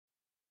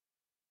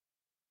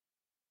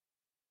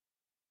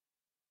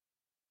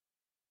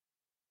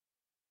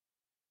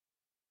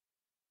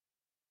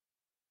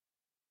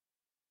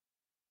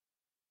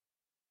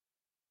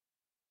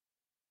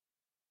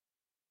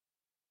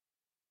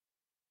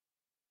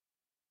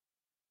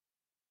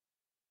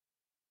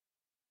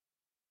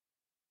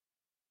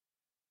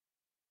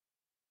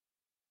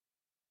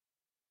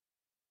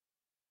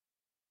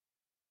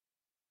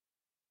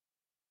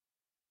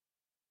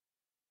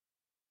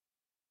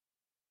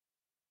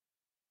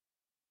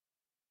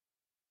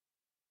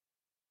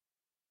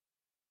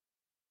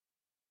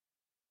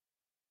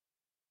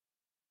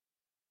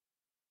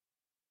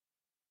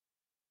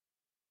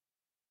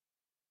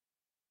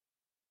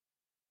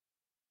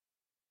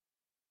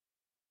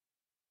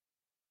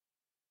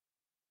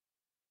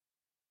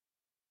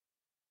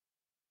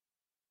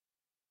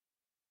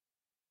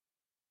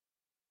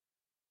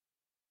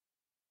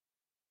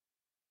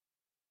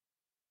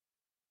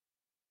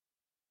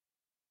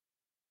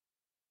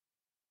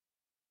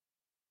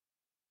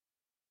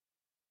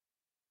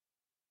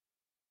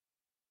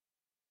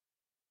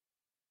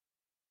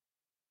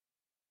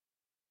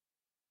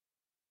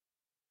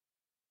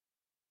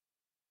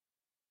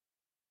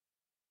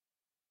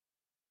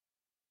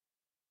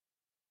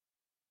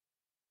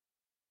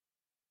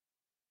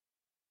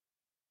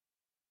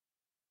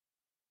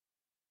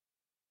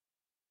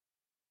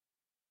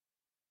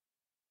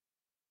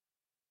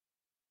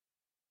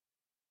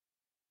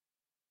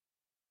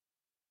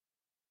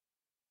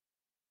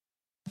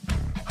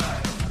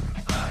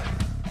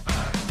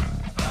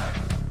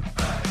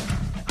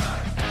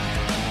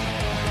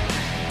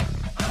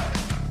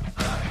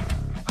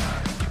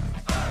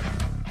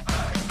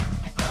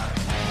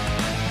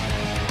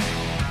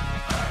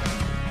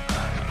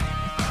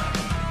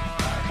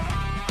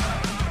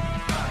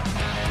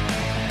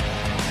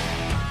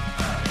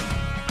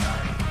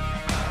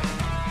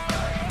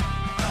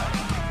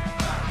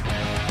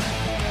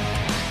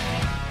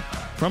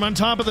From on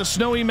top of the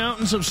snowy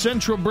mountains of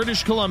central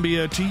British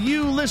Columbia to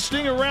you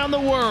listening around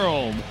the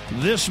world,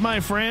 this, my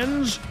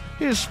friends,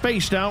 is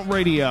Spaced Out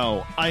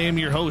Radio. I am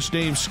your host,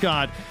 Dave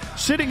Scott,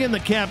 sitting in the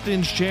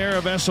captain's chair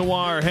of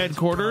SOR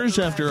headquarters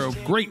after a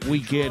great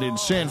weekend in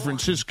San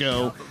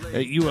Francisco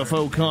at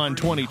UFO Con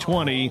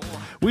 2020.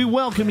 We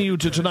welcome you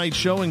to tonight's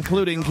show,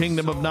 including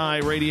Kingdom of Nye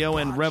Radio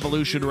and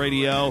Revolution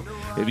Radio.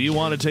 If you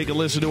want to take a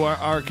listen to our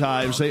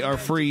archives, they are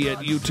free at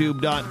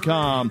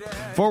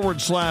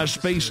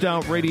youtube.com/Spaced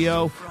Out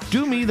Radio.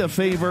 Do me the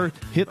favor,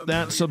 hit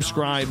that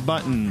subscribe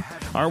button.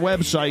 Our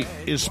website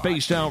is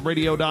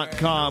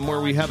spacedoutradio.com, where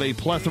we have a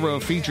plethora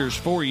of features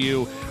for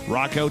you.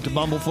 Rock out to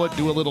Bumblefoot,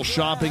 do a little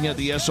shopping at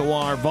the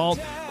SOR Vault,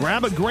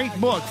 grab a great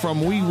book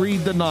from We Read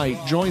the Night,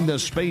 join the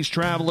Space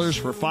Travelers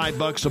for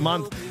 $5 a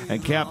month,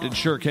 and Captain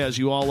Shirk has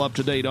you all up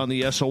to date on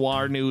the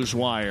SOR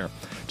Newswire.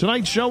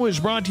 Tonight's show is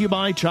brought to you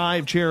by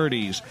Chive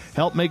Charities.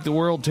 Help make the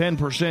world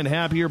 10%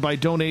 happier by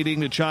donating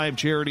to Chive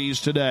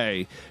Charities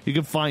today. You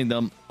can find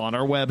them on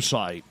our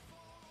website.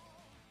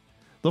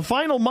 The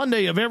final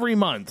Monday of every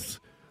month,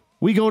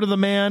 we go to the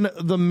man,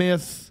 the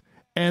myth,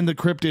 and the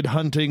cryptid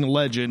hunting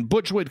legend.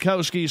 Butch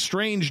Witkowski's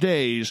Strange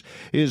Days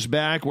is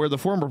back, where the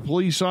former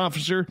police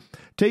officer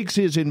takes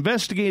his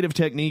investigative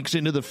techniques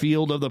into the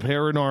field of the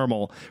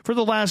paranormal. For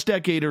the last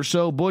decade or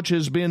so, Butch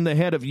has been the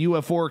head of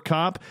UFO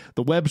Cop.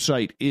 The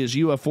website is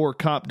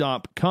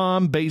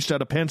ufocop.com, based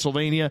out of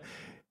Pennsylvania.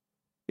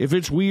 If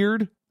it's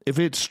weird, if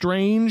it's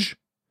strange,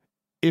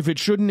 if it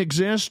shouldn't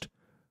exist,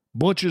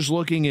 Butch is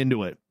looking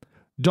into it.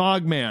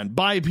 Dogman,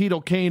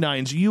 bipedal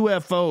canines,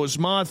 UFOs,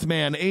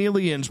 Mothman,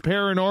 aliens,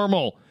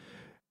 paranormal.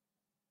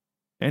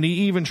 And he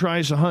even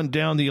tries to hunt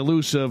down the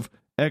elusive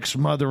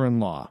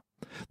ex-mother-in-law.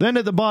 Then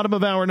at the bottom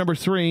of hour number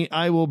 3,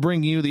 I will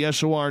bring you the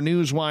SOR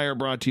Newswire,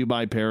 brought to you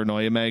by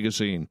Paranoia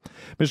Magazine.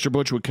 Mr.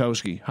 Butch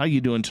Witkowski, how you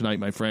doing tonight,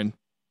 my friend?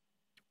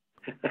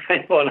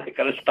 I know, I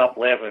got to stop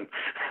laughing.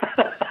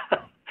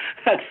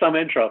 That's some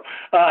intro.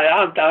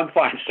 I'm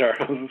fine, sir.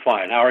 I'm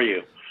fine. How are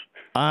you?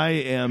 I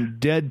am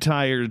dead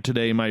tired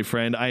today, my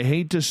friend. I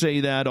hate to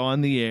say that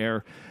on the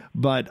air,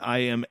 but I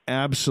am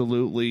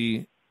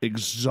absolutely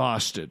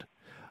exhausted.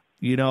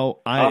 You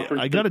know,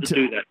 I got to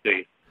do that to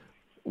you.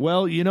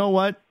 Well, you know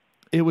what?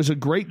 It was a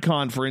great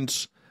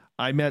conference.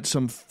 I met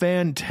some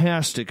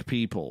fantastic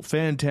people.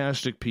 And,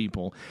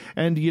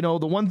 you know,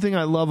 the one thing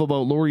I love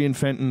about Lorien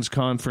Fenton's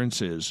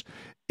conferences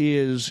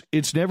is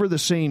it's never the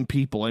same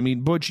people. I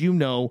mean, Butch, you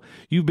know,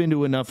 you've been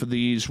to enough of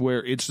these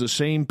where it's the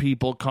same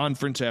people,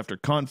 conference after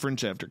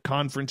conference after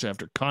conference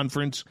after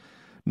conference.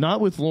 Not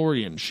with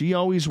Lorien. She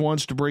always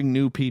wants to bring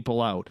new people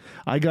out.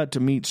 I got to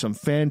meet some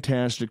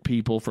fantastic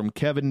people, from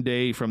Kevin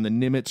Day from the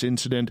Nimitz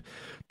incident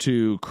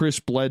to Chris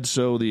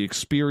Bledsoe, the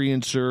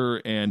experiencer,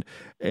 and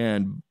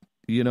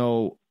you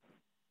know,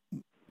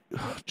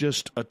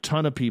 just a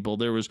ton of people.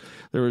 There was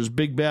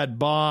Big Bad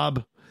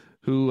Bob,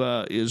 who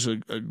is a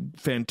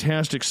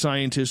fantastic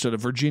scientist at a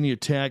Virginia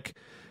Tech.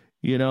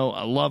 You know,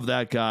 I love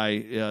that guy.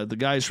 The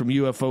guys from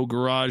UFO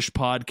Garage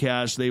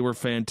podcast, they were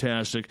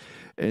fantastic.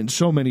 And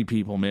so many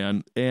people,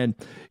 man. And,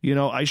 you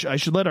know, I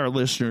should let our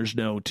listeners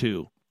know,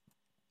 too.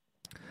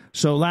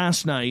 So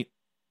last night,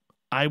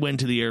 I went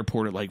to the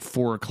airport at like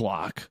 4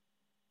 o'clock.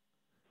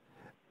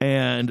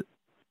 And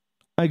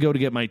I go to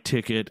get my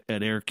ticket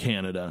at Air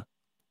Canada.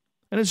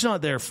 And it's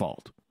not their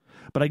fault.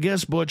 But I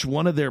guess, Butch,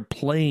 one of their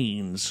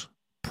planes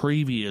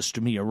previous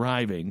to me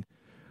arriving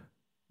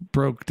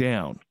broke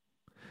down.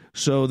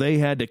 So they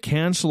had to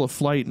cancel a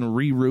flight and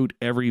reroute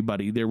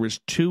everybody. There was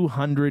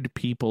 200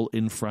 people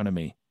in front of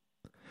me.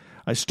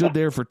 I stood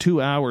there for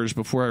 2 hours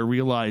before I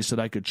realized that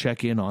I could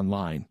check in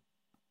online.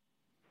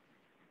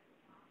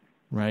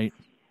 Right?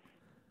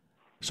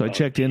 So I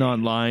checked in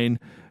online,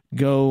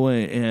 go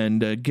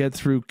and get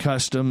through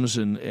customs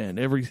and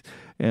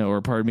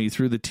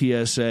through the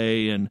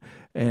TSA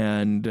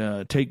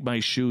and take my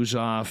shoes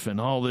off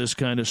and all this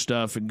kind of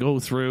stuff and go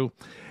through.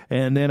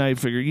 And then I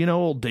figured, you know,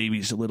 old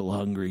Davey's a little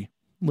hungry.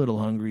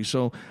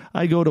 So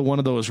I go to one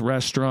of those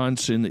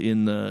restaurants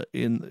in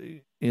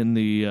the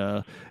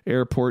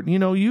airport. You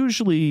know,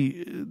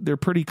 usually they're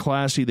pretty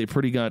classy. They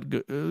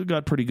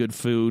got pretty good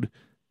food.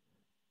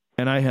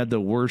 And I had the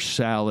worst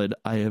salad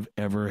I have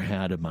ever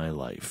had in my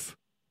life.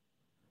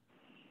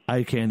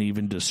 I can't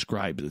even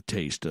describe the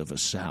taste of a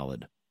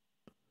salad.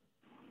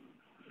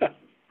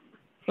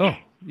 Oh,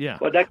 yeah.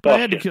 Well, that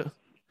cost you?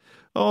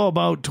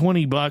 About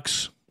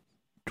 $20.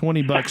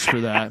 $20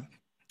 for that.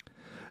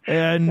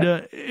 And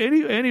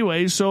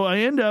anyway, so I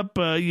end up,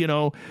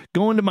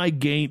 going to my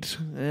gate.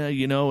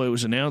 It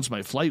was announced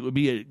my flight would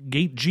be at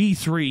gate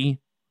G3.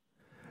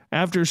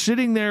 After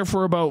sitting there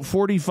for about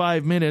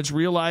 45 minutes,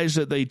 realized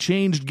that they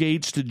changed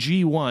gates to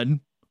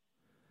G1.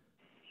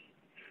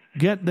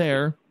 Get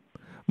there.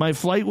 My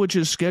flight, which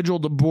is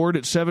scheduled to board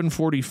at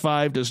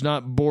 7:45, does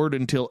not board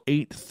until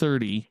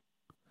 8:30.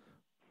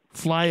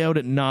 Fly out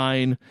at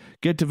 9,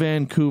 get to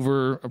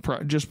Vancouver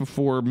just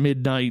before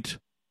midnight,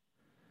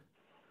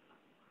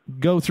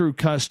 go through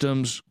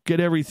customs, get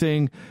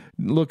everything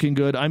looking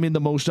good. I'm in the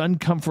most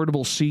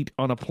uncomfortable seat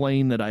on a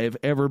plane that I have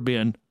ever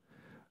been.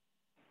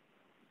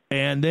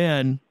 And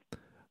then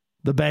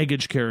the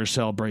baggage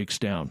carousel breaks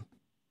down.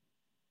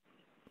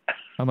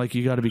 I'm like,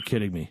 you got to be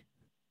kidding me.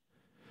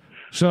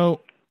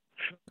 So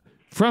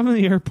from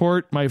the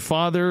airport, my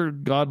father,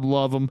 God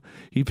love him,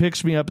 he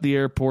picks me up at the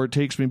airport,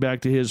 takes me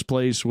back to his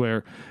place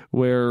where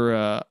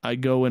I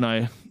go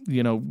and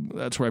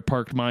that's where I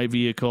parked my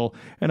vehicle,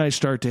 and I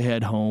start to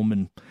head home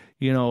and,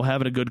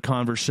 having a good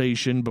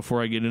conversation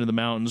before I get into the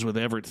mountains with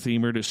Everett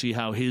Thiemer to see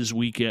how his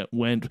weekend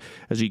went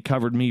as he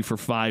covered me for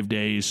 5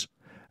 days,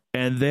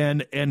 and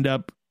then end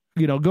up,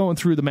 going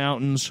through the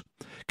mountains,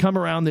 come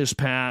around this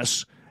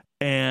pass,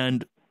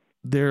 and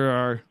there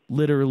are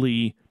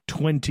literally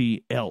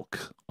 20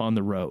 elk on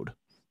the road.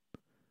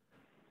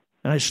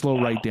 And I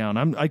slow right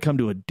down. I come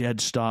to a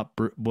dead stop,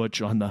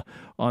 Butch, on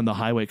the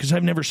highway, because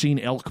I've never seen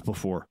elk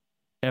before,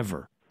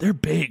 ever. They're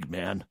big,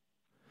 man.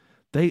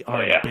 They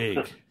are big.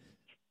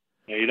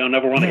 Yeah, you don't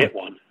ever want to hit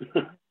one.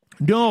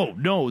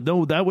 No,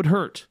 that would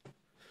hurt.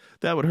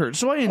 That would hurt.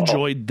 So I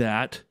enjoyed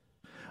that.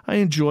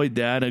 I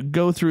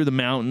go through the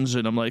mountains,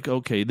 and I'm like,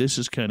 okay, this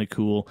is kind of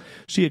cool.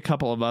 See a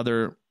couple of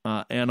other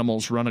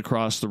animals run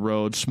across the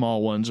road,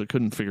 small ones. I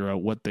couldn't figure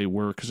out what they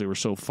were because they were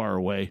so far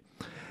away.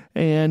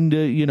 And,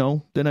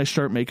 then I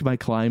start making my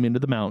climb into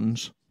the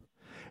mountains.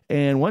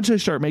 And once I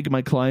start making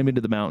my climb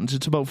into the mountains,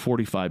 it's about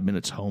 45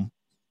 minutes home.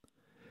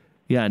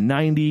 Yeah,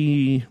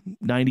 90,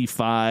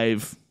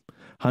 95,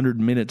 100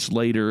 minutes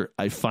later,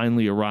 I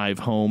finally arrive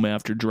home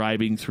after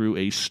driving through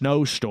a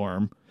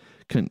snowstorm,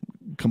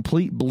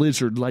 complete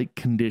blizzard-like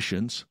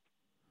conditions.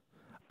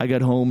 I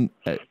got home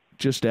at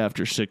just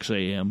after 6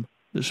 a.m.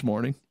 this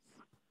morning.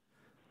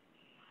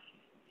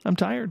 I'm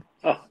tired.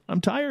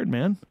 I'm tired,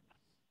 man.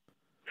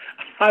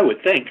 I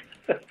would think.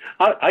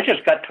 I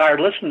just got tired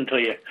listening to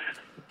you.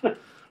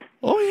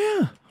 Oh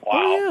yeah. Wow.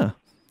 Oh yeah.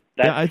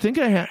 Yeah, I think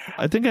I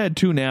had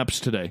 2 naps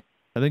today.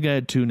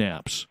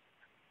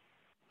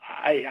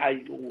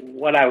 I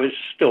when I was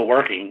still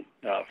working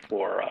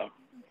for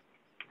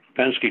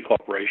Penske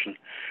Corporation,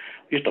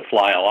 I used to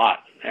fly a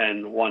lot,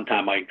 and one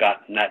time I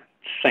got in that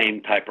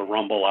same type of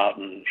rumble out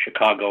in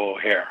Chicago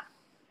O'Hare,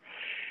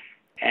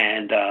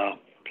 and the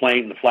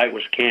flight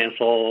was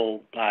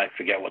canceled. I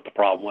forget what the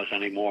problem was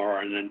anymore,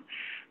 and then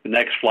the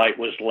next flight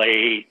was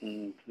late,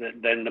 and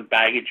then the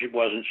baggage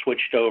wasn't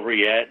switched over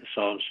yet.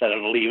 So instead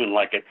of leaving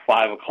like at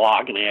 5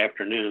 o'clock in the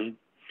afternoon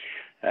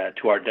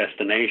to our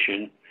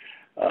destination,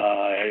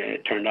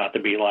 it turned out to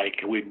be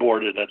like we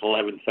boarded at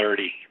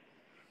 11:30.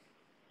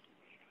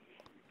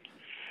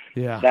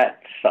 Yeah,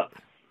 that sucked.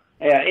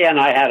 Yeah, and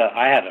I had a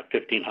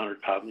 $1,500,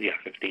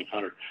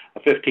 a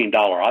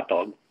 $15 hot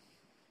dog.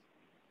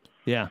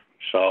 Yeah.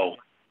 So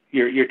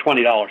your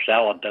 $20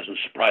 salad doesn't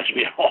surprise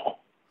me at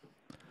all.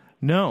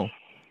 No,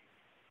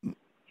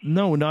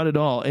 not at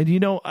all.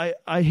 And,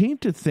 I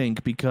hate to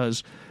think,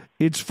 because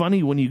it's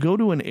funny when you go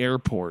to an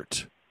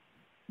airport,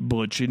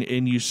 Butch,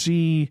 and you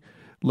see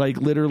like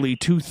literally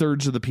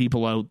 2/3 of the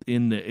people out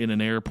in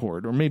an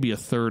airport, or maybe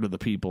 1/3 of the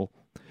people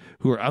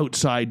who are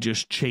outside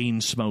just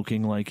chain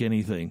smoking like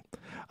anything.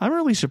 I'm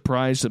really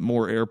surprised that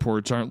more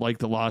airports aren't like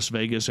the Las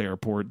Vegas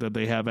airport, that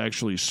they have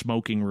actually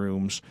smoking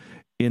rooms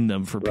in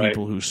them for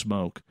people who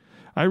smoke.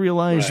 I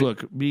realize,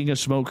 look, being a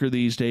smoker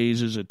these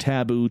days is a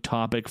taboo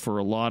topic for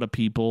a lot of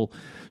people,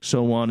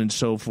 so on and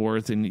so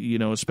forth, and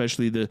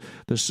especially the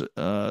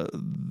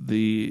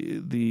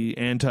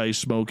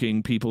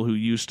anti-smoking people who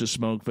used to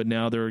smoke, but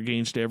now they're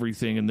against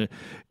everything, and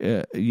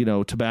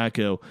the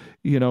tobacco.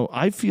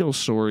 I feel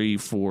sorry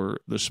for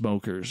the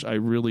smokers, I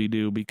really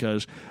do,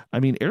 because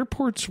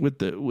airports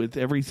with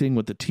everything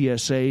with the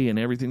TSA and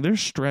everything, they're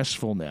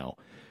stressful now.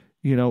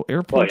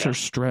 Airports are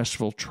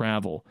stressful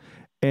travel.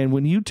 And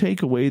when you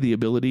take away the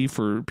ability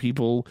for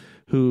people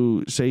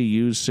who, say,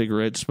 use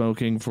cigarette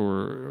smoking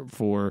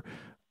for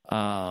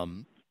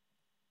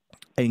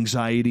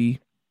anxiety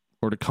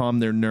or to calm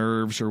their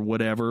nerves or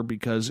whatever,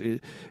 because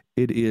it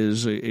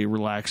is a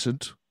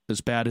relaxant,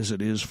 as bad as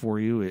it is for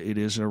you, it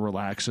is a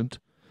relaxant.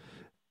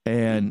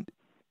 And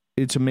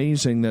it's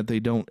amazing that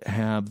they don't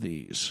have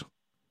these,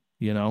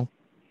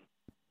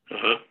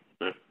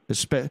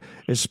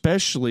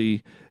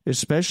 especially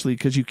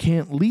because you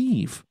can't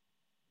leave.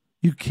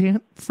 You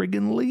can't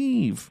friggin'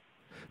 leave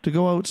to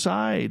go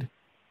outside.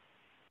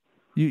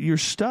 You're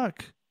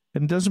stuck.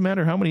 And it doesn't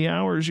matter how many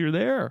hours you're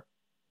there.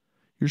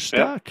 You're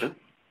stuck. Yep.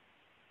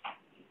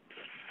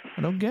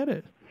 I don't get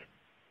it.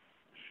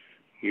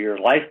 Your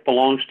life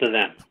belongs to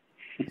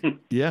them.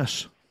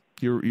 Yes.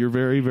 You're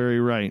very, very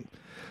right.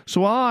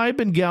 So while I've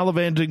been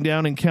gallivanting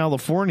down in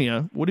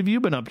California, what have you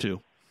been up to?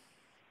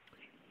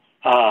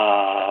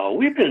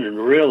 We've been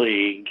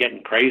really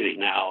getting crazy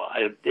now.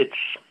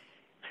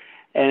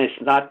 And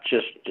it's not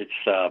just,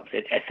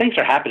 things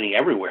are happening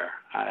everywhere.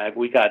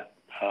 We got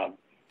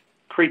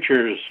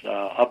creatures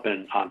up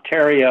in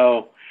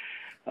Ontario.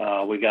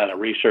 We got a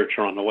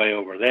researcher on the way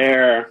over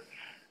there.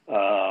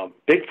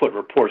 Bigfoot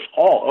reports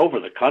all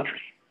over the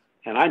country.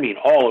 And I mean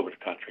all over the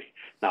country.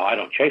 Now, I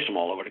don't chase them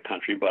all over the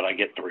country, but I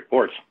get the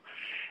reports.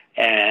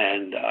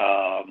 And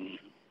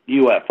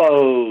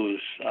UFOs,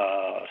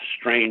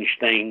 strange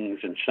things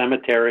in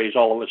cemeteries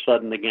all of a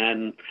sudden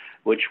again,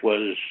 which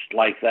was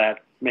like that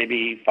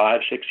maybe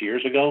 5-6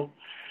 years ago,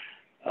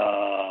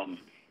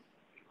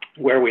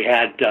 where we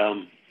had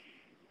a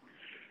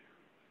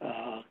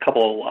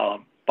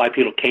couple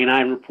bipedal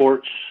canine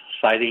reports,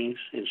 sightings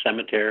in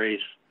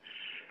cemeteries,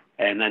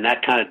 and then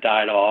that kind of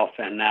died off,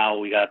 and now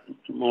we got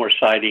more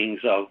sightings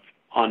of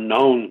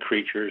unknown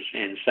creatures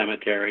in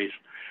cemeteries.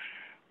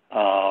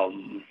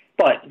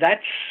 But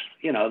that's,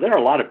 there are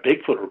a lot of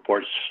Bigfoot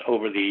reports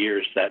over the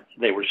years that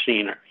they were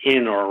seen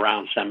in or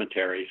around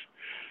cemeteries.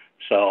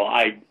 So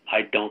I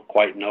don't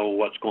quite know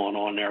what's going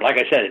on there. Like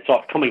I said, it's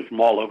all coming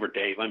from all over,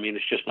 Dave. I mean,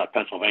 it's just not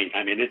Pennsylvania.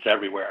 I mean, it's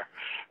everywhere,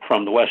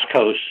 from the West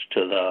Coast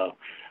to the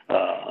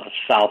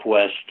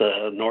Southwest,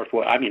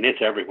 Northwest. I mean,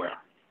 it's everywhere.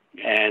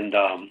 And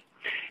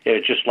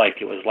it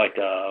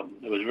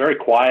was very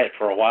quiet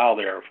for a while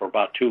there for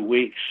about 2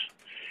 weeks.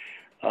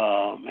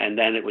 And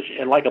then it was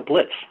like a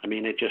blitz. I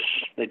mean, they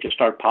just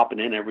started popping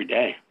in every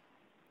day.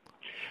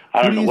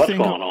 I don't know what's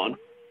going on.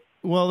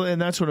 Well,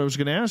 and that's what I was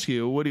going to ask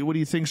you. What do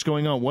you think's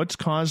going on? What's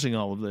causing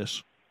all of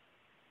this?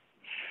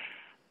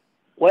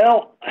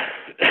 Well,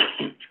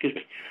 excuse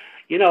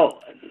me.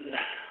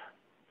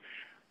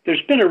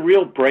 There's been a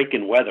real break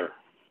in weather.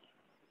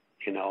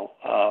 Now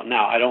I'm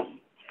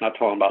not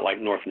talking about like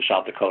North and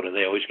South Dakota.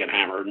 They always get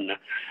hammered, and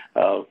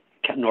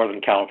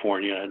Northern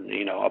California,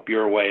 and up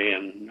your way,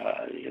 and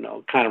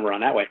kind of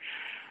around that way.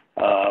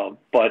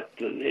 But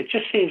it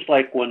just seems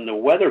like when the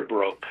weather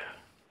broke,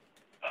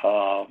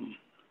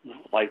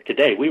 like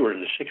today, we were in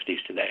the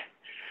 60s today.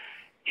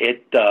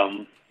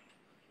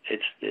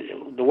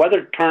 The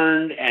weather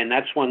turned, and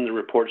that's when the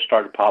reports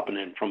started popping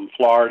in from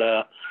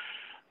Florida.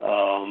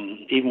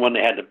 Even when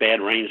they had the bad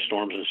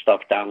rainstorms and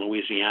stuff down in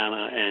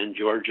Louisiana and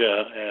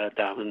Georgia,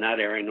 down in that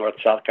area, North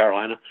South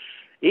Carolina,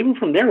 even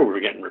from there we were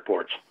getting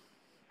reports.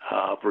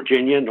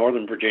 Virginia,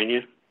 Northern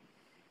Virginia,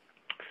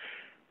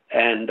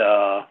 and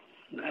a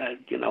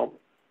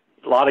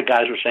lot of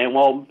guys were saying,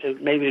 well,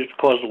 maybe it's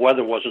because the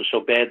weather wasn't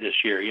so bad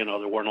this year.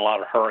 There weren't a lot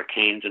of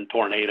hurricanes and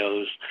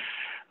tornadoes,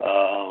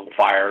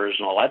 fires,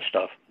 and all that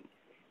stuff.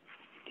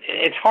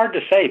 It's hard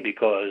to say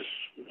because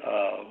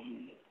a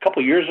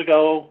couple of years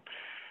ago,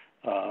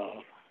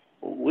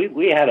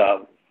 we had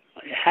it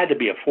had to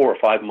be a 4 or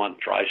 5 month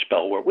dry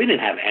spell where we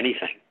didn't have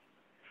anything,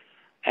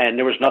 and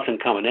there was nothing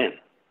coming in.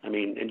 I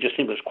mean, it just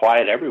seemed it was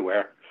quiet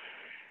everywhere.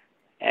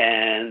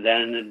 And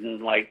then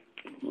in like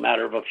a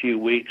matter of a few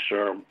weeks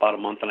or about a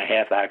month and a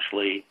half,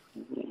 actually,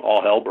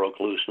 all hell broke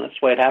loose. And that's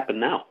the way it happened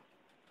now.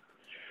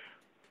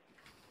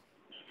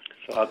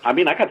 So, I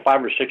mean, I got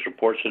 5 or 6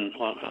 reports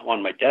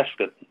on my desk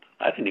that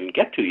I didn't even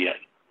get to yet.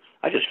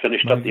 I just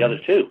finished up the other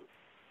 2.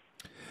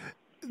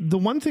 The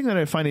one thing that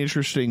I find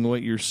interesting,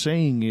 what you're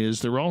saying, is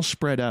they're all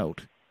spread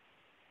out.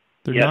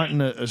 They're not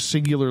in a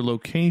singular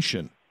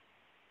location.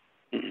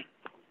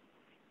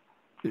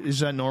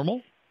 Is that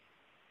normal?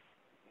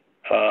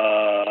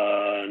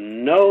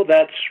 No,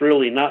 that's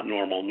really not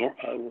normal.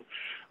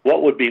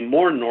 What would be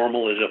more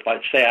normal is if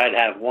I'd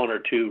have 1 or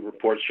 2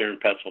 reports here in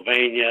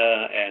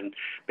Pennsylvania, and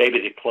maybe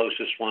the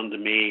closest one to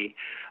me,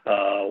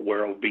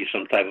 where it would be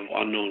some type of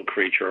unknown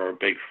creature or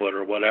Bigfoot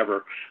or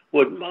whatever,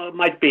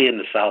 might be in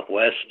the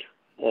Southwest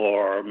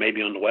or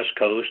maybe on the West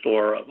Coast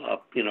or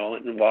up,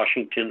 in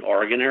Washington,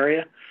 Oregon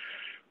area,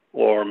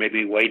 or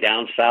maybe way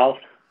down south,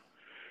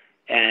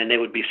 and they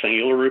would be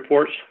singular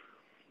reports.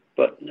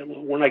 But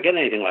we're not getting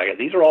anything like it.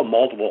 These are all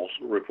multiple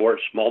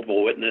reports,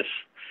 multiple witness,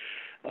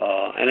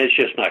 and it's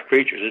just not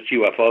creatures. It's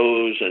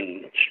UFOs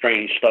and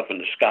strange stuff in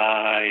the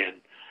sky,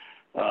 and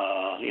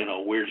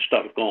weird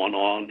stuff going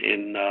on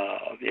in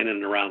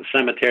and around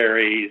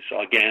cemeteries.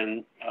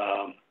 Again,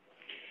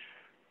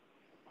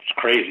 it's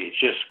crazy. It's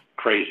just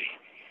crazy.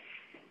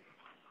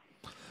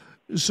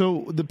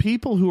 So the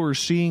people who are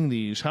seeing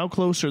these, how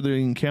close are the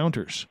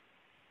encounters?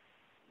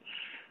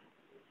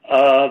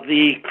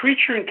 The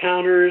creature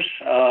encounters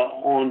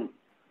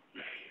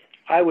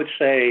I would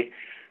say,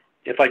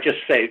 if I just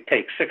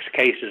take 6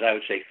 cases, I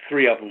would say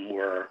 3 of them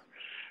were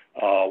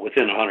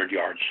within 100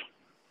 yards.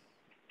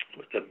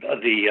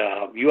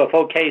 The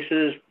UFO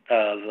cases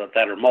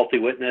that are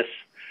multi-witness,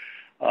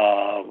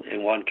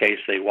 in one case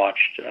they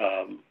watched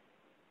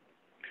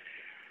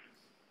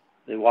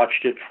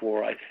it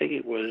for, I think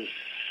it was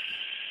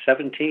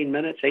 17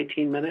 minutes,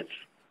 18 minutes,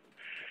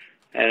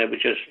 and it was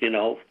just,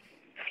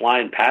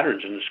 flying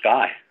patterns in the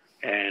sky,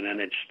 and then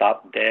it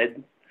stopped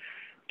dead,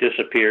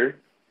 disappeared,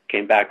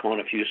 came back on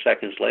a few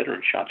seconds later,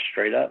 and shot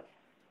straight up.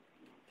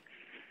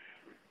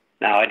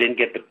 Now, I didn't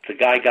get the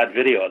guy got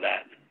video of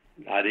that.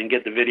 I didn't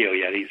get the video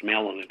yet. He's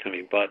mailing it to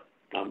me, but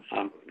I'm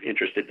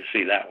interested to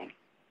see that one.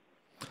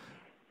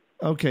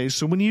 Okay,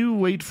 so when you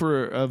wait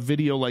for a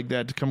video like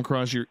that to come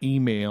across your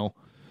email,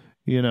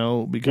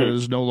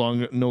 because no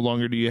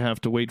longer do you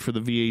have to wait for the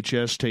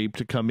VHS tape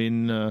to come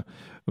in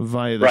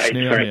via the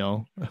snail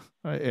mail.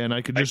 And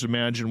I could just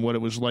imagine what it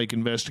was like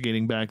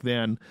investigating back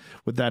then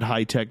with that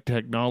high-tech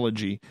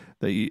technology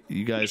that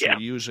you guys were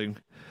using.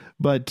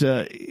 But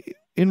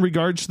in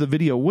regards to the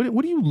video,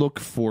 what do you look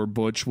for,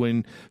 Butch,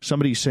 when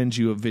somebody sends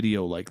you a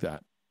video like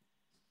that?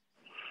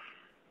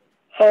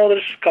 Oh,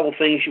 there's a couple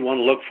things you want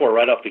to look for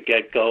right off the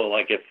get-go.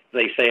 Like if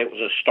they say it was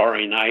a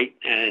starry night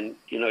and,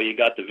 you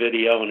got the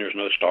video and there's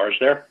no stars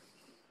there.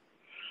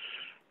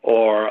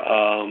 Or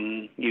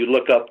you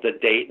look up the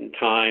date and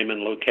time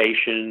and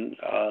location,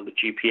 the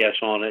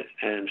GPS on it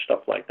and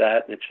stuff like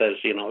that. And it says,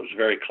 it was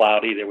very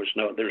cloudy.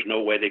 There's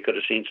no way they could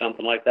have seen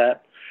something like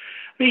that.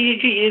 I mean,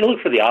 you look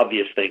for the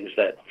obvious things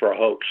for a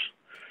hoax.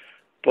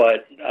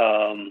 But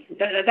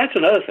that's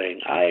another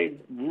thing. I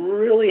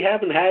really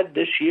haven't had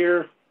this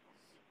year.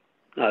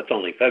 It's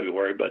only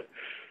February, but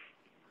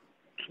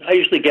I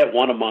usually get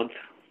one a month,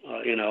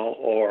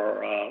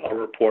 or a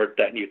report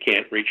that you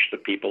can't reach the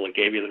people that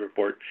gave you the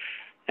report.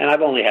 And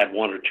I've only had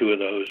one or two of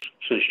those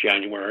since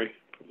January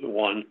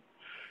 1.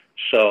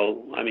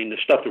 So, I mean, the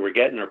stuff that we're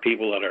getting are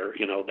people that are,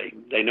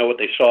 they know what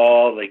they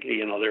saw.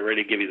 They're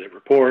ready to give you the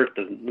report,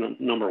 the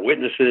number of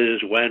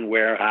witnesses, when,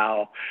 where,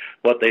 how,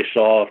 what they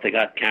saw, if they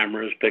got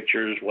cameras,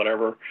 pictures,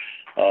 whatever,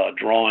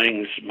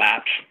 drawings,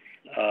 maps,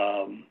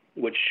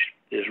 which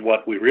is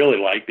what we really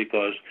like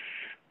because,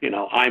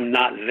 I'm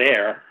not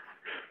there,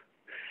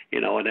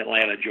 in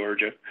Atlanta,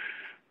 Georgia.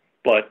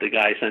 But the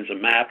guy sends a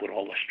map with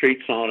all the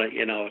streets on it.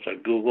 It's a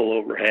Google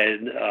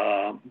overhead,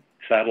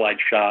 satellite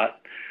shot,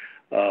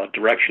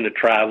 direction to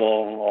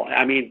travel.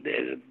 I mean,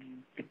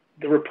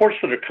 the reports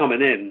that are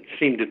coming in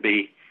seem to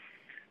be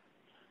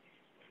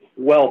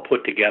well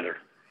put together.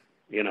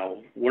 We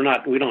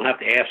don't have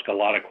to ask a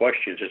lot of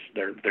questions.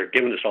 They're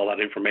giving us all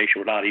that information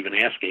without even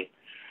asking.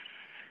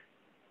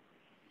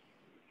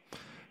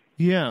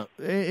 Yeah,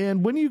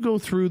 and when you go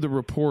through the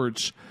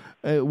reports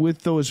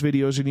with those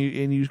videos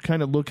and you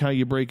kind of look how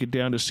you break it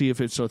down to see if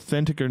it's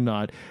authentic or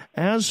not,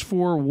 as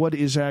for what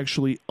is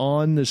actually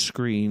on the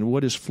screen,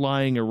 what is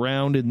flying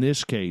around in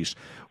this case,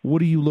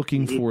 what are you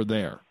looking for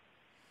there?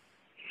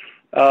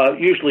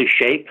 Usually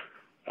shape.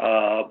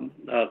 A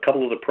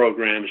couple of the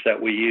programs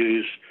that we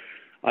use,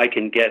 I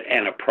can get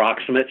an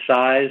approximate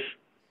size.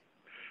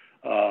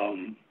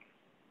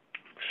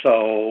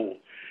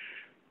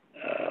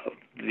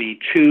 The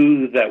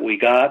two that we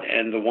got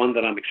and the one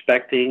that I'm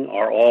expecting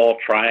are all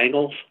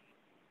triangles.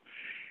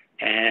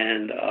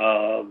 And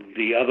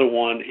the other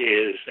one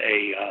is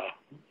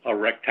a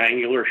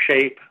rectangular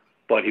shape,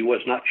 but he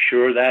was not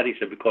sure of that. He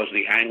said because of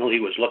the angle he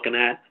was looking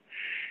at.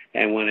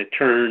 And when it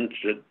turned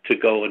to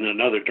go in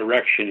another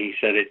direction, he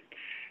said it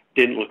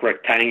didn't look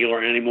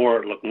rectangular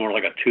anymore. It looked more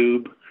like a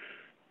tube,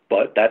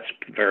 but that's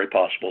very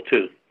possible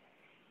too.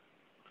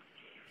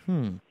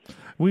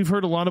 We've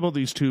heard a lot about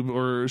these tube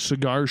or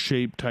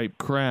cigar-shaped type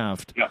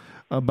craft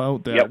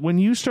about that. Yep. When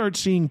you start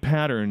seeing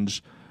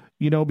patterns,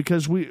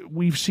 because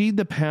we've seen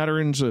the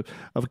patterns of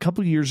a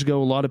couple of years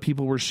ago, a lot of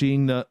people were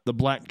seeing the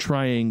black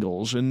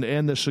triangles and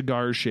the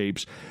cigar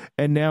shapes,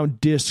 and now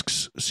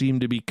discs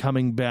seem to be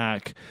coming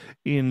back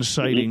in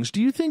sightings. Mm-hmm.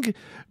 Do you think,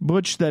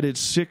 Butch, that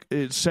it's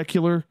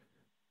secular?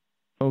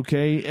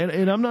 Okay,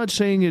 and I'm not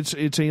saying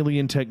it's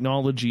alien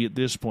technology at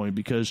this point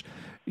because,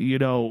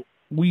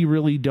 we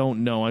really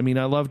don't know. I mean,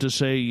 I love to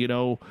say,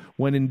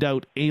 when in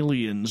doubt,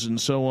 aliens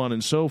and so on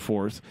and so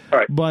forth.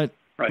 Right. But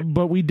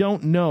we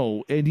don't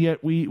know, and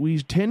yet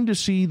we tend to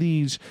see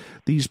these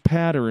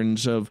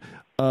patterns of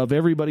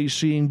everybody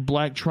seeing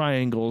black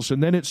triangles,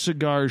 and then it's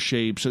cigar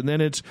shapes, and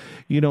then it's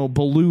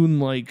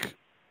balloon-like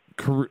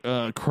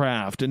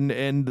craft,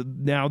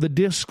 and now the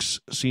discs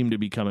seem to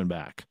be coming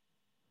back.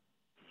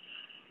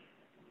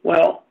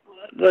 Well,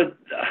 the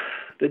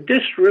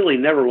discs really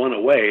never went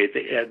away.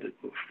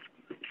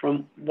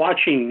 From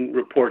watching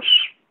reports,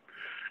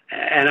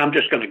 and I'm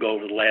just going to go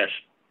over the last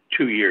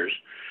 2 years,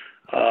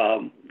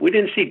 we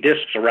didn't see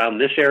discs around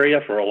this area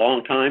for a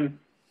long time.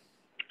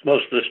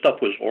 Most of the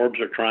stuff was orbs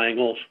or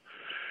triangles.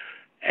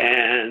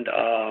 And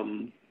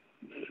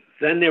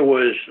then there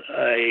was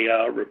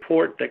a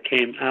report that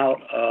came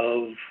out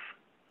of,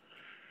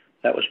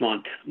 that was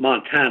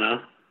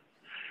Montana,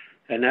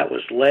 and that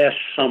was last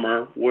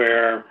summer,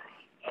 where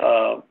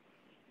a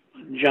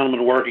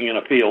gentleman working in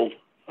a field,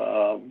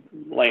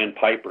 laying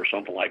pipe or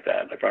something like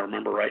that, if I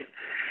remember right.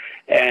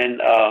 And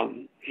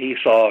he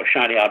saw a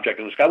shiny object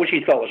in the sky, which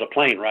he thought was a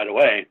plane right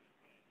away.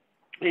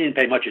 He didn't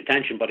pay much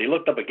attention, but he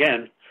looked up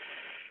again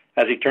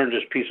as he turned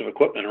this piece of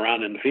equipment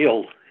around in the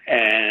field,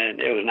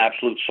 and it was an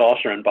absolute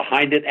saucer, and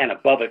behind it and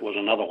above it was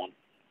another one.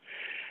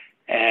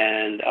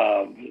 And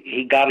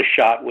he got a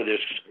shot with his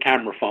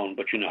camera phone,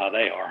 but you know how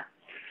they are.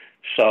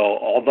 So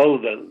although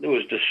it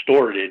was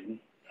distorted,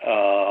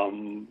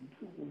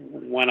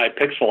 when I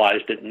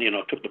pixelized it and,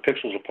 took the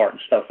pixels apart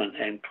and stuff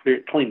and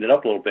cleaned it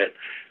up a little bit,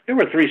 there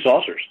were 3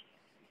 saucers.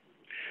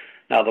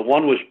 Now, the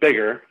one was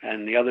bigger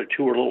and the other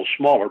 2 were a little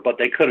smaller, but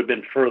they could have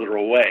been further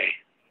away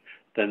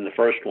than the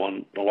first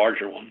one, the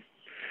larger one.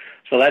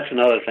 So that's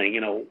another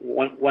thing,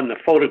 when the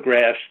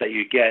photographs that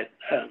you get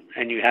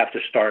and you have to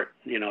start,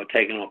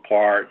 taking them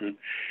apart and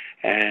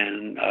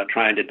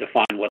trying to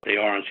define what they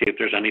are and see if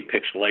there's any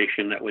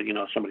pixelation that would,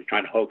 somebody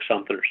trying to hoax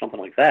something or something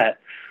like that.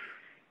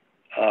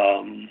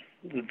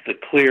 The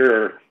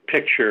clearer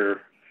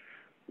picture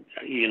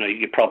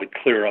you probably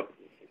clear up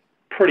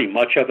pretty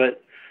much of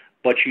it,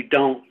 but you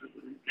don't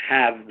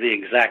have the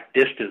exact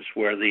distance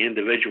where the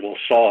individual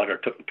saw it or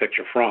took the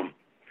picture from.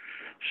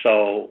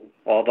 So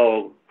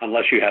although,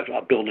 unless you have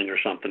a building or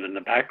something in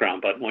the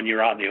background, but when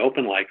you're out in the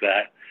open like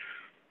that,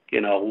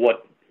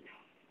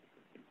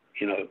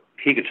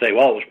 he could say,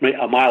 well, it was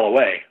a mile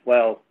away.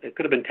 Well, it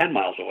could have been 10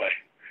 miles away.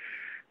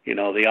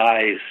 The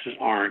eyes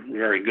aren't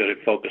very good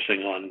at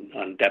focusing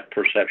on depth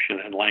perception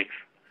and length,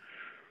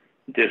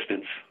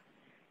 distance.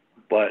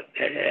 But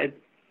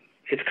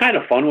it's kind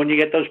of fun when you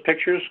get those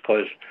pictures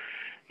because,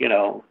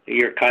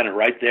 you're kind of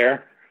right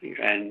there,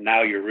 and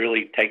now you're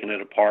really taking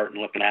it apart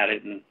and looking at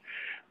it.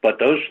 But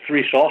those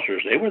 3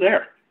 saucers, they were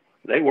there.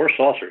 They were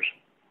saucers.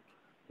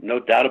 No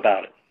doubt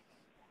about it.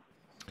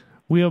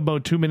 We have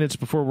about 2 minutes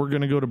before we're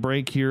going to go to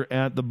break here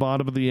at the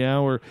bottom of the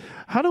hour.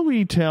 How do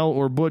we tell,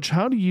 or Butch,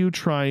 how do you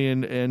try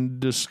and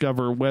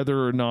discover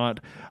whether or not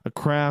a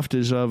craft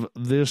is of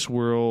this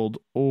world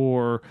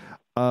or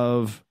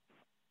of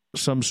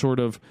some sort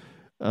of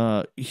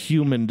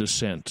human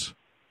descent?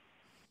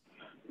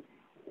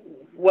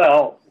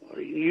 Well,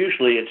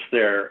 usually it's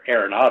their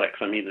aeronautics.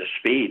 I mean, the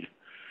speed.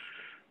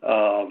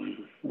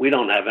 We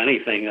don't have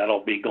anything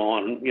that'll be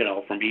going,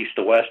 from east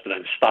to west and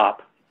then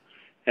stop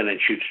and then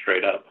shoot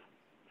straight up.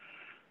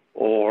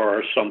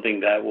 Or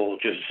something that will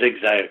just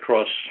zigzag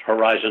across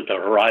horizon to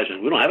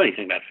horizon. We don't have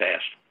anything that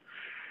fast.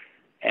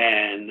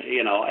 And,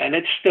 and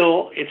it's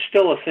still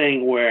a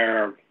thing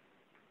where,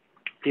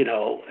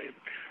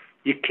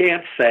 you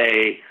can't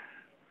say,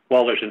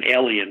 well, there's an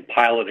alien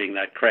piloting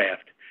that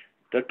craft.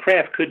 The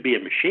craft could be a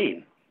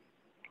machine,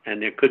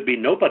 and there could be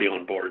nobody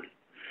on board.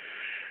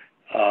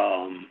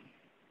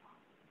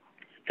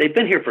 They've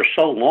been here for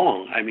so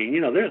long. I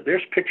mean,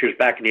 there's pictures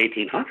back in the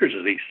 1800s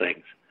of these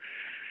things.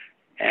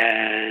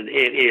 And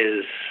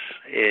it's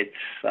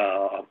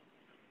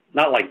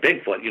not like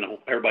Bigfoot.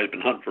 Everybody's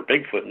been hunting for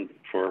Bigfoot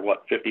for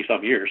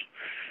 50-some years.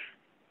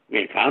 We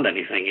ain't found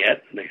anything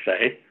yet, they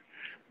say.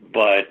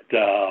 But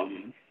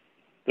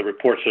the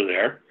reports are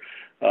there.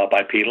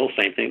 Bipedal,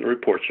 same thing, the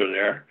reports are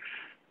there.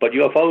 But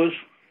UFOs,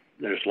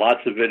 there's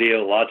lots of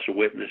video, lots of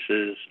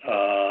witnesses.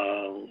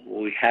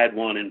 We had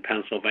one in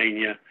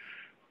Pennsylvania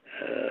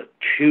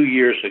 2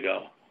 years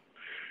ago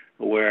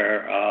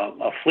where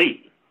a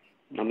fleet,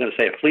 I'm going to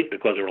say a fleet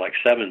because there were like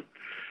 7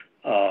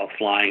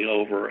 flying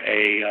over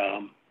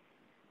a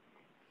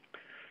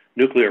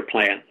nuclear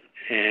plant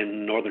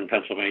in northern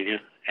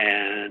Pennsylvania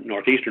and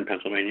northeastern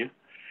Pennsylvania,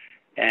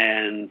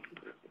 and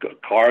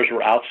cars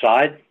were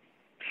outside,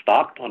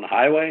 stopped on the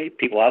highway,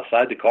 people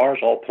outside the cars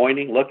all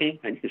pointing, looking,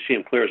 and you can see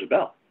them clear as a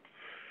bell.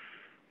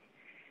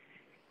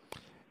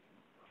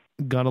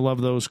 Gotta love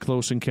those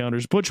close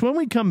encounters. Butch, when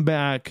we come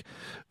back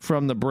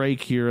from the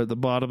break here at the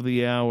bottom of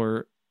the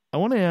hour, I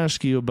want to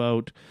ask you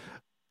about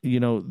the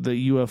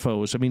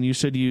UFOs. I mean, you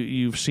said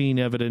you've seen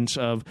evidence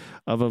of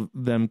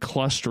them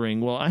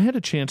clustering. Well, I had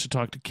a chance to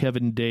talk to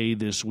Kevin Day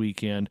this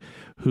weekend,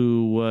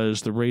 who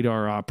was the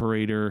radar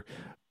operator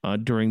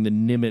during the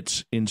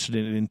Nimitz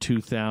incident in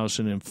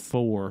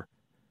 2004.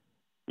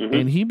 Mm-hmm.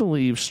 And he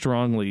believes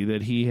strongly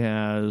that he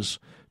has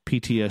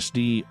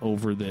PTSD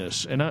over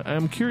this. And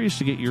I'm curious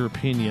to get your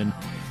opinion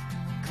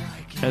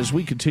as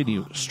we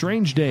continue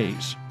Strange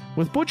Days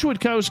with Butch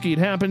Witkowski. It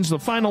happens the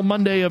final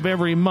Monday of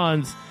every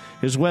month.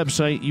 His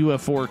website,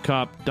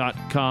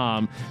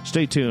 UFOcop.com.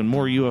 Stay tuned.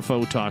 More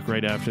UFO talk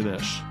right after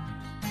this.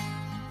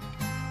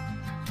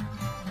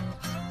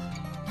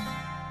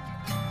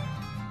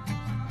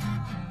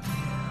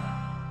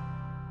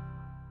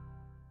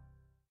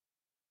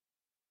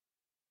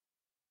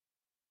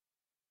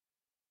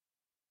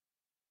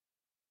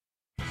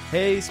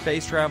 Hey,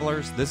 space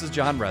travelers. This is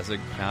John Resig,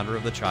 founder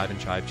of the Chive and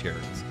Chive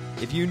Charities.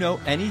 If you know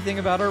anything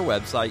about our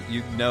website,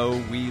 you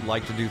know we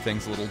like to do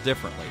things a little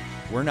differently.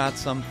 We're not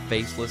some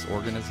faceless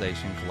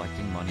organization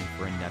collecting money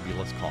for a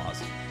nebulous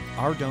cause.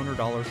 Our donor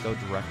dollars go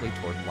directly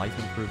toward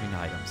life-improving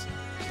items.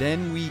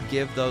 Then we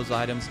give those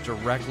items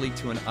directly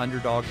to an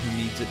underdog who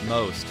needs it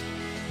most.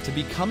 To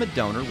become a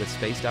donor with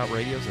Spaced Out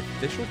Radio's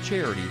official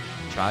charity,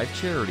 Chive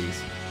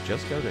Charities,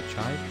 just go to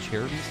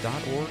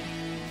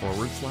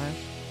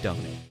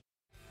chivecharities.org/donate.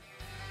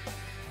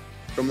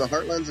 From the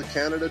heartlands of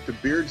Canada to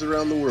beards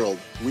around the world,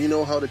 we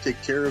know how to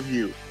take care of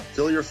you.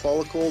 Fill your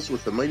follicles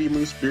with the Mighty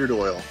Moose Beard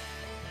Oil.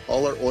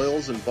 All our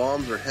oils and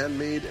balms are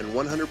handmade and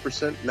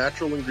 100%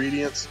 natural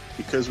ingredients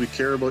because we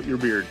care about your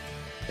beard.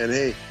 And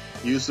hey,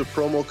 use the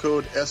promo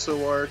code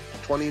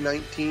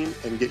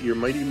SOR2019 and get your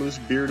Mighty Moose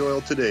Beard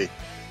Oil today.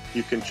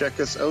 You can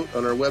check us out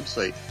on our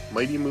website,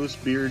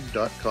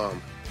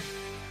 mightymoosebeard.com.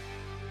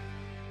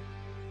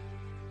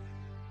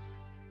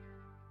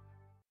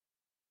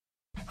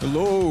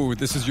 Hello,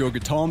 this is your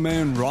guitar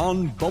man,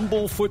 Ron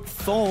Bumblefoot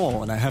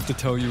Thal, and I have to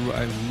tell you,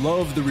 I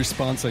love the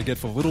response I get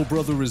for Little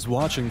Brother is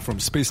Watching from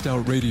Spaced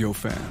Out Radio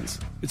fans.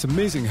 It's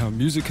amazing how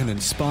music can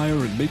inspire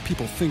and make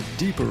people think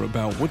deeper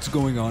about what's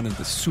going on in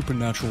the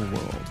supernatural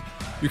world.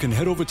 You can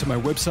head over to my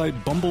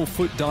website,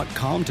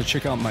 bumblefoot.com, to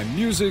check out my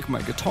music,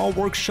 my guitar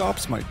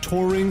workshops, my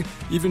touring,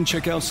 even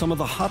check out some of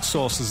the hot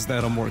sauces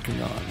that I'm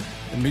working on.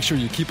 And make sure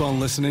you keep on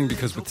listening,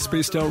 because with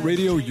Spaced Out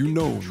Radio, you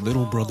know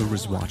little brother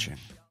is watching.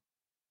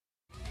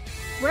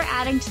 We're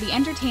adding to the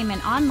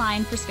entertainment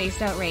online for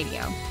Spaced Out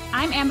Radio.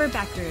 I'm Amber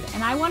Beckrud,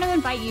 and I want to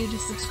invite you to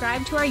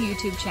subscribe to our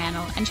YouTube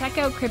channel and check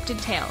out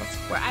Cryptid Tales,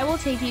 where I will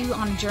take you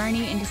on a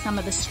journey into some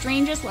of the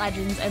strangest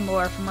legends and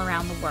lore from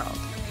around the world,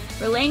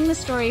 relaying the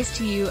stories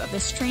to you of the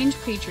strange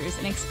creatures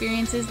and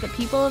experiences that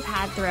people have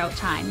had throughout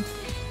time.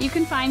 You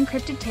can find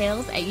Cryptid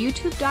Tales at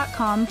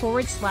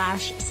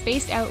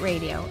youtube.com/Spaced Out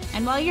Radio.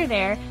 And while you're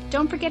there,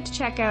 don't forget to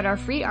check out our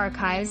free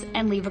archives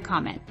and leave a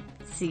comment.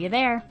 See you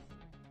there.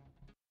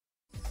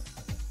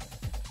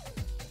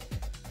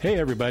 Hey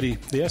everybody,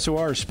 the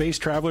SOR Space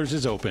Travelers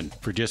is open.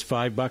 For just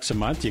 $5 a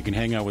month, you can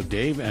hang out with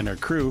Dave and our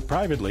crew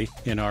privately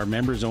in our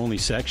members-only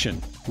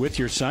section. With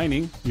your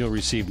signing, you'll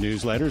receive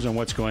newsletters on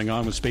what's going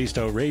on with Spaced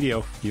Out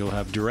Radio. You'll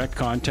have direct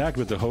contact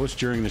with the host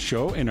during the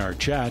show in our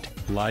chat,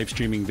 live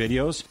streaming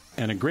videos,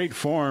 and a great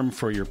forum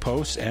for your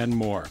posts and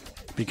more.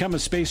 Become a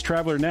space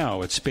traveler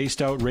now at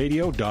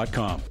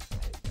spacedoutradio.com.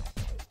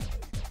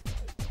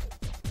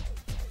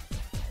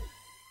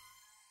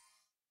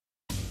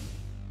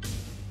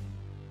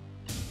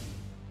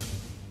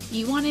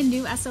 You wanted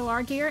new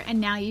SOR gear,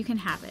 and now you can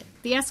have it.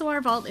 The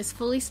SOR Vault is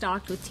fully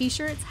stocked with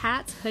t-shirts,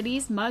 hats,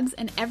 hoodies, mugs,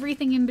 and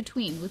everything in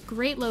between, with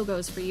great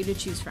logos for you to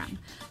choose from.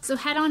 So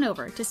head on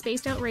over to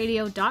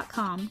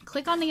spacedoutradio.com,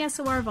 click on the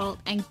SOR Vault,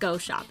 and go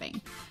shopping.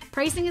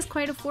 Pricing is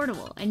quite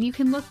affordable, and you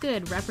can look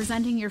good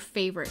representing your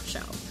favorite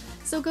show.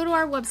 So go to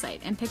our website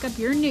and pick up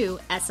your new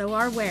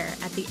SOR wear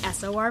at the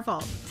SOR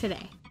Vault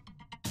today.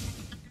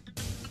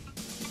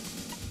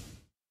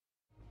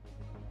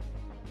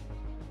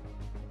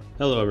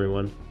 Hello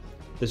everyone.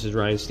 This is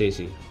Ryan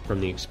Stacy from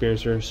the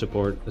Experiencer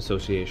Support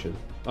Association,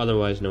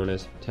 otherwise known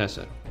as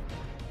TESSA.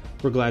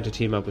 We're glad to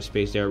team up with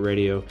Spaced Out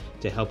Radio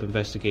to help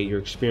investigate your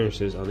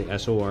experiences on the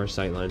SOR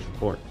Sightlines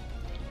Report.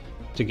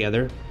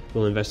 Together,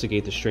 we'll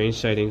investigate the strange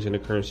sightings and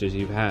occurrences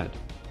you've had.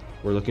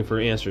 We're looking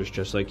for answers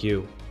just like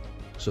you.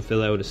 So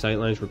fill out a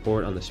Sightlines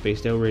Report on the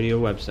Spaced Out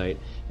Radio website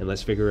and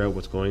let's figure out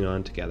what's going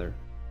on together.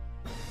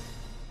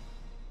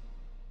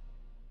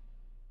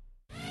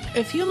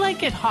 If you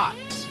like it hot,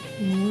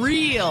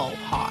 real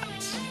hot,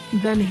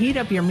 then heat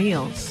up your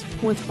meals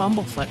with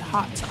Bumblefoot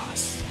hot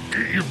sauce.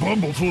 Get your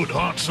Bumblefoot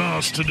hot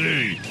sauce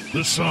today.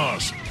 The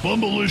sauce,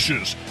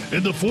 Bumblicious,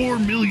 and the 4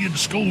 million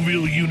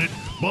Scoville unit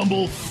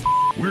Bumble.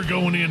 We're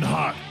going in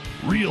hot,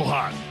 real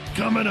hot,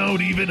 coming out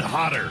even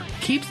hotter.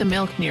 Keep the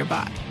milk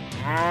nearby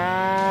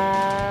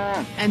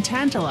and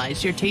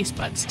tantalize your taste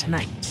buds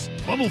tonight.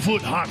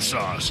 Bumblefoot hot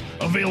sauce,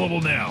 available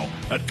now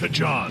at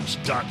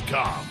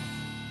kajans.com.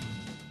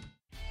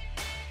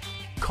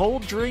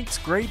 Cold drinks,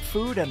 great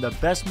food, and the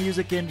best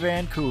music in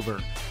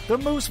Vancouver. The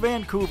Moose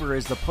Vancouver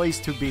is the place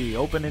to be,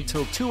 open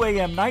until 2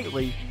 a.m.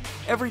 nightly.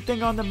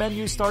 Everything on the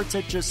menu starts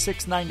at just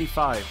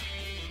 $6.95.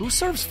 Who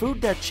serves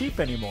food that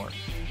cheap anymore?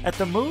 At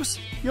the Moose,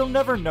 you'll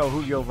never know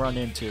who you'll run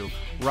into.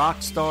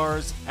 Rock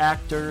stars,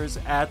 actors,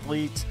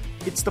 athletes.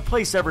 It's the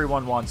place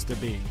everyone wants to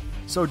be.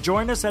 So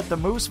join us at the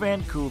Moose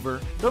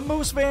Vancouver,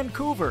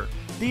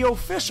 the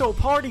official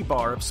party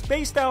bar of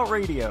Spaced Out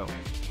Radio.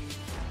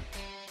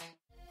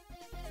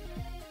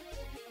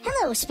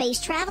 Hello,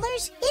 Space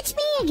Travelers. It's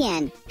me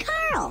again,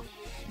 Carl.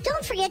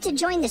 Don't forget to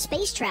join the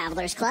Space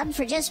Travelers Club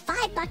for just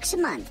 $5 a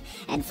month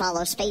and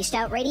follow Spaced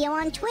Out Radio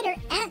on Twitter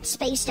at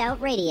Spaced Out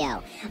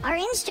Radio. Our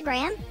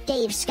Instagram,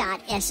 Dave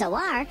Scott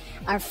SOR.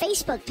 Our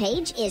Facebook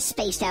page is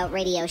Spaced Out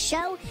Radio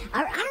Show.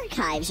 Our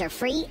archives are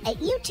free at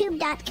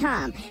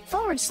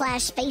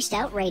youtube.com/Spaced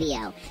Out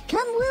Radio.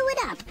 Come woo it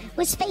up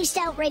with Spaced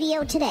Out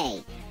Radio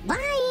today.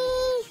 Bye!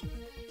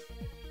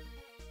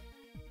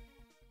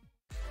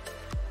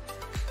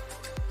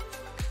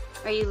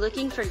 Are you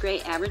looking for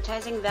great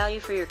advertising value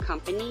for your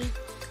company?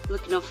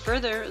 Look no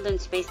further than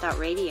Spaced Out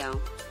Radio.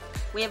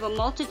 We have a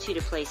multitude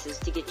of places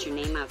to get your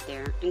name out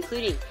there,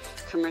 including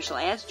commercial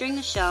ads during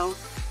the show,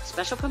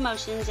 special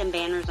promotions, and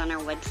banners on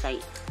our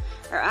website.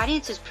 Our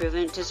audience is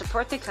proven to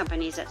support the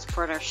companies that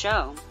support our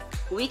show.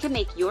 We can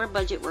make your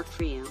budget work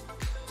for you.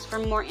 So for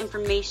more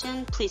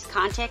information, please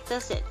contact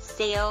us at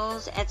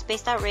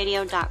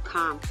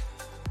sales@spacedoutradio.com.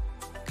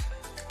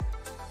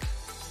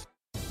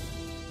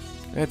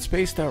 At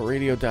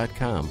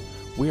spacedoutradio.com,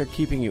 we are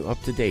keeping you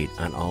up to date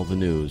on all the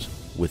news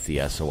with the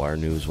SOR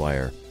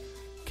Newswire.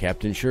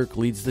 Captain Shirk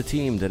leads the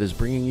team that is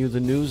bringing you the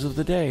news of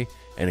the day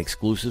and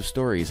exclusive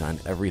stories on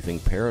everything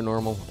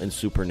paranormal and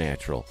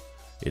supernatural.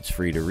 It's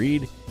free to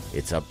read,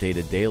 it's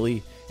updated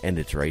daily, and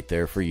it's right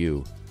there for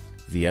you.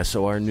 The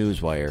SOR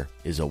Newswire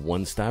is a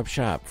one-stop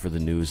shop for the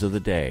news of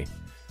the day.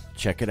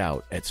 Check it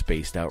out at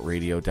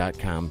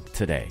spacedoutradio.com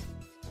today.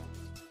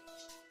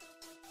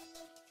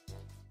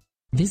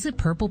 Visit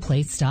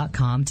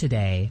purpleplates.com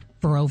today.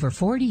 For over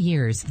 40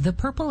 years, the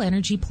Purple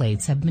Energy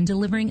Plates have been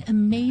delivering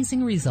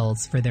amazing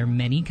results for their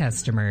many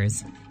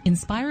customers.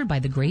 Inspired by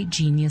the great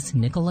genius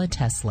Nikola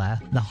Tesla,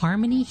 the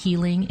harmony,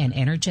 healing, and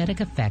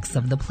energetic effects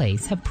of the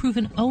plates have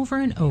proven over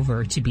and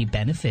over to be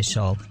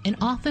beneficial and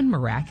often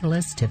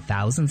miraculous to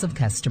thousands of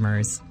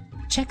customers.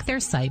 Check their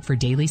site for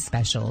daily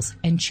specials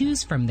and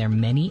choose from their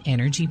many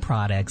energy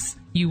products.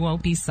 You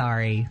won't be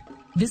sorry.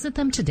 Visit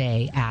them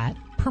today at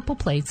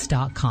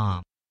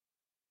purpleplates.com.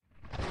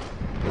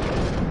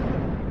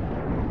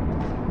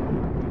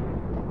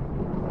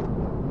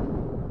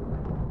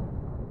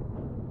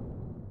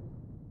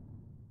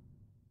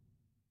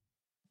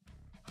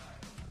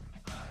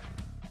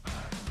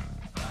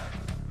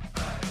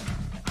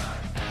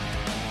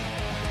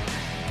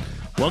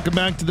 Welcome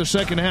back to the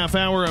second half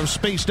hour of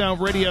Spaced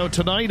Out Radio.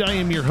 Tonight, I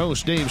am your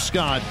host, Dave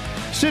Scott,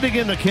 sitting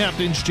in the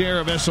captain's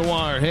chair of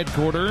SOR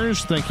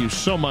headquarters. Thank you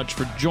so much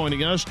for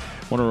joining us. I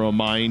want to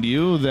remind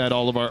you that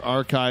all of our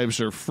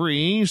archives are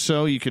free,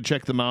 so you can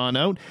check them on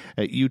out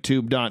at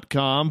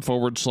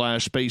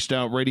youtube.com/Spaced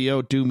Out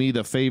Radio. Do me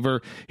the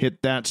favor,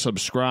 hit that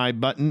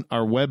subscribe button.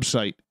 Our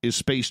website is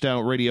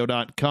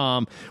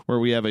spacedoutradio.com, where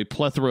we have a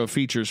plethora of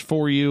features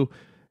for you.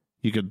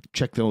 You can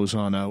check those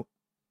on out.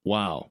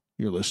 Wow.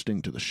 You're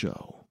listening to the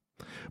show.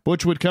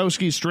 Butch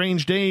Witkowski's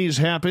Strange Days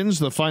happens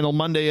the final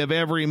Monday of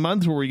every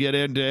month, where we get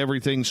into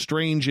everything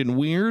strange and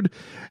weird.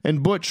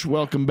 And Butch,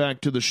 welcome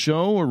back to the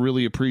show. I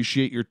really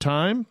appreciate your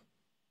time.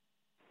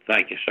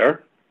 Thank you,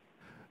 sir.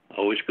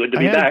 Always good to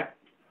be back.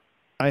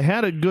 I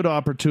had a good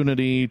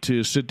opportunity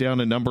to sit down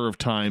a number of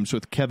times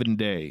with Kevin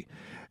Day.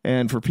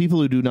 And for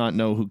people who do not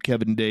know who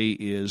Kevin Day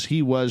is,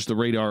 he was the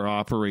radar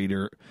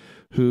operator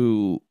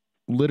who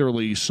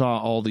literally saw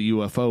all the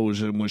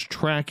UFOs and was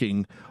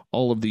tracking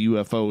all of the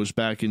UFOs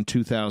back in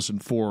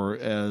 2004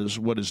 as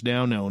what is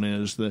now known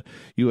as the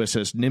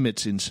USS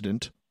Nimitz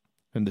incident,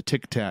 and the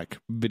Tic Tac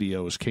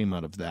videos came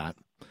out of that.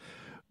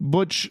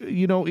 Butch,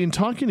 in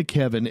talking to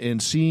Kevin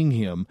and seeing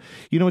him,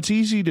 it's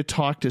easy to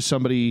talk to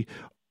somebody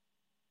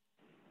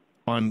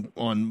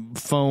on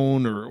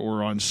phone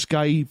or on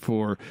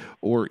Skype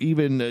or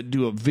even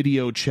do a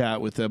video chat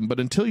with them, but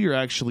until you're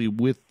actually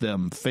with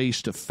them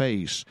face to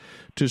face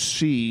to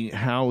see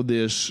how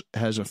this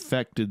has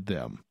affected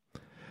them.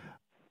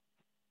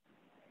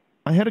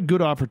 I had a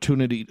good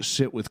opportunity to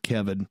sit with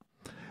Kevin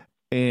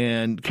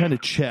and kind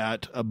of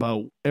chat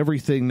about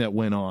everything that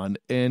went on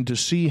and to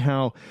see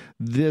how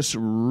this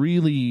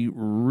really,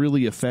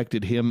 really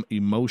affected him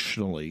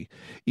emotionally,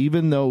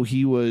 even though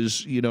he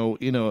was, in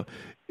a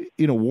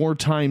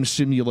wartime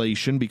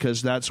simulation,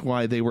 because that's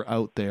why they were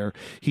out there.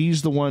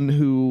 He's the one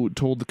who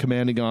told the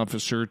commanding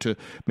officer to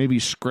maybe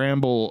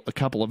scramble a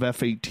couple of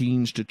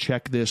F-18s to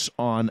check this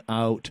on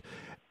out,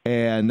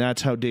 and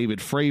that's how David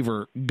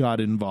Fravor got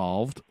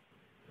involved.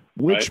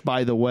 Which, right,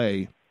 by the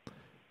way,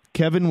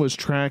 Kevin was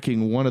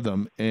tracking one of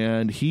them,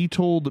 and he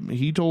told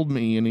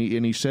me,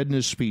 and he said in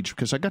his speech,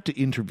 because I got to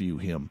interview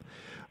him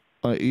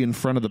in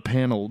front of the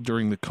panel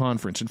during the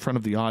conference, in front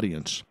of the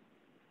audience,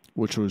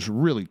 which was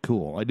really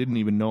cool. I didn't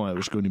even know I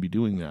was going to be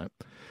doing that.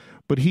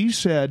 But he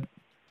said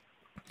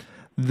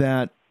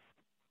that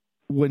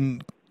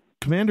when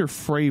Commander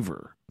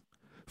Fravor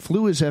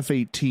flew his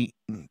F-18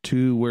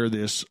 to where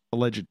this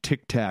alleged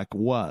Tic Tac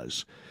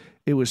was,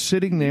 it was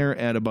sitting there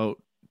at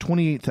about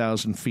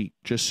 28,000 feet,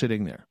 just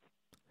sitting there.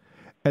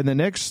 And the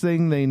next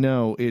thing they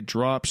know, it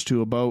drops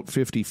to about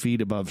 50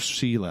 feet above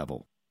sea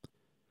level.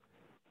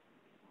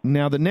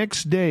 Now, the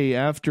next day,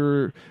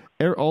 after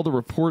all the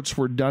reports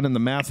were done and the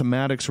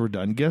mathematics were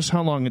done, guess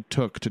how long it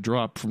took to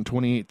drop from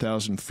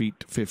 28,000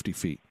 feet to 50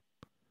 feet?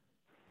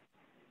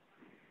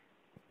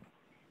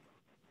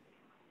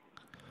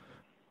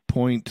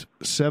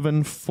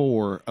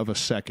 0.74 of a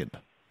second.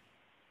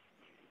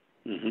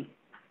 Mm-hmm.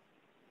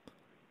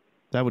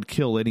 That would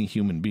kill any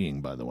human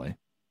being, by the way.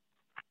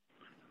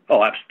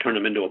 Oh, I've turned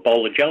him into a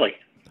bowl of jelly.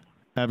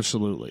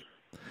 Absolutely.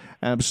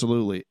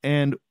 Absolutely.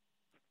 And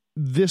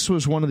this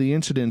was one of the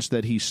incidents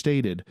that he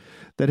stated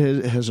that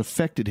has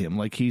affected him.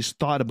 Like, he's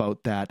thought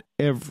about that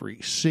every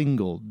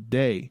single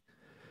day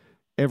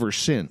ever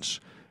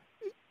since.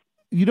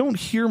 You don't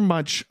hear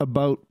much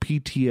about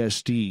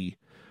PTSD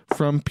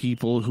from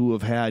people who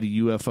have had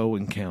UFO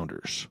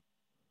encounters.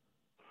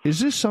 Is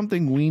this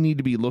something we need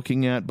to be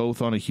looking at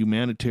both on a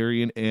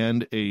humanitarian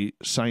and a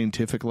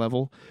scientific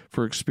level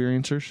for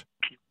experiencers?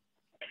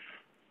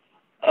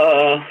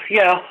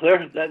 Yeah, there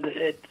have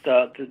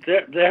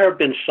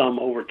been some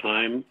over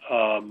time.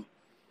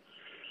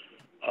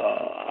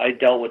 I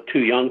dealt with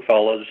two young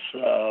fellas.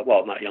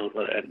 Well, not young,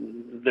 but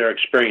their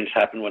experience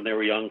happened when they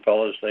were young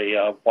fellas. They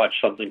watched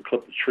something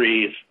clip the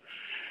trees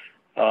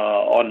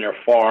on their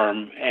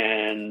farm,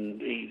 and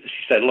he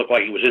said it looked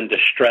like he was in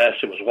distress.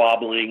 It was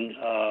wobbling.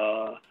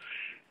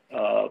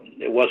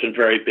 It wasn't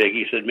very big.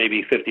 He said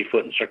maybe 50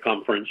 foot in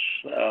circumference,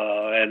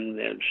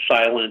 and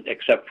silent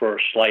except for a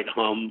slight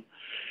hum,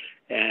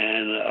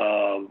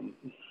 and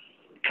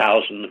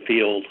cows in the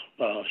field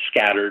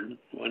scattered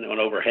went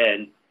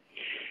overhead.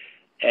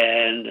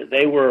 And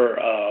they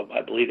were,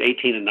 I believe,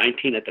 18 and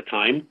 19 at the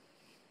time.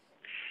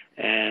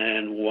 And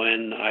And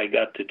when I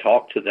got to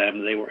talk to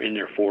them, they were in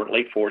their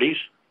late 40s.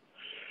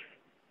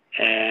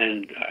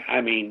 And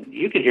I mean,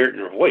 you could hear it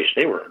in their voice.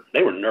 They were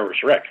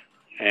nervous wreck.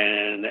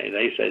 And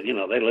they said, you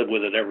know, they live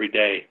with it every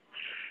day.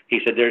 He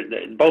said,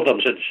 both of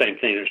them said the same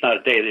thing. There's not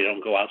a day they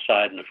don't go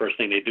outside, and the first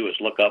thing they do is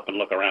look up and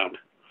look around.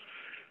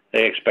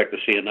 They expect to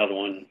see another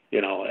one,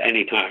 you know,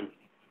 anytime.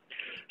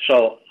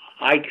 So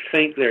I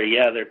think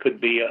there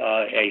could be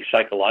a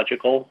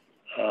psychological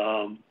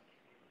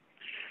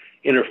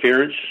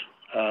interference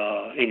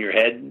in your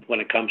head when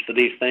it comes to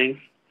these things.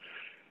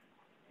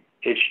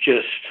 It's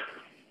just,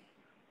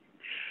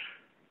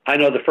 I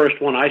know the first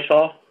one I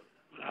saw,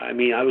 I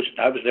mean, I was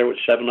there with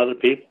 7 other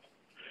people,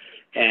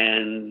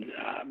 and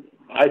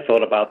I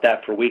thought about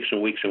that for weeks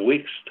and weeks and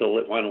weeks till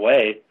it went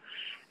away.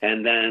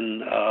 And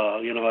then,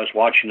 you know, I was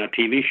watching a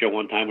TV show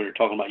one time. We were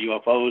talking about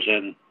UFOs,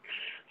 and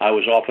I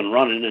was off and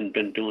running and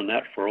been doing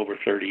that for over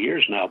 30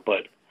 years now.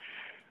 But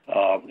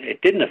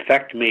it didn't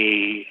affect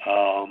me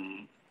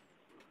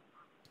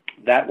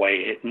that way.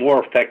 It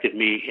more affected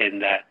me in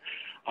that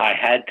I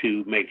had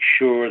to make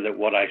sure that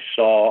what I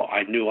saw,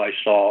 I knew I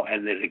saw,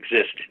 and that it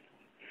existed.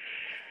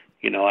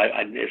 You know,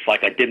 it's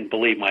like I didn't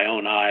believe my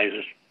own eyes,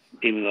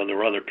 even though there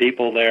were other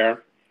people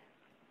there.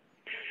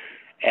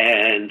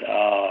 And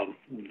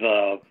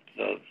the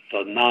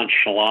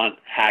nonchalant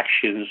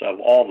actions of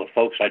all the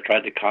folks I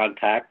tried to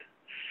contact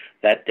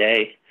that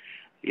day,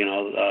 you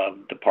know,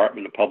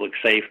 Department of Public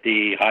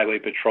Safety, Highway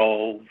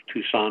Patrol,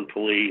 Tucson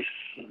Police,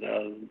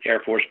 Air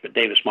Force,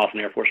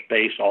 Davis-Monthan Air Force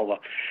Base, all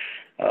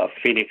the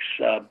Phoenix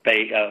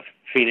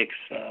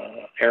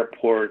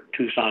Airport,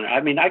 Tucson. I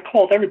mean, I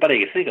called everybody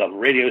you think of,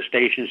 radio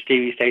stations,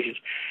 TV stations,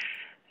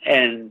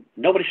 and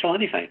nobody saw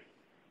anything.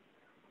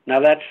 Now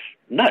that's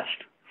nuts.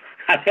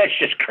 That's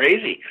just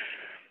crazy.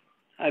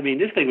 I mean,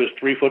 this thing was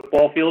 3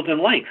 football fields in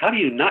length. How do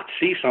you not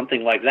see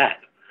something like that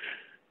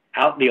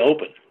out in the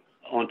open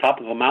on top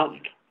of a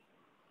mountain?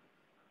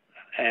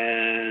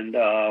 And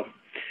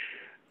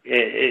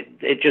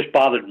it just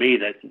bothered me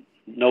that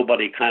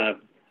nobody kind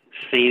of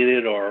seen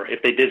it, or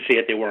if they did see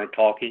it, they weren't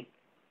talking.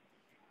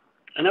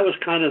 And that was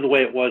kind of the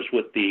way it was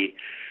with the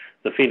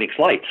Phoenix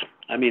Lights.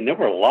 I mean, there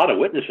were a lot of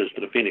witnesses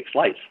to the Phoenix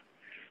Lights.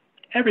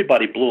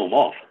 Everybody blew them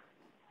off.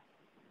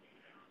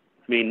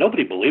 I mean,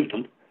 nobody believed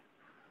them.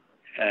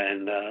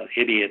 And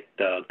idiot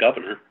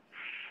governor.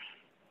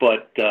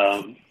 But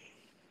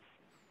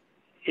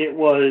it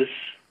was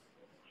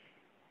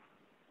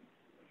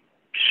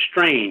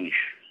strange,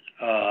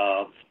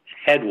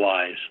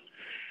 headwise.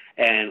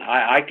 And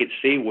I could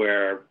see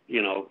where,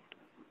 you know,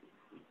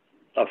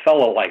 a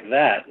fellow like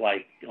that,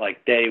 like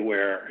Day,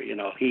 where, you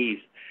know, he's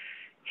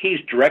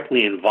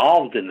directly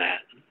involved in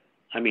that.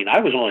 I mean, I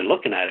was only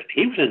looking at it.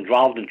 He was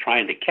involved in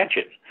trying to catch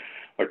it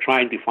or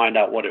trying to find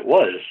out what it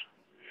was.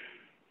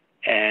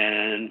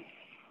 And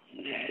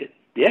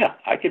yeah,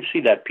 I could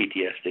see that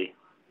PTSD.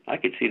 I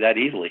could see that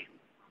easily.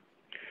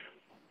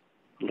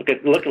 Look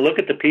at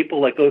the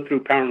people that go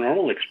through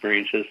paranormal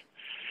experiences.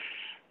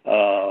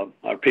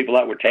 Are people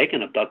that were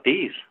taken,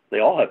 abductees. They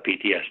all have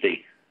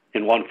PTSD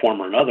in one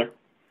form or another.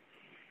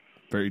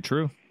 Very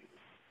true.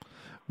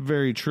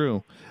 Very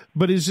true.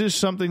 But is this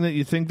something that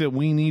you think that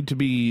we need to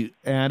be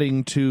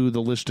adding to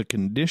the list of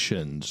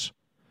conditions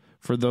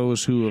for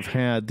those who have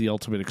had the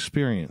ultimate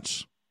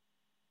experience?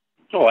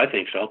 Oh, I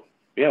think so.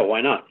 Yeah,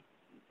 why not?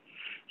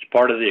 It's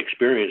part of the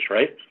experience,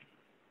 right?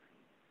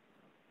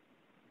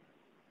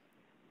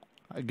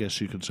 I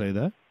guess you could say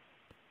that.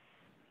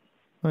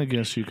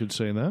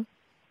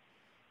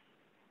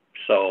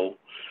 So,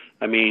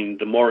 I mean,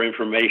 the more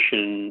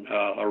information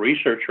a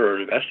researcher or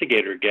an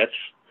investigator gets,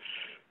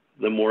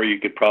 the more you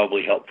could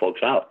probably help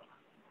folks out.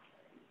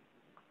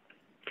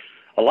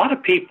 A lot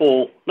of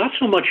people, not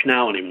so much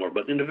now anymore,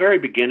 but in the very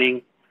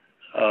beginning,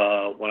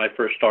 when I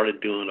first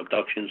started doing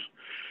abductions,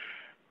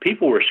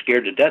 people were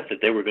scared to death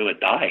that they were going to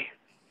die.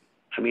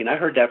 I mean, I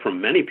heard that from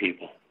many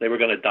people. They were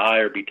going to die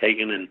or be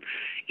taken and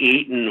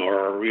eaten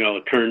or, you know,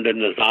 turned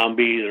into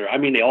zombies. Or, I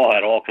mean, they all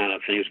had all kind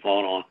of things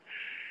going on.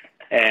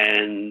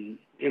 And,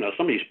 you know,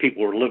 some of these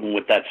people were living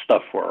with that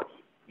stuff for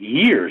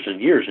years and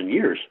years and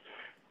years.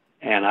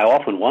 And I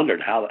often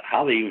wondered how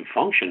they even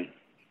function,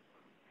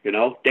 you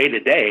know, day to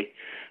day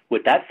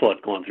with that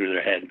thought going through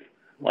their head.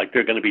 Like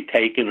they're going to be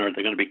taken or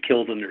they're going to be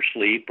killed in their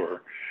sleep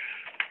or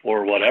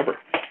whatever.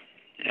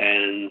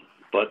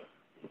 But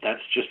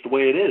that's just the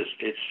way it is.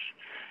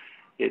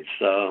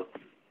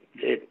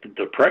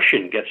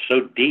 Depression gets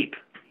so deep.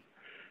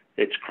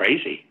 It's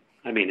crazy.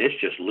 I mean, it's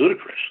just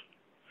ludicrous.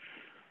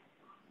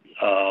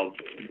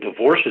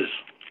 Divorces,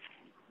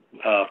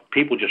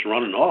 people just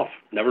running off,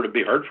 never to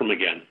be heard from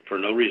again for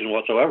no reason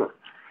whatsoever.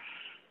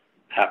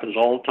 Happens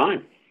all the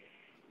time.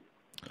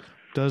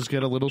 Does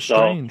get a little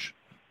strange.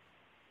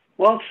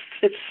 Well,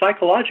 it's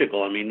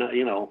psychological. I mean,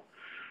 you know,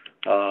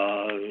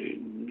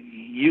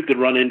 you could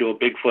run into a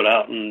Bigfoot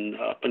up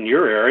in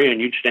your area,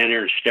 and you'd stand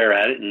there and stare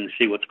at it and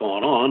see what's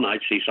going on.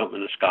 I'd see something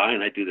in the sky,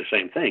 and I'd do the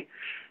same thing.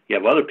 You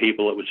have other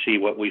people that would see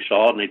what we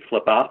saw, and they'd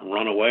flip out and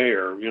run away,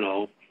 or, you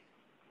know,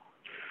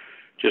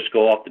 just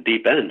go off the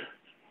deep end.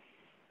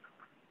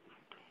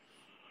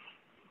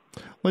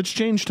 Let's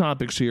change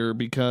topics here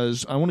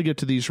because I want to get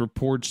to these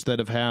reports that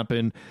have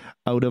happened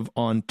out of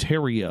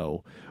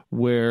Ontario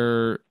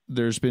where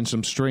there's been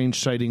some strange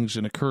sightings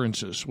and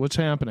occurrences. What's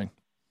happening?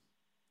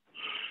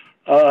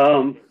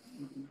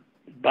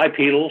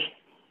 Bipedals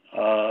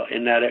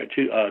in that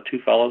two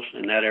fellows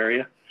in that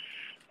area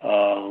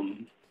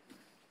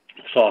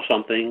saw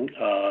something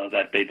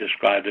that they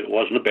described. It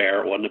wasn't a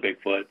bear, it wasn't a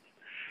Bigfoot.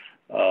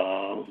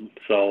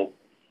 So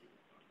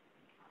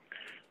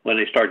when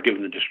they started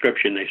giving the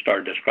description, they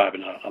started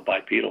describing a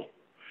bipedal.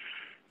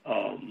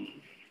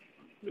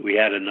 We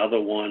had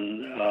another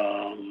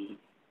one.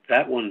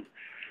 That one,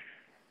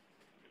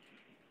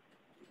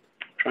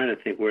 I'm trying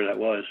to think where that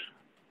was.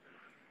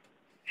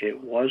 It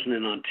wasn't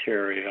in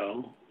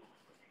Ontario.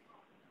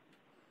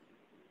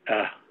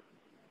 I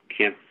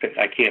can't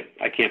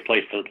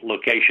place the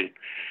location.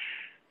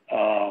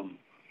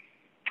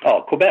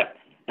 Quebec.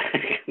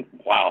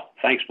 Wow,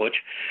 thanks, Butch.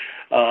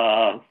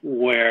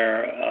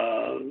 Where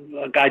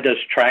a guy does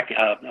tracking,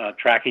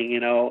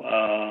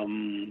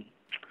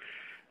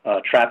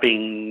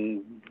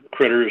 trapping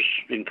critters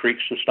in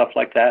creeks and stuff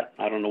like that.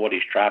 I don't know what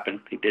he's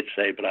trapping. He did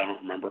say, but I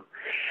don't remember.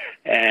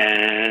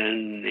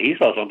 And he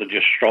saw something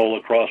just stroll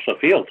across the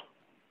field,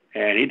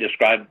 and he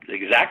described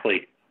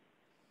exactly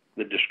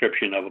the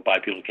description of a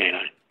bipedal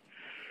canine.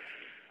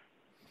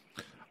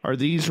 Are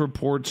these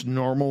reports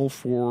normal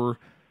for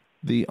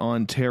the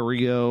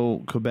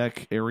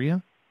Ontario-Quebec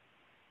area?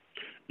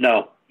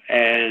 No.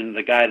 And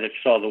the guy that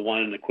saw the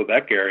one in the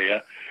Quebec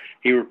area,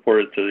 he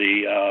reported to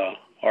the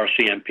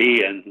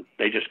RCMP, and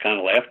they just kind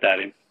of laughed at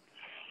him.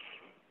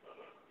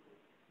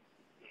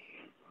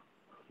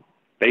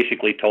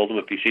 Basically told him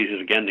if he sees it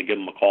again to give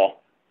him a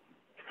call.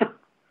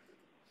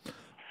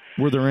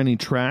 Were there any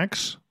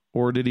tracks,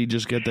 or did he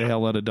just get the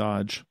hell out of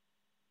Dodge?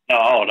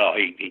 No,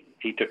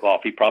 he took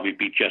off. He probably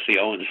beat Jesse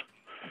Owens.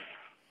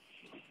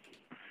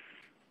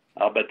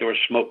 I'll bet there was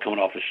smoke coming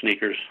off his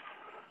sneakers.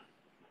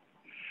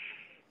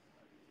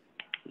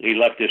 He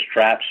left his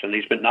traps, and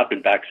he's not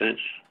been back since.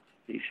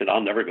 He said,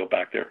 "I'll never go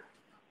back there."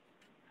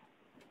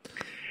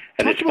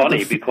 And it's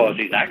funny because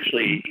he's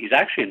actually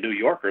a New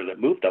Yorker that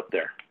moved up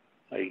there.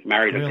 He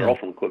married a girl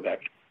from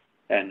Quebec,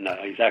 and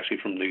he's actually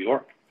from New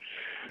York.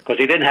 Because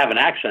he didn't have an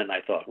accent,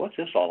 I thought, what's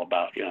this all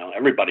about?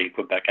 Everybody in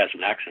Quebec has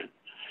an accent.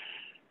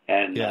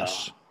 And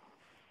yes.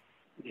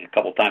 A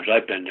couple of times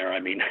I've been there,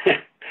 I've been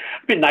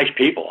nice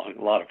people,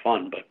 a lot of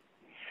fun, but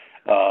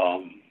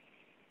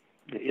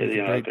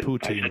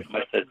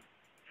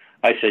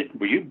I said,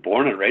 were you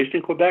born and raised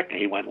in Quebec? And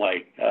he went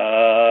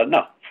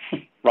no,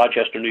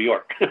 Rochester, New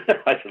York.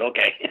 I said,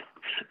 okay.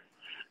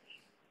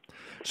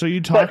 So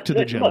you talked to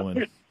the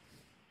gentleman.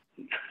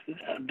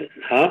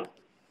 Huh?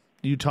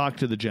 You talked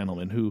to the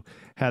gentleman who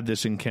had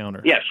this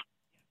encounter. Yes.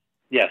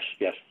 Yeah.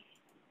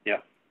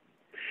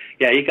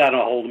 Yeah, he got a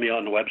hold of me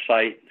on the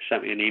website,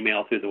 sent me an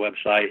email through the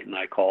website, and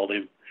I called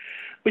him.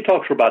 We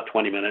talked for about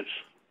 20 minutes.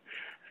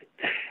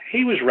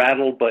 He was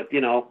rattled, but, he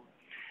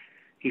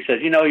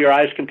says, your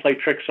eyes can play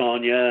tricks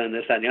on you and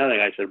this, that, and the other thing.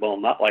 I said, well,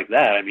 not like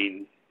that. I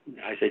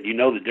said,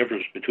 the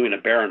difference between a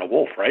bear and a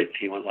wolf, right?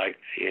 He went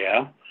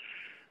yeah.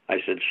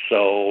 I said,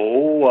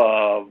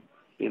 so,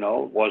 it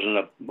wasn't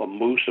a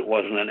moose, it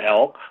wasn't an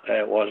elk,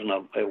 it wasn't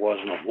a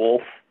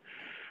wolf.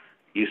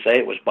 You say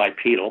it was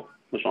bipedal,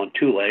 it was on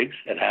two legs,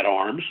 it had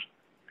arms.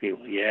 He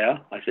went, yeah.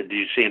 I said, did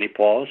you see any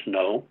paws?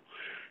 No.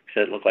 He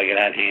said, it looked like it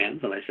had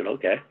hands. And I said,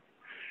 okay.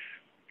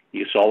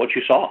 You saw what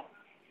you saw.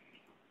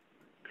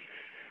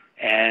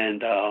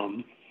 And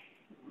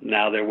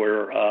now there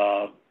were,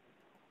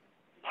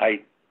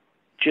 I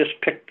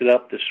just picked it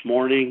up this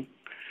morning,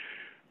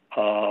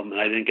 and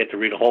I didn't get to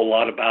read a whole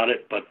lot about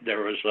it, but there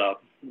was a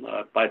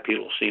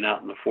bipedal seen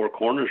out in the Four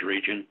Corners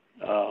region,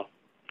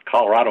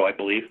 Colorado, I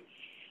believe,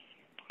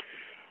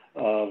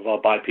 of a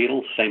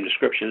bipedal, same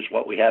description as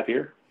what we have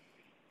here.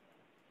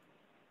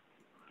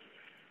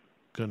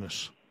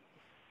 Goodness.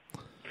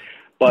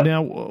 But,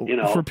 now,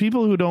 for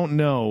people who don't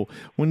know,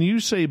 when you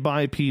say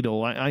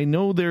bipedal, I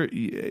know there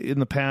in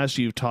the past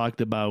you've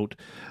talked about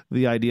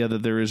the idea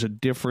that there is a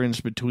difference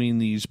between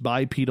these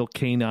bipedal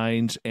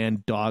canines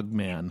and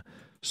dogman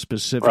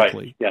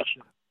specifically. Right. Yes.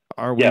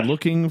 Are we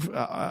looking,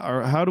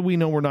 or how do we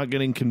know we're not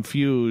getting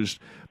confused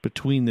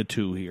between the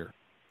two here?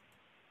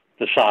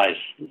 The size,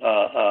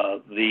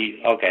 the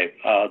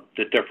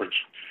difference.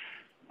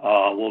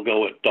 We'll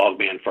go with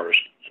dogman first.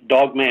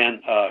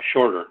 Dogman,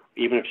 shorter,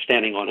 even if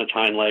standing on its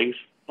hind legs,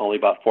 only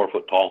about 4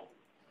 foot tall,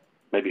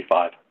 maybe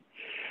 5.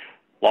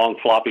 Long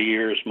floppy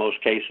ears, most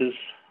cases,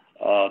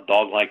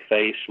 dog-like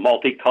face,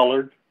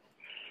 multicolored,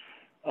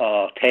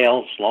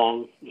 tails,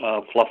 long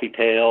fluffy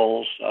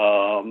tails.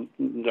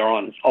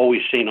 They're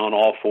always seen on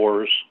all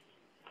fours.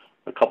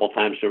 A couple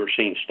times they were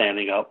seen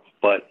standing up,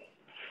 but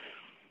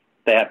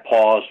they have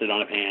paws, they don't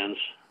have hands.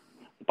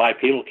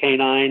 Bipedal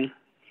canine,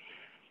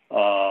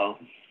 8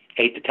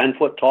 to 10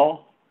 foot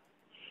tall.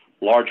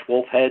 Large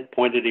wolf head,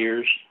 pointed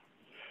ears,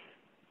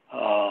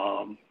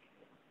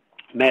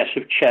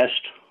 massive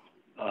chest,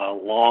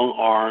 long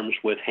arms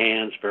with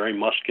hands, very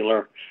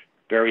muscular,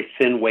 very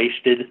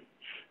thin-waisted,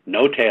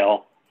 no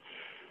tail,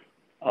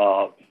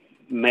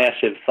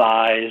 massive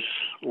thighs,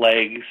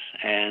 legs,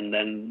 and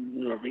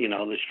then, you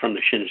know, this, from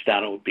the shins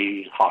down, it would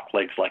be hawk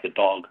legs like a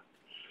dog,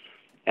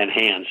 and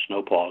hands,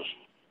 no paws.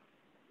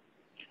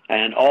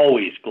 And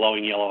always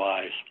glowing yellow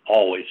eyes,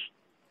 always.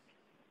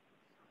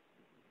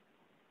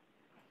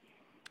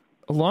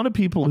 A lot of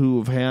people who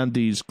have had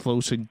these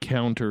close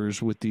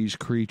encounters with these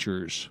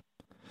creatures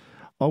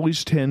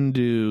always tend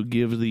to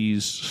give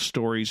these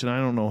stories, and I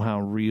don't know how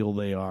real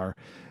they are.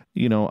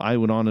 You know, I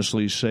would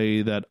honestly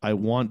say that I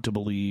want to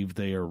believe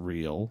they are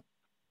real.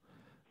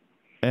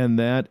 And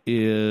that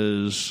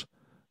is,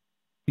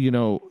 you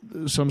know,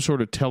 some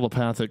sort of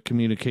telepathic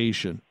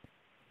communication.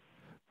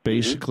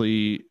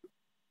 Basically,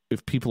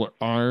 if people are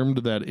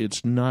armed, that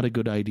it's not a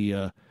good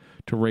idea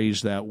to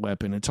raise that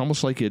weapon. It's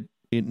almost like it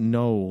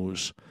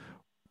knows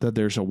that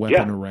there's a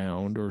weapon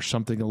around or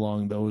something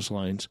along those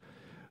lines.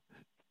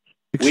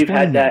 Explain We've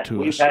had that.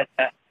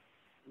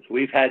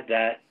 We've had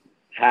that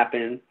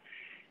happen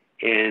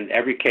in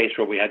every case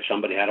where we had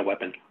somebody had a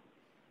weapon.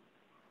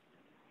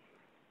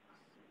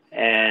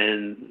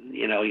 And,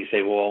 you know, you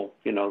say, well,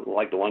 you know,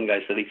 like the one guy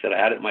said, he said, I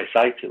had it in my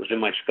sights. It was in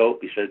my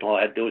scope. He said, all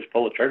I had to do was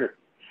pull the trigger.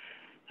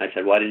 I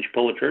said, why didn't you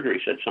pull the trigger?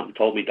 He said, something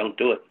told me don't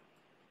do it,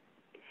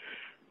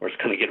 or it's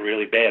going to get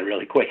really bad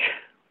really quick.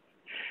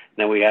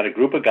 Then we had a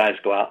group of guys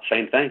go out,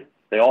 same thing.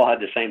 They all had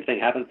the same thing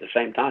happen at the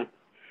same time.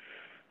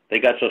 They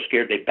got so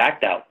scared they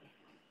backed out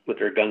with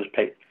their guns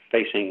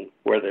facing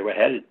where they were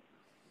headed.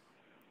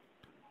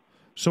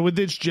 So with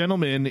this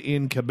gentleman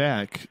in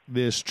Quebec,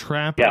 this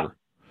trapper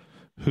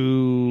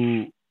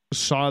who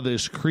saw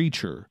this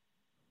creature,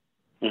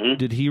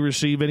 did he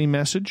receive any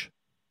message?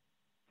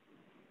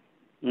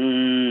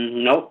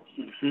 Nope.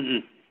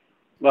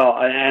 Well,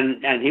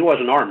 and he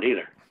wasn't armed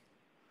either.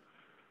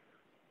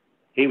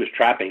 He was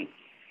trapping.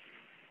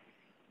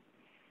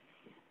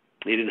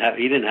 He didn't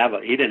have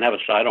a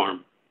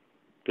sidearm.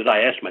 Because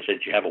I asked him, I said,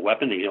 "Do you have a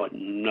weapon?" He went,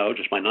 "No,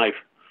 just my knife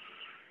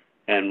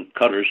and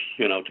cutters,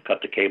 you know, to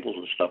cut the cables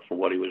and stuff for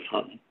what he was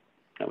hunting."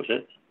 That was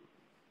it.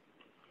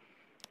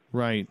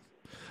 Right.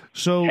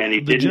 So and he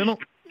didn't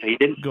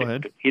go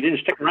ahead. He didn't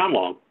stick around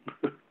long.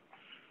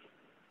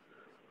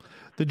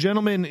 The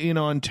gentleman in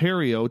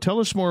Ontario,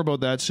 tell us more about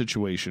that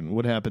situation.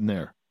 What happened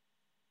there?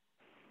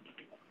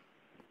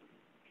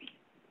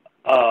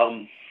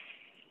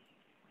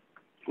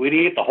 We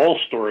didn't get the whole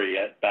story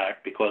yet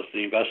back because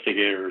the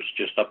investigator is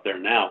just up there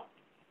now.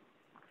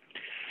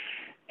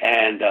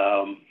 And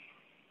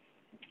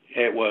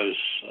it was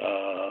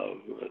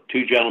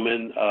two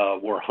gentlemen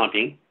were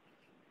hunting,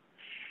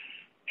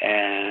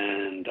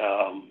 and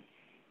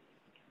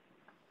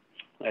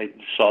I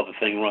saw the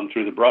thing run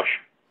through the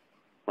brush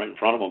right in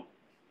front of them.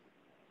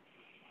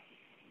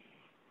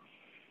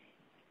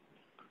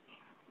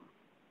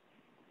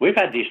 We've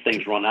had these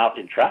things run out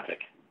in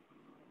traffic.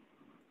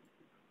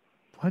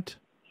 What?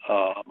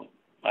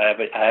 I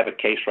have a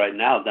case right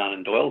now down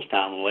in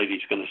Doylestown. The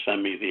lady's going to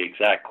send me the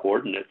exact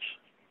coordinates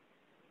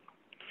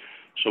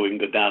so we can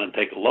go down and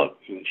take a look.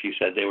 And she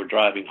said they were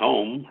driving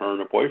home, her and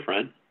her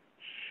boyfriend,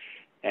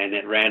 and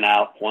it ran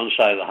out one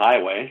side of the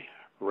highway,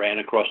 ran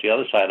across the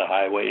other side of the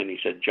highway, and he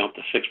said jumped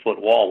a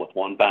 6-foot wall with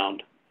one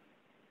bound.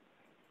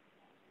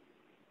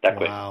 That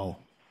quick. Wow.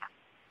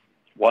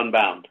 One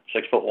bound,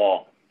 6-foot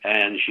wall.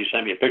 And she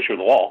sent me a picture of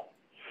the wall.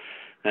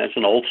 And it's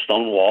an old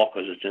stone wall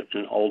because it's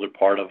an older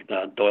part of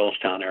the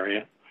Doylestown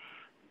area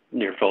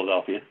near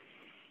Philadelphia.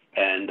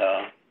 And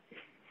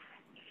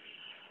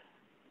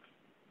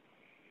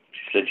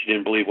she said she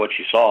didn't believe what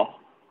she saw.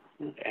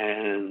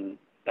 And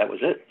that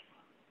was it.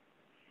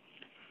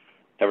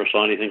 Never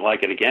saw anything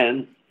like it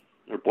again.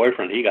 Her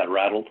boyfriend, he got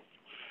rattled.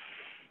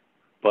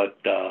 But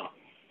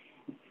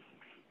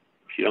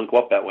she don't go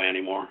up that way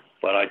anymore.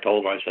 But I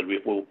told her, I said, we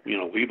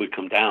would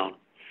come down.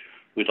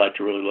 We'd like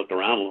to really look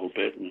around a little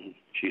bit. And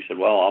she said,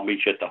 well, I'll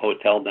meet you at the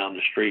hotel down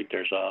the street.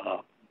 There's a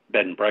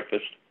bed and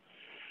breakfast.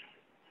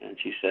 And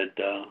she said,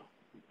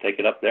 take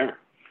it up there.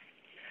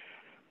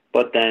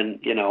 But then,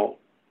 you know,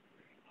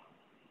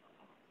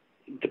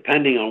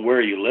 depending on where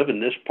you live in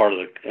this part of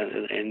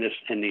in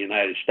the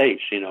United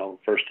States, you know,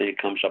 first thing that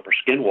comes up are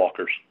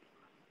skinwalkers.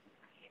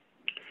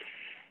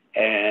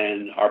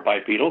 And our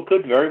bipedal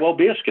could very well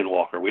be a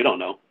skinwalker. We don't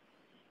know.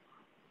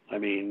 I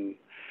mean,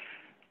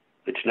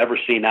 it's never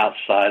seen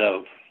outside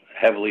of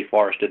heavily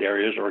forested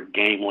areas or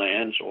game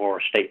lands or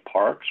state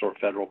parks or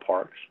federal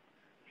parks.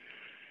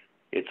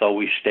 It's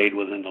always stayed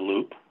within the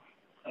loop.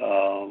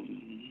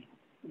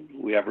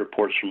 We have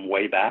reports from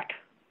way back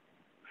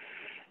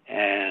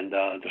and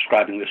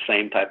describing the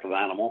same type of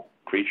animal,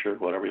 creature,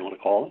 whatever you want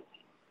to call it.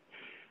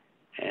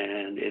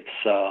 And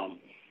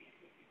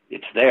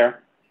it's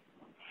there,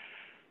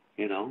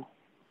 you know.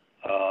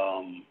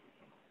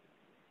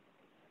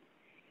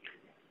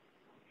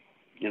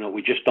 You know,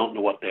 we just don't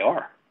know what they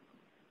are.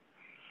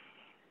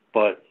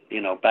 But,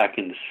 you know, back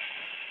in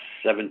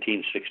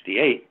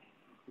 1768,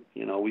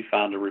 you know, we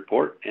found a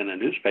report in a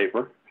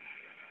newspaper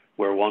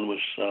where one was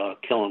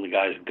killing the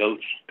guy's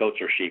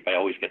goats or sheep. I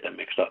always get that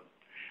mixed up.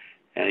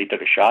 And he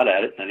took a shot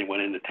at it, and he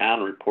went into town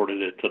and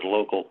reported it to the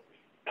local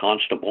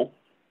constable.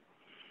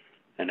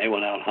 And they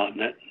went out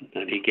hunting it,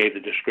 and he gave the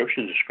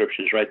description. The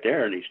description's right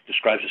there, and he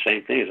describes the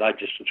same thing as I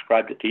just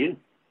described it to you.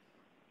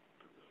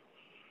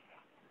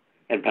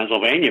 And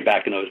Pennsylvania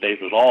back in those days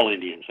was all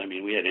Indians. I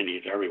mean, we had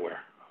Indians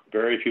everywhere.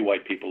 Very few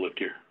white people lived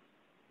here.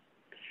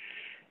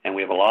 And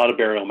we have a lot of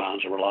burial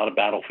mounds. There were a lot of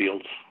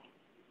battlefields.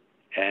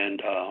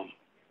 And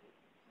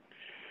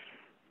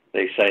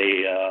they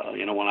say,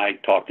 when I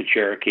talk to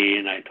Cherokee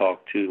and I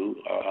talk to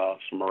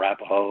some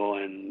Arapaho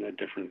and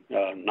different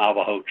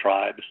Navajo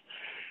tribes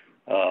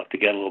to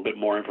get a little bit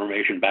more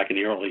information back in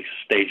the early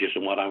stages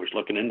of when I was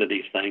looking into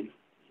these things,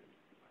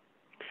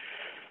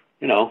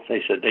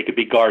 they said they could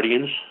be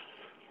guardians.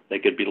 They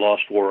could be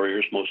lost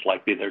warriors. Most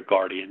likely they're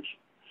guardians.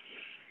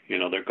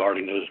 They're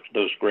guarding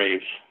those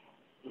graves.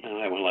 And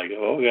I went like,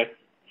 oh, okay.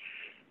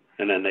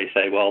 And then they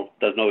say, well,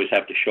 it doesn't always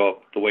have to show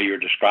up the way you're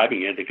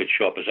describing it. It could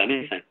show up as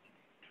anything.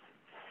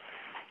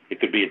 It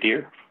could be a deer.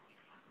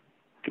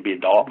 It could be a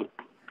dog. It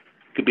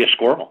could be a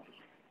squirrel.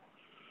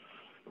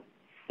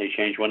 They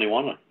change when they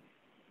want it.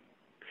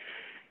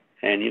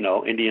 And,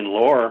 Indian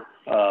lore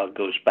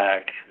goes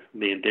back.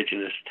 The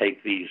indigenous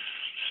take these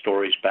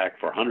stories back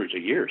for hundreds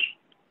of years.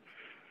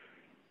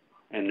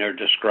 And they're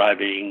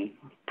describing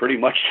pretty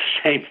much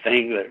the same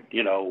thing that,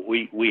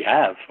 we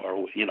have,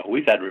 or,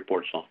 we've had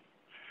reports on.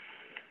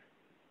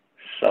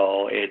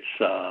 So it's,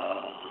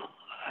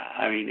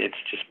 it's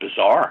just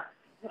bizarre.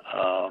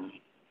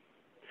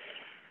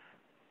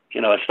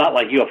 It's not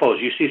like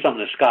UFOs. You see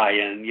something in the sky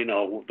and,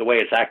 the way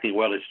it's acting,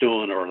 what it's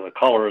doing, or the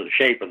color or the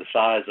shape or the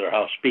size or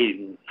how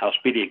speedy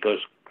it goes,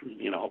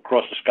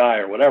 across the sky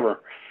or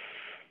whatever.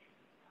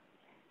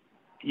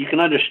 You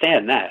can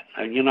understand that.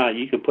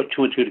 You can put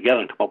 2 and 2 together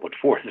and come up with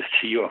 4 that's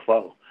a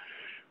UFO.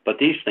 But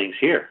these things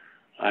here,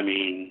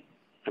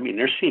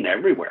 they're seen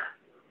everywhere.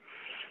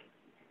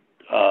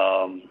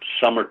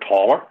 Some are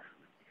taller,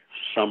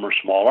 some are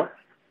smaller,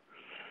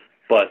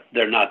 but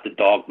they're not the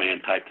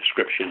dogman type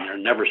description. They're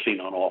never seen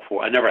on all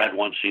 4. I never had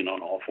one seen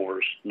on all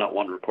 4s, not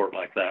one report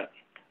like that.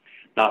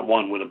 Not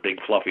one with a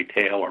big fluffy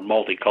tail or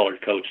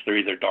multicolored coats. They're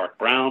either dark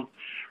brown,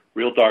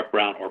 real dark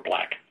brown, or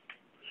black.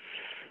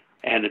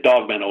 And the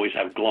dogmen always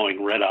have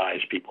glowing red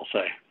eyes, people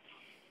say.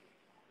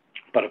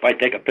 But if I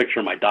take a picture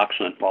of my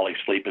dachshund while he's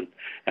sleeping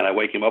and I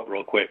wake him up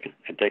real quick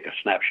and take a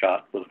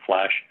snapshot with a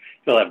flash,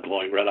 he'll have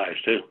glowing red eyes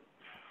too.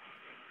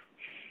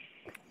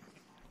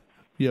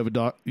 You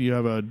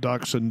have a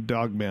dachshund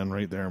dogman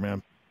right there,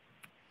 man.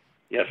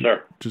 Yes,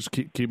 sir. Just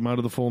keep him out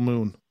of the full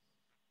moon.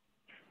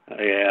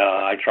 Yeah,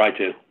 I try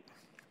to.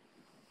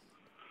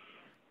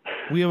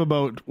 We have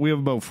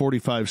about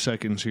 45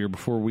 seconds here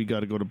before we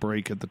got to go to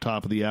break at the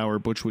top of the hour.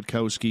 Butch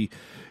Witkowski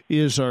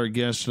is our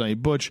guest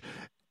tonight. Butch,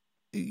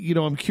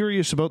 I'm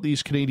curious about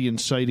these Canadian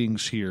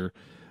sightings here.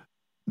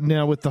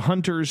 Now, with the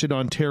hunters in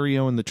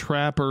Ontario and the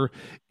trapper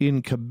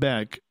in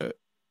Quebec,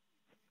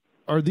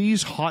 are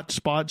these hot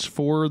spots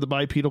for the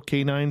bipedal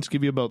canines?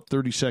 Give you about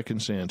 30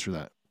 seconds to answer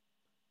that.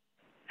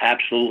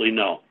 Absolutely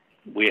no.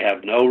 We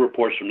have no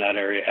reports from that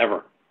area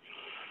ever,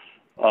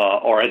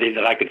 or anything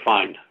that I could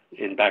find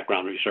in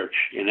background research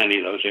in any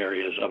of those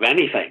areas of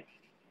anything.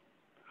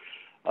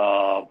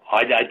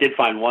 I did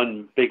find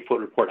one Bigfoot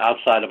report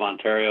outside of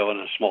Ontario in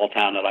a small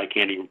town that I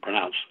can't even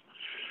pronounce.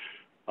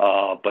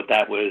 But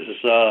that was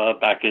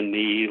back in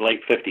the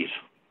late 50s,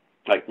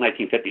 like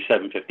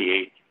 1957,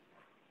 58.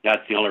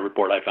 That's the only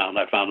report I found.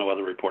 I found no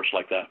other reports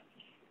like that.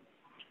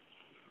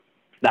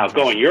 Now,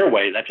 going your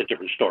way, that's a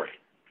different story.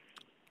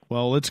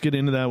 Well, let's get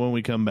into that when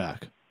we come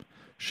back.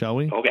 Shall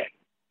we? Okay.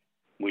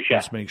 We shall.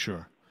 Let's make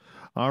sure.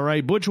 All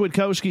right, Butch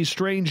Witkowski's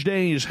Strange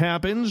Days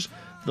happens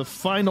the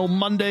final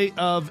Monday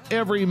of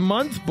every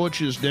month.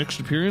 Butch's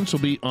next appearance will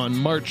be on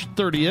March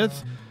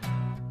 30th.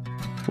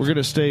 We're going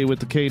to stay with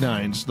the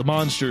canines, the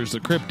monsters, the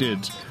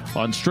cryptids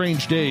on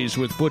Strange Days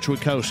with Butch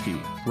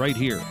Witkowski right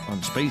here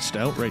on Spaced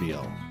Out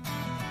Radio.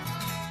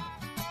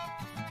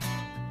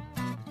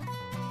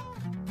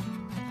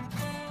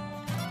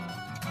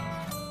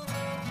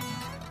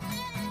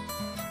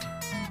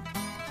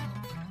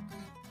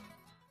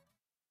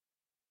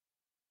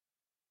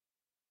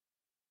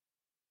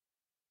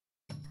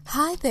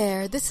 Hi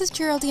there, this is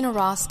Geraldine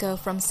Orozco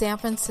from San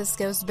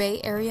Francisco's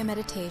Bay Area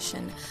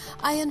Meditation.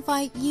 I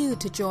invite you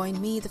to join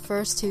me the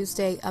first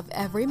Tuesday of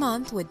every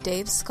month with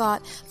Dave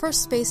Scott for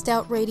Spaced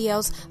Out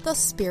Radio's The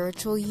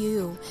Spiritual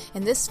You.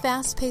 In this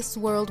fast-paced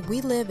world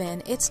we live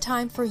in, it's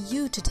time for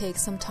you to take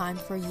some time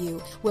for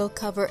you. We'll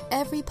cover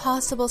every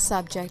possible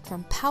subject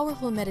from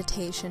powerful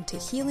meditation to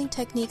healing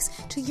techniques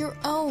to your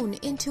own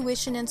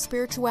intuition and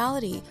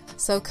spirituality.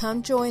 So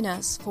come join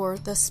us for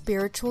The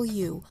Spiritual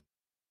You.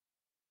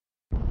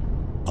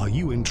 Are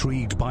you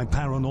intrigued by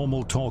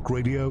Paranormal Talk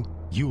Radio?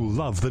 You'll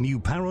love the new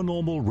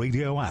Paranormal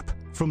Radio app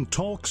from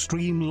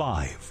TalkStream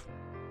Live.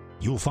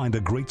 You'll find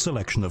a great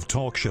selection of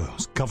talk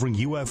shows covering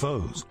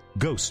UFOs,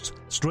 ghosts,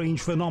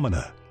 strange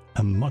phenomena,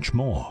 and much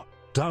more.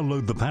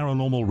 Download the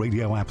Paranormal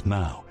Radio app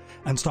now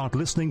and start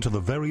listening to the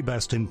very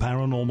best in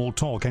paranormal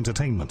talk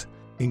entertainment,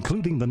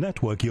 including the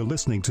network you're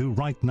listening to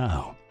right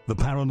now, the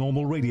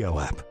Paranormal Radio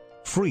app,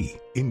 free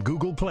in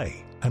Google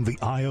Play and the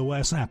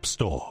iOS App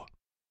Store.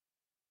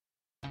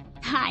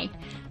 Hi,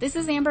 this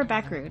is Amber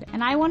Beckrud,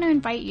 and I want to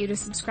invite you to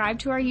subscribe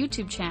to our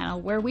YouTube channel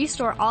where we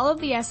store all of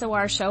the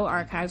SOR show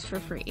archives for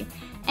free.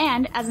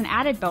 And as an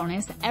added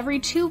bonus, every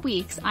 2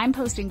 weeks I'm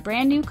posting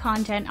brand new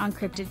content on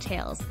Cryptid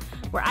Tales,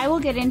 where I will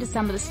get into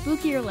some of the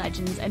spookier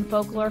legends and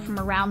folklore from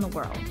around the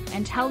world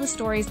and tell the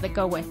stories that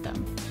go with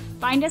them.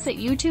 Find us at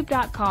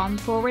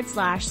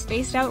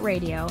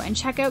youtube.com/spacedoutradio and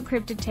check out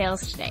Cryptid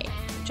Tales today.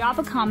 Drop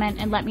a comment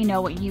and let me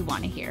know what you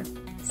want to hear.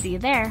 See you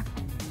there.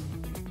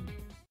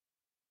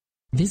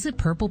 Visit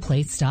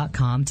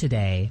purpleplates.com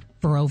today.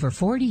 For over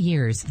 40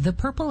 years, the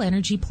Purple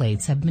Energy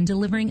Plates have been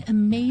delivering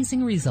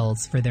amazing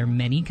results for their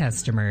many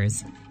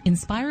customers.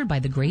 Inspired by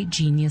the great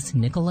genius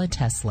Nikola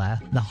Tesla,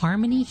 the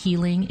harmony,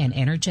 healing, and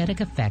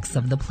energetic effects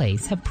of the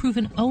plates have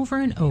proven over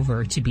and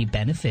over to be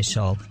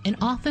beneficial and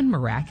often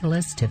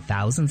miraculous to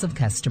thousands of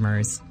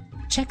customers.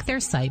 Check their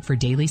site for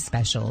daily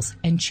specials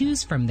and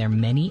choose from their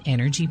many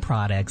energy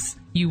products.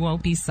 You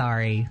won't be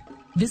sorry.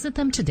 Visit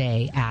them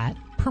today at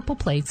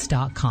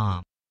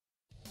purpleplates.com.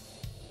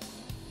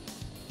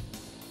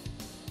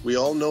 We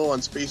all know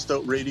on Spaced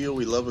Out Radio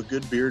we love a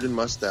good beard and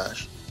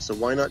mustache, so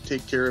why not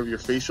take care of your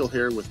facial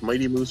hair with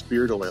Mighty Moose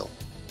Beard Oil?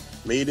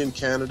 Made in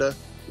Canada,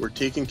 we're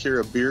taking care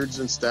of beards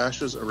and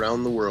stashes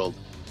around the world.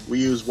 We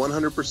use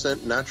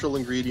 100% natural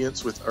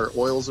ingredients with our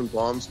oils and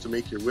balms to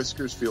make your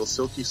whiskers feel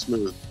silky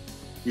smooth.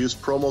 Use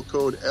promo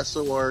code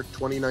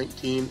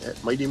SOR2019 at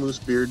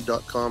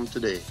MightyMooseBeard.com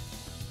today.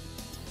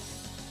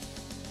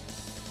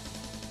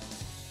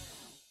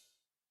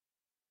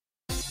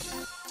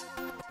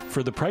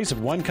 For the price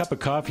of 1 cup of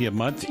coffee a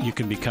month, you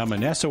can become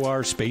an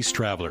SOR Space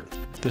Traveler.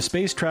 The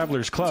Space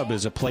Travelers Club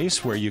is a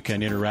place where you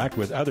can interact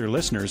with other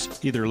listeners,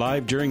 either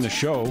live during the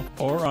show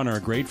or on our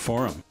great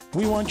forum.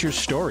 We want your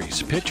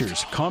stories,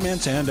 pictures,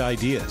 comments, and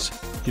ideas.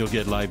 You'll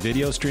get live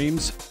video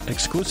streams,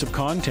 exclusive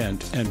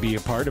content, and be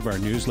a part of our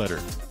newsletter.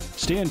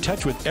 Stay in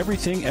touch with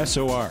everything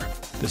SOR.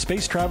 The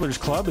Space Travelers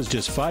Club is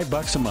just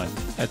 $5 a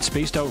month at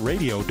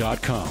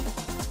spacedoutradio.com.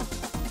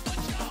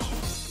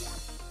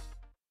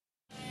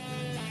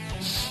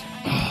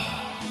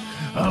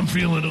 I'm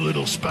feeling a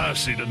little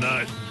spicy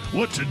tonight.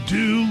 What to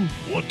do?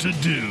 What to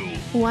do?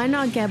 Why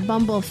not get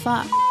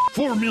Bumblefuck?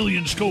 4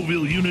 million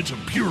Scoville units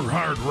of pure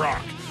hard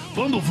rock.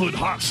 Bumblefoot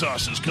hot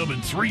sauces come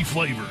in 3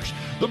 flavors.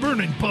 The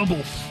burning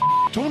Bumble.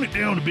 Tone it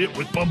down a bit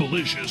with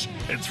Bumblicious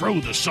and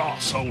throw the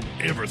sauce on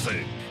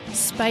everything.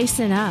 Spice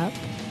it up.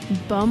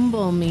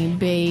 Bumble me,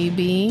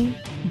 baby.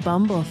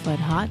 Bumblefoot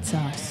hot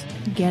sauce.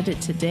 Get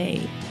it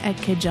today at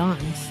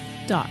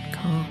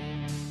kajans.com.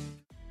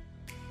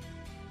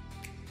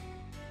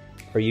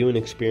 Are you an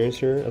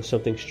experiencer of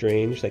something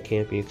strange that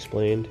can't be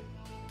explained?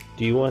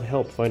 Do you want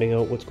help finding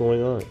out what's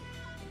going on?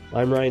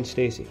 I'm Ryan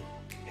Stacy,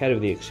 head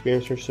of the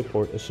Experiencer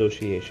Support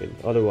Association,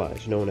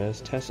 otherwise known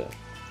as TESSA.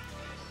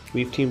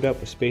 We've teamed up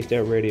with Spaced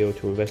Out Radio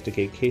to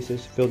investigate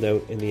cases filled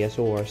out in the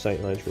SOR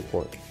Sightlines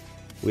report.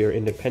 We are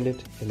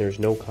independent and there's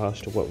no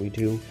cost to what we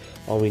do.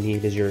 All we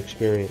need is your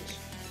experience.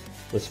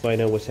 Let's find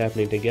out what's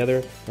happening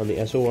together on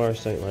the SOR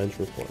Sightlines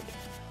report.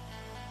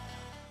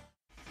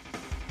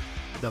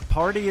 The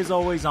party is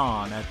always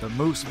on at the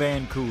Moose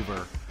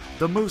Vancouver.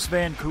 The Moose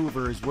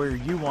Vancouver is where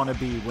you want to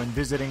be when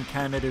visiting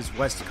Canada's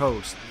West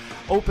Coast.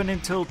 Open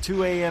until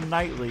 2 a.m.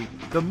 nightly,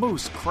 the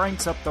Moose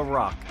cranks up the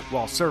rock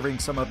while serving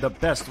some of the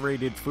best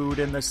rated food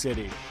in the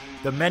city.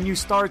 The menu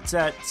starts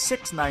at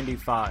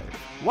 $6.95.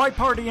 Why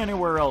party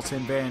anywhere else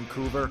in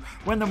Vancouver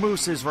when the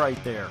Moose is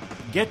right there?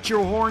 Get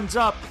your horns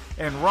up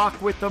and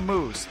rock with the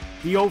Moose,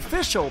 the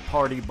official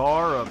party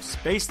bar of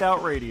Spaced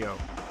Out Radio.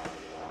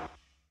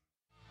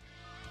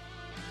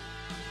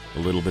 A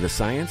little bit of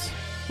science,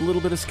 a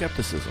little bit of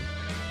skepticism.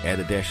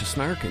 Add a dash of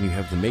snark and you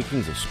have the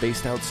makings of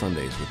Spaced Out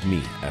Sundays with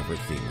me, Everett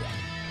Thieme.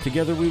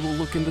 Together we will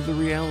look into the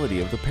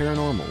reality of the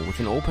paranormal with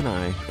an open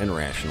eye and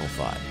rational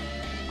thought.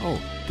 Oh,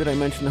 did I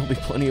mention there'll be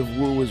plenty of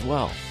woo as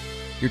well?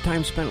 Your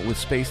time spent with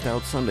Spaced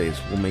Out Sundays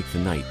will make the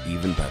night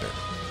even better.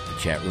 The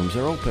chat rooms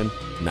are open,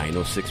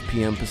 9:06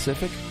 p.m.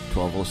 Pacific,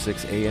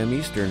 12:06 a.m.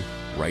 Eastern,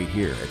 right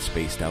here at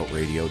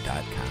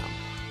spacedoutradio.com.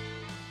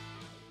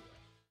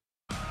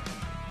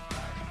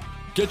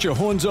 Get your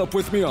horns up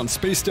with me on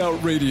Spaced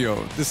Out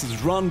Radio. This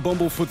is Ron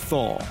Bumblefoot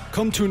Thal.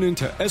 Come tune in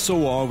to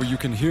SOR where you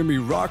can hear me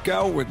rock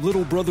out with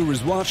Little Brother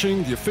Is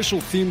Watching, the official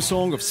theme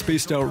song of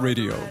Spaced Out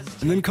Radio.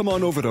 And then come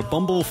on over to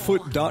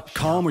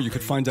bumblefoot.com where you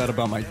can find out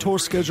about my tour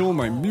schedule,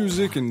 my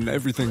music, and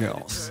everything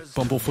else.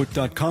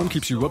 Bumblefoot.com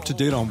keeps you up to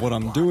date on what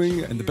I'm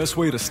doing and the best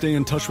way to stay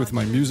in touch with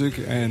my music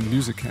and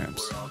music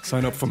camps.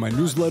 Sign up for my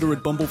newsletter at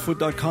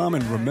bumblefoot.com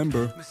and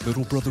remember,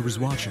 Little Brother Is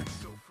Watching.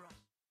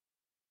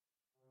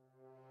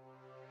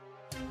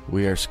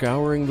 We are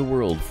scouring the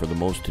world for the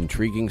most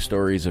intriguing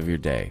stories of your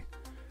day.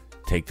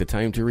 Take the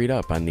time to read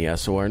up on the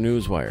SOR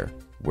Newswire,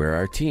 where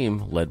our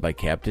team, led by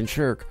Captain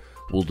Shirk,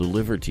 will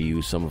deliver to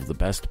you some of the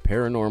best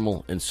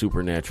paranormal and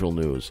supernatural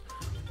news,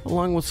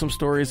 along with some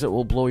stories that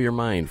will blow your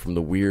mind from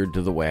the weird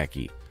to the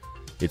wacky.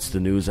 It's the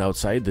news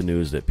outside the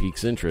news that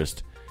piques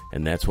interest,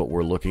 and that's what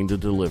we're looking to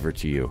deliver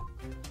to you.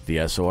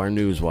 The SOR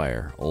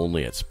Newswire,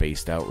 only at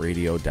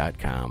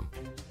spacedoutradio.com.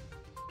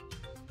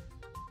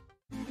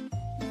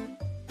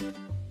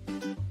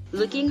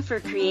 Looking for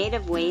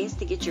creative ways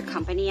to get your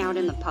company out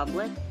in the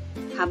public?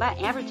 How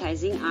about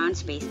advertising on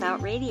Spaced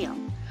Out Radio?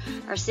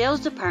 Our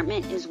sales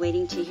department is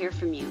waiting to hear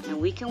from you,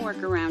 and we can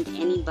work around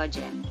any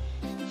budget.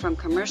 From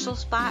commercial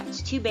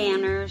spots to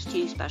banners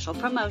to special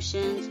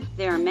promotions,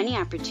 there are many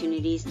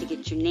opportunities to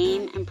get your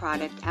name and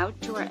product out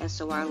to our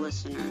SOR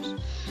listeners.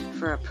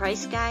 For a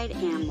price guide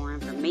and more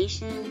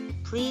information,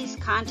 please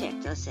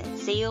contact us at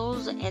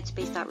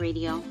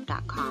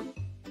sales@spacedoutradio.com.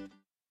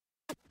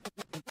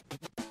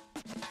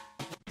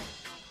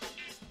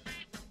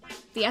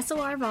 The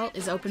SOR Vault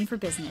is open for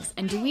business,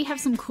 and do we have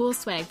some cool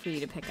swag for you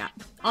to pick up?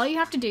 All you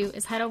have to do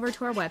is head over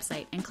to our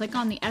website and click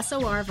on the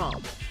SOR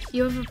Vault.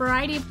 You have a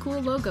variety of cool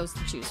logos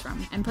to choose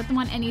from, and put them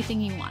on anything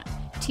you want.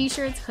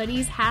 T-shirts,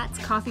 hoodies, hats,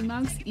 coffee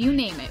mugs, you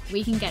name it,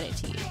 we can get it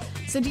to you.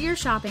 So do your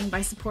shopping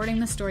by supporting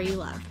the store you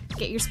love.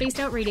 Get your Spaced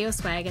Out Radio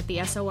swag at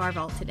the SOR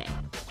Vault today.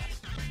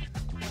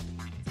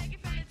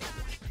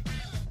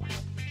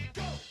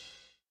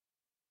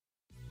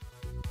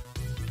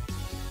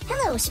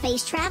 Hello,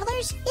 Space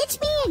Travelers. It's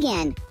me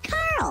again,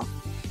 Carl.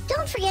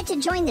 Don't forget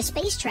to join the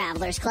Space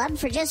Travelers Club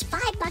for just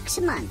 $5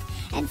 a month.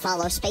 And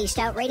follow Spaced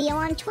Out Radio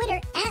on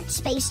Twitter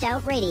 @Spaced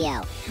Out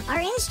Radio. Our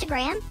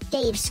Instagram,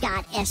 Dave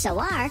Scott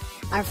SOR.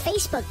 Our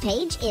Facebook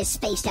page is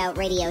Spaced Out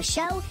Radio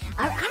Show.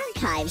 Our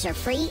archives are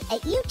free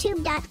at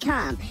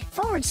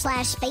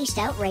youtube.com/Spaced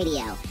Out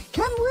Radio.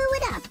 Come woo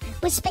it up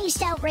with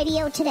Spaced Out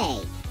Radio today.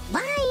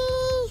 Bye!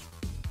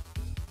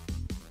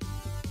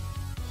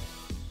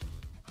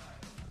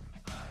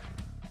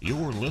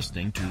 You're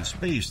listening to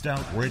Spaced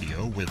Out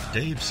Radio with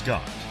Dave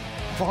Scott.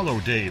 Follow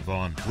Dave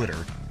on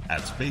Twitter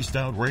 @Spaced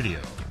Out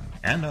Radio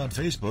and on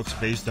Facebook,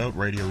 Spaced Out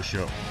Radio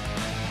Show.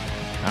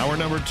 Hour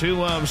number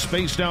 2 of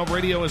Spaced Out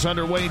Radio is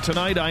underway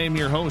tonight. I am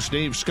your host,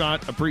 Dave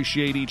Scott.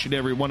 Appreciate each and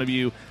every one of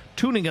you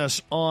tuning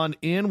us on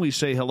in. We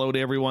say hello to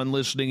everyone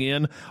listening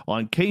in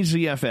on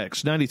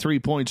KZFX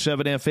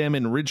 93.7 FM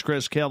in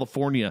Ridgecrest,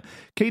 California,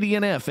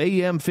 KDNF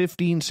AM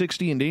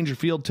 1560 in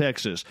Dangerfield,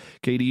 Texas,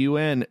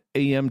 KDUN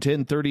AM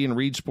 1030 in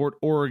Reedsport,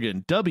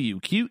 Oregon,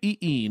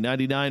 WQEE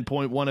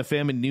 99.1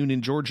 FM in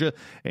Noonan, Georgia,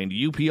 and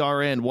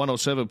UPRN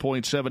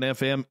 107.7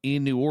 FM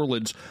in New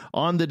Orleans.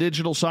 On the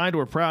digital side,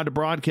 we're proud to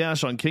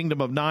broadcast on Kingdom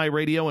of Nye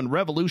Radio and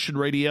Revolution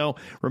Radio.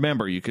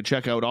 Remember, you can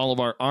check out all of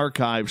our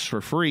archives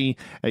for free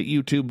at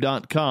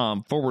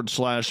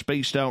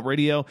youtube.com/Spaced Out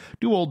Radio.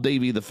 Do old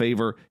Davey the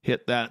favor,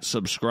 hit that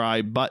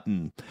subscribe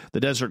button. The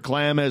Desert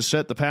Clam has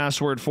set the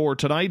password for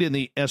tonight in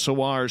the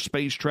SOR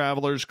Space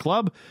Travelers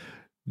Club.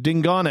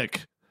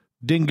 Dingonic.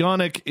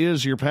 Dingonic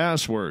is your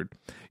password.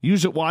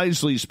 Use it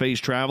wisely, Space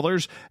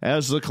Travelers,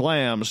 as the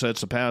Clam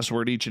sets the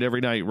password each and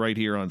every night right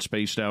here on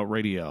Spaced Out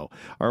Radio.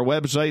 Our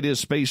website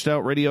is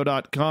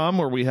spacedoutradio.com,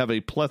 where we have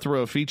a plethora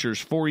of features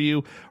for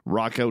you.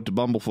 Rock out to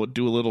Bumblefoot,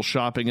 do a little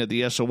shopping at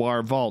the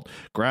SOR Vault,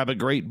 grab a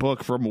great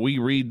book from We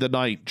Read the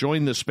Night,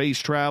 join the Space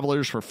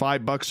Travelers for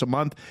 $5 a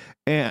month,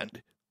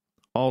 and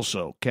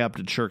also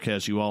Captain Shirk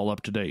has you all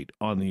up to date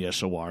on the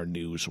SOR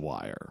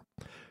Newswire.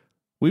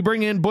 We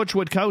bring in Butch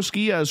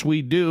Witkowski as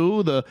we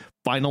do the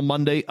final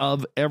Monday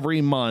of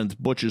every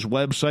month. Butch's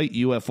website,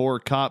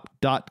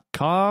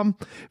 uforcop.com,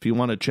 if you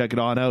want to check it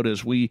on out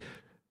as we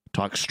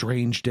talk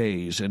strange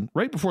days. And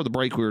right before the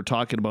break, we were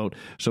talking about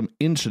some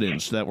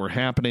incidents that were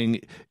happening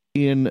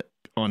in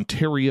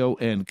Ontario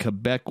and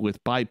Quebec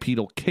with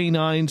bipedal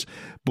canines.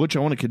 Butch,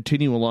 I want to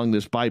continue along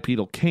this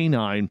bipedal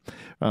canine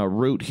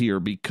route here,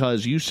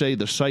 because you say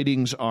the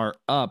sightings are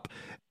up.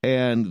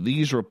 And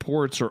these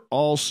reports are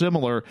all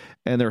similar,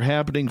 and they're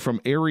happening from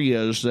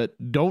areas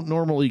that don't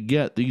normally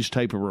get these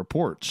type of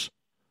reports.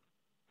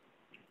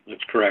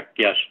 That's correct,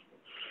 yes.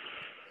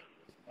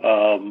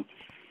 For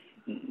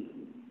the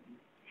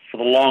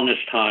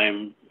longest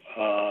time,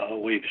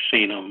 we've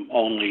seen them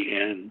only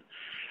in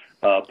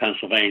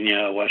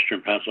Pennsylvania, western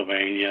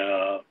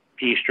Pennsylvania,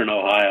 eastern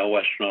Ohio,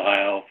 western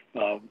Ohio,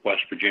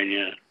 West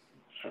Virginia,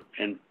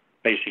 and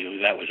basically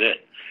that was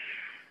it.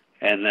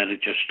 And then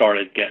it just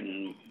started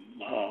getting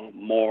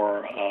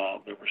more.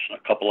 There was a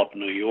couple up in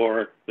New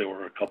York. There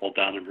were a couple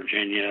down in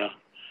Virginia,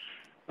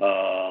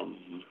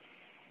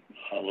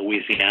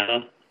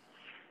 Louisiana,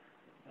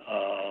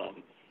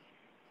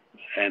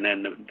 and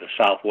then the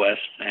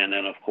Southwest, and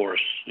then of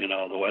course, you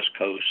know, the West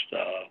Coast,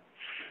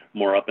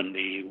 more up in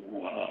the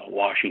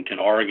Washington,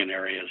 Oregon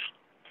areas.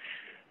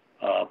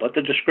 But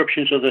the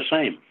descriptions are the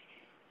same,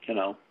 you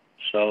know.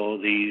 So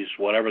these,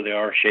 whatever they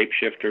are,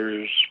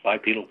 shapeshifters,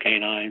 bipedal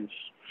canines.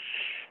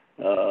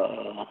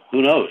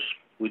 Who knows?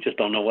 We just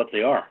don't know what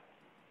they are.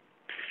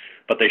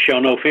 But they show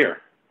no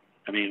fear.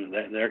 I mean,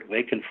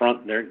 they've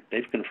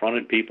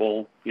confronted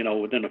people, you know,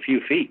 within a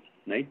few feet.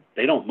 They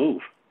don't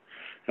move.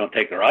 They don't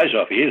take their eyes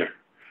off you either.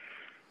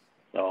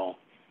 So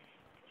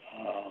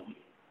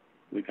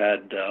we've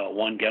had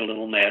one get a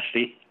little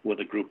nasty with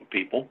a group of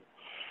people.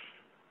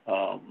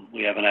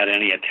 We haven't had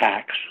any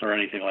attacks or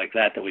anything like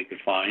that we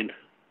could find.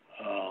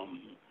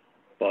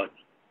 But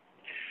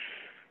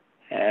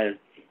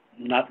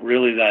not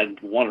really that I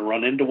want to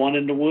run into one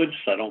in the woods.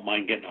 I don't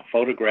mind getting a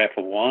photograph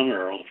of one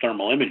or a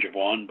thermal image of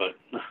one, but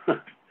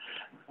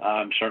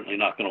I'm certainly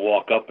not going to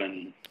walk up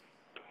and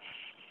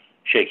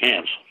shake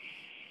hands.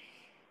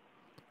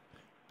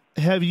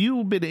 Have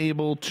you been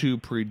able to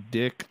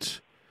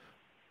predict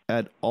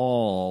at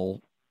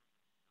all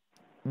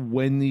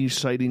when these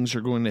sightings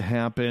are going to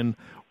happen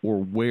or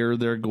where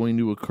they're going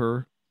to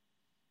occur?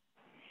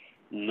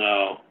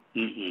 No.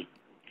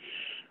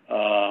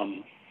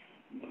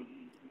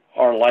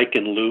 Our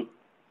lichen loop,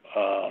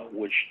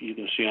 which you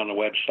can see on the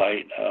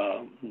website,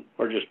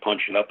 or just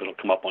punch it up, it'll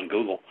come up on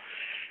Google.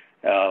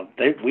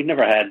 We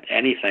never had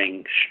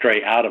anything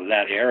stray out of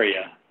that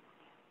area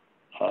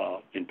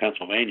in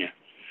Pennsylvania.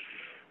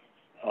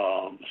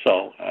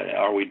 So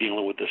are we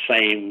dealing with the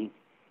same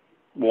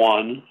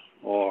one,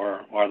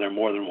 or are there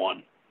more than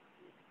one?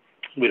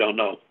 We don't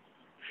know.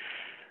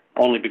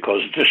 Only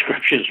because the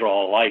descriptions are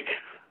all alike.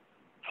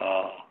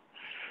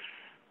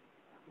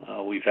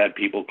 We've had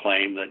people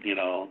claim that,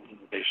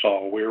 they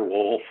saw a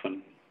werewolf,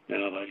 and,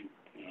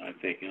 I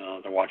think,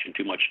 they're watching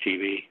too much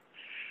TV,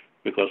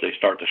 because they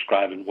start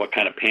describing what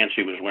kind of pants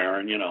he was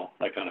wearing,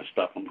 that kind of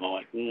stuff. I'm going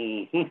like,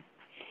 mm-hmm.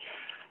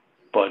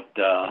 But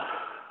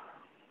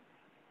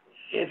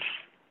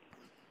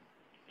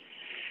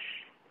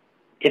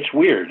it's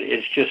weird.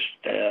 It's just,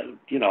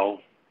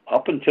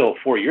 up until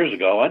 4 years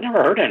ago, I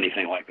never heard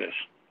anything like this.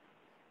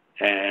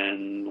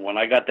 And when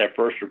I got that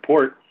first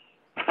report,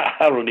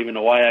 I don't even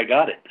know why I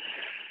got it.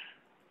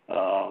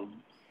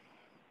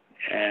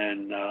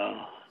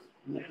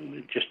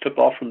 It just took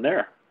off from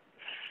there.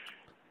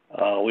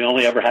 We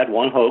only ever had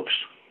one hoax.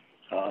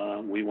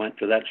 We went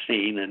to that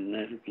scene, and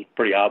it was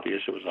pretty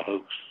obvious it was a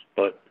hoax,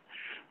 but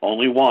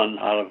only one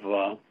out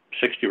of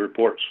 60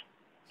 reports.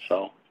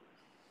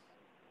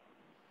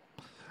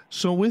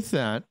 So with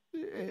that,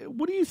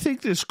 what do you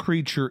think this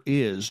creature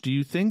is? Do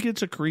you think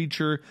it's a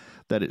creature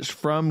that is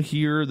from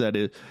here, that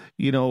is,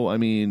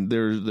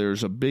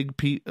 there's a big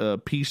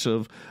piece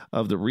of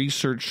the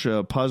research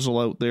puzzle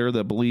out there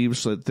that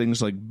believes that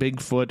things like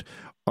Bigfoot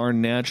are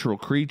natural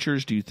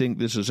creatures? Do you think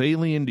this is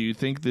alien? Do you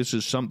think this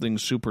is something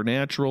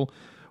supernatural?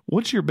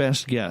 What's your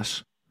best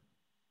guess?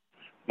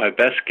 My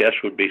best guess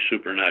would be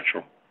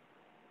supernatural.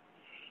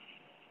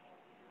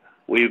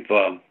 We've,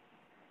 on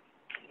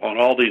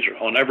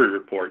every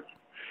report,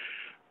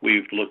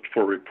 we've looked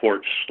for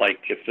reports, like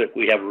if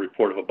we have a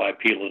report of a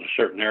bipedal in a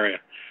certain area,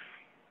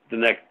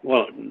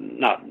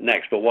 not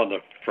next, but one of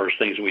the first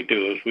things we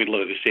do is we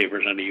look to see if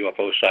there's any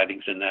UFO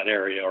sightings in that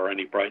area, or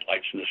any bright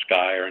lights in the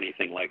sky, or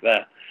anything like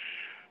that.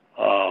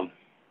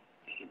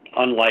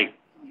 Unlike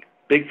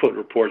Bigfoot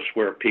reports,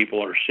 where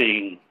people are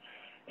seeing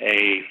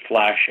a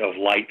flash of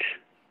light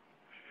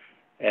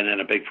and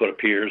then a Bigfoot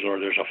appears, or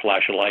there's a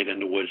flash of light in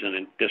the woods and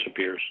it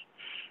disappears,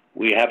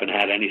 we haven't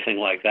had anything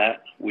like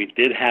that. We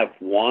did have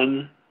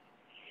one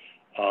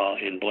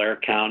in Blair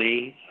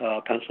County,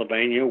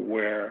 Pennsylvania,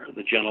 where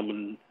the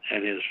gentleman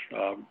and his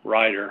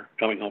rider,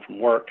 coming home from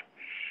work,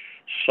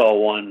 saw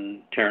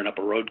one tearing up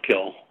a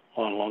roadkill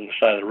along the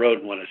side of the road,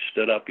 and when it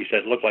stood up, he said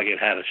it looked like it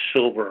had a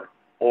silver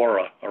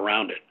aura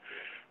around it.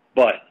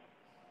 But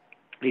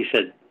he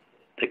said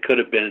it could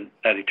have been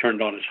that he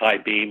turned on his high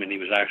beam, and it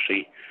was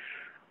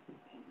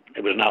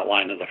an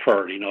outline of the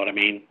fur, you know what I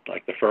mean?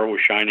 Like the fur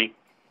was shining.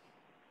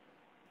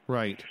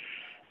 Right.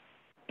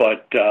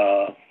 But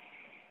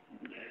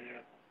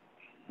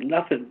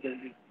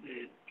nothing,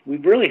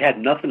 we've really had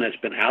nothing that's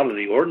been out of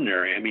the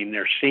ordinary. I mean,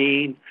 they're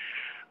seen,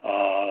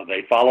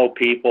 they follow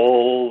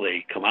people,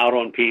 they come out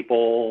on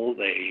people,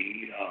 they're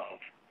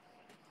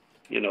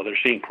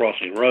seen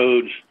crossing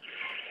roads,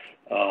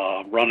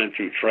 running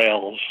through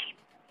trails.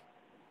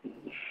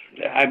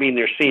 I mean,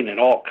 they're seen in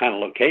all kind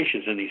of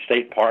locations in these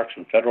state parks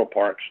and federal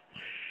parks,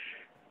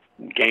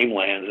 game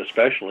lands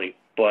especially.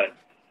 But,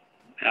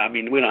 I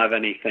mean, we don't have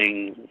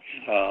anything,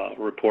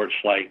 reports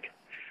like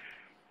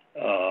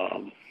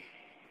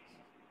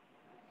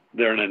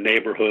they're in a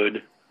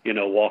neighborhood,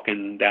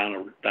 walking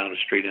down a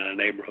street in a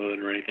neighborhood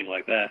or anything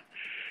like that.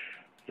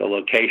 The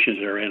locations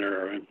they're in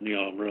are,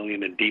 really in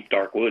the deep,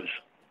 dark woods.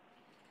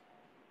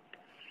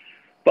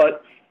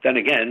 But then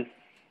again,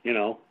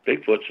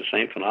 Bigfoot's the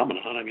same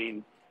phenomenon. I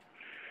mean,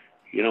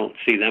 you don't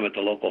see them at the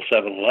local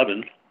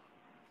 7-Eleven.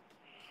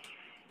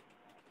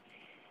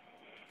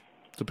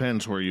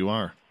 Depends where you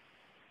are.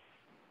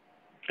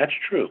 That's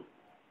true.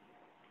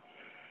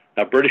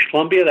 Now, British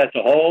Columbia, that's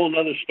a whole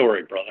other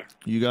story, brother.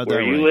 You got that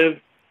where you right.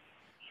 live,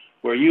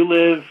 where you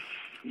live,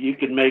 you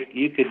can make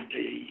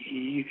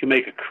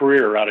a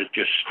career out of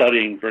just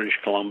studying British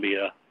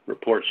Columbia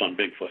reports on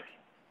Bigfoot.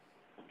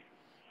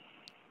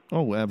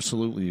 Oh,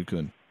 absolutely, you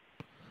could.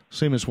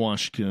 Same as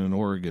Washington and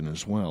Oregon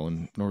as well,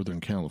 in Northern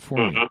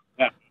California.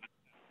 Yeah.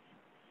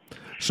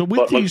 So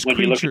with these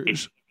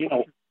creatures,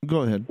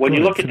 go ahead. When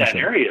you look at that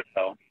finish area,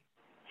 though,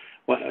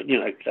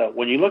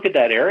 when you look at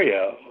that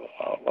area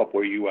up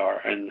where you are,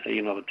 and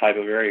the type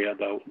of area,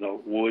 the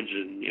woods,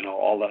 and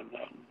all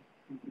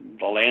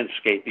the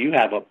landscape you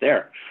have up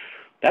there,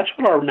 that's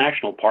what our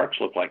national parks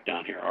look like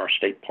down here. Our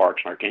state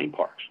parks and our game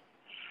parks.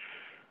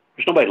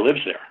 There's nobody who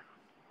lives there.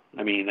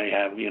 I mean, they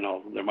have,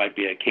 there might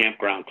be a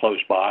campground close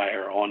by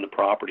or on the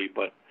property,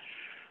 but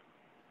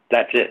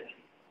that's it.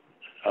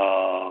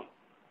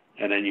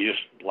 And then you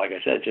just, like I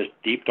said, just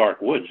deep,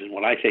 dark woods. And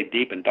when I say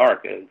deep and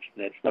dark,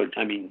 that's no,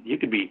 I mean, you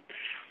could be,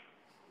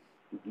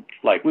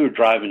 like we were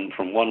driving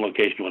from one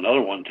location to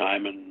another one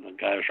time, and the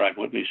guy who was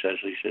driving with me says,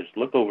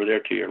 look over there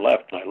to your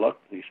left. And I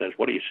looked, and he says,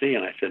 what do you see?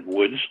 And I said,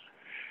 woods.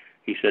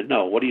 He said,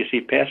 no, what do you see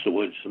past the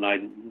woods?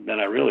 And then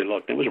I really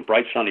looked. It was a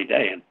bright, sunny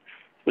day, and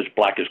it was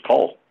black as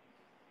coal.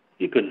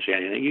 You couldn't see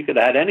anything. You could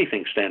have had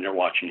anything stand there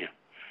watching you.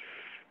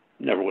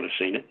 Never would have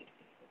seen it.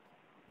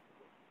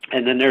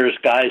 And then there's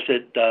guys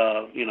that,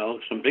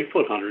 some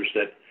Bigfoot hunters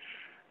that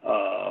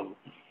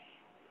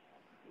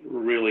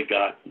really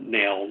got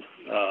nailed,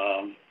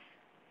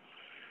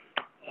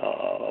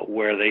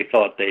 where they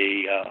thought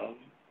they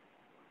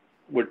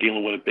were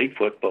dealing with a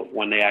Bigfoot, but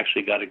when they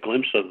actually got a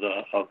glimpse of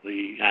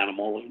the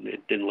animal,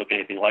 it didn't look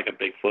anything like a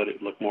Bigfoot.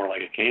 It looked more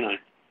like a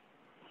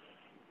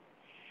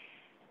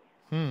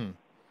canine.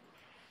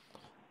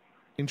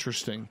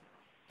 Interesting.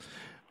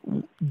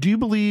 Do you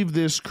believe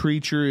this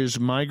creature is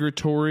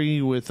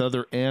migratory with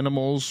other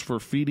animals for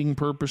feeding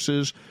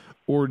purposes,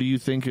 or do you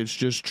think it's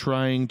just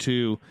trying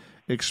to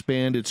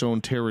expand its own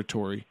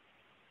territory?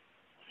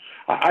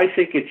 I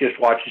think it just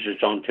watches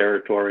its own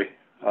territory.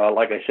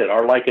 Like I said,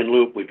 our lichen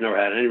loop, we've never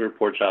had any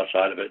reports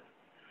outside of it.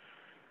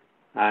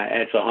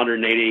 It's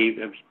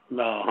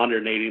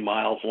 180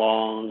 miles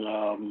long,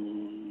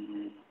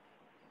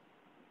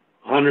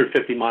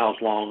 150 miles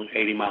long,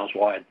 80 miles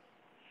wide.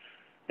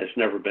 It's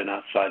never been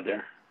outside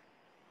there.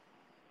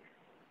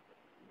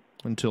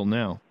 Until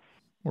now,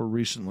 or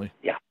recently.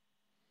 Yeah.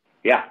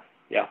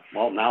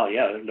 Well, now,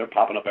 they're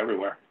popping up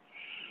everywhere.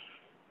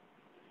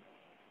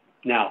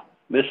 Now,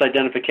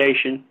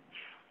 misidentification,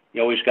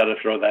 you always got to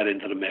throw that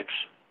into the mix.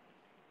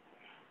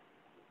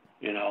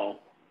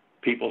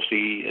 People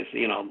see,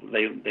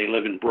 they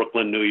live in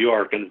Brooklyn, New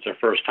York, and it's their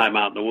first time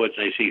out in the woods.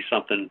 They see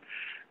something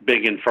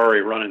big and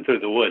furry running through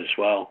the woods.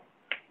 Well,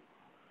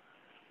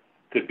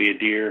 could be a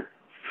deer,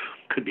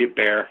 could be a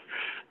bear,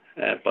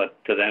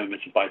 but to them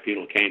it's a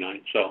bipedal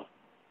canine. So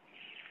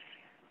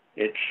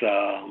it's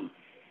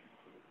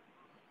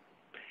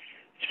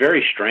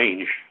very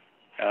strange.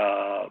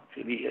 And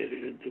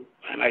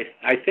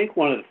I think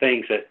one of the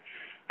things that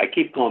I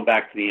keep going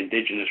back to the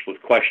indigenous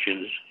with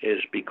questions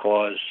is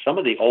because some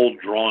of the old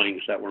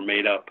drawings that were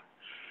made up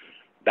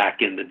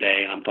back in the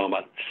day, and I'm talking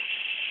about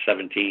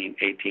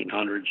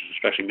 1800s,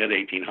 especially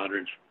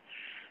mid-1800s,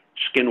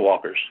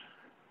 skinwalkers.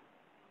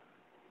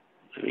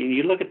 I mean,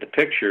 you look at the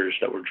pictures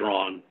that were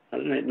drawn,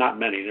 not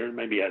many, there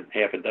may be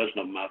half a dozen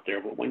of them out there,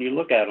 but when you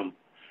look at them,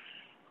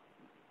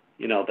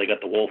 they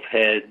got the wolf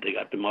head, they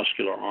got the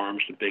muscular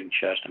arms, the big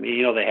chest. I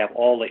mean, they have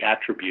all the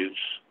attributes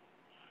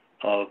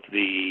of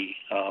the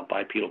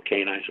bipedal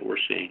canines that we're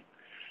seeing.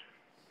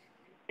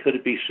 Could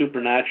it be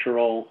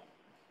supernatural?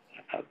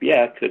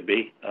 Yeah, it could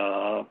be.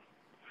 I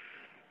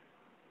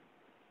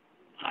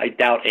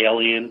doubt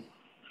alien.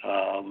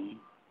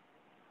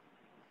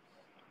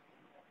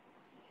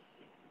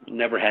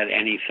 Never had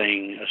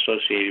anything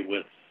associated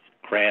with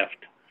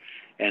craft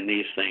and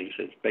these things.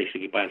 It's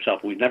basically by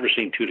himself. We've never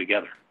seen two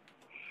together.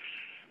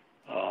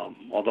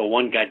 Although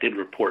one guy did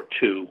report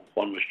two.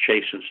 One was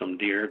chasing some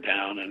deer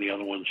down, and the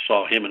other one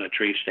saw him in a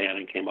tree stand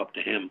and came up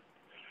to him.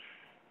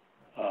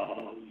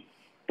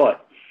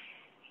 But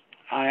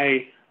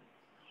I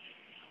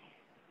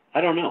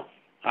don't know.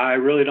 I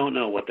really don't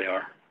know what they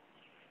are.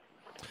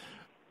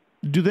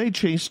 Do they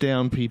chase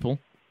down people?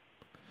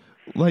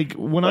 Like,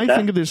 when I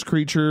think of this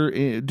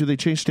creature, do they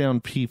chase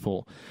down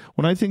people?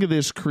 When I think of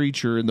this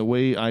creature and the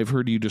way I've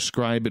heard you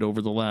describe it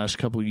over the last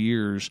couple of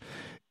years,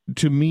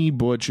 to me,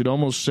 Butch, it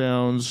almost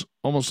sounds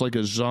almost like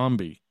a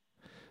zombie.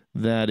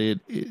 That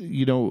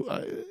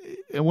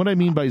and what I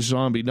mean by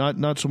zombie,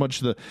 not so much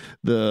the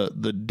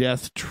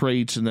death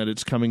traits and that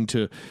it's coming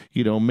to,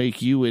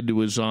 make you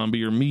into a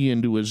zombie or me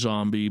into a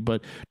zombie,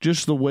 but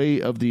just the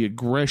way of the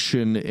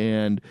aggression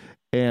and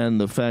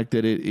the fact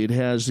that it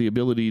has the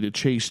ability to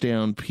chase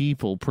down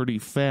people pretty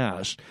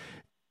fast.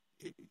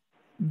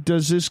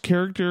 Does this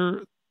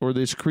character or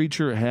this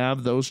creature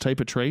have those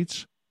type of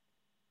traits?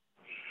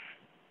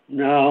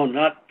 No,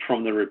 not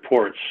from the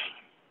reports.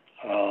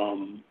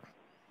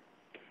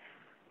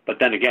 But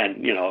then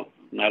again,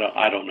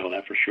 I don't know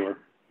that for sure.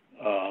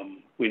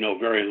 We know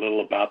very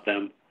little about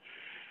them.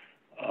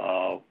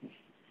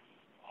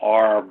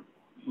 Our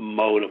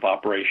mode of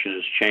operation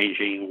is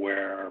changing,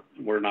 where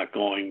we're not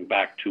going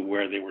back to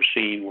where they were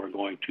seen. We're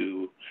going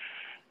to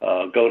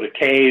go to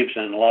caves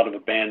and a lot of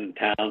abandoned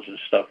towns and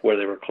stuff where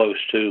they were close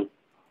to,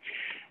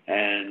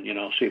 and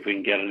see if we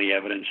can get any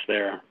evidence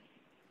there.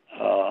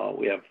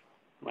 We have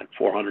like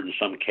 400 and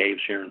some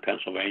caves here in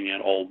Pennsylvania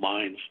and old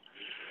mines.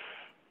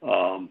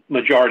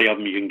 Majority of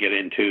them you can get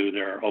into.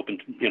 They're open.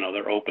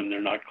 They're open. They're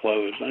not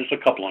closed. And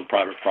there's a couple on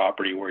private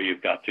property where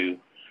you've got to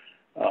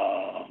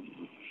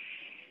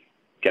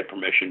get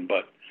permission,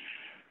 but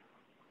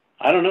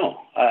I don't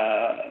know.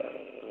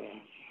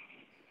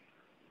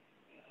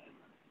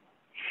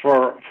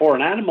 For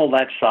an animal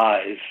that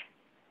size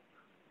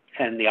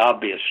and the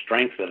obvious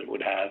strength that it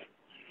would have,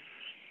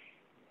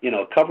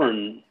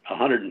 covering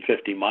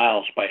 150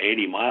 miles by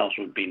 80 miles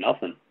would be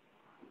nothing.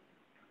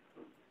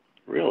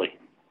 really.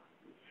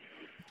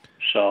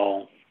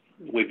 So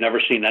we've never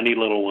seen any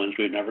little ones.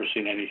 We've never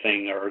seen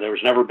anything, or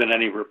there's never been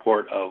any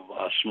report of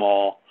a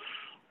small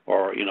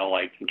or,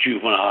 like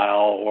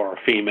juvenile or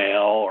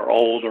female or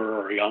older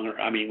or younger.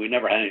 I mean, we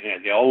never had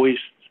anything. They always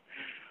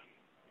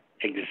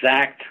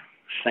exact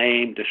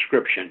same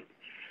description.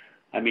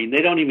 I mean,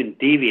 they don't even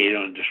deviate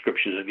on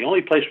descriptions. The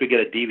only place we get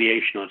a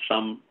deviation on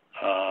some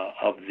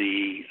of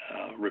the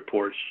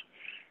reports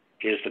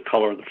is the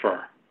color of the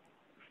fur.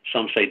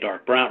 Some say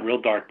dark brown,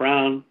 real dark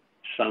brown.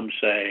 Some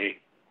say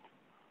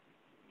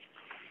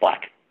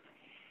black.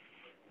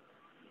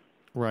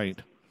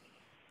 Right.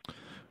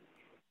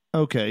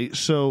 Okay,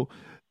 so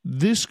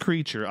this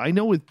creature, I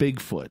know with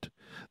Bigfoot,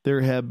 there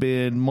have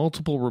been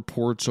multiple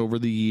reports over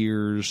the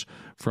years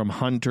from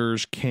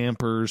hunters,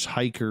 campers,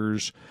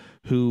 hikers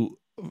who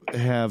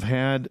have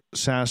had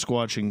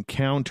Sasquatch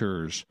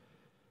encounters,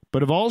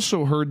 but have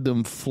also heard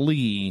them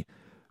flee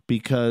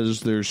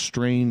because there's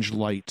strange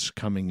lights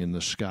coming in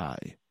the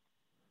sky,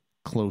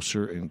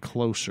 closer and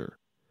closer.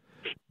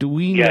 Do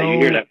we know? You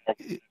hear that.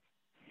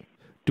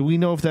 Do we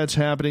know if that's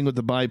happening with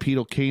the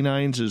bipedal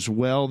canines as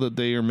well, that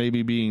they are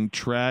maybe being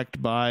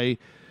tracked by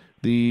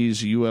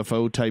these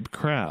UFO-type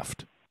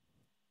craft?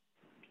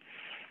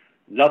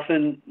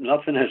 Nothing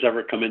has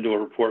ever come into a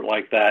report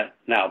like that.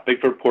 Now,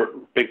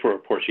 Bigfoot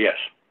reports, yes.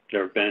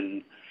 There have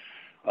been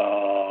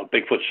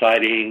Bigfoot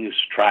sightings,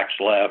 tracks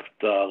left,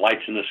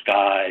 lights in the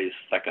skies,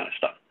 that kind of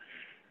stuff.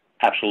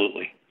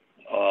 Absolutely.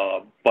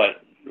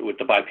 But with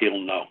the bipedal,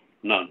 no.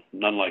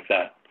 None like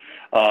that.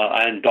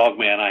 And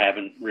Dogman, I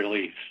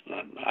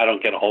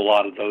don't get a whole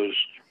lot of those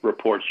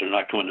reports. They're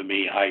not coming to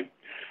me. I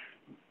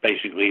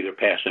basically either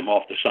pass them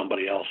off to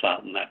somebody else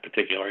out in that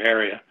particular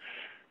area,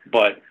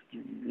 but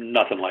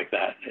nothing like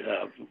that.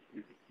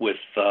 With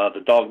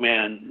the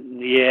Dogman,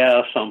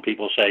 yeah, some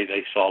people say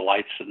they saw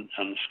lights in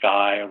the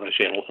sky, or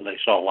they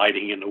saw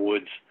lighting in the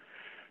woods,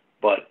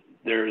 but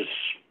there's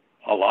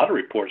a lot of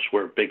reports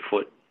where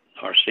Bigfoot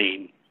are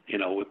seen,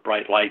 with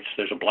bright lights.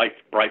 There's a bright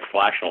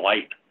flash of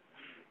light,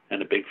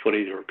 and the Bigfoot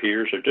either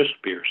appears or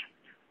disappears.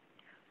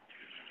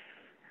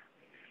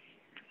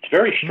 It's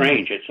very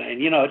strange.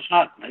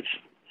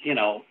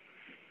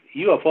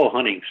 UFO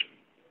hunting's,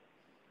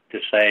 to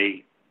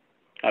say,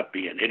 not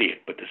be an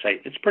idiot, but to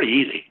say it's pretty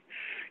easy.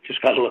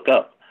 Just got to look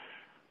up.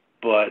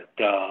 But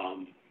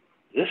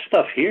this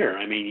stuff here,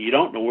 I mean, you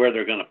don't know where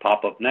they're going to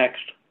pop up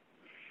next.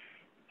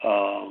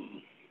 The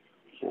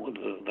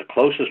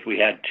closest we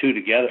had two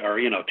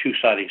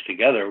sightings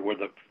together were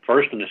the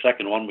first and the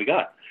second one we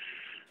got.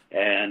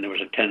 And there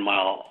was a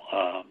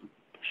 10-mile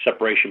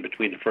separation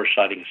between the first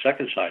sighting and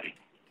second sighting.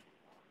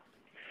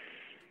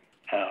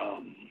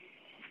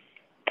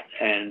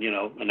 And,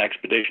 an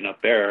expedition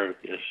up there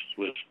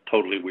was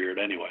totally weird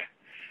anyway.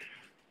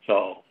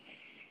 So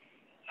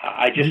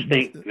I just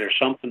think they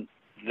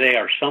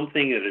are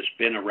something that has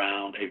been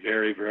around a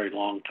very, very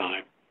long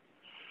time.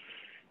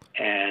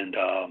 And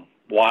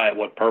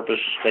what purpose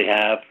they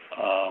have,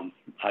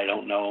 I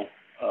don't know.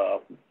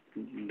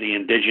 The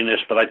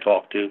indigenous that I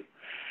talked to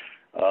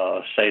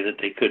say that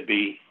they could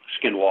be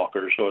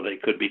skinwalkers, or they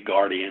could be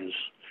guardians,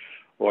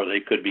 or they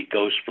could be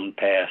ghosts from the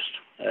past.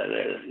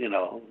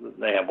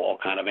 They have all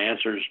kind of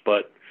answers,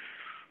 but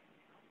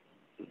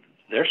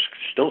they're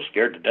still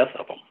scared to death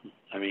of them.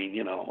 I mean,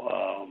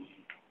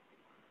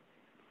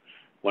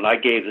 when I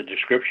gave the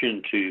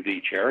description to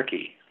the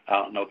Cherokee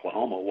out in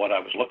Oklahoma, what I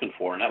was looking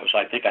for, and that was,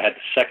 I think I had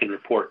the second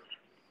report,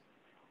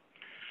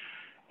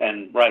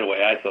 and right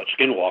away I thought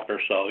skinwalker,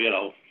 so,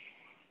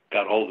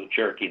 got a hold of the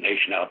Cherokee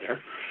Nation out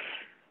there.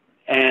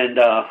 And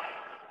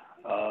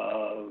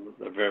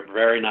very,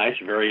 very nice,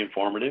 very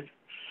informative.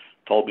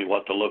 Told me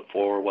what to look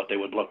for, what they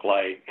would look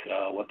like,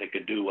 what they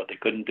could do, what they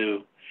couldn't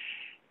do.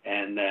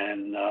 And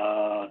then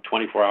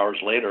 24 hours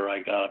later,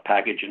 I got a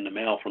package in the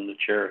mail from the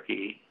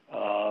Cherokee,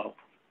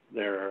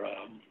 their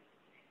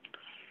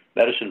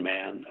medicine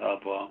man,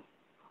 of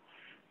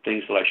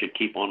things that I should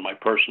keep on my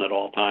person at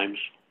all times.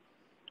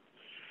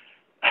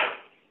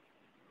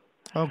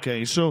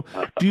 Okay, so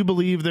do you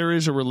believe there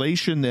is a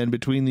relation then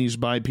between these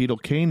bipedal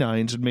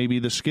canines and maybe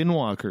the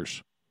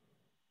skinwalkers?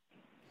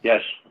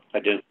 Yes, I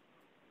do.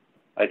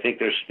 I think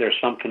there's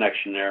some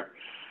connection there.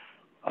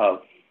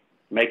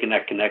 Making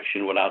that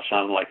connection without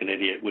sounding like an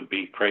idiot would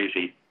be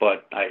crazy,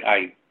 but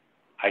I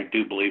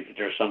do believe that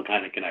there's some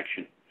kind of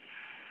connection.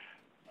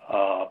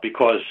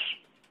 Because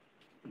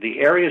the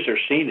areas they're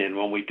seen in,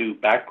 when we do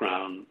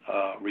background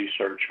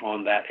research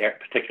on that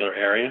particular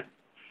area,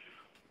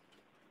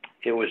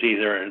 it was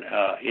either an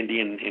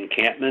Indian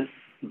encampment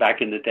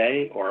back in the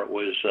day, or it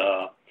was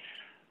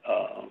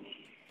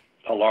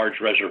a large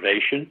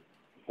reservation,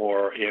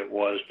 or it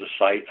was the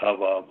site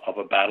of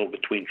a battle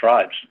between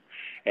tribes.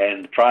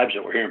 And the tribes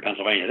that were here in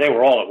Pennsylvania, they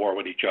were all at war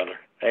with each other.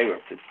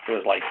 It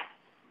was like,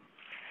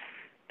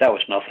 that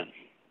was nothing.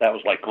 That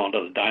was like going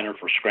to the diner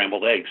for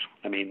scrambled eggs.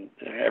 I mean,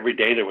 every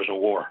day there was a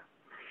war.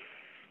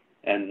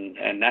 And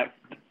that,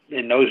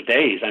 in those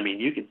days, I mean,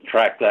 you could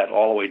track that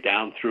all the way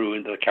down through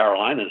into the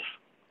Carolinas.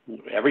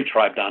 Every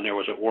tribe down there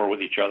was at war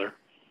with each other.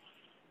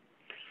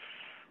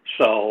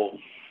 So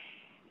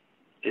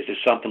Is it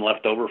something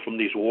left over from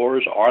these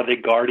wars? Are they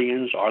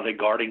guardians? Are they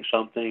guarding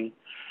something?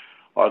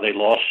 Are they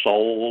lost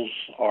souls?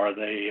 Are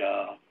they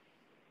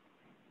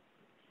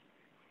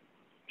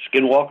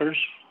skinwalkers?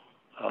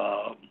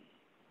 The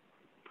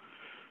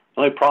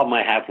only problem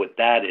I have with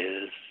that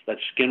is that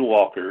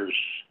skinwalkers,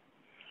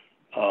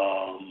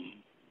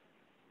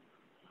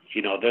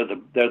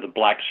 they're the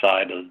black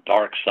side of the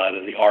dark side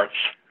of the arts,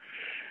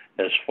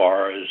 as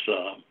far as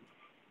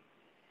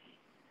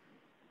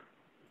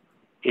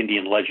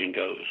Indian legend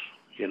goes.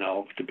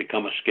 To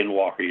become a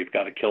skinwalker, you've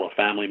got to kill a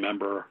family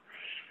member,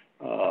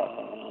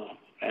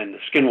 and the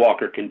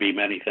skinwalker can be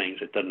many things.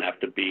 It doesn't have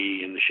to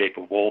be in the shape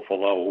of wolf,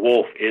 although a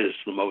wolf is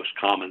the most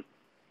common.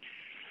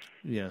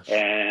 Yes.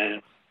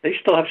 And they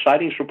still have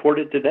sightings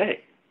reported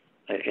today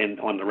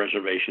on the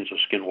reservations of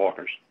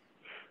skinwalkers.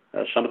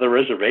 Some of the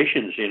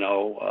reservations,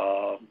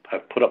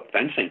 have put up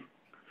fencing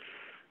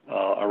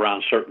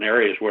around certain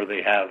areas where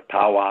they have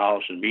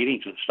powwows and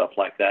meetings and stuff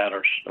like that,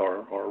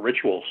 or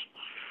rituals,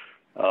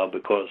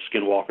 because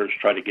skinwalkers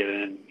try to get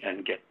in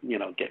and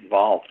get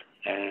involved.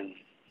 And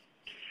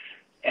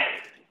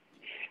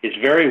it's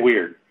very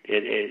weird.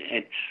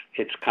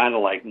 It's kind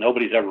of like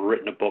nobody's ever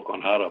written a book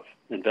on how to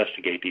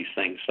investigate these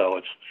things,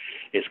 so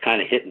it's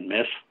kind of hit and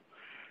miss.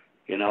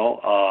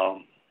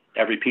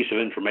 Every piece of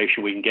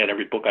information we can get,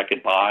 every book I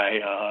could buy,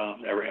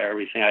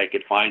 everything I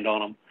could find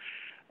on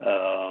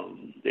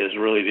them is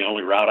really the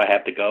only route I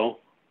have to go.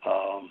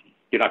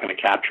 You're not going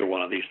to capture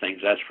one of these things,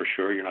 that's for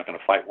sure. You're not going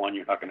to fight one.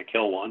 You're not going to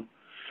kill one.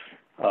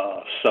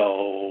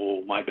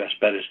 So my best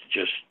bet is to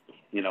just,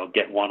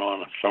 get one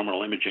on a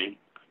thermal imaging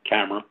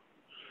camera,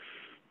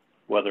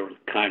 whether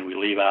the kind we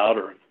leave out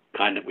or the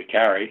kind that we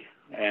carry.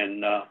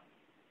 And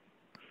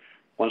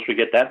once we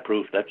get that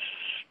proof,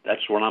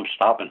 that's when I'm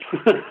stopping.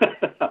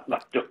 I'm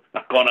not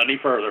going any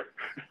further.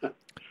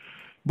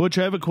 Butch,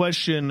 I have a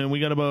question, and we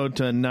got about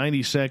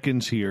 90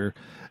 seconds here.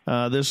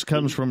 This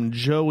comes from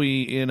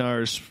Joey in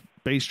our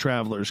Space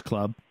Travelers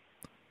Club.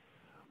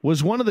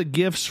 Was one of the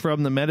gifts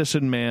from the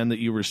medicine man that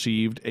you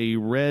received a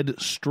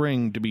red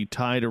string to be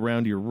tied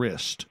around your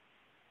wrist?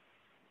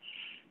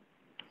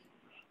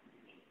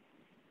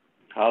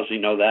 How does he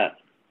know that?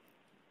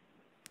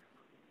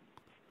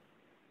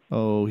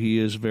 Oh, he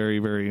is very,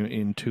 very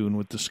in tune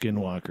with the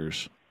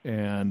skinwalkers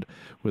and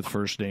with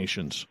First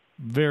Nations.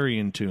 Very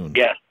in tune.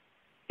 Yes.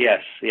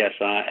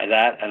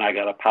 That, and I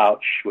got a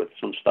pouch with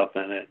some stuff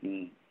in it,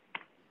 and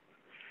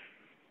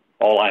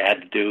all I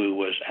had to do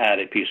was add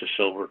a piece of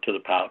silver to the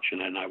pouch,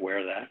 and then I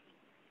wear that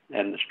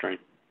and the string.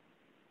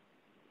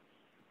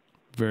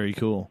 Very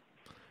cool.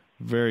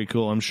 Very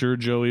cool. I'm sure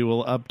Joey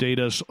will update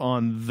us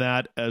on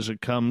that as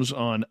it comes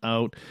on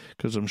out,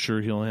 because I'm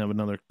sure he'll have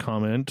another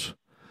comment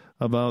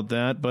about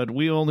that. But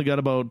we only got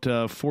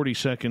about 40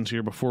 seconds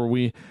here before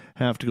we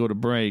have to go to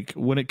break.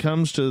 When it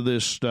comes to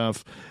this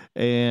stuff,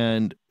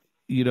 and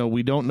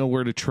we don't know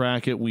where to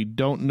track it, we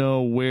don't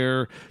know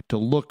where to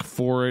look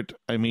for it.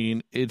 I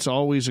mean, it's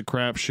always a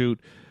crapshoot.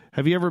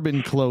 Have you ever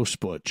been close,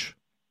 Butch?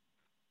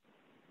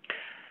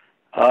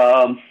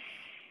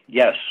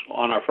 Yes,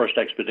 on our first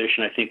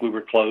expedition, I think we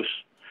were close.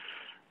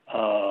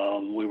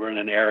 We were in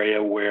an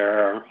area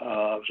where it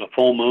was a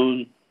full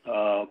moon,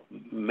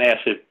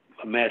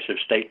 massive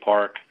state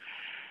park,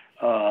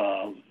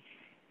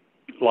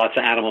 lots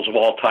of animals of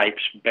all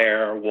types,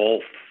 bear,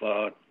 wolf,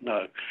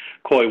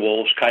 coy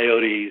wolves,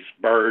 coyotes,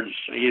 birds,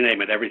 you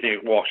name it, everything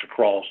that walks or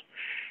crawls.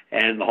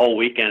 And the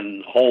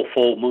whole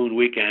full moon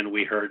weekend,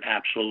 we heard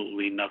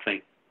absolutely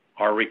nothing.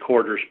 Our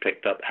recorders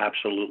picked up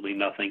absolutely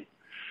nothing.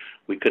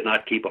 We could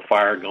not keep a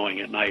fire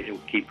going at night. It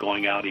would keep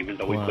going out even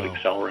though we put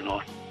accelerant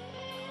on.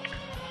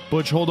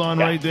 Butch, hold on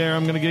right there.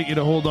 I'm going to get you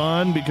to hold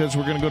on because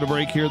we're going to go to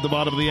break here at the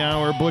bottom of the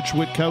hour. Butch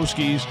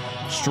Witkowski's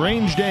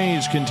Strange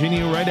Days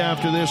continue right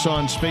after this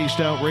on Spaced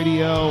Out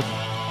Radio.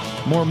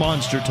 More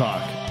monster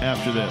talk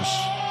after this.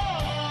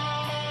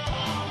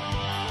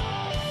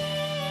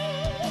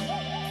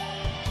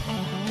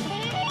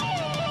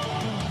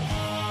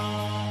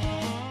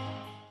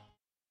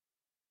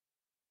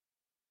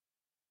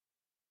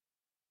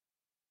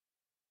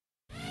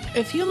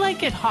 If you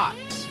like it hot,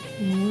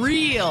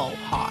 real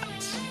hot,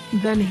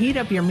 then heat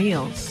up your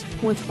meals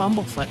with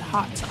Bumblefoot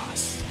hot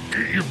sauce.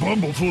 Get your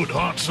Bumblefoot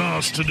hot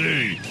sauce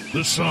today.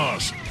 The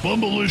sauce,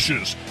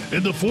 Bumblicious,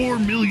 and the 4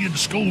 million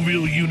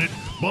Scoville unit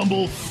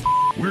Bumble.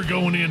 We're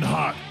going in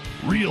hot,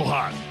 real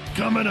hot,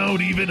 coming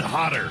out even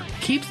hotter.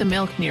 Keep the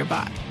milk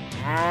nearby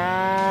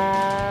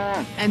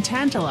and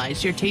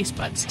tantalize your taste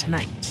buds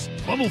tonight.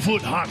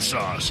 Bumblefoot hot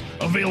sauce,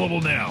 available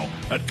now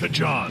at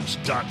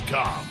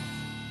kajans.com.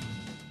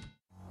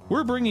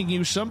 We're bringing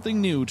you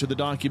something new to the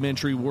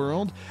documentary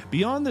world.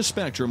 Beyond the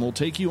Spectrum will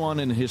take you on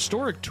an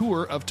historic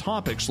tour of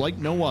topics like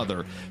no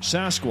other.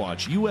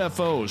 Sasquatch,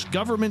 UFOs,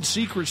 government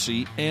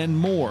secrecy, and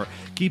more,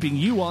 keeping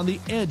you on the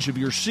edge of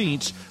your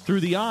seats through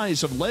the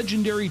eyes of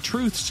legendary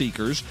truth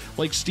seekers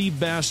like Steve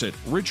Bassett,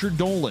 Richard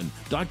Dolan,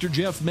 Dr.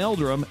 Jeff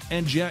Meldrum,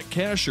 and Jack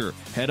Kasher.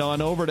 Head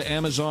on over to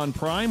Amazon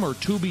Prime or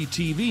Tubi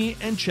TV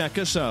and check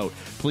us out.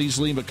 Please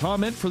leave a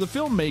comment for the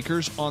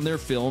filmmakers on their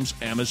film's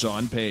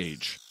Amazon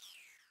page.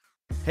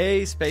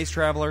 Hey, space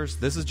travelers,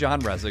 this is John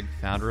Resig,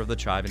 founder of the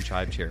Chive and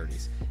Chive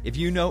Charities. If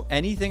you know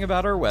anything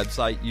about our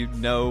website, you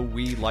know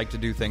we like to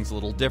do things a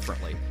little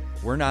differently.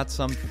 We're not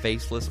some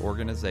faceless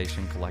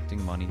organization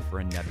collecting money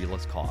for a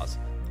nebulous cause.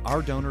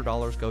 Our donor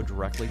dollars go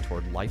directly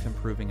toward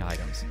life-improving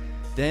items.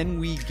 Then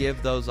we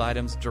give those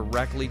items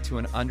directly to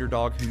an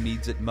underdog who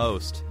needs it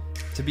most.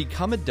 To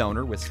become a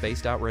donor with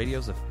Spaced Out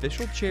Radio's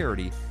official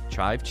charity,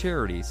 Chive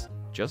Charities,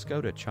 just go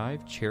to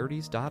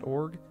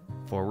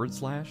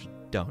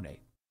chivecharities.org/donate.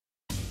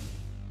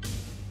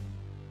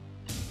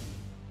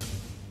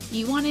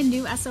 You wanted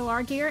new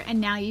SOR gear,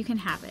 and now you can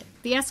have it.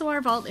 The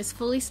SOR Vault is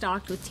fully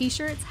stocked with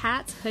t-shirts,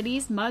 hats,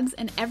 hoodies, mugs,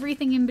 and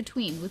everything in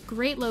between, with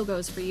great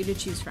logos for you to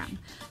choose from.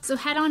 So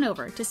head on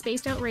over to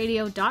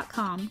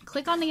spacedoutradio.com,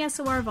 click on the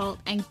SOR Vault,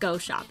 and go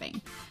shopping.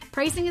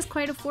 Pricing is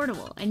quite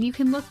affordable, and you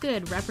can look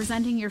good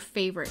representing your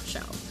favorite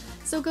show.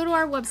 So go to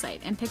our website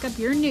and pick up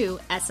your new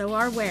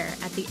SOR wear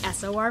at the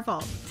SOR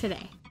Vault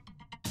today.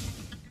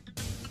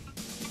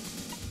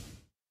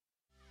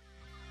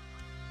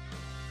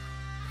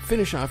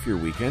 Finish off your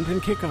weekend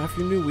and kick off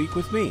your new week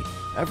with me,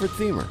 Everett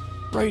Thiemer,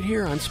 right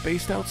here on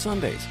Spaced Out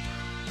Sundays.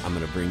 I'm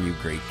going to bring you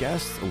great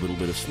guests, a little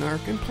bit of snark,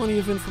 and plenty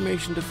of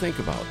information to think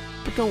about.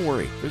 But don't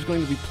worry, there's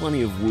going to be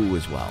plenty of woo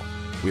as well.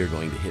 We are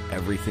going to hit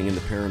everything in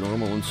the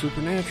paranormal and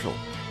supernatural,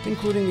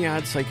 including the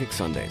odd psychic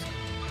Sundays.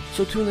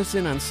 So tune us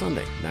in on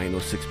Sunday,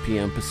 9:06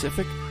 p.m.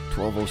 Pacific,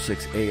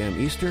 12:06 a.m.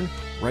 Eastern,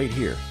 right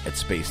here at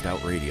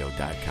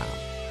spacedoutradio.com.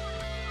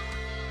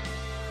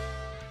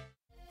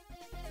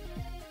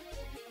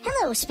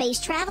 Hello, space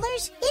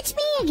travelers. It's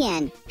me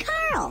again,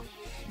 Carl.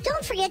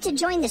 Don't forget to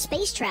join the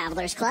Space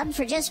Travelers Club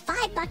for just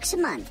 $5 a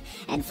month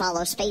and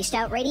follow Spaced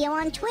Out Radio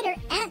on Twitter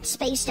at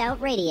Spaced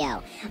Out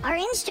Radio. Our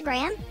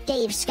Instagram,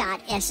 Dave Scott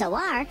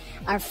SOR.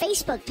 Our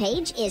Facebook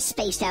page is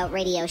Spaced Out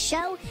Radio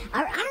Show.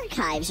 Our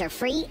archives are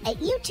free at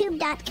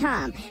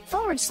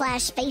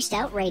youtube.com/Spaced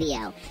Out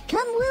Radio.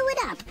 Come woo it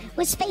up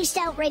with Spaced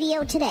Out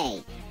Radio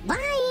today. Bye!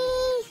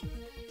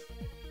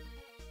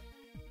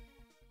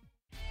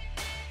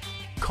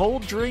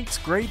 Cold drinks,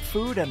 great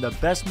food, and the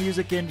best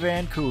music in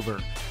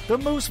Vancouver. The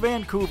Moose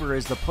Vancouver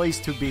is the place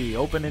to be,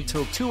 open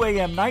until 2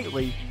 a.m.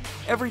 nightly.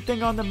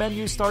 Everything on the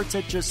menu starts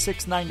at just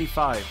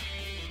 $6.95.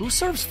 Who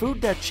serves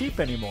food that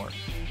cheap anymore?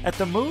 At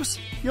the Moose,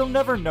 you'll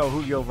never know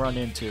who you'll run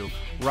into.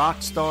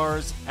 Rock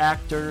stars,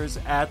 actors,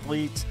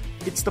 athletes.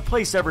 It's the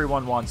place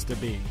everyone wants to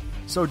be.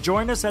 So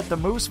join us at the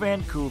Moose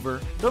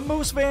Vancouver,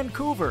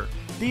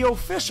 the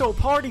official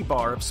party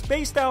bar of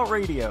Spaced Out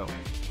Radio.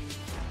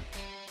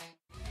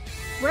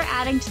 We're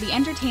adding to the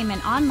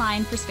entertainment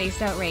online for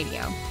Spaced Out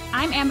Radio.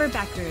 I'm Amber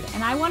Beckrud,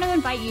 and I want to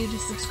invite you to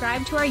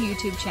subscribe to our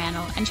YouTube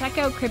channel and check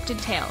out Cryptid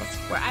Tales,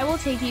 where I will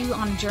take you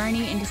on a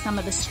journey into some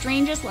of the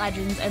strangest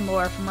legends and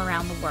lore from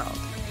around the world,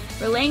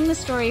 relaying the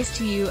stories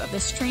to you of the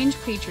strange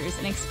creatures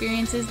and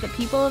experiences that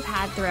people have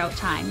had throughout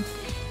time.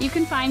 You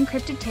can find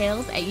Cryptid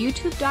Tales at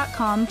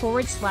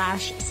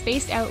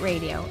youtube.com/Spaced Out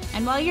Radio,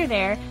 and while you're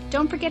there,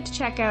 don't forget to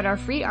check out our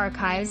free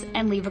archives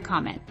and leave a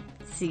comment.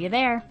 See you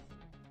there.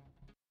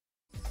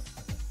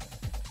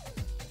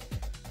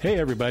 Hey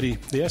everybody,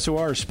 the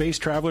SOR Space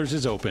Travelers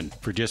is open.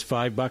 For just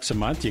 $5 a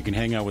month, you can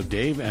hang out with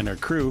Dave and our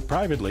crew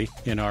privately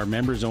in our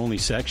members-only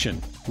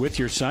section. With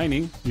your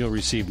signing, you'll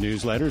receive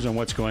newsletters on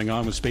what's going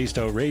on with Spaced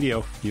Out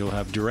Radio. You'll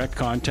have direct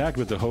contact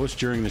with the host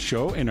during the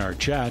show in our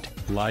chat,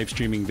 live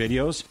streaming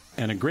videos,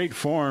 and a great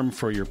forum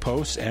for your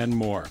posts and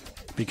more.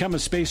 Become a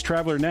space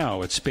traveler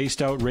now at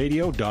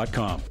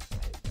spacedoutradio.com.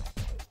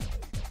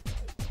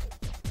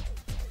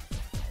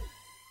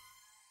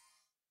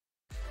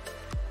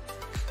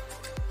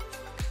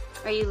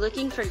 Are you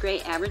looking for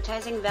great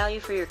advertising value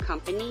for your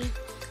company?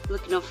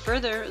 Look no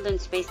further than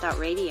Spaced Out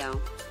Radio.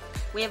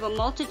 We have a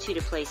multitude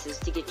of places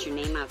to get your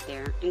name out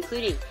there,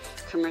 including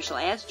commercial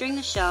ads during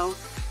the show,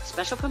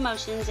 special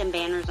promotions, and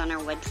banners on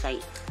our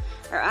website.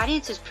 Our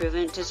audience is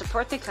proven to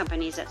support the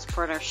companies that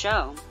support our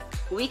show.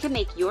 We can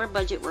make your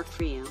budget work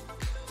for you.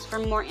 So for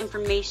more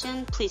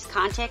information, please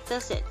contact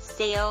us at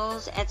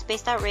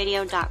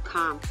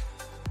sales@spacedoutradio.com.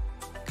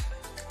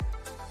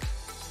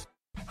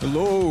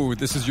 Hello,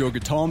 this is your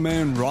guitar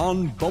man,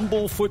 Ron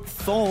Bumblefoot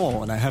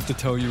Thaw, and I have to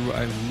tell you,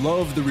 I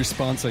love the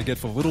response I get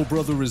for Little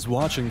Brother is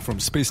Watching from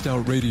Spaced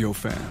Out Radio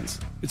fans.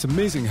 It's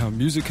amazing how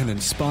music can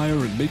inspire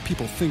and make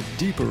people think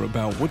deeper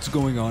about what's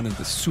going on in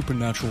the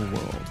supernatural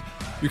world.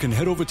 You can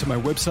head over to my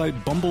website,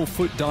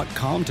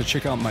 bumblefoot.com, to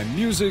check out my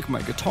music,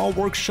 my guitar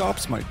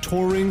workshops, my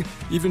touring,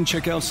 even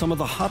check out some of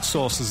the hot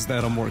sauces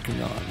that I'm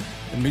working on.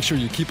 And make sure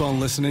you keep on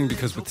listening,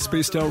 because with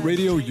Spaced Out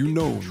Radio, you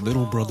know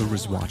Little Brother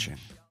is watching.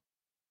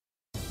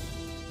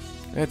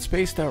 At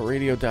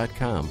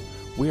spacedoutradio.com,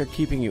 we are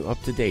keeping you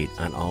up to date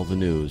on all the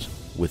news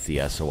with the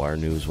SOR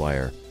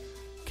Newswire.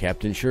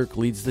 Captain Shirk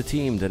leads the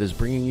team that is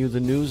bringing you the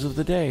news of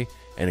the day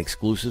and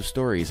exclusive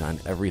stories on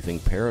everything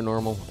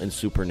paranormal and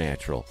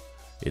supernatural.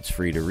 It's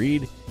free to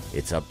read,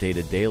 it's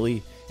updated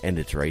daily, and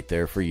it's right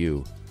there for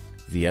you.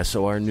 The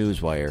SOR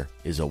Newswire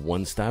is a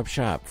one-stop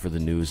shop for the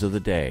news of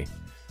the day.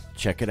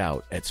 Check it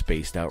out at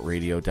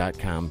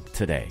spacedoutradio.com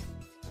today.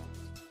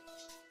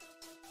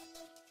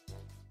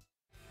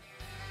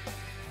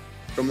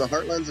 From the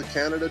heartlands of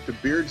Canada to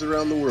beards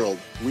around the world,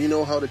 we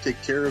know how to take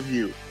care of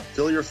you.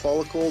 Fill your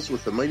follicles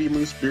with the Mighty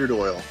Moose Beard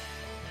Oil.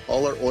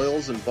 All our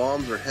oils and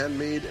balms are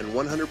handmade and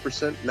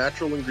 100%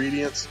 natural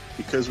ingredients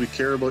because we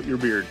care about your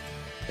beard.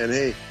 And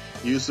hey,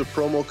 use the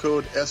promo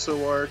code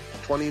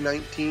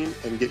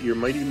SOR2019 and get your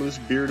Mighty Moose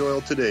Beard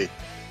Oil today.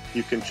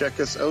 You can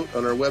check us out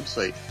on our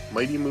website,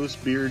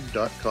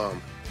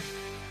 mightymoosebeard.com.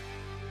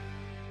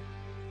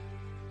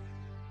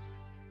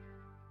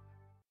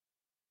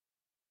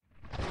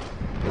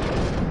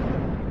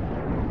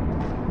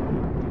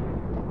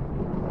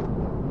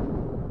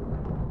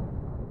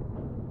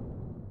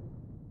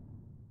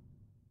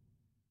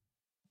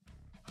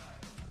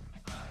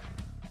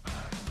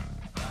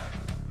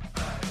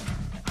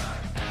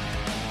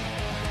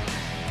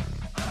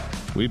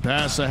 We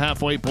pass the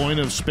halfway point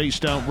of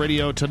Spaced Out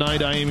Radio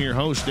tonight. I am your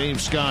host, Dave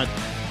Scott,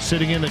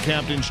 sitting in the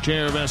captain's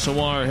chair of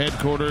SOR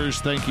headquarters.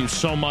 Thank you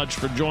so much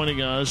for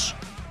joining us. I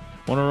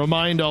want to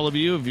remind all of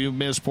you, if you've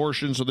missed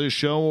portions of this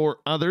show or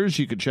others,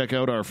 you can check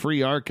out our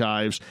free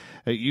archives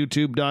at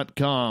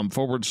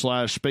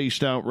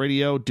youtube.com/Spaced Out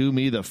Radio. Do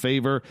me the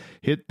favor,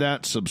 hit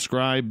that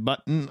subscribe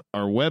button.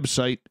 Our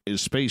website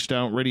is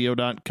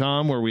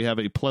spacedoutradio.com, where we have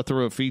a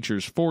plethora of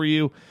features for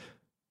you.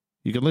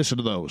 You can listen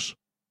to those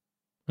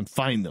and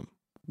find them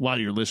while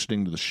you're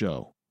listening to the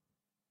show.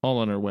 All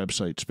on our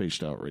website,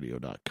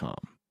 spacedoutradio.com.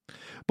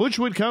 Butch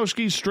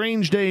Witkowski's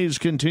Strange Days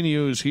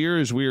continues here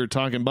as we are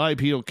talking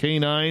bipedal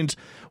canines,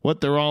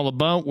 what they're all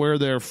about, where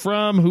they're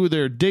from, who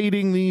they're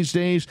dating these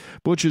days.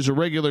 Butch is a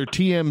regular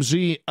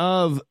TMZ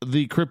of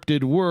the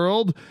cryptid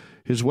world.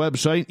 His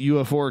website,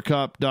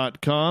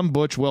 uforcop.com.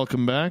 Butch,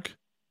 welcome back.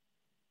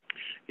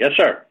 Yes,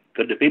 sir.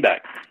 Good to be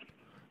back.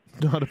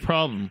 Not a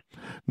problem.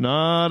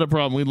 Not a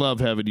problem. We love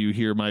having you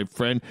here, my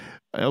friend.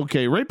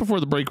 Okay, right before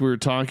the break we were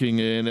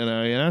talking, and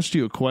I asked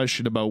you a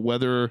question about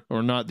whether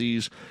or not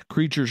these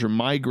creatures are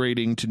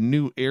migrating to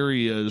new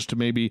areas to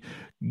maybe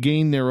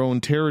gain their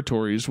own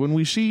territories. When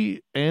we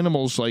see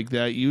animals like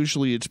that,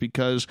 usually it's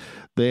because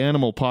the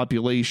animal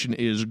population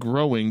is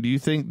growing. Do you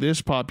think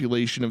this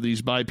population of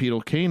these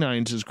bipedal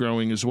canines is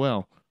growing as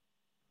well?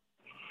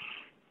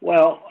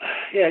 Well,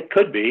 yeah, it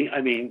could be. I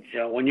mean,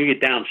 when you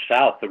get down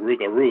south, the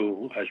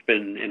Rougarou has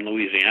been in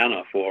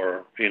Louisiana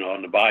for,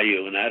 in the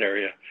bayou in that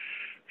area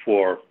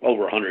for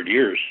over 100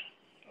 years.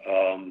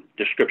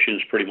 Description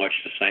is pretty much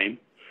the same.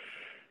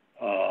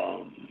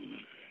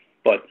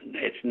 But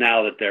it's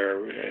now that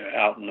they're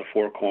out in the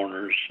Four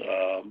Corners,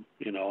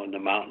 in the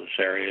mountainous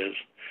areas,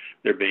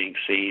 they're being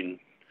seen.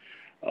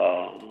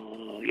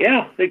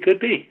 Yeah, they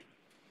could be.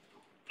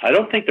 I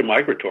don't think they're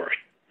migratory.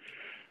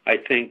 I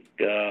think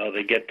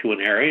they get to an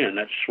area and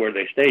that's where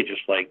they stay,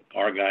 just like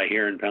our guy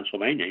here in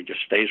Pennsylvania. He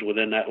just stays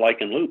within that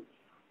lichen loop.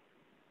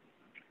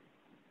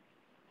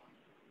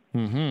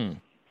 Mm-hmm.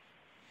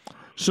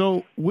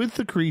 So with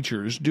the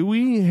creatures, do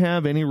we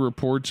have any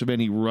reports of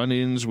any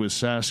run-ins with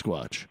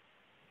Sasquatch?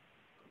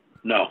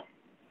 No.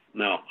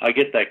 I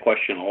get that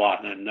question a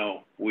lot, and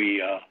no,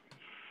 we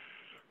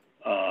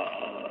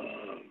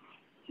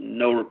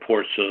no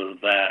reports of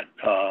that.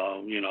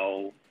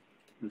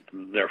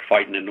 They're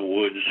fighting in the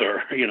woods,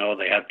 or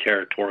they have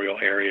territorial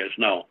areas.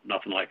 No,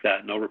 nothing like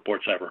that. No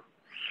reports ever,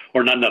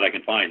 or none that I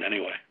can find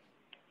anyway.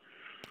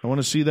 I want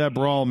to see that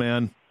brawl,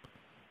 man.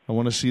 I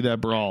want to see that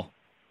brawl.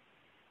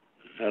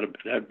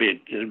 It'd be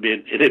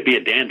a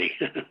dandy.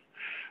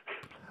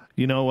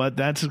 You know what?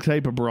 That's the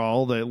type of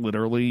brawl that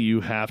literally you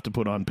have to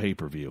put on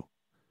pay-per-view.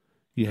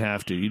 You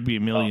have to. You'd be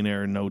a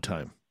millionaire in no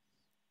time.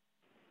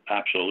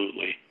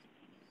 Absolutely.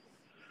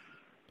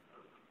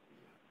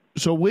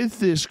 So with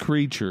this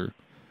creature,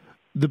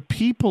 the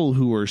people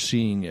who are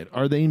seeing it,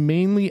 are they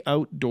mainly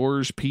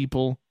outdoors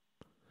people,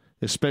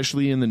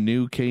 especially in the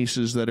new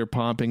cases that are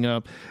popping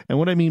up? And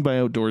what I mean by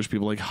outdoors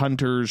people, like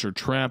hunters or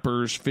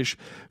trappers,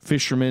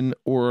 fishermen,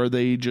 or are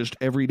they just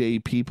everyday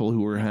people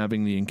who are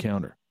having the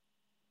encounter?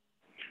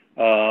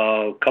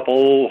 A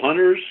couple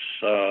hunters,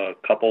 more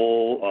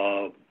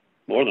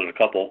than a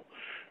couple,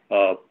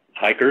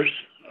 hikers,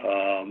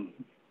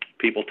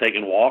 people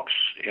taking walks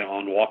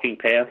on walking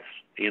paths.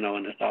 And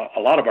a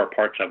lot of our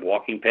parks have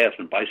walking paths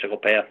and bicycle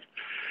paths.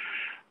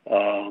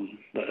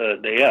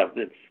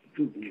 It's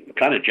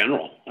kind of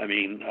general. I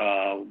mean,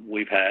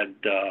 we've had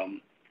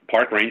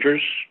park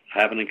rangers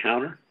have an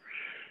encounter.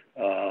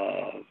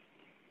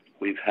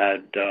 We've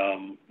had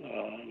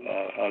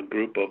a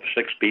group of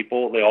 6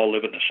 people. They all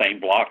live in the same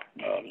block,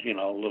 a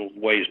little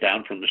ways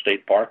down from the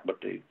state park, but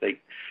they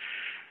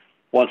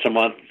once a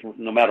month,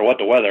 no matter what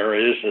the weather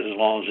is, as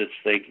long as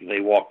they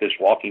walk this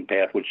walking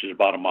path, which is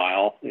about a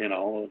mile,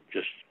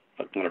 just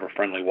kind of a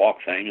friendly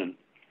walk thing. And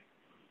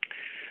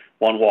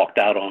one walked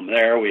out on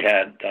there. We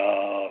had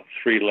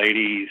 3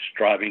 ladies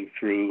driving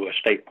through a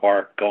state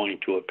park going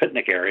to a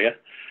picnic area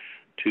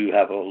to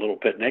have a little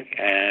picnic,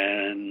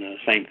 and the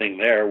same thing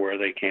there where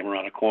they came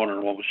around a corner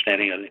and one was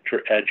standing at the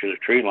edge of the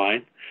tree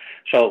line.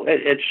 So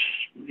it's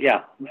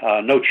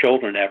no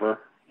children ever.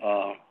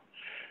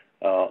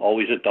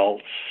 Always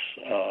adults,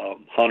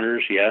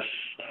 hunters, yes,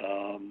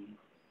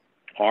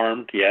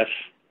 armed, yes.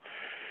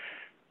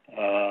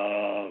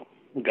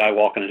 a guy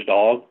walking his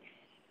dog,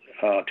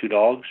 2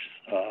 dogs.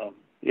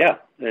 Yeah,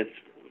 it's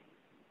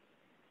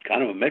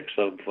kind of a mix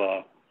of,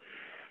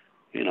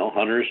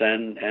 hunters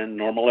and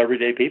normal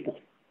everyday people.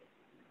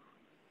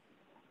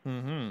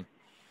 Mm-hmm.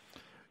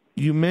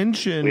 You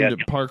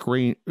mentioned park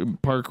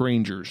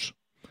rangers.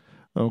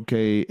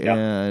 Okay. Yeah.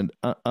 And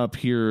up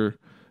here,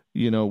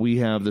 we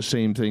have the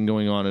same thing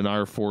going on in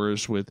our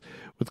forest with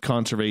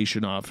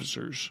conservation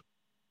officers.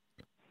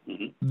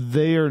 Mm-hmm.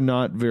 They are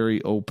not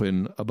very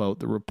open about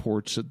the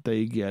reports that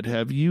they get.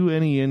 Have you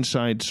any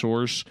inside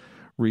source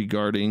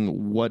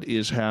regarding what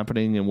is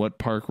happening and what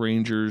park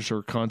rangers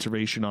or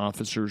conservation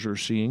officers are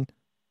seeing?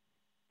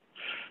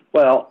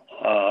 Well,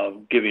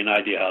 give you an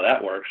idea how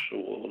that works.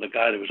 The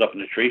guy that was up in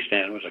the tree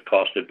stand was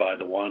accosted by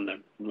the one that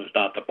was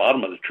down at the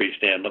bottom of the tree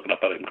stand looking up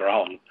at him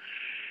growling.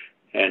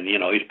 And,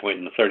 he's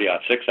pointing the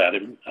 30-06 at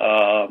him.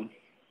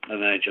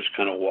 And then he just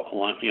kind of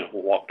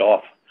walked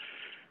off.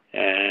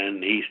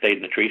 And he stayed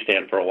in the tree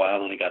stand for a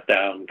while, and he got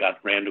down,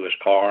 ran to his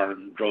car,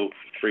 and drove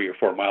 3 or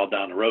 4 miles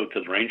down the road to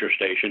the ranger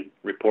station,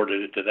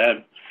 reported it to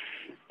them.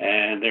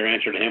 And their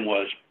answer to him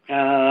was,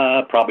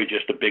 probably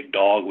just a big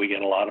dog. We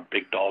get a lot of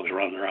big dogs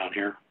running around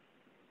here.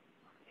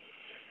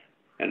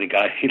 And the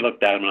guy, he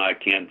looked at him, and I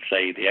can't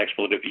say the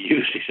expletive he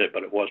used, he said,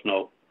 but it was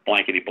no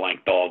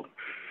blankety-blank dog.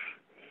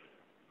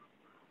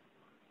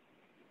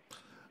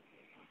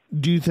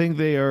 Do you think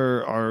they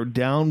are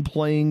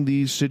downplaying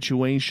these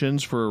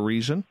situations for a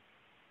reason?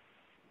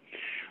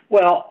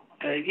 Well,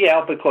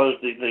 yeah, because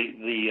the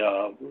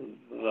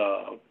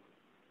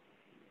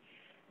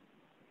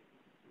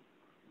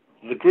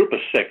group of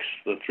 6,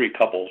 the 3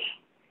 couples,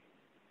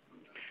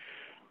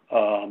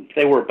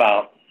 they were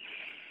about,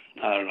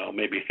 I don't know,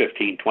 maybe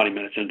 15, 20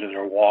 minutes into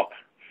their walk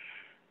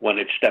when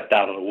it stepped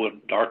out of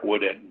the dark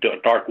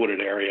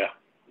wooded area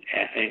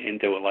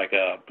into like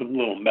a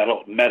little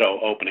meadow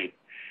opening.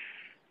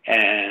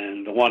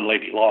 And the one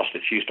lady lost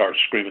it. She started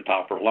screaming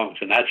top of her lungs,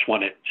 and that's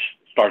when it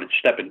started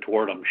stepping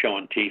toward them,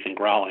 showing teeth and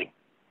growling.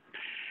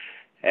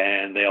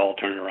 And they all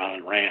turned around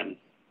and ran.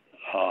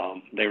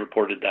 They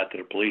reported that to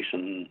the police,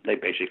 and they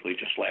basically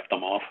just laughed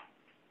them off.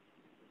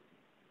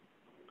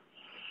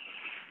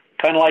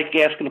 Kind of like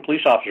asking a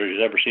police officer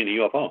who's ever seen a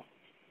UFO.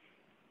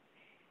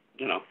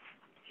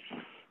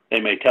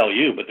 They may tell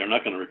you, but they're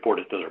not going to report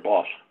it to their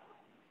boss.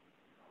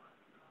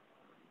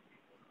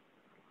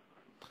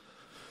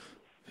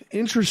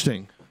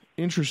 Interesting.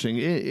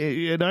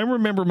 And I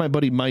remember my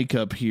buddy Mike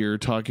up here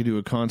talking to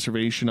a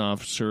conservation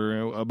officer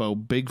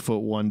about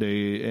Bigfoot one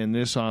day, and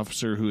this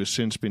officer, who has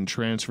since been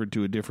transferred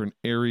to a different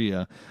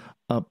area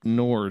up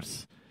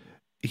north,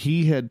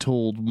 he had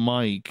told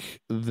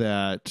Mike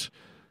that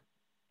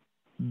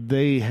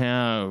they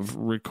have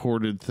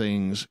recorded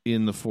things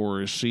in the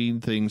forest,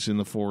 seen things in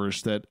the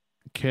forest that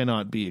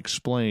cannot be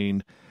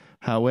explained.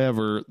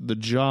 However, the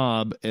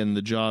job and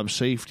the job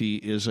safety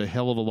is a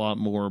hell of a lot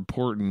more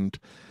important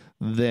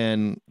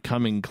than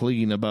coming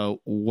clean about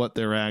what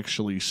they're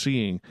actually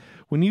seeing.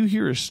 When you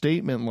hear a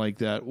statement like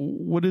that,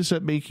 what does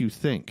that make you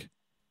think?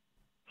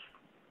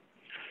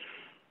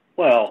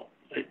 Well,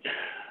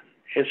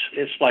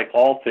 it's like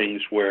all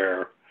things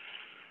where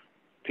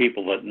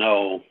people that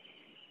know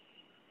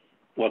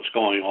what's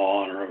going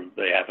on, or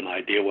they have an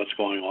idea what's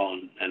going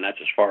on, and that's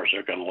as far as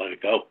they're going to let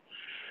it go.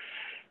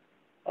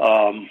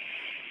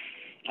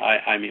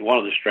 I mean, one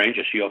of the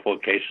strangest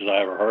UFO cases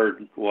I ever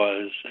heard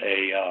was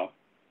a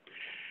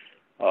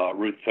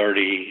Route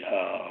 30,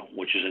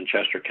 which is in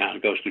Chester County,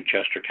 goes through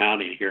Chester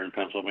County here in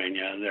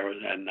Pennsylvania,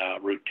 and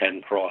Route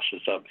 10 cross.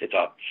 It's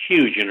a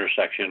huge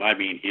intersection. I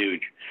mean,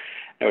 huge.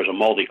 There was a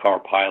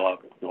multi-car pileup.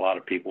 A lot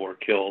of people were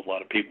killed. A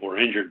lot of people were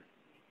injured.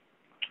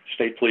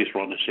 State police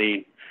were on the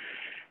scene,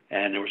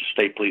 and there was a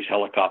state police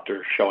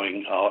helicopter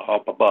showing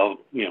up above,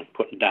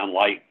 putting down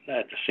light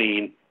at the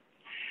scene.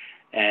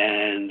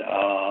 And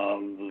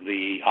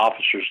the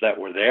officers that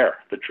were there,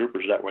 the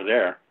troopers that were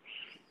there,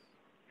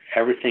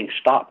 everything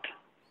stopped.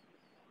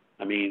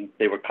 I mean,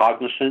 they were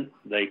cognizant.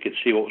 They could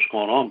see what was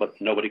going on, but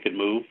nobody could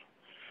move.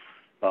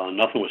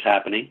 Nothing was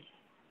happening.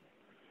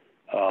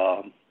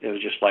 It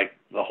was just like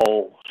the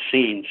whole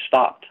scene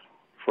stopped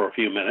for a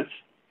few minutes.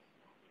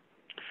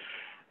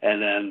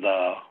 And then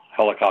the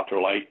helicopter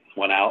light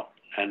went out,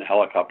 and the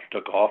helicopter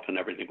took off, and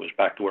everything was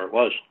back to where it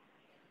was.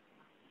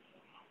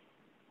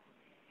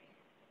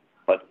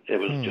 But it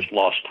was just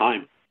lost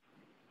time.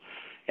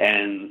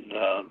 And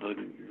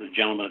the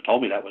gentleman that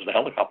told me that was the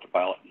helicopter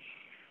pilot.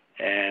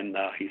 And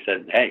he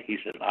said,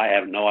 I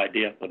have no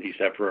idea. But he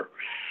said for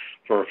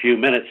a few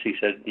minutes, he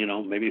said,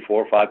 maybe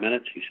 4 or 5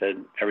 minutes, he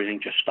said,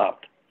 everything just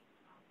stopped.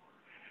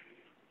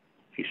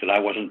 He said, I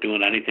wasn't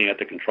doing anything at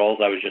the controls.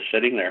 I was just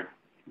sitting there,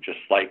 just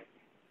like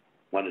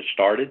when it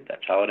started.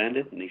 That's how it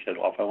ended. And he said,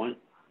 off I went.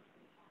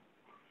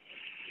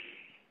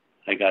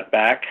 I got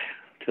back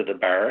to the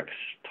barracks,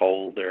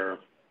 told their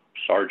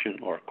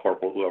sergeant or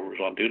corporal, whoever was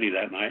on duty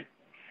that night,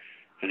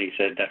 and he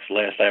said, that's the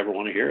last I ever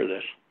want to hear of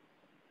this.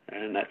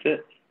 And that's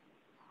it.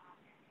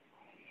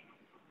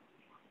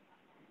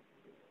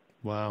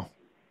 Wow.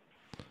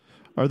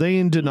 Are they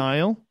in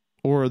denial,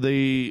 or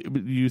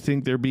you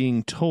think they're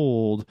being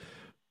told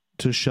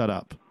to shut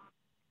up.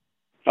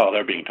 Oh,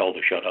 they're being told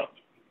to shut up.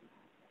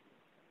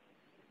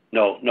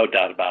 No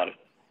doubt about it.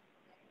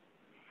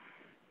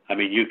 I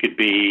mean, you could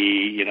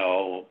be,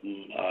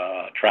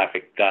 a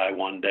traffic guy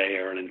one day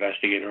or an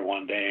investigator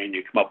one day, and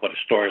you come up with a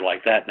story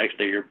like that. Next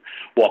day, you're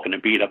walking a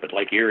beat up at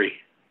Lake Erie.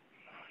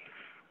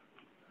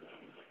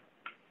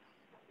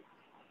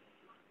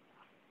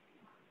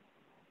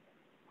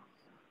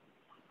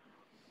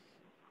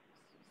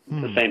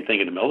 The same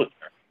thing in the military.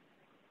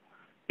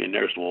 I mean,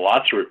 there's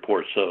lots of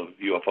reports of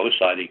UFO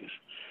sightings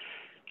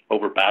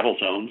over battle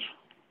zones.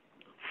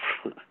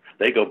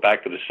 They go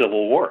back to the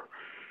Civil War.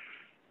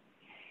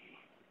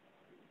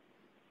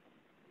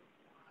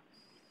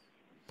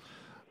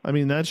 I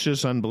mean, that's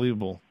just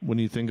unbelievable when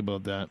you think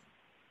about that.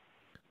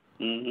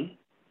 Mm-hmm.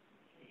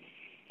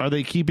 Are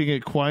they keeping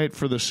it quiet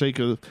for the sake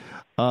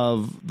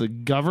of the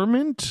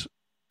government?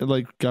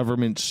 Like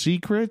government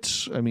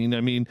secrets? I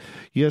mean,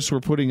 yes, we're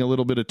putting a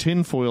little bit of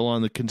tinfoil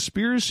on the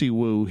conspiracy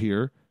woo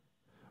here.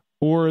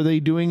 Or are they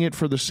doing it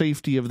for the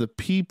safety of the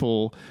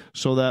people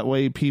so that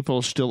way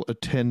people still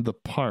attend the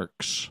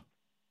parks?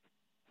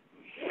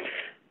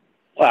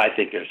 Well, I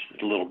think there's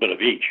a little bit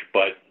of each,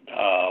 but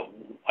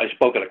I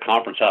spoke at a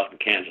conference out in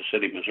Kansas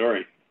City,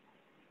 Missouri.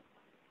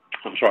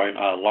 I'm sorry,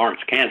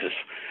 Lawrence, Kansas,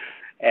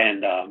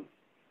 and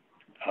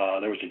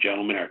there was a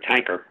gentleman or a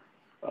tanker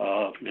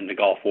in the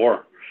Gulf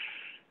War,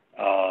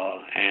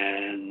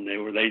 and they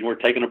were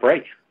taking a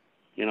break.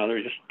 They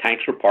were just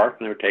tanks were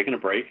parked and they were taking a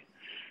break,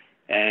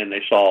 and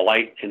they saw a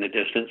light in the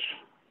distance,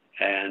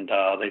 and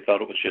they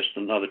thought it was just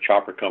another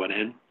chopper coming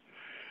in,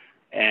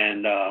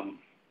 and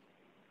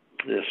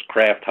this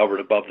craft hovered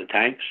above the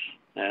tanks,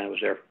 and it was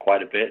there for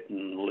quite a bit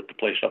and lit the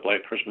place up like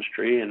a Christmas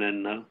tree, and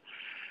then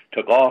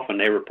took off, and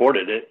they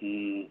reported it,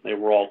 and they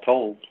were all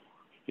told,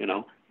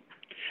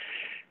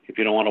 if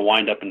you don't want to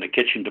wind up in the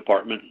kitchen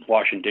department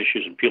washing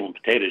dishes and peeling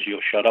potatoes, you'll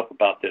shut up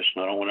about this,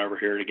 and I don't want to ever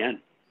hear it again.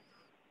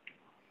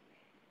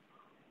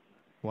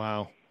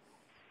 Wow.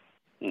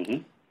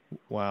 Mm-hmm.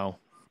 Wow.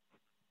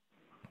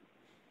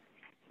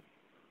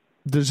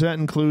 Does that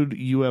include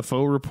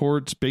UFO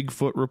reports,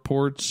 Bigfoot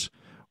reports,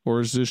 or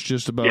is this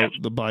just about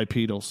the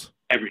bipedals?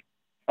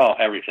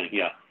 Everything.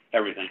 Yeah,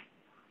 everything.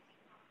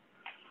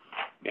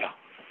 Yeah.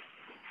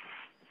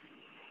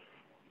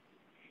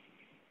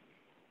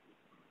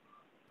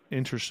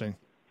 Interesting.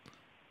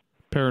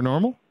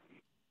 Paranormal?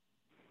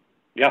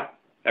 Yeah,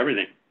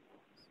 everything.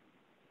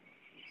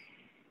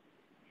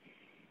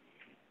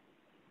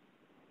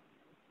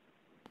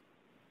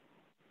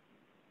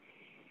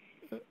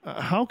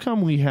 How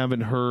come we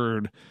haven't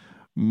heard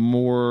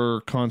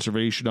more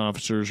conservation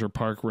officers or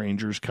park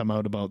rangers come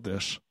out about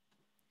this?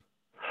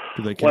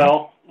 Do they care?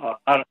 Well,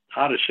 out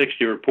of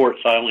 60 reports,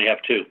 I only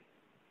have 2.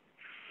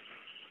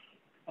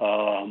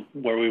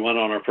 Where we went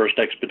on our first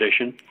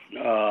expedition,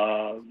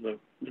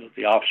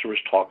 the officer was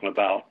talking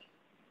about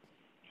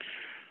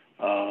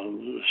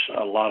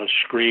a lot of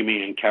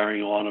screaming and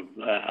carrying on of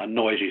a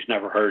noise he's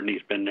never heard, and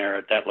he's been there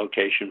at that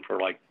location for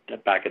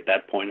back at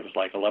that point, it was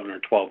 11 or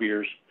 12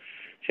 years.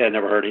 He said, I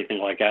never heard anything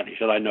like that. He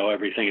said, I know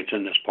everything that's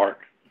in this park,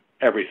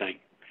 everything.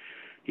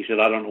 He said,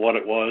 I don't know what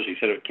it was. He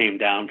said it came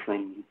down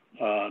from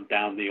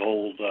down the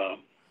old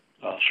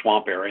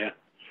swamp area,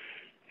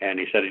 and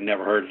he said he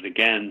never heard it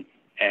again.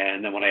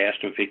 And then when I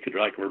asked him if he could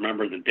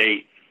remember the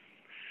date,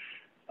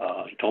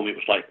 he told me it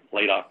was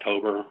late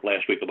October,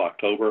 last week of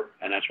October,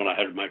 and that's when I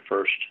had my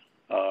first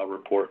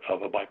report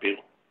of a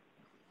bipedal.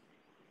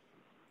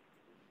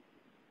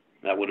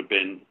 That would have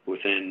been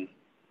within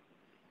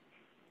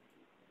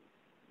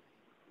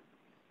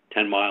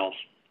 10 miles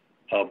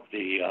of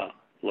the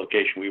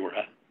location we were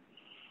at,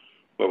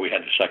 where we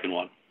had the second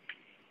one.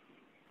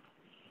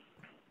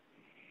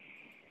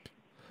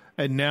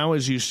 And now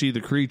as you see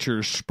the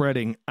creatures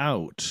spreading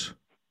out,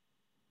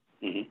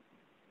 mm-hmm.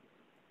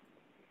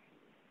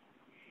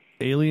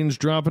 aliens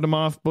dropping them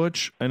off,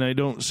 Butch, and I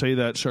don't say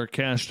that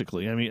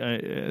sarcastically. I mean,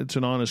 it's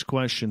an honest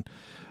question.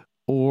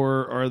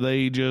 Or are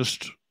they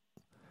just,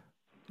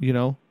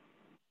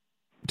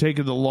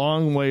 taking the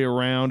long way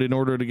around in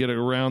order to get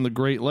around the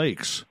Great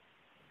Lakes?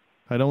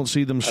 I don't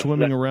see them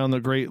swimming around the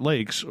Great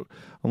Lakes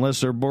unless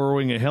they're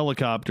borrowing a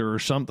helicopter or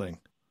something.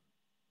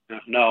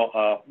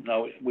 No,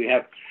 we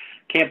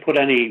can't put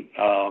any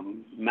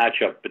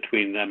matchup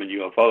between them and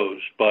UFOs,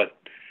 but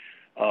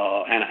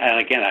and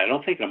again, I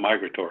don't think they're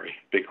migratory,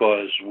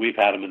 because we've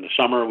had them in the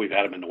summer, we've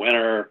had them in the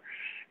winter,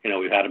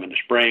 we've had them in the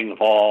spring, the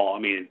fall. I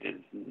mean,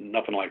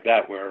 nothing like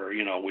that where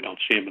we don't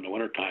see them in the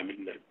wintertime.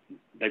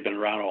 They've been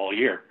around all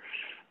year,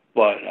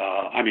 but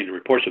the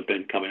reports have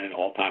been coming in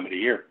all time of the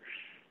year.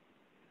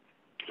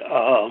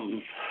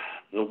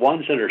 The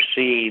ones that are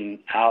seen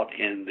out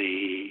in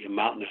the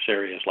mountainous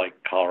areas like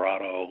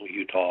Colorado,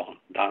 Utah,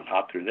 down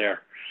out through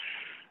there,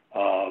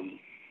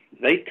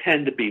 they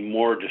tend to be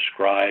more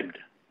described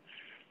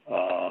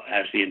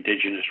as the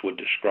indigenous would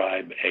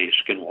describe a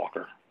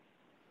skinwalker.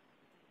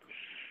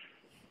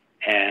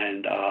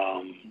 And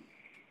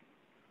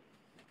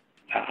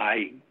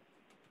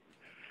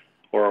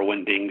or a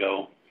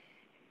Wendigo.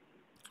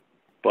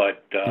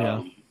 But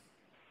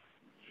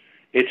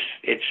it's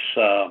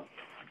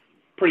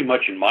pretty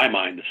much, in my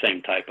mind, the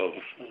same type of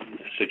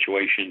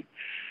situation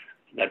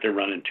that they're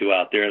running into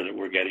out there that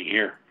we're getting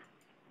here.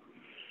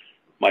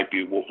 Might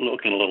be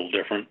looking a little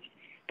different,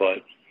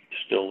 but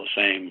still the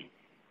same.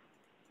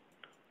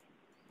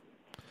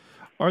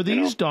 Are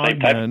these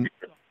dogmen,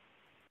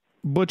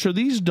 Butch, are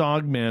these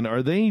dogmen,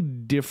 are they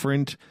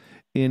different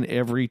in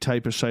every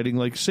type of sighting?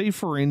 Like, say,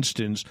 for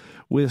instance,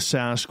 with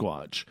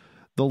Sasquatch,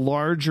 the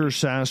larger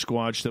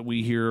Sasquatch that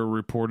we hear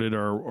reported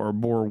are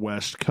more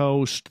West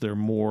Coast. They're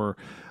more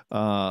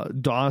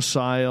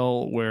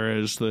docile,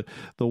 whereas the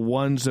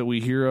ones that we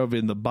hear of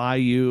in the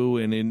bayou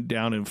and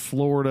down in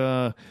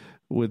Florida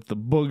with the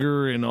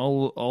booger and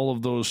all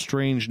of those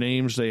strange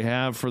names they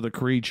have for the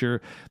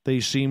creature, they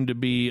seem to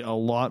be a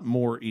lot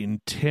more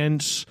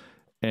intense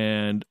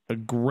and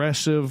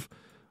aggressive.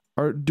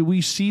 Do we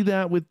see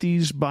that with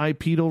these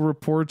bipedal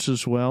reports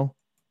as well?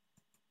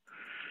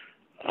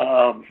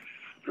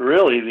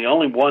 Really, the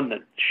only one that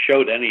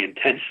showed any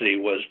intensity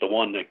was the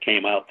one that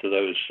came out to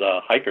those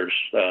hikers,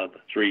 the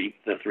three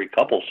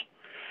couples,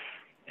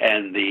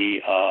 and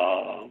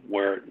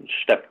where it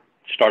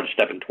started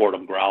stepping toward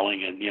them,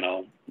 growling, and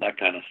that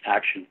kind of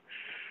action.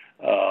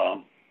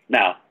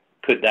 Now,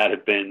 could that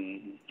have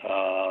been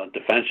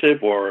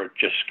defensive or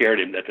just scared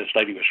him that this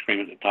lady was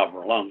screaming at the top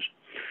of her lungs?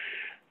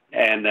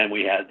 And then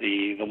we had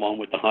the one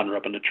with the hunter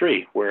up in the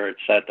tree, where it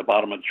sat at the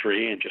bottom of the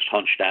tree and just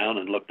hunched down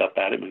and looked up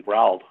at him and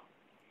growled.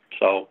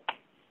 So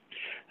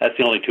that's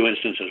the only two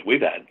instances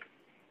we've had.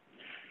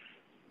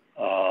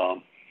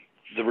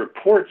 The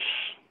reports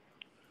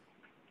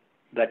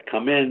that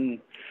come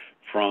in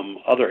from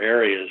other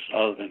areas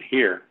other than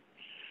here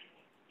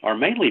are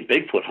mainly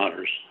Bigfoot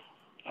hunters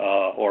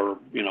or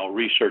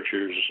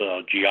researchers,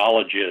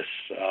 geologists.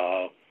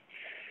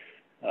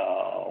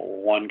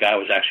 One guy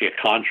was actually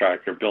a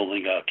contractor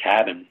building a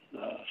cabin.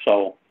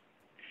 So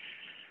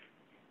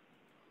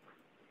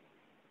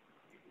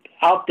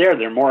out there,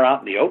 they're more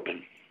out in the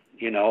open.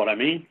 You know what I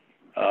mean?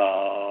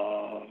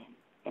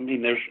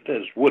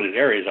 There's wooded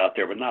areas out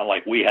there, but not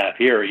like we have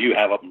here or you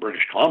have up in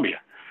British Columbia.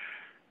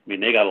 I mean,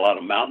 they got a lot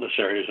of mountainous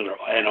areas that are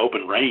an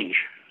open range.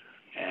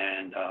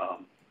 And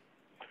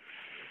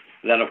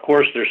then, of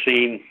course, they're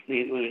seeing,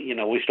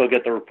 we still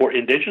get the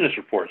indigenous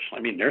reports.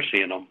 I mean, they're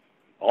seeing them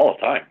all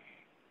the time.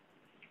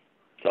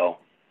 So,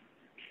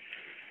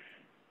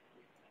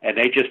 and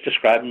they just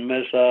describe him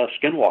as a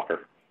skinwalker.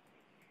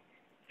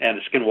 And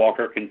a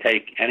skinwalker can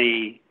take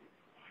any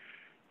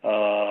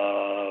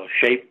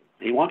shape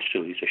he wants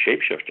to. He's a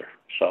shapeshifter.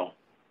 So,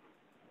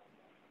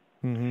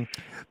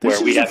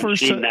 where we haven't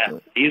seen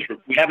that,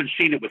 we haven't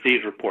seen it with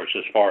these reports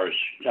as far as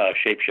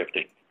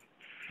shapeshifting.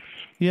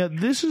 Yeah,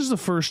 this is the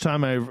first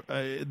time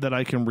that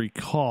I can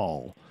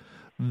recall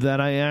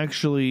that I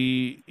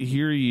actually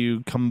hear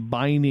you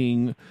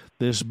combining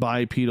this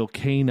bipedal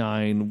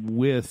canine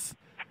with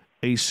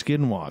a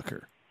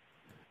skinwalker.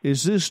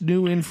 Is this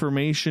new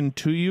information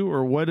to you,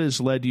 or what has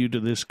led you to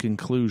this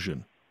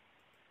conclusion?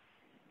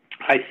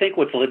 I think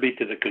what's led me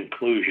to the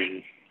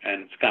conclusion,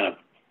 and it's kind of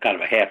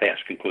a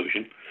half-assed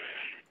conclusion,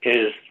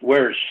 is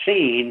where it's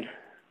seen,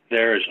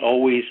 there's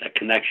always a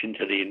connection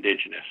to the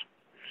indigenous,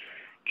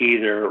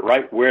 either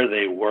right where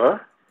they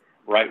were,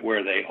 right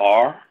where they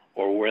are,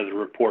 or where the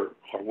report,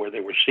 or where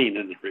they were seen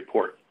in the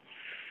report.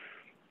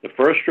 The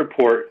first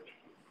report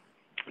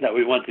that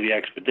we went to the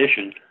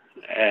expedition,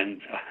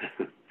 and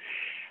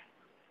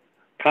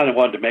kind of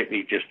wanted to make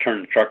me just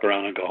turn the truck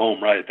around and go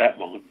home right at that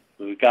moment.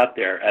 We got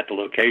there at the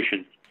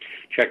location,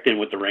 checked in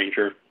with the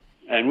ranger,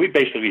 and we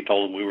basically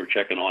told him we were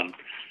checking on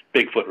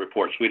Bigfoot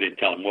reports. We didn't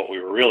tell him what we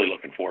were really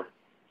looking for.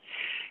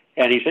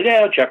 And he said, yeah,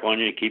 I'll check on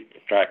you,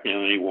 keep track,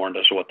 and he warned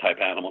us of what type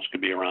of animals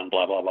could be around,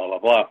 blah, blah, blah, blah,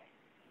 blah.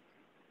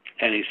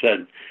 And he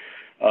said,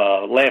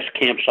 last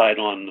campsite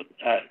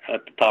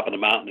at the top of the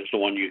mountain is the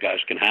one you guys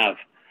can have.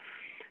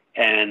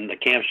 And the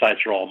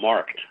campsites are all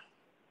marked.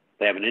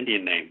 They have an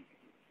Indian name,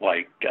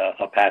 like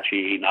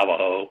Apache,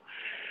 Navajo.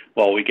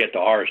 Well, we get to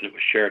ours, and it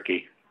was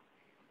Cherokee.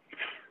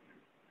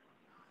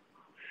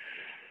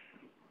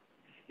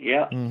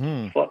 Yeah,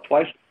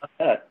 twice about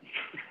that.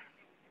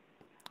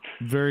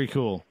 Very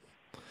cool.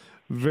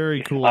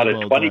 Very cool. Out of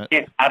 20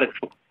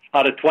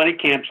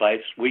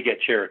 campsites, we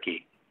get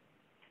Cherokee.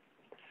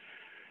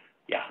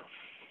 Yeah.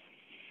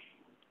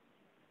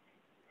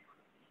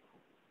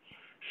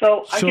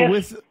 So I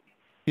guess.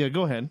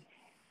 Go ahead.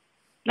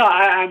 No,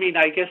 I mean,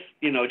 I guess,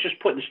 just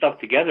putting stuff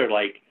together,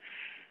 like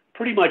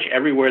pretty much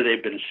everywhere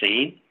they've been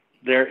seen,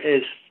 there's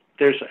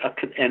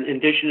an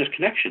indigenous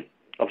connection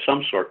of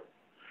some sort,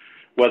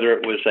 whether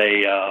it was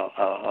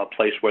a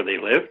place where they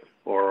lived,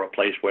 or a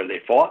place where they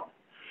fought,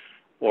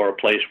 or a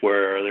place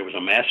where there was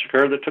a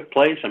massacre that took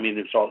place. I mean,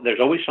 there's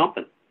always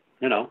something,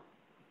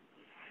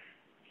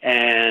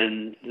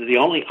 And the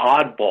only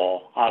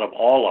oddball out of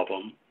all of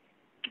them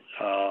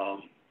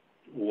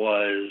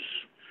was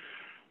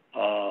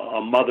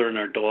a mother and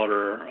her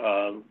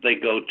daughter. They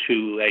go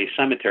to a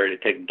cemetery to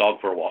take a dog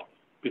for a walk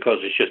because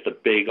it's just a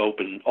big,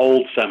 open,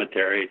 old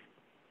cemetery.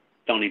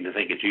 Don't even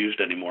think it's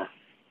used anymore.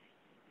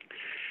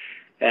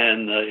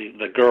 And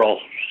the girl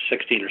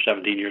 16 or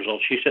 17 years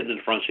old. She's sitting in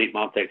the front seat.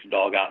 Mom takes the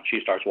dog out, and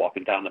she starts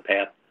walking down the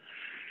path.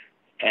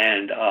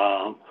 And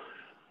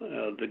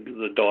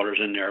the daughter's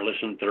in there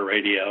listening to the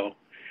radio,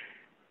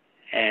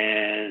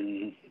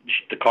 and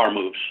the car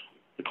moves.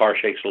 The car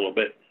shakes a little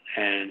bit,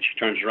 and she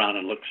turns around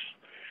and looks,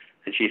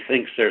 and she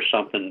thinks there's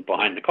something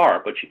behind the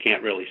car, but she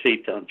can't really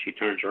see till she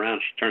turns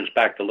around. She turns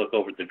back to look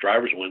over at the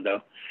driver's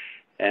window,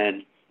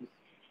 and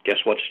guess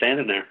what's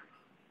standing there?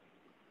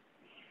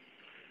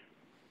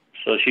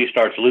 So she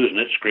starts losing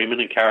it,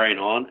 screaming and carrying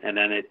on, and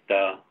then it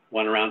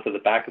went around to the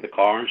back of the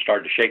car and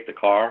started to shake the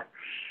car.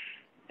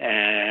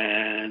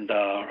 And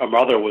her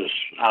mother was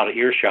out of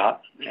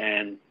earshot,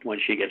 and when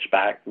she gets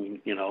back,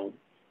 you know,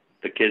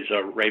 the kid's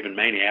a raving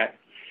maniac.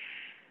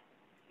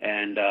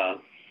 And that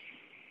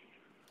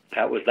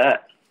was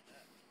that.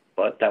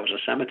 But that was a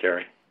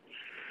cemetery.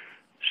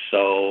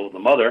 So the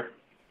mother,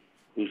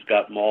 who's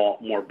got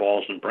more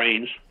balls than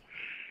brains,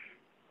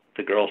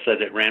 the girl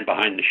said it ran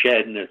behind the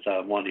shed, and it's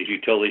one of these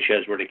utility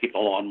sheds where they keep the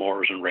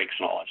lawnmowers and rakes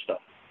and all that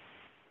stuff.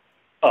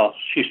 Oh,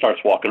 she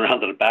starts walking around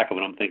to the back of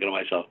it. I'm thinking to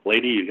myself,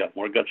 lady, you got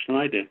more guts than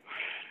I do.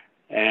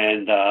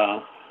 And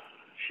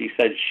she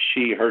said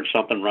she heard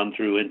something run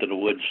through into the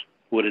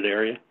wooded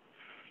area.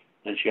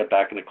 And she got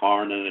back in the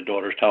car, and then the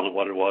daughter's telling her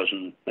what it was,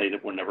 and they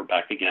were never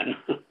back again.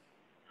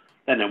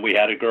 And then we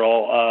had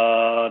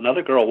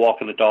another girl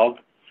walking the dog,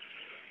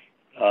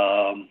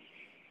 a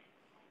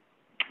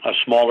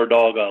smaller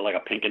dog, like a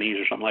Pekingese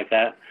or something like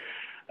that.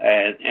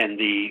 And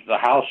the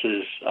house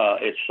is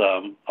it's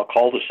a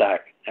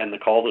cul-de-sac, and the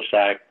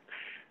cul-de-sac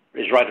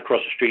is right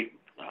across the street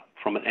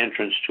from an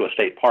entrance to a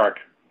state park.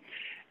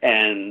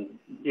 And,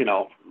 you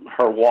know,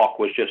 her walk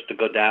was just to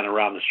go down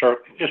around the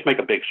circle, just make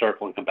a big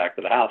circle and come back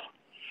to the house.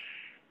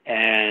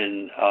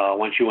 And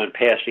when she went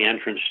past the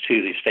entrance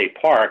to the state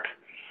park,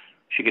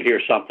 she could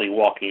hear something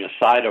walking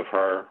aside of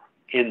her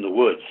in the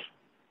woods.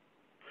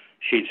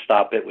 She'd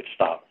stop, it would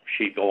stop.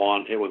 She'd go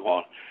on, it would go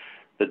on.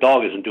 The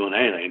dog isn't doing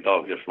anything. The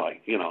dog just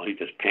like, you know, he's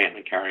just panting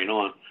and carrying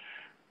on.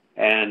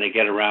 And they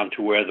get around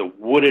to where the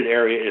wooded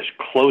area is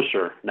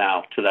closer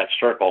now to that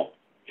circle.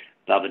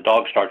 Now the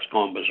dog starts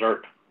going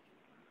berserk.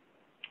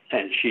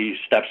 And she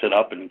steps it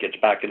up and gets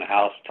back in the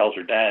house, tells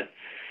her dad,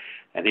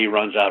 and he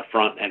runs out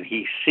front, and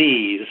he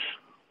sees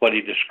what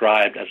he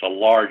described as a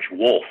large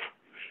wolf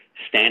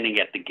standing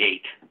at the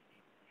gate.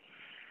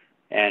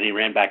 And he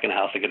ran back in the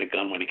house to get a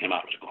gun. When he came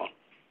out, it was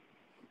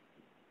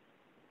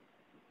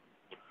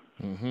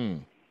gone. Mm-hmm.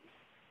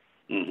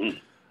 Mm-hmm.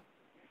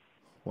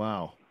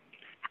 Wow.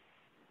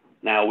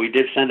 Now, we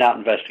did send out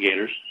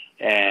investigators,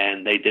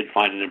 and they did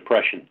find an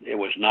impression. It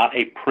was not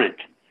a print.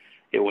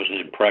 It was an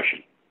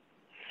impression.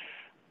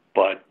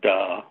 But,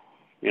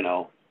 you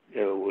know,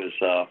 it was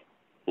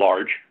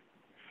large,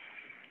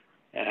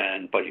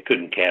 but you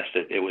couldn't cast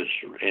it. It was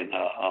in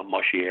a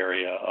mushy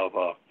area of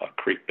a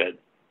creek bed.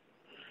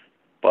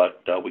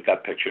 But we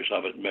got pictures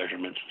of it,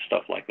 measurements and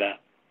stuff like that.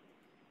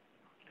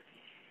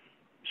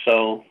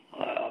 So,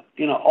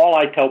 you know, all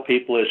I tell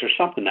people is there's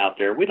something out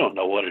there. We don't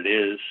know what it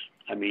is.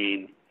 I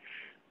mean,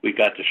 we've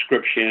got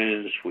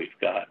descriptions. We've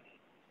got,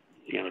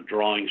 you know,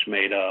 drawings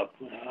made up.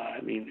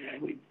 I mean,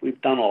 we've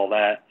done all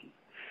that.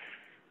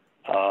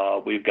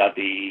 We've got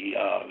the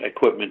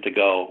equipment to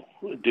go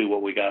do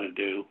what we got to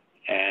do.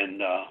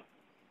 And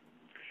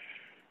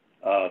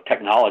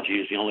technology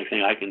is the only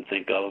thing I can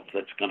think of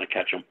that's going to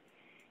catch them.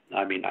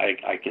 I mean,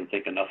 I can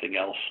think of nothing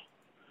else.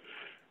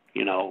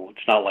 You know,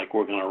 it's not like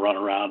we're going to run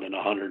around in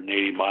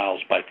 180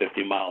 miles by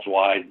 50 miles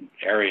wide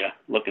area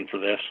looking for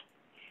this.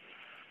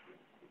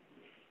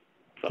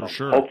 So for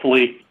sure.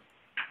 Hopefully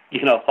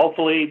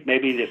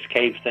maybe this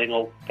cave thing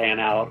will pan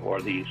out,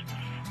 or these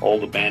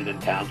old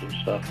abandoned towns and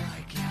stuff.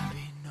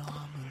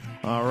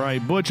 All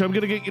right, Butch, I'm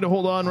going to get you to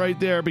hold on right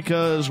there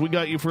because we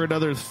got you for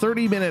another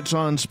 30 minutes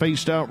on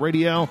Spaced Out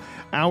Radio,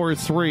 Hour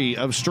 3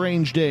 of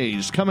Strange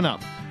Days, coming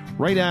up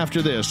right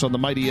after this on the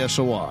Mighty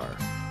SOR.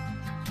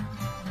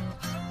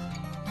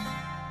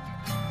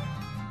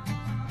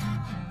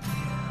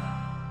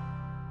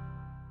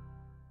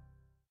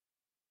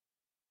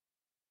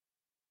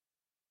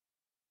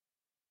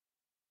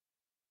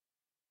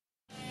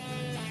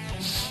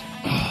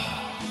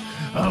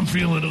 I'm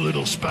feeling a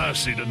little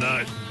spicy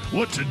tonight.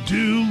 What to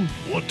do?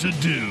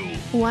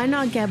 Why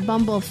not get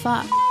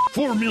Bumblefuck?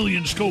 4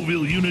 million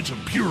Scoville units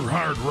of pure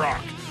hard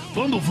rock.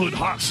 Bumblefoot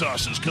hot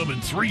sauces come in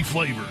 3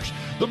 flavors.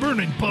 The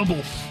burning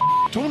Bumble.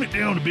 Tone it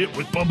down a bit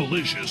with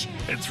Bumblicious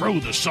and throw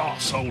the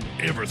sauce on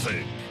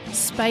everything.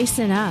 Spice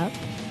it up.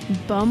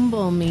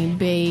 Bumble me,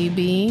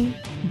 baby.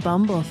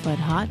 Bumblefoot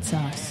hot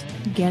sauce.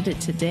 Get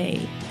it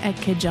today at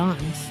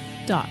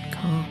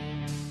kajans.com.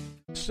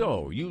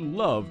 So, you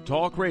love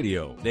talk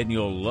radio? Then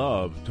you'll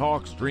love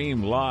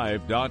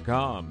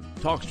TalkStreamLive.com.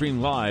 TalkStream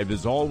Live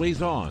is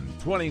always on,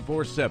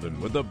 24/7,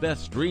 with the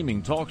best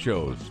streaming talk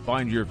shows.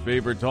 Find your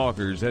favorite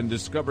talkers and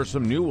discover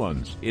some new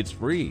ones. It's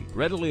free,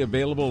 readily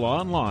available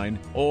online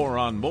or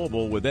on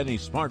mobile with any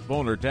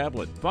smartphone or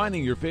tablet.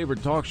 Finding your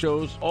favorite talk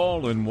shows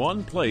all in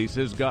one place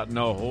has gotten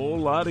a whole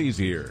lot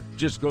easier.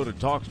 Just go to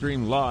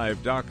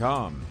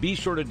TalkStreamLive.com. Be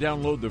sure to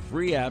download the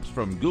free apps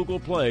from Google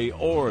Play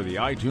or the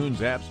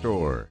iTunes App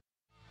Store.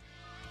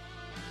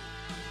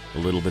 A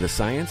little bit of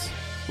science,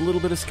 a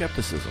little bit of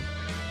skepticism.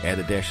 Add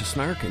a dash of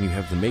snark and you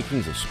have the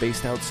makings of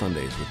Spaced Out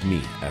Sundays with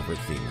me, Everett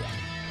Thieme.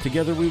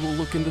 Together we will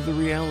look into the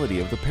reality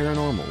of the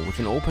paranormal with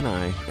an open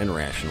eye and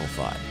rational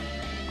thought.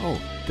 Oh,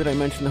 did I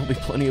mention there'll be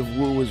plenty of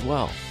woo as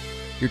well?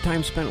 Your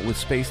time spent with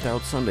Spaced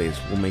Out Sundays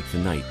will make the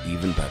night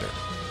even better.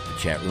 The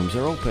chat rooms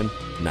are open,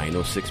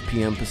 9:06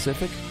 p.m.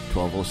 Pacific,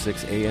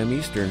 12:06 a.m.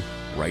 Eastern,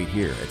 right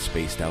here at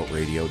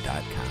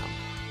spacedoutradio.com.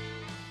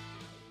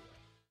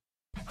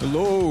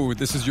 Hello,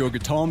 this is your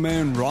guitar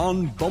man,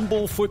 Ron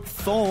Bumblefoot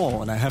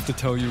Thal, and I have to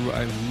tell you,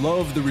 I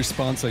love the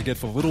response I get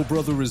for Little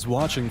Brother is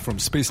Watching from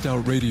Spaced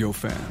Out Radio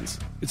fans.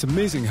 It's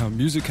amazing how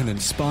music can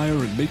inspire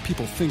and make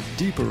people think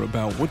deeper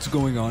about what's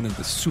going on in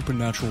the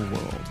supernatural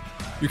world.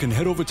 You can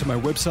head over to my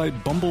website,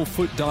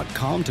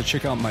 bumblefoot.com, to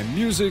check out my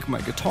music,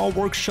 my guitar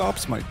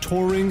workshops, my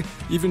touring,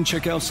 even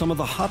check out some of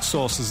the hot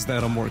sauces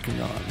that I'm working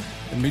on.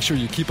 And make sure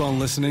you keep on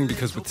listening,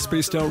 because with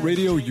Spaced Out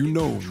Radio, you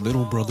know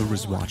Little Brother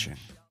is watching.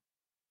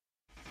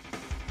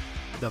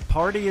 The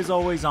party is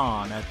always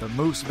on at the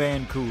Moose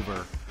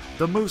Vancouver.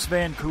 The Moose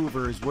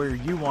Vancouver is where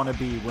you want to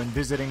be when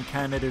visiting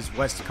Canada's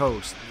West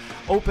Coast.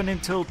 Open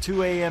until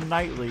 2 a.m.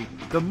 nightly,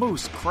 the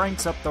Moose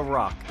cranks up the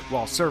rock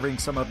while serving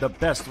some of the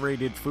best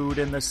rated food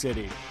in the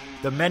city.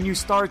 The menu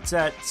starts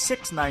at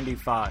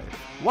 $6.95.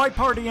 Why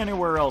party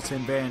anywhere else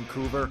in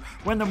Vancouver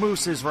when the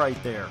Moose is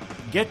right there?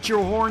 Get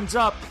your horns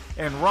up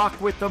and rock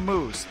with the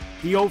Moose,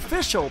 the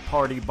official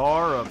party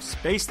bar of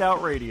Spaced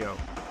Out Radio.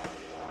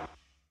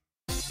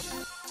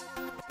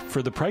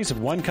 For the price of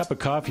 1 cup of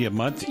coffee a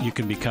month, you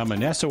can become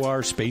an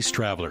SOR Space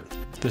Traveler.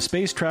 The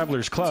Space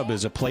Travelers Club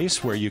is a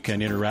place where you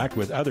can interact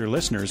with other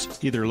listeners,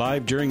 either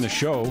live during the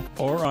show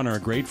or on our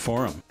great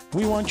forum.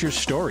 We want your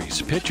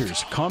stories,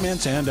 pictures,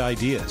 comments, and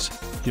ideas.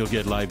 You'll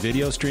get live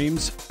video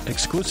streams,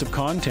 exclusive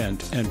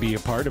content, and be a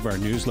part of our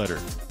newsletter.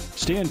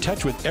 Stay in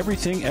touch with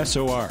everything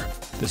SOR.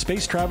 The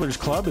Space Travelers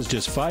Club is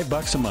just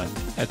 $5 a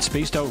month at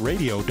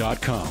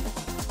spacedoutradio.com.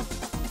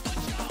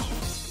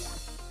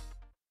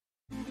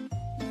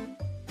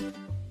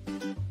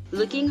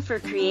 Looking for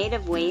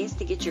creative ways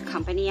to get your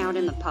company out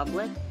in the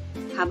public?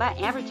 How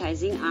about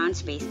advertising on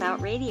Spaced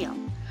Out Radio?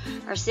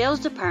 Our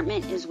sales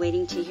department is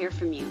waiting to hear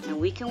from you,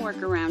 and we can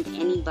work around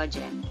any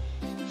budget.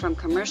 From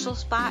commercial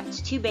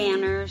spots to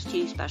banners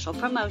to special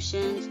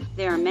promotions,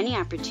 there are many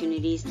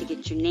opportunities to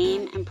get your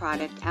name and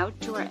product out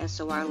to our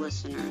SOR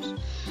listeners.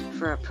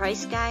 For a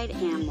price guide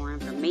and more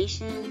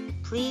information,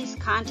 please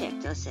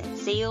contact us at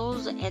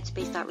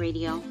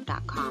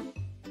sales@spacedoutradio.com.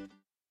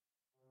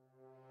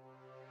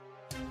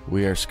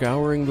 We are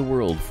scouring the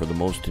world for the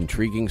most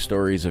intriguing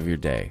stories of your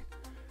day.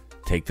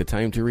 Take the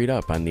time to read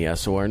up on the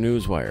SOR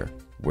Newswire,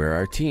 where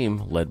our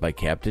team, led by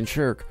Captain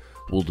Shirk,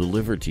 will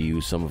deliver to you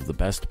some of the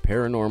best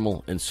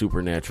paranormal and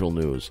supernatural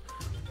news,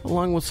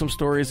 along with some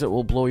stories that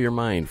will blow your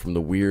mind from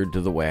the weird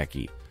to the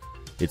wacky.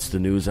 It's the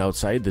news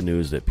outside the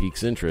news that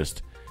piques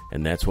interest,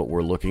 and that's what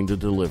we're looking to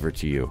deliver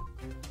to you.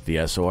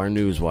 The SOR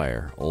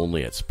Newswire,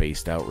 only at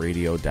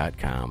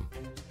spacedoutradio.com.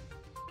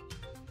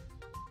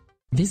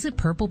 Visit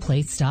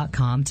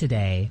purpleplates.com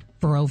today.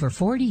 For over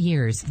 40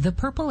 years, the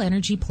Purple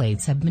Energy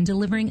Plates have been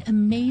delivering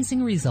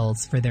amazing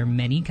results for their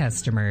many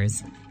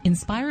customers.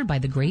 Inspired by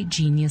the great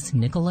genius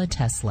Nikola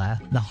Tesla,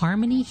 the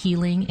harmony,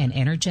 healing, and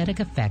energetic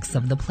effects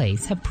of the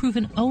plates have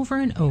proven over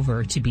and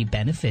over to be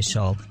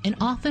beneficial and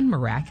often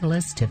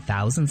miraculous to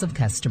thousands of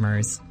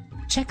customers.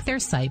 Check their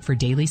site for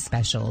daily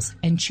specials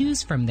and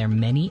choose from their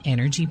many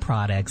energy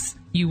products.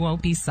 You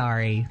won't be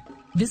sorry.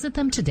 Visit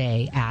them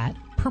today at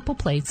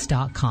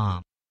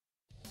purpleplates.com.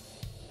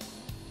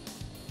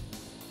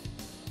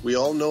 We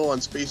all know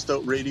on Spaced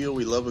Out Radio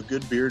we love a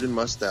good beard and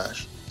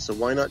mustache, so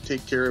why not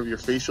take care of your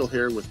facial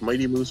hair with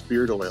Mighty Moose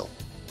Beard Oil?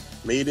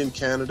 Made in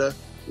Canada,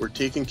 we're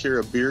taking care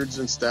of beards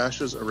and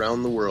stashes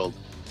around the world.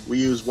 We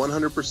use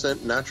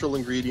 100% natural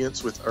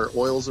ingredients with our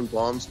oils and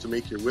balms to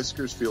make your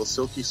whiskers feel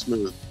silky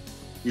smooth.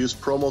 Use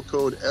promo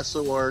code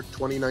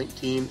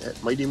SOR2019 at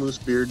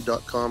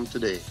MightyMooseBeard.com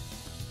today.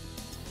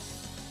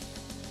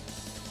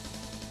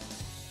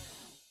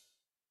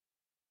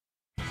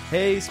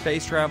 Hey,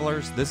 space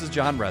travelers, this is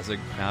John Resig,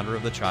 founder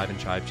of the Chive and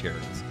Chive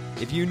Charities.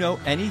 If you know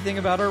anything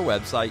about our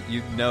website,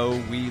 you know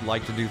we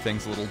like to do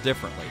things a little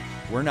differently.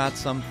 We're not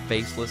some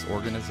faceless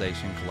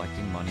organization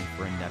collecting money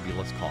for a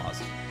nebulous cause.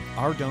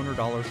 Our donor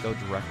dollars go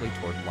directly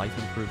toward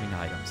life-improving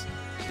items.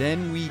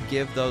 Then we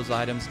give those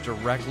items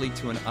directly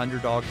to an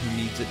underdog who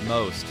needs it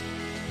most.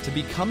 To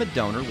become a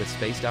donor with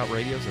Spaced Out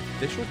Radio's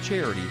official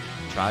charity,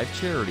 Chive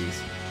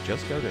Charities,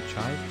 just go to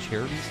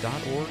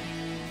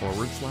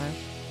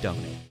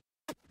chivecharities.org/donate.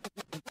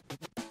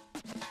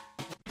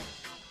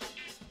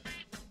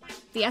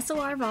 The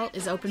SOR Vault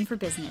is open for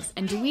business,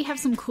 and do we have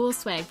some cool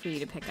swag for you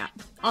to pick up?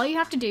 All you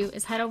have to do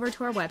is head over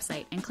to our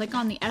website and click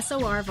on the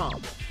SOR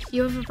Vault.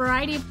 You have a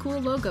variety of cool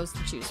logos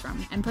to choose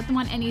from, and put them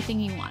on anything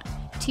you want.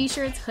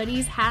 T-shirts,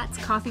 hoodies, hats,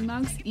 coffee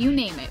mugs, you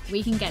name it,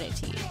 we can get it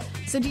to you.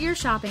 So do your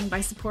shopping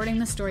by supporting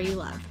the store you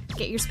love.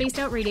 Get your Spaced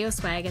Out Radio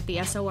swag at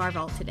the SOR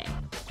Vault today.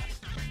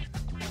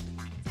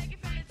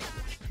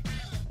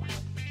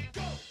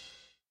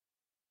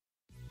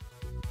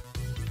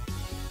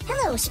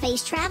 Hello,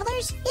 space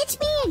travelers. It's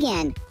me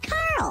again,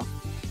 Carl.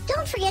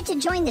 Don't forget to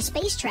join the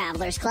Space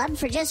Travelers Club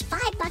for just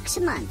 $5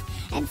 a month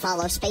and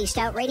follow Spaced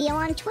Out Radio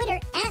on Twitter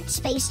at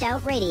Spaced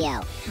Out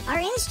Radio. Our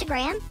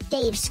Instagram,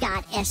 Dave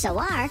Scott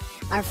SOR.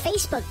 Our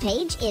Facebook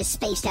page is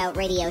Spaced Out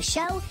Radio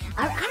Show.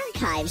 Our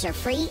archives are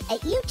free at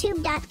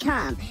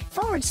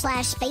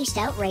youtube.com/Spaced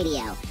Out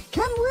Radio.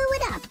 Come woo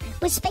it up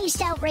with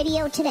Spaced Out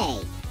Radio today.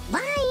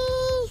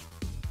 Bye!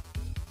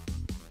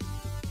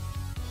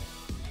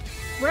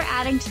 We're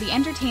adding to the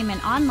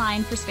entertainment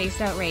online for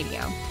Spaced Out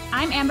Radio.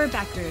 I'm Amber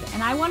Beckrud,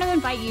 and I want to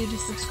invite you to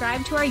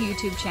subscribe to our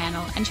YouTube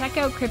channel and check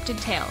out Cryptid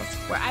Tales,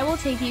 where I will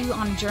take you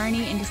on a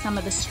journey into some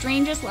of the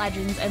strangest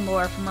legends and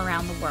lore from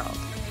around the world,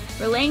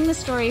 relaying the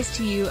stories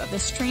to you of the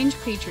strange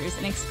creatures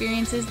and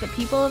experiences that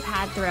people have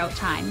had throughout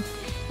time.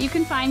 You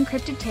can find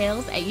Cryptid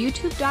Tales at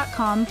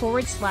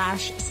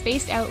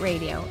youtube.com/Spaced Out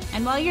Radio,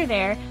 and while you're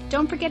there,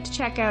 don't forget to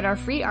check out our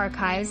free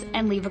archives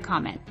and leave a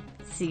comment.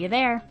 See you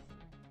there.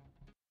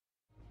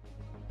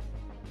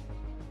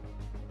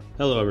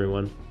 Hello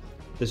everyone,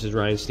 this is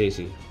Ryan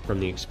Stacy from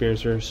the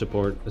Experiencer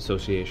Support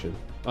Association,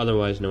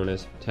 otherwise known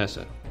as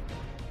TESSA.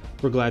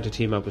 We're glad to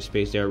team up with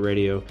Spaced Out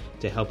Radio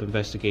to help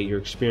investigate your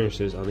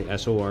experiences on the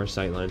SOR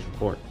Sightlines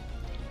Report.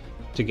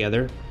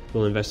 Together,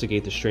 we'll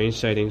investigate the strange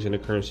sightings and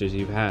occurrences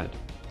you've had.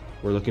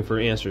 We're looking for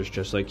answers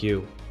just like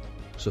you.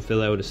 So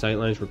fill out a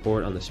Sightlines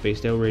Report on the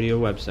Spaced Out Radio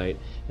website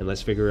and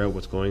let's figure out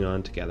what's going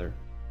on together.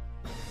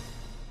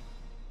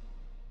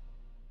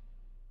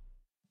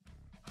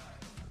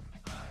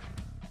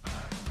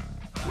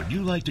 Would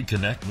you like to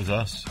connect with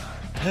us?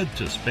 Head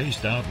to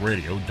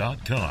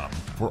spacedoutradio.com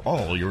for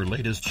all your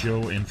latest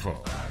show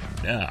info.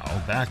 Now,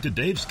 back to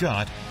Dave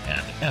Scott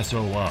and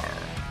SOR.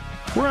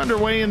 We're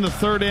underway in the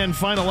third and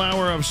final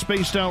hour of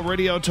Spaced Out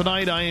Radio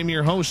tonight. I am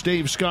your host,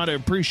 Dave Scott. I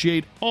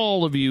appreciate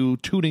all of you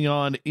tuning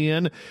on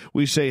in.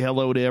 We say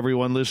hello to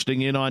everyone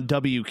listening in on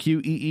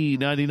WQEE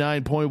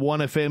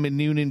 99.1 FM in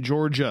Newnan,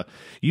 Georgia,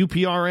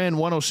 UPRN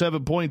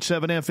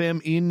 107.7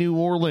 FM in New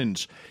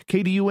Orleans,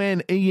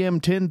 KDUN AM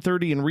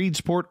 1030 in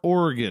Reedsport,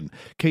 Oregon,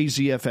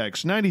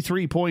 KZFX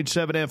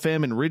 93.7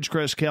 FM in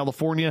Ridgecrest,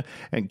 California,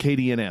 and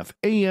KDNF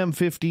AM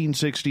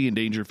 1560 in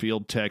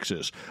Dangerfield,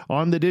 Texas.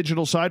 On the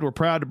digital side, we're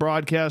proud to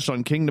broadcast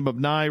on Kingdom of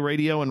Nye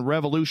Radio and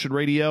Revolution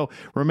Radio.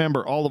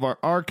 Remember, all of our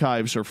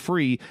archives are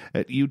free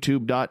at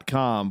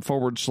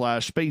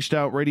youtube.com/Spaced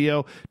Out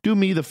Radio. Do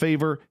me the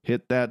favor,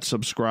 hit that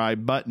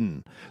subscribe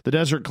button. The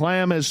Desert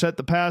Clam has set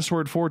the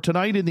password for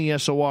tonight in the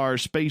SOR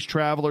Space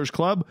Travelers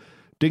Club.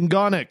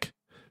 Dingonic.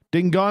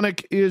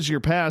 Dingonic is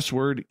your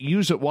password.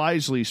 Use it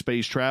wisely,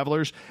 Space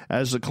Travelers,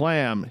 as the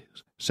Clam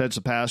sets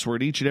a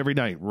password each and every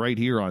night right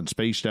here on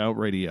Spaced Out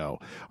Radio.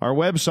 Our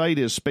website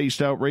is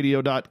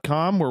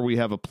spacedoutradio.com, where we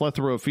have a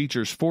plethora of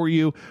features for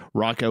you.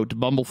 Rock out to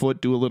Bumblefoot,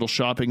 do a little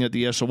shopping at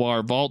the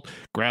SOR Vault,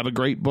 grab a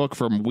great book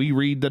from We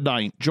Read the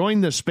Night.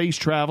 Join the Space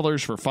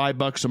Travelers for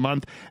 $5 a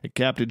month, and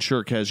Captain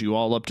Shirk has you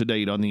all up to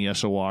date on the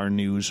SOR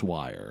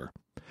Newswire.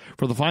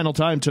 For the final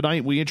time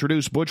tonight, we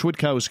introduce Butch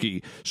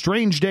Witkowski.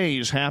 Strange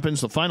Days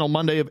happens the final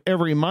Monday of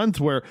every month,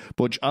 where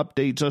Butch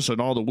updates us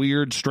on all the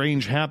weird,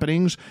 strange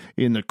happenings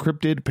in the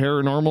cryptid,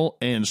 paranormal,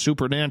 and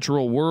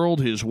supernatural world.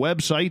 His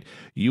website,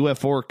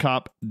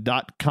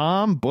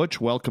 uforcop.com. Butch,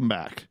 welcome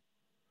back.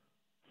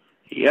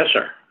 Yes,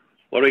 sir.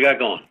 What do we got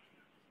going?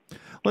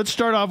 Let's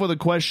start off with a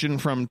question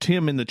from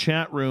Tim in the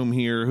chat room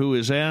here, who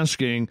is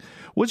asking,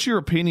 what's your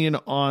opinion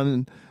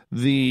on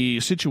the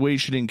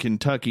situation in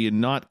Kentucky in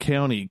Knott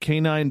County?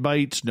 Canine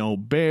bites, no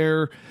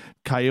bear.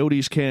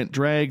 Coyotes can't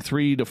drag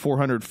 300 to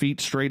 400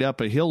 feet straight up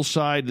a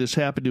hillside. This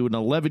happened to an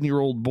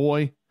 11-year-old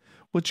boy.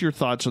 What's your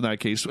thoughts on that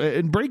case?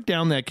 And break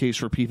down that case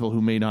for people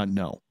who may not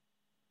know.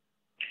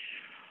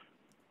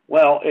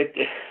 Well,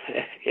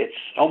 it's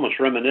almost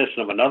reminiscent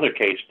of another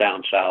case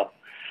down south.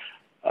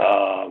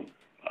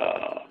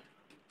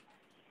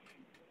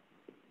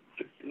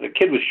 The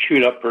kid was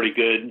chewed up pretty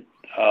good.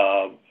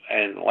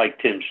 And like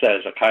Tim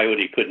says, a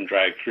coyote couldn't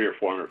drag 300 or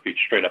 400 feet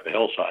straight up a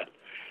hillside,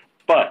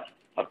 but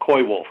a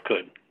coy wolf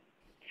could.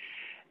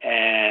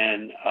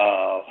 And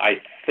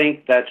I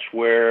think that's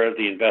where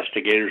the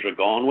investigators are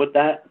going with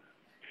that.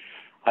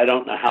 I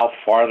don't know how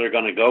far they're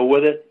going to go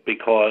with it,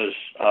 because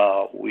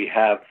we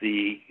have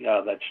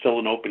that's still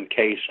an open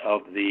case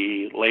of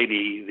the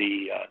lady,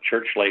 the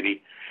church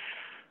lady,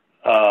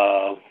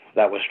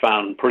 that was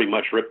found pretty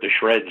much ripped to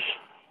shreds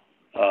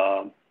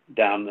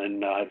down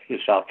in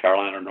South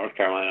Carolina or North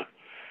Carolina.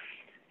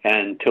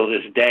 And till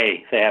this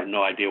day, they have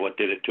no idea what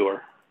did it to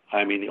her.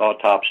 I mean, the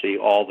autopsy,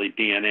 all the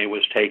DNA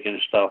was taken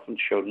and stuff and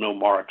showed no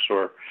marks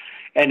or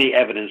any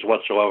evidence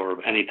whatsoever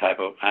of any type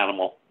of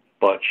animal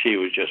but she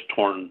was just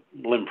torn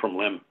limb from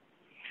limb.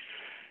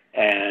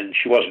 And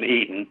she wasn't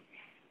eaten,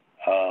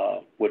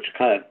 which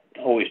kind of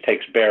always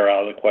takes bear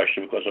out of the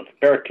question, because if a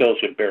bear kills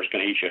you, a bear's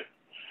going to eat you.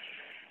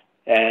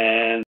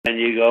 And then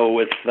you go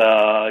with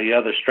the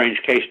other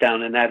strange case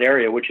down in that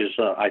area, which is,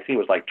 I think it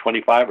was like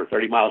 25 or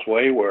 30 miles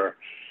away, where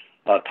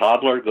a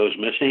toddler goes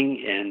missing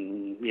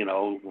in,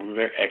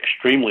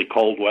 extremely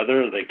cold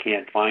weather. They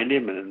can't find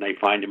him, and then they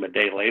find him a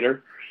day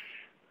later.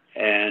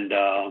 And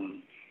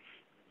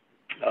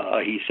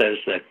he says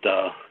that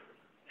a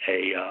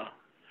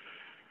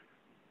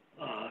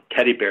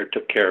teddy bear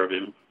took care of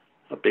him,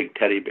 a big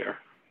teddy bear.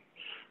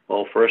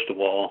 Well, first of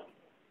all,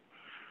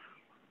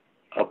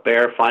 a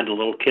bear find a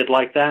little kid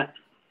like that,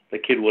 the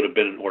kid would have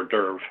been an hors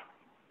d'oeuvre.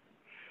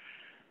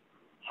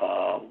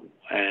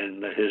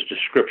 And his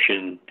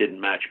description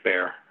didn't match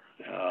bear.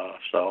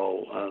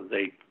 So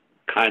they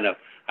kind of,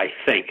 I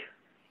think,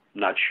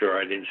 not sure,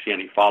 I didn't see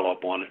any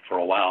follow-up on it for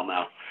a while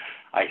now.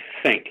 I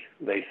think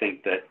they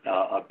think that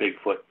a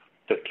Bigfoot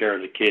took care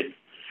of the kid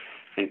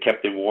and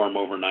kept him warm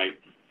overnight.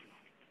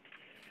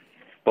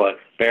 But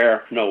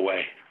bear, no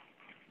way.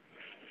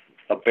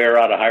 A bear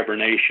out of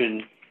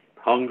hibernation,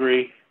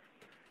 hungry,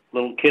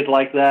 little kid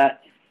like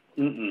that,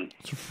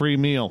 It's a free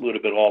meal. Would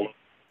have been all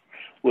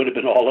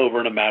over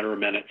in a matter of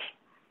minutes.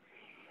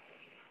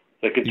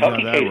 The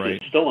Kentucky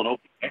case is still an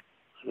open case.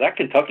 That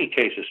Kentucky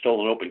case is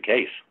still an open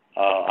case.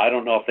 I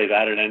don't know if they've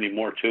added any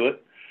more to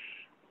it,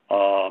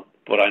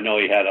 but I know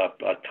he had a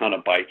ton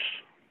of bites.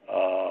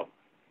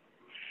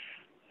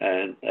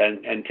 And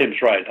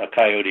Tim's right. A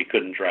coyote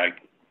couldn't drag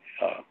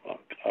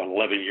an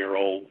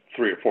 11-year-old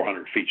 300 or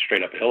 400 feet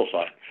straight up a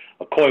hillside.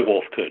 A coy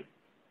wolf could.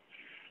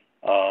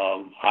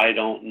 I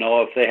don't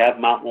know if they have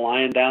mountain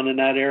lion down in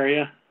that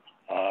area.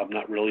 I'm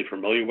not really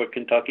familiar with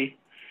Kentucky,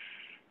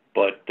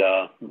 but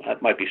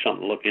that might be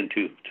something to look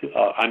into.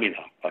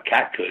 A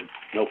cat could,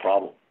 no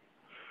problem.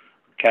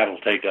 A cat will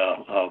take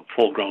a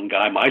full-grown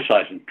guy my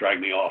size and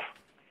drag me off.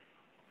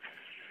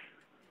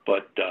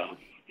 But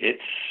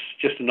it's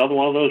just another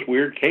one of those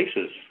weird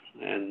cases,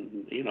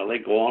 and they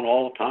go on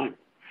all the time.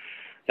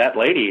 That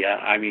lady,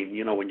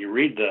 when you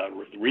read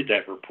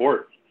that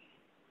report,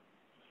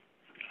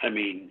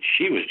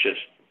 she was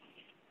just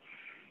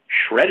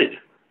shredded,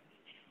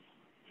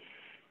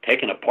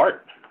 taken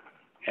apart,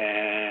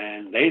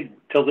 and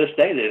till this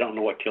day they don't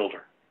know what killed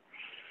her.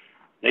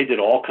 They did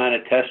all kind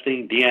of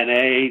testing,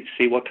 DNA,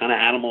 see what kind of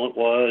animal it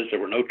was. There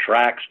were no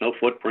tracks, no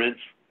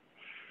footprints.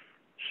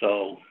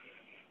 So,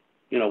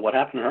 what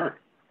happened to her?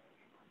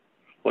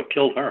 What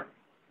killed her?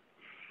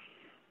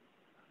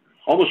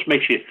 Almost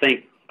makes you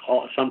think.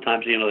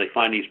 Sometimes, they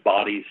find these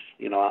bodies,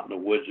 out in the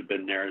woods, have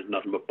been there. There's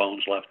nothing but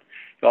bones left.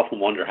 You often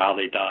wonder how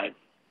they died.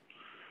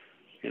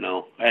 And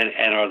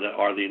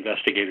are the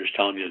investigators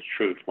telling you the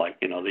truth? Like,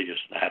 they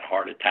just had a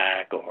heart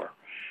attack or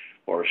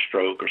a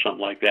stroke or something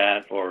like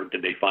that, or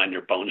did they find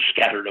their bones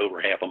scattered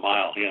over half a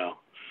mile?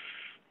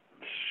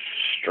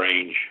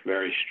 Strange,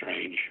 very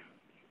strange.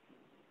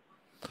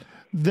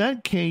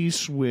 That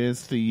case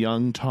with the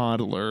young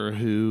toddler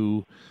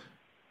who,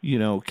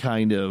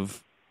 kind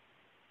of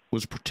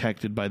was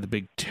protected by the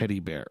big teddy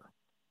bear.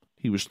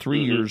 He was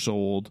 3 years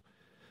old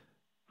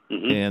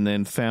and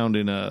then found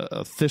in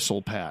a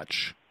thistle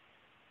patch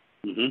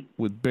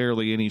with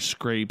barely any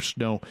scrapes,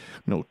 no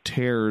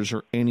tears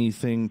or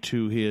anything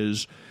to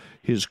his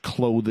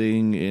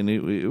clothing. And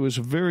it was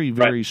a very,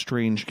 very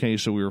strange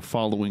case that we were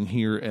following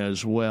here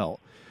as well.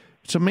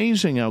 It's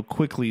amazing how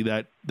quickly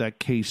that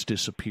case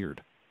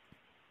disappeared.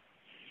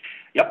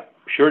 Yep,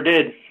 sure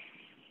did.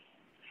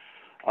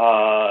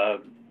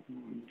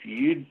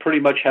 You'd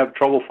pretty much have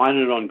trouble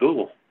finding it on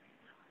Google.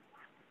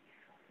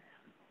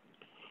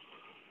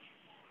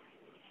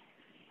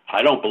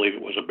 I don't believe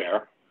it was a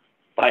bear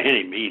by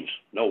any means.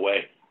 No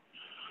way.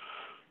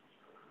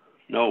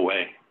 No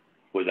way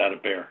was that a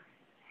bear.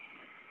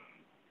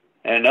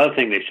 And another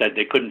thing they said,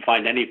 they couldn't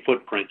find any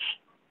footprints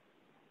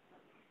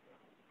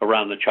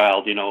around the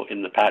child,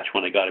 in the patch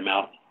when they got him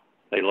out.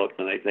 They looked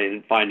and they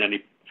didn't find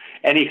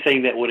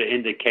anything that would have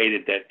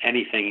indicated that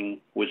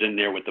anything was in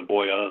there with the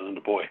boy other than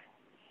the boy.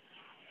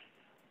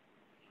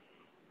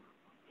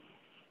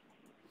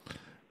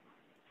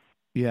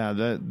 Yeah,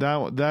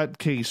 that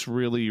case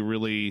really,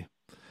 really,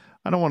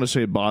 I don't want to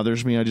say it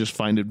bothers me. I just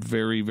find it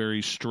very,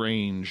 very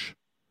strange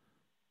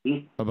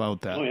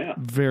about that. Oh, yeah.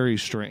 Very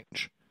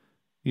strange.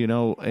 I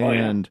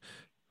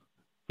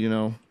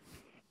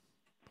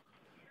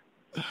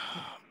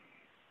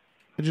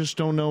just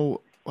don't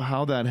know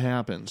how that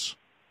happens.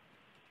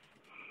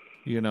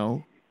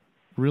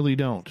 Really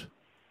don't.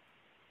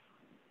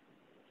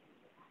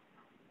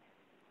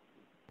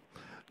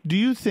 Do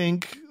you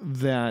think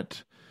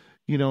that,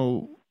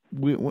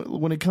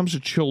 when it comes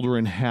to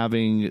children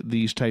having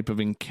these type of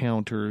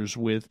encounters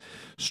with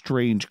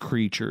strange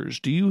creatures,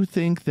 do you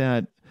think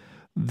that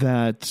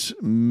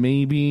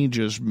maybe,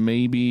 just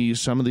maybe,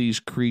 some of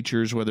these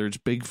creatures, whether it's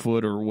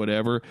Bigfoot or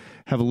whatever,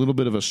 have a little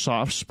bit of a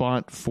soft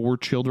spot for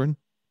children?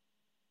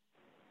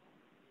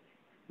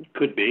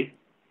 Could be.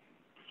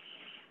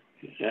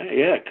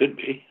 Yeah, it could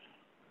be.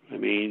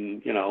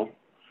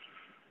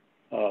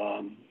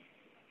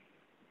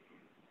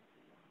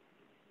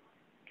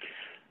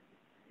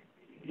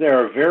 There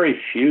are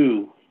very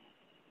few,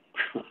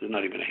 there's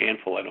not even a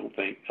handful, I don't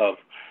think, of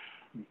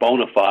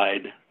bona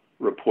fide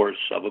reports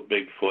of a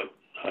Bigfoot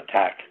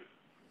attack,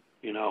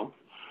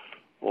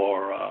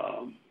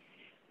 or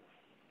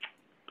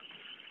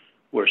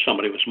where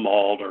somebody was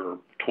mauled or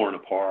torn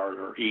apart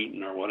or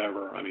eaten or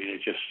whatever. I mean,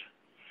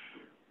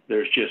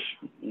 there's just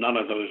none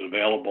of those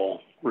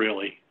available,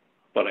 really,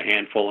 but a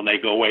handful, and they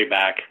go way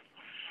back.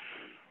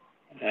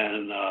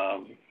 And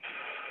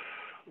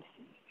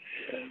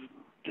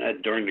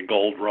during the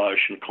gold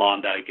rush and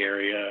Klondike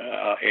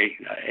area,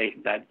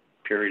 that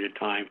period of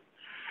time.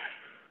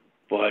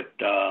 But,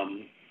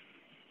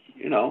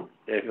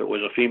 if it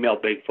was a female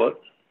Bigfoot,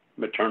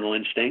 maternal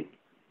instinct,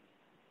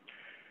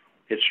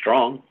 it's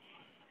strong.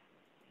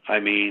 I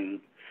mean,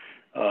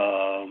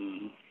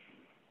 the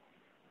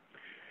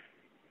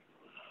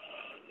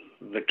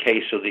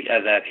case of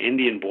that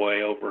Indian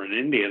boy over in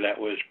India that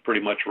was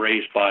pretty much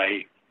raised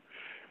by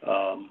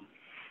a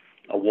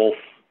wolf's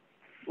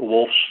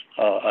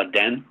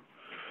den.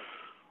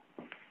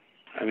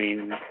 I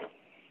mean,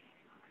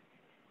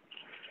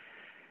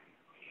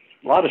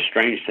 a lot of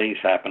strange things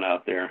happen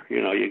out there.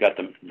 You got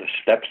the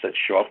steps that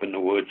show up in the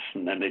woods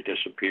and then they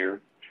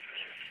disappear.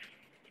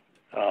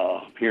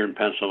 Here in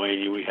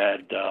Pennsylvania, we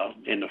had,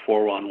 in the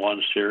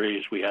 411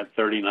 series, we had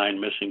 39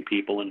 missing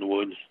people in the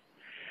woods.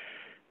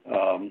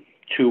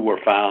 2 were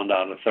found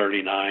out of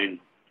 39.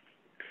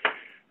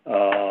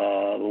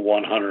 The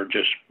one hunter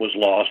just was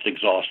lost,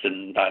 exhausted,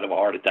 and died of a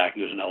heart attack.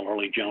 He was an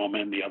elderly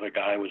gentleman. The other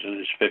guy was in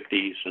his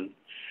 50s and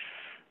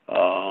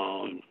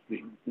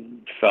he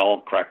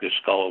fell, cracked his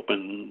skull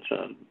open.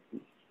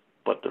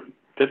 But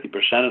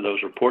 50% of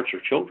those reports are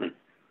children.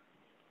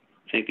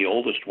 I think the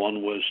oldest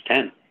one was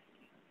 10.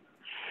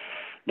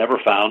 Never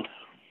found,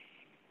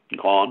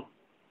 gone.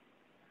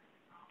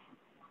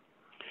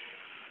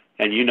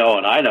 And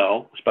and I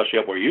know, especially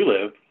up where you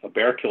live, a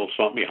bear kills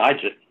something, he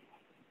hides it.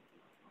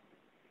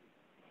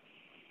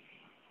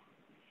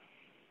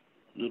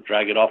 He'll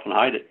drag it off and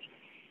hide it.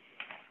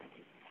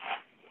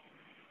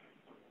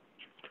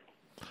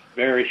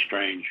 Very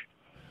strange.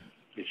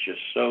 It's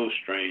just so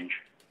strange.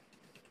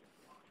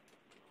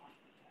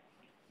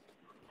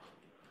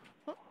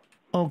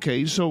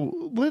 Okay,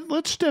 so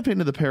let's step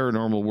into the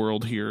paranormal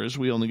world here, as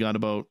we only got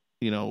about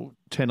 10,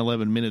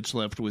 11 minutes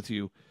left with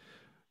you.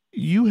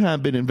 You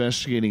have been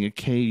investigating a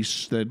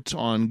case that's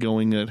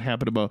ongoing that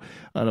happened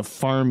at a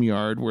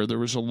farmyard where there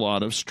was a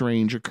lot of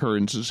strange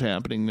occurrences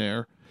happening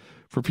there.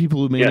 For people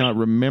who may not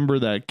remember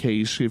that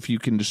case, if you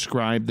can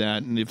describe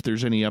that and if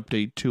there's any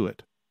update to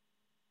it.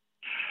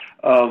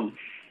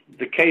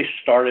 The case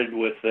started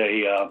with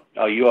a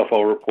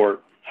UFO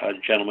report, a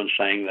gentleman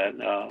saying that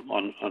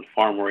on the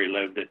farm where he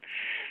lived, that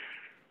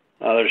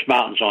there's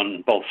mountains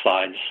on both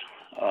sides.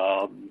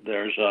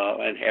 There's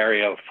an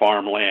area of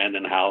farmland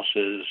and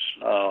houses.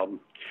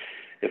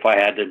 If I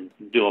had to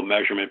do a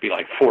measurement, it'd be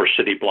like 4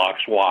 city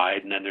blocks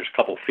wide, and then there's a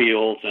couple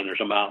fields, and there's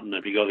a mountain.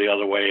 If you go the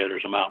other way,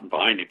 there's a mountain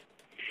behind him.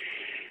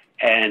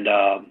 And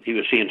he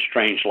was seeing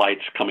strange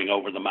lights coming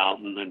over the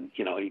mountain, and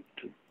he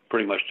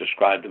pretty much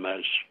described them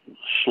as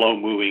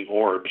slow-moving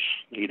orbs.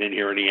 He didn't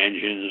hear any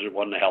engines. It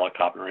wasn't a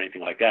helicopter or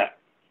anything like that.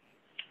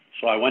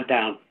 So I went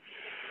down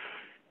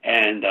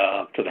and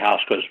to the house,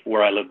 because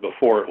where I lived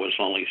before, it was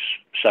only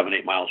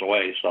 7-8 miles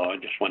away. So I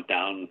just went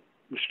down,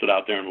 we stood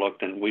out there and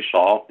looked, and we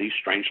saw these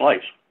strange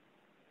lights.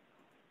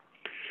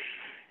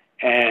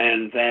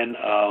 And then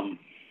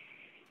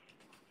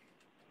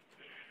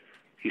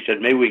he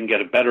said, maybe we can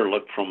get a better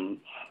look from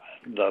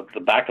the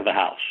back of the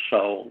house.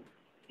 So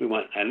we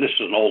went, and this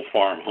is an old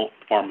farm. The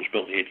farm was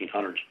built in the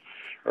 1800s,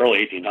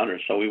 early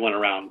 1800s. So we went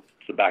around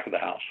to the back of the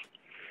house.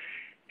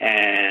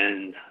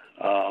 And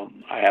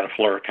I had a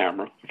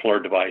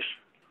FLIR device,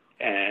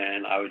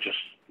 and I was just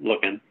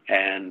looking,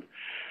 and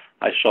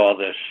I saw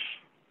this,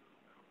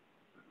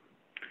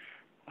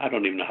 I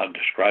don't even know how to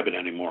describe it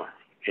anymore,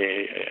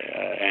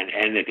 an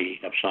entity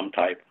of some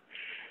type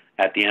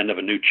at the end of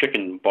a new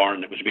chicken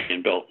barn that was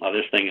being built. Now,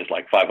 this thing is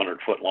like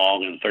 500 foot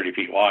long and 30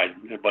 feet wide,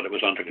 but it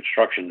was under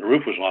construction. The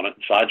roof was on it,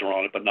 the sides were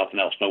on it, but nothing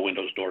else, no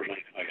windows, doors,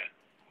 anything like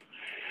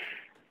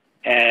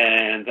that.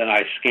 And then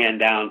I scanned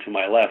down to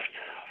my left,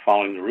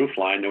 following the roof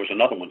line. There was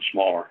another one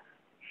smaller.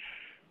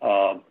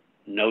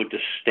 No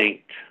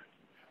distinct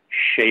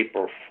shape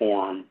or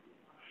form.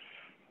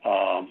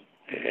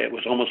 It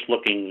was almost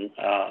looking,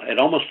 it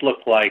almost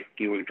looked like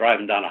you were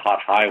driving down a hot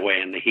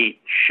highway and the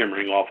heat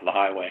shimmering off of the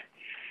highway.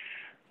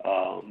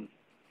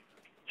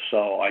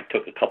 So I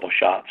took a couple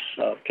shots,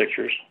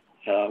 pictures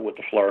with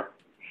the FLIR,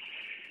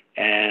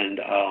 and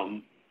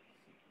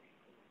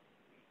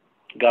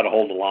got a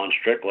hold of Lon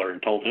Strickler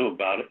and told him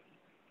about it.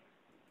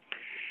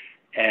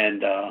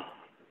 And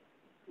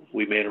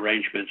we made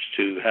arrangements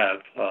to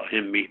have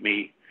him meet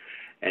me,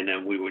 and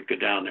then we would go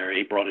down there.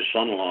 He brought his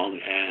son along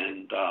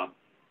and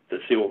to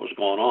see what was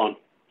going on.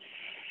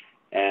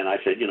 And I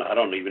said, I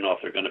don't even know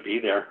if they're going to be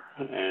there.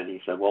 And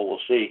he said, well, we'll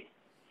see.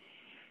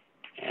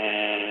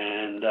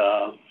 And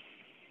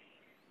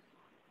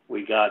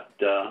we got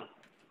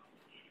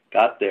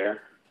got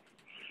there,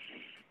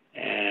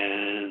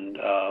 and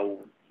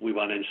we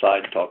went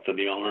inside and talked to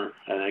the owner,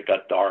 and it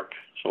got dark.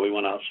 So we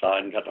went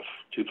outside and got the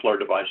 2 FLIR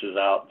devices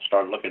out and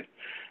started looking,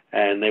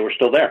 and they were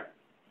still there.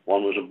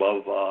 One was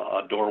above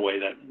a doorway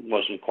that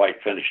wasn't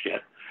quite finished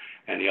yet,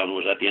 and the other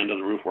was at the end of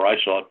the roof where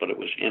I saw it, but it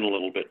was in a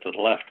little bit to the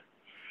left.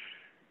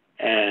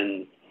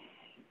 And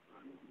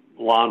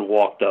Lon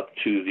walked up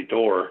to the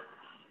door,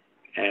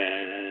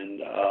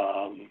 and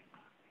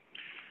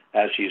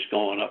as he's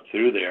going up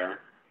through there,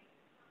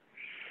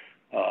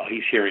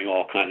 he's hearing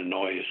all kind of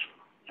noise.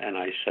 And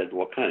I said,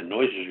 "What kind of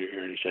noises are you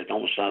hearing?" He said, "It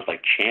almost sounds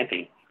like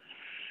chanting."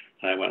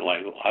 And I went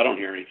like, "Well, I don't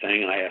hear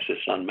anything." And I asked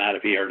his son Matt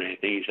if he heard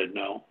anything. He said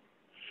no.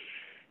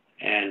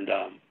 And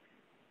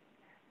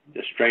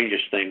the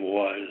strangest thing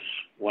was,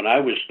 when I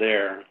was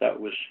there, that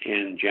was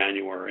in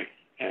January,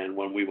 and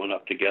when we went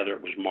up together,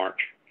 it was March.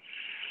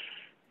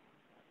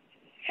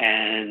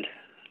 And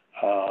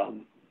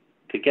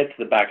to get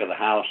to the back of the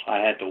house, I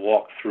had to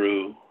walk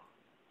through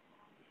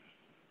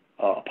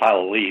a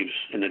pile of leaves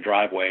in the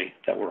driveway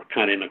that were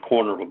kind of in the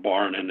corner of a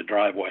barn in the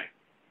driveway.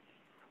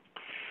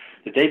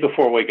 The day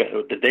before we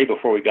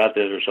got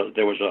there,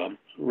 there was a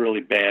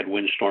really bad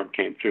windstorm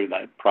came through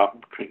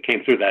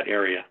that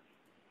area,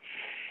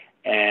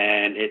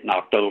 and it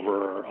knocked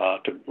over,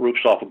 took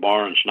roofs off of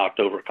barns,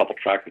 knocked over a couple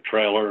tractor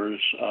trailers,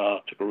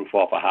 took a roof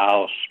off a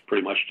house,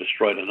 pretty much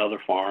destroyed another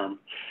farm,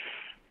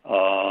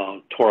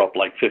 tore up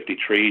like 50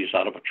 trees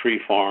out of a tree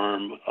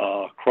farm,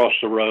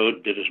 crossed the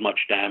road, did as much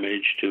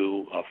damage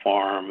to a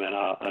farm and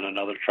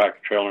another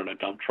tractor trailer, and a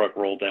dump truck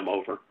rolled them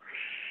over.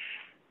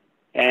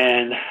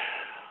 And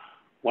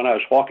when I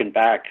was walking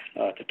back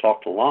to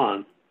talk to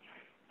Lon,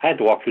 I had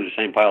to walk through the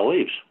same pile of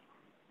leaves.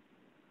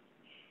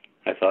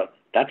 I thought,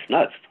 that's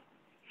nuts.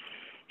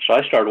 So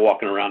I started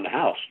walking around the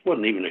house.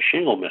 Wasn't even a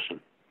shingle missing.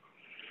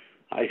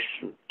 I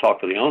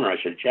talked to the owner. I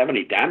said, "Do you have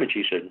any damage?"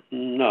 He said,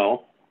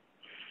 "No."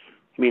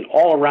 I mean,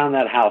 all around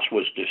that house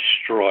was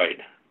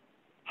destroyed.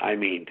 I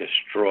mean,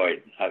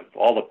 destroyed. I got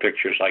all the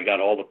pictures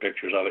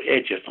of it.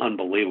 It's just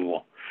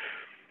unbelievable.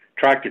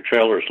 Tractor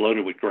trailers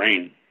loaded with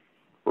grain,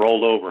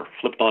 rolled over,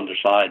 flipped on their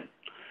side.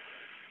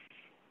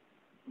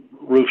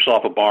 Roofs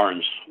off of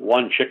barns.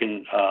 One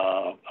chicken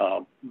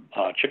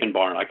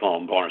barn, I call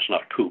them barns,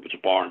 not a coop, it's a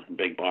barn, a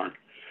big barn,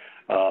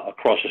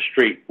 across the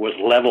street was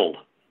leveled.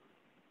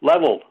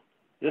 Leveled.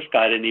 This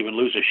guy didn't even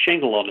lose a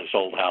shingle on this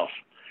old house.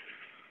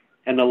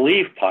 And the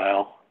leaf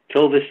pile,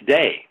 till this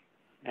day,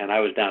 and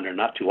I was down there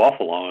not too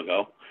awful long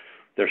ago,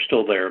 they're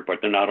still there,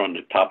 but they're not on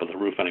the top of the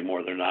roof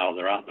anymore. They're out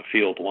in the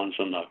field. One's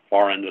on the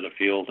far end of the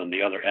field, and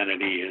the other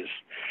entity is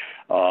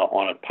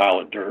on a pile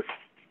of dirt.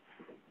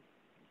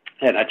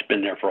 And that's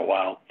been there for a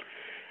while.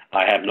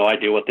 I have no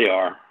idea what they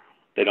are.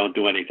 They don't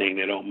do anything.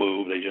 They don't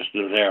move.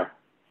 They're there.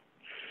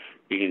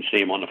 You can see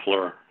them on the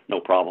floor, no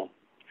problem.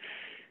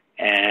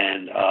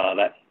 And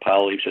that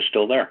pile of leaves is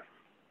still there.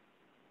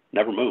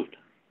 Never moved.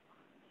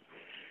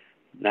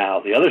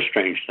 Now, the other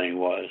strange thing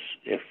was,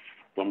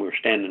 when we were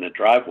standing in the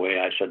driveway,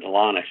 I said to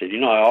Lon, I said,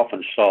 I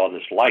often saw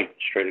this light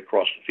straight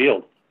across the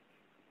field.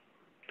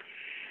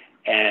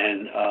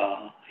 And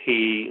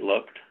he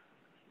looked,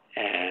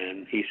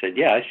 and he said,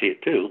 "Yeah, I see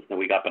it too." And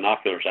we got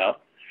binoculars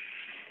out.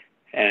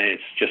 And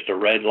it's just a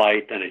red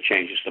light, then it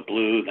changes to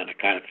blue, then it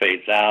kind of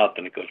fades out,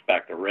 then it goes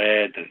back to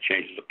red, then it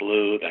changes to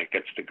blue, then it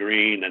gets to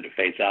green, then it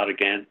fades out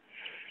again.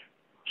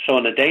 So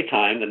in the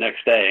daytime, the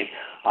next day,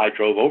 I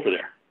drove over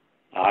there.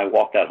 I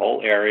walked that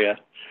whole area.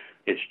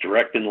 It's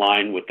direct in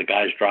line with the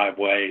guy's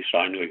driveway, so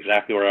I knew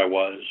exactly where I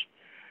was.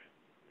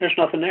 There's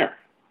nothing there.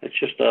 It's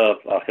just a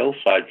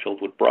hillside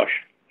filled with brush.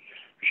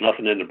 There's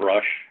nothing in the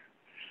brush.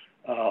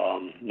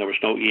 There was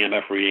no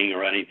EMF reading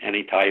or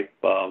any type.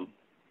 So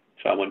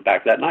I went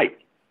back that night,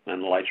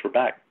 and the lights were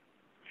back.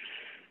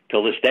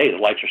 Till this day, the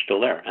lights are still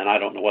there, and I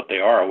don't know what they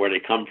are or where they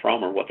come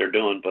from or what they're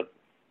doing, but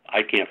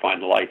I can't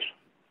find the lights.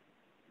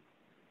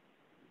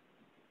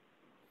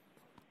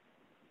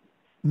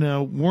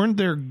 Now, weren't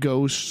there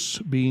ghosts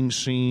being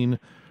seen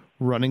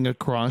running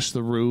across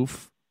the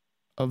roof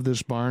of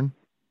this barn?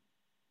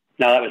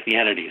 No, that was the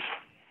entities.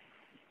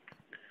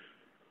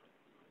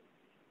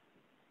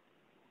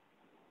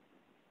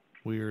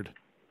 Weird.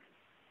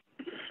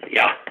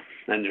 Yeah,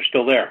 and they're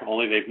still there,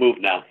 only they've moved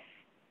now.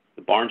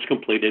 The barn's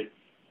completed.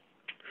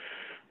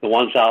 The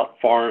ones out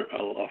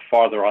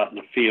farther out in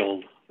the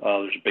field,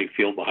 there's a big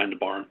field behind the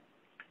barn,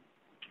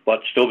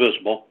 but still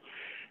visible.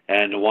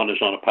 And the one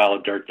is on a pile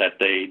of dirt that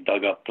they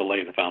dug up to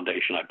lay the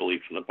foundation, I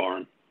believe, for the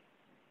barn.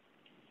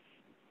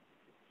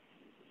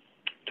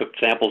 Took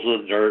samples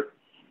of the dirt,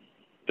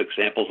 took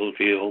samples of the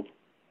field.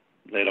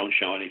 They don't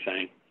show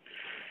anything.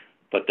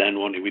 But then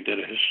when we did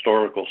a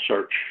historical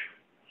search,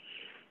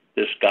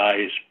 this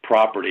guy's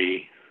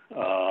property,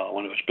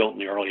 when it was built in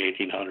the early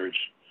 1800s,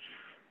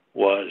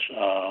 was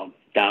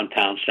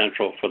downtown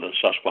central for the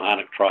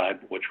Susquehannock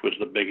tribe, which was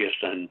the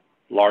biggest and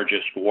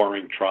largest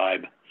warring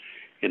tribe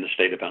in the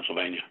state of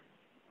Pennsylvania.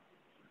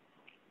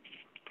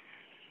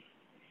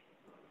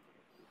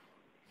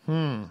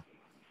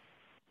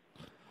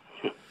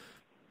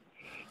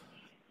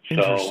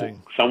 So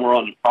somewhere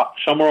on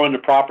the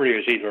property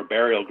is either a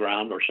burial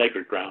ground or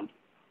sacred ground,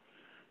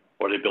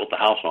 or they built a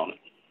house on it.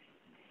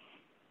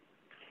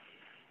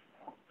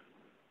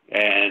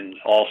 And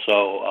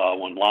also,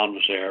 when Lon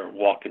was there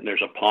walking,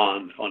 there's a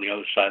pond on the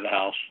other side of the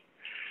house.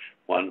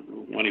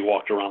 When he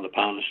walked around the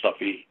pond and stuff,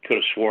 he could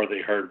have swore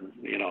they heard,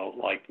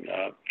 like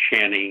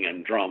chanting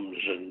and drums,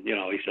 and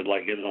he said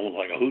like it was almost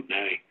like a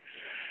hootenanny.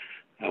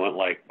 I went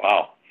like,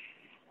 wow.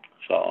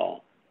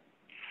 So,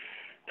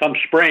 come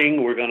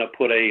spring, we're going to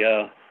put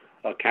a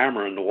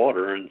camera in the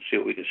water and see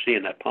what we can see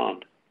in that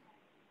pond.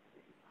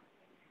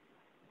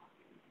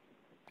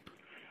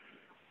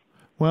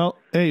 Well,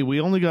 hey,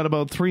 we only got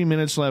about 3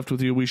 minutes left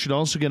with you. We should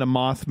also get a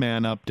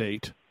Mothman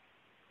update.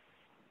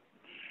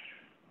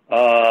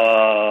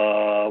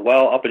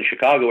 Well, up in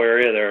Chicago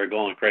area, they're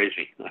going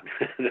crazy.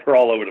 They're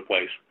all over the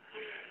place.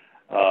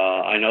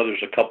 I know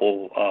there's a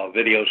couple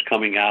videos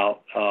coming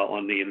out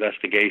on the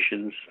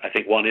investigations. I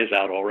think one is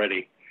out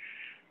already.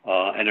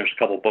 And there's a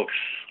couple books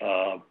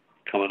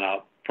coming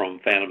out from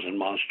Phantoms and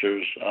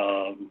Monsters,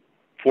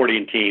 40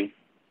 and Team,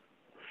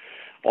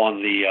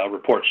 on the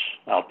reports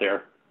out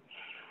there.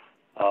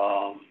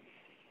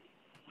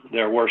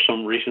 There were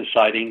some recent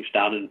sightings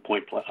down in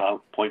Point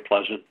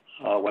Pleasant,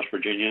 West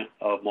Virginia,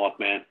 of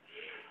Mothman.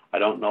 I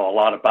don't know a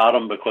lot about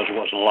them because there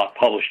wasn't a lot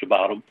published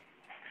about them.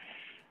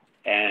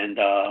 And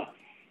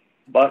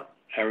but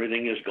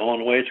everything is going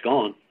the way it's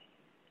going.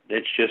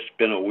 It's just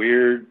been a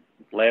weird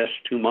last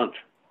 2 months.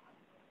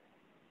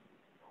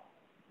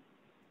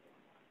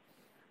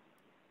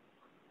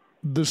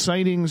 The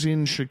sightings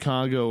in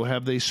Chicago,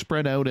 have they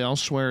spread out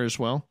elsewhere as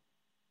well?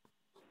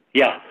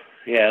 Yeah,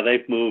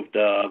 they've moved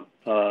the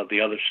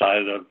other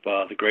side of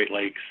the Great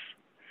Lakes.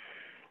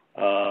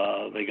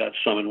 They got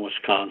some in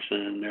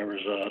Wisconsin.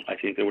 I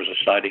think there was a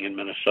sighting in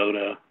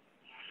Minnesota.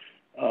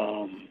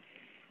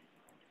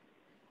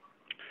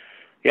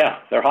 Yeah,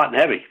 they're hot and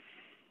heavy.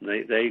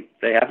 They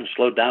haven't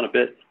slowed down a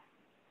bit.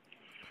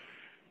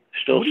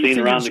 Still seen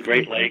around the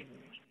Great Lake.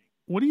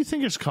 What do you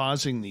think is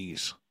causing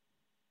these?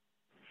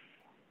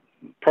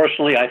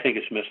 Personally, I think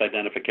it's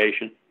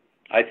misidentification.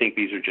 I think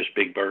these are just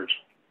big birds.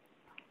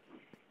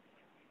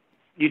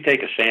 You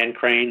take a sand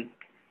crane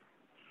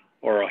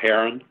or a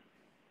heron,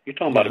 you're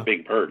talking about a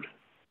big bird.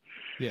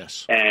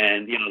 Yes.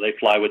 And, they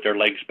fly with their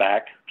legs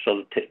back,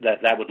 so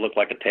that would look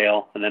like a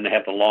tail, and then they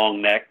have the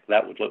long neck.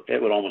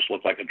 It would almost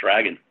look like a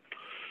dragon.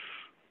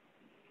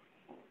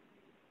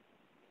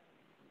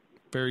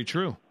 Very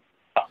true.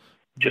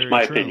 Just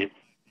my opinion.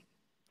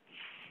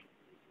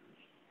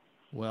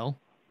 Well,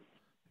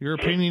 your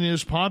opinion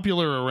is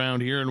popular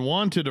around here and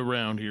wanted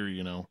around here,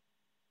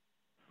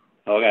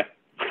 Okay.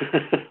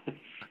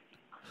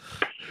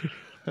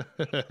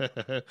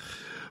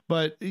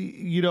 But,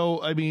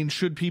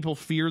 should people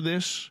fear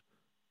this?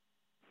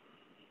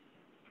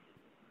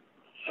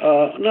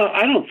 No,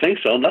 I don't think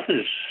so.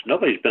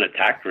 Nobody's been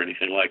attacked or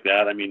anything like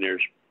that. I mean,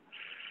 there's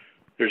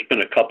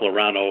been a couple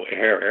around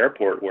O'Hare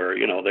Airport where,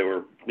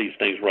 these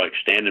things were like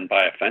standing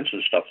by a fence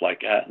and stuff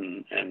like that,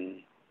 and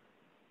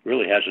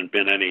really hasn't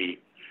been any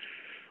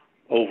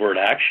overt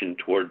action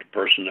toward the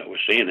person that was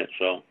seeing it.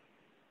 So,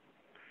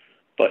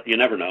 but you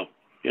never know.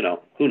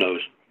 Who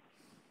knows?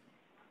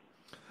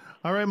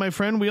 All right, my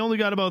friend, we only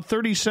got about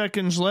 30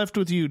 seconds left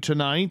with you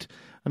tonight.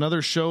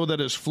 Another show that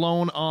has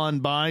flown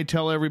on by.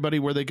 Tell everybody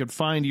where they could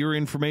find your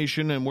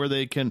information and where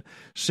they can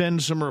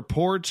send some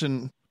reports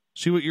and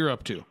see what you're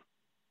up to.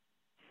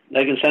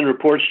 They can send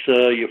reports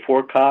to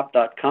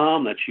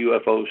uforcop.com. That's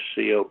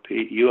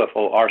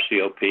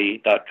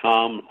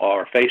UFORCOP.com,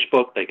 or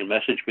Facebook. They can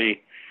message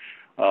me,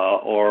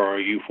 or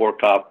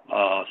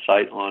U4Cop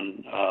site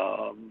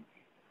on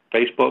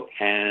Facebook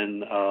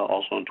and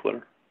also on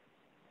Twitter.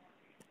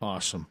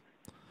 Awesome.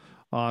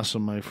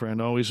 Awesome, my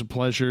friend. Always a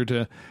pleasure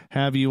to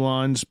have you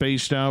on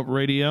Spaced Out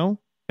Radio.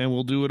 And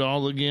we'll do it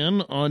all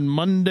again on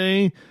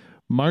Monday,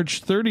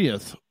 March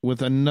 30th,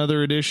 with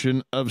another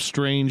edition of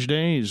Strange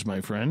Days, my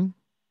friend.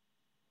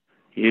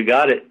 You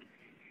got it.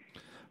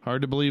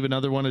 Hard to believe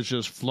another one has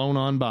just flown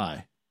on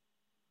by.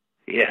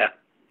 Yeah,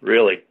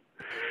 really.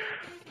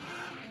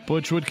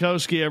 Butch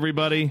Witkowski,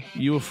 everybody.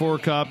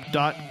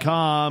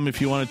 UFOcop.com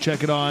if you want to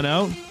check it on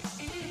out.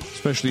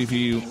 Especially if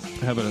you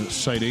have a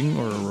sighting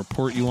or a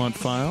report you want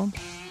filed.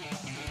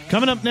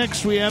 Coming up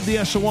next, we have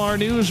the SOR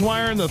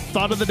Newswire and the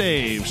Thought of the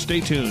Day. Stay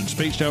tuned.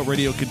 Spaced Out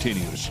Radio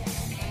continues.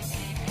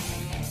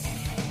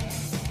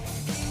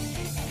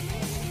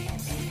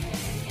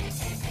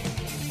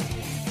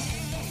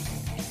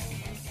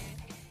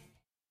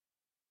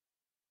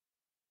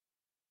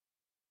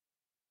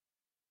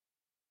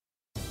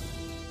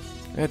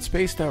 At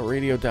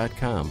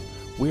spacedoutradio.com,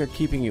 we are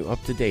keeping you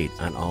up to date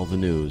on all the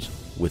news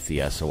with the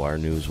SOR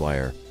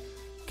Newswire.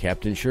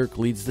 Captain Shirk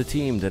leads the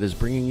team that is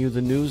bringing you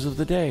the news of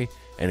the day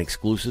and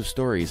exclusive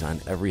stories on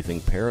everything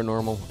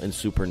paranormal and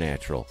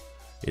supernatural.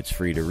 It's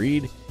free to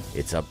read,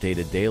 it's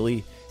updated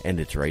daily, and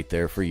it's right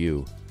there for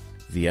you.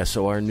 The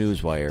SOR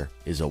Newswire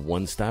is a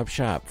one-stop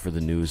shop for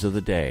the news of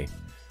the day.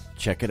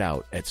 Check it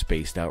out at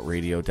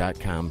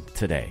spacedoutradio.com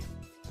today.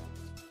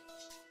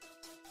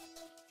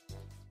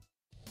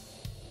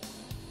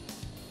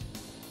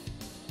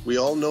 We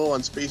all know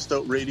on Spaced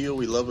Out Radio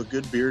we love a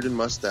good beard and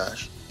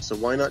mustache, so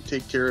why not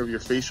take care of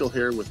your facial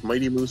hair with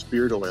Mighty Moose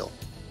Beard Oil?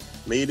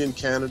 Made in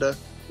Canada,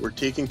 we're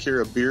taking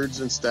care of beards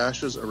and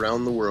stashes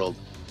around the world.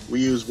 We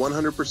use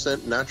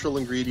 100% natural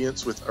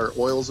ingredients with our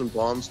oils and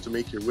balms to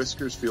make your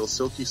whiskers feel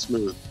silky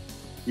smooth.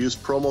 Use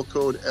promo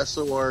code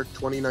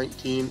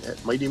SOR2019 at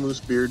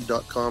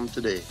MightyMooseBeard.com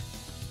today.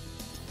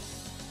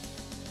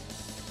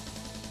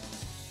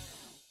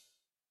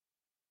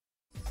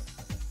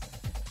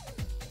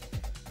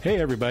 Hey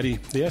everybody,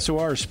 the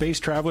SOR Space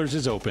Travelers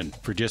is open.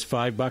 For just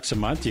 $5 a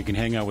month, you can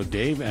hang out with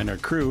Dave and our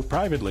crew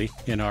privately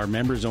in our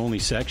members-only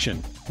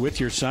section. With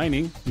your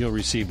signing, you'll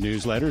receive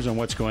newsletters on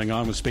what's going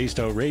on with Spaced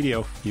Out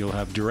Radio. You'll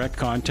have direct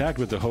contact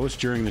with the host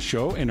during the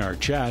show in our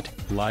chat,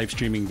 live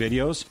streaming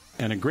videos,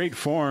 and a great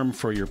forum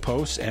for your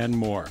posts and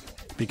more.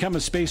 Become a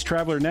space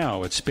traveler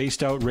now at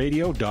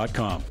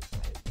spacedoutradio.com.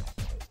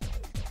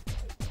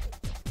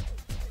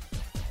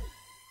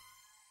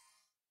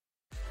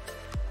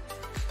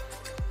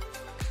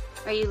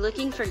 Are you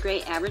looking for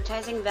great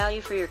advertising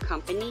value for your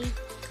company?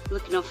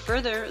 Look no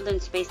further than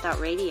Spaced Out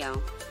Radio.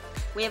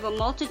 We have a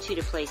multitude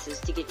of places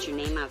to get your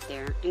name out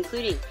there,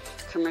 including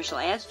commercial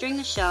ads during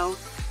the show,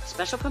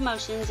 special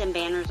promotions, and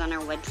banners on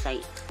our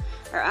website.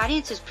 Our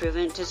audience is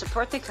proven to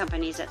support the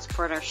companies that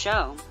support our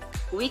show.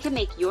 We can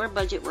make your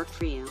budget work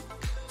for you.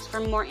 So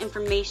for more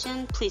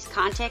information, please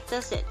contact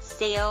us at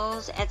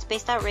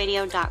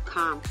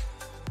sales@spacedoutradio.com.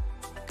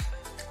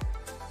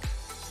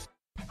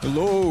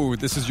 Hello,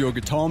 this is your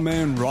guitar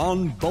man,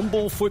 Ron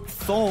Bumblefoot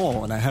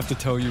Thal, and I have to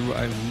tell you,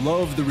 I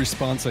love the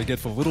response I get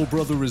for Little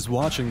Brother is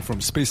Watching from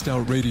Spaced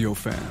Out Radio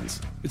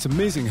fans. It's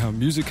amazing how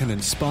music can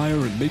inspire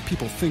and make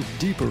people think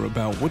deeper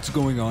about what's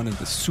going on in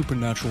the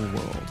supernatural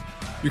world.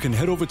 You can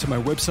head over to my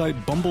website,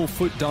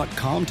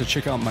 bumblefoot.com, to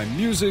check out my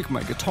music,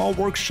 my guitar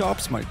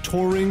workshops, my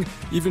touring,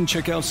 even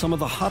check out some of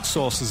the hot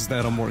sauces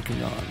that I'm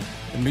working on.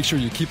 And make sure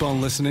you keep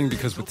on listening,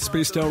 because with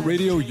Spaced Out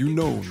Radio, you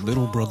know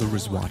Little Brother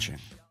is watching.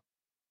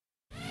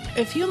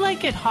 If you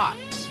like it hot,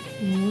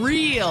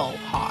 real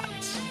hot,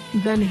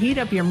 then heat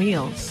up your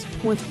meals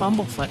with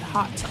Bumblefoot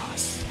hot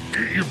sauce.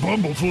 Get your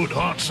Bumblefoot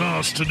hot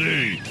sauce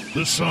today.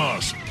 The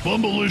sauce,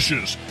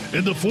 Bumblicious,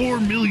 and the 4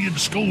 million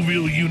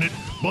Scoville unit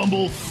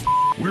Bumble.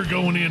 We're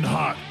going in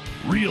hot,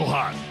 real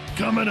hot,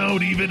 coming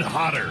out even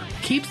hotter.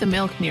 Keep the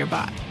milk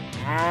nearby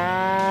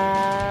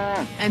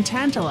and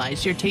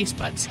tantalize your taste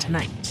buds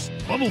tonight.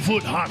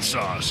 Bumblefoot hot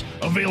sauce,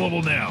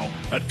 available now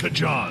at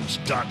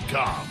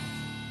kajans.com.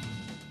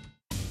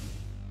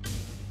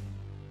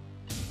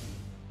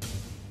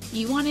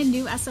 You wanted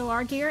new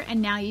SOR gear,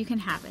 and now you can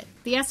have it.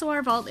 The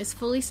SOR Vault is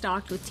fully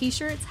stocked with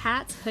t-shirts,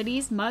 hats,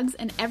 hoodies, mugs,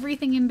 and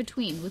everything in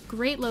between, with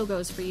great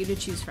logos for you to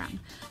choose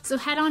from. So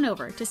head on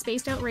over to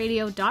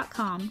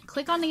spacedoutradio.com,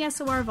 click on the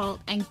SOR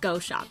Vault, and go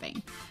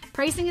shopping.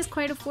 Pricing is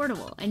quite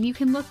affordable, and you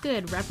can look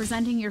good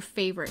representing your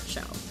favorite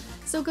show.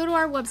 So go to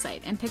our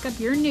website and pick up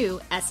your new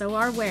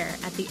SOR wear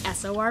at the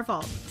SOR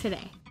Vault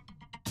today.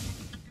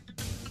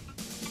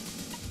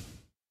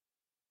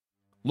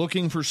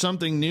 Looking for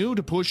something new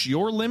to push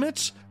your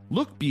limits?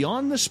 Look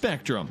Beyond the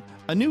Spectrum,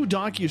 a new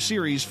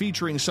docuseries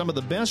featuring some of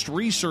the best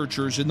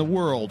researchers in the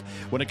world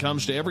when it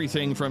comes to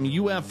everything from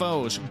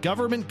UFOs,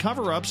 government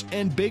cover-ups,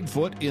 and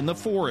Bigfoot in the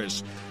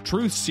forest.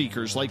 Truth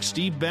seekers like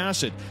Steve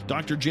Bassett,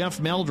 Dr. Jeff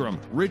Meldrum,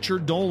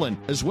 Richard Dolan,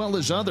 as well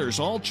as others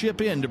all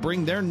chip in to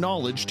bring their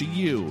knowledge to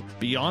you.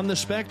 Beyond the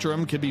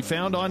Spectrum can be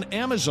found on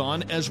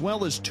Amazon as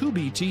well as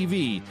Tubi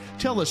TV.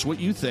 Tell us what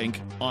you think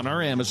on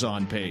our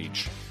Amazon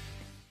page.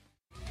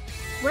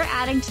 We're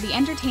adding to the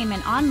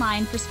entertainment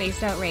online for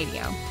Spaced Out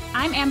Radio.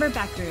 I'm Amber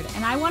Beckrud,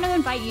 and I want to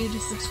invite you to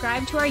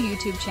subscribe to our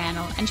YouTube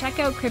channel and check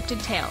out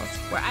Cryptid Tales,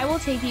 where I will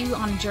take you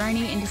on a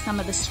journey into some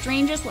of the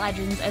strangest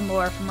legends and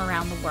lore from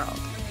around the world,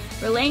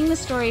 relaying the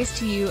stories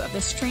to you of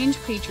the strange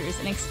creatures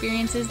and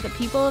experiences that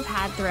people have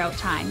had throughout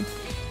time.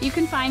 You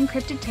can find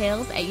Cryptid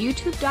Tales at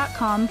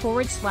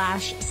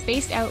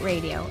youtube.com/Spaced Out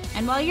Radio,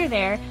 and while you're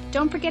there,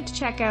 don't forget to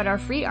check out our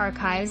free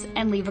archives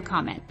and leave a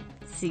comment.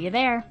 See you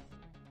there.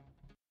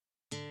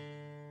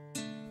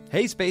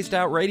 Hey Spaced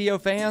Out Radio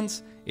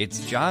fans,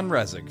 it's John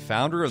Resig,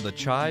 founder of the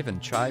Chive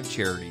and Chive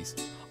Charities.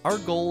 Our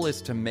goal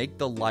is to make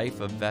the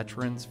life of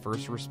veterans,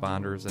 first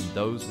responders, and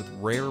those with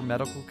rare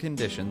medical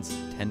conditions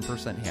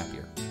 10%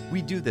 happier.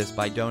 We do this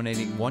by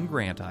donating one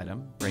grant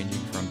item,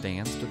 ranging from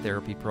vans to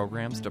therapy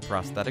programs to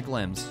prosthetic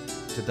limbs,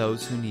 to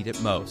those who need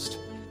it most.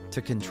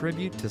 To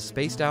contribute to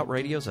Spaced Out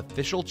Radio's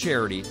official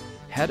charity,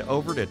 head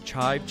over to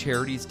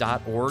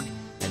chivecharities.org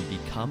and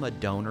become a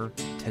donor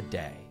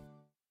today.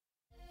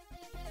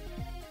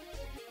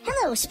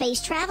 Hello,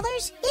 Space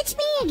Travelers. It's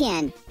me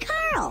again,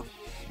 Carl.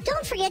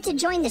 Don't forget to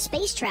join the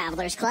Space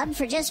Travelers Club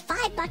for just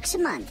 $5 a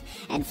month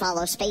and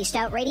follow Spaced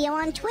Out Radio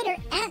on Twitter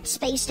at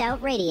Spaced Out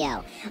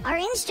Radio. Our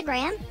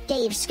Instagram,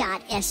 Dave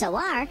Scott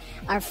SOR.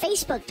 Our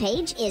Facebook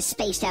page is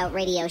Spaced Out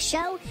Radio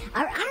Show.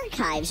 Our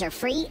archives are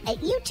free at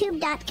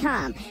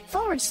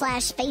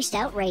youtube.com/Spaced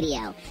Out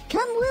Radio.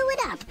 Come woo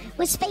it up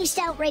with Spaced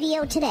Out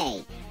Radio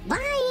today.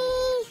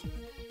 Bye!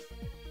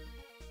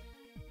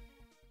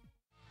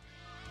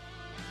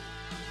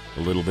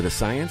 A little bit of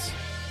science,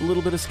 a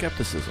little bit of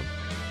skepticism.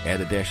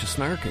 Add a dash of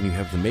snark and you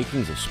have the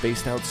makings of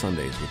Spaced Out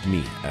Sundays with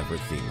me,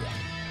 Everett Thieme.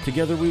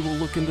 Together we will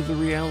look into the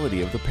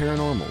reality of the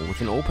paranormal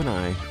with an open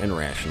eye and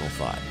rational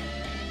thought.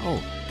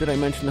 Oh, did I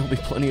mention there'll be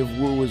plenty of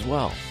woo as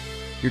well?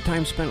 Your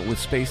time spent with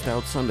Spaced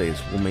Out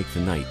Sundays will make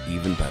the night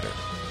even better.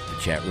 The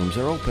chat rooms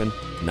are open,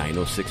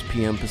 9:06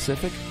 p.m.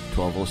 Pacific,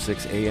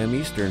 12:06 a.m.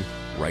 Eastern,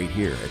 right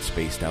here at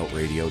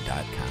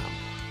spacedoutradio.com.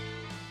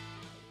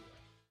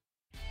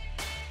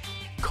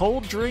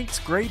 Cold drinks,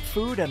 great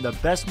food, and the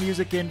best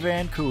music in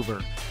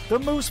Vancouver. The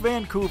Moose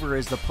Vancouver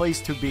is the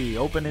place to be,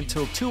 open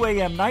until 2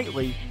 a.m.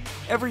 nightly.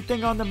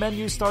 Everything on the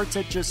menu starts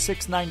at just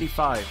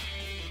 $6.95.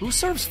 Who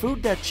serves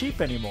food that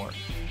cheap anymore?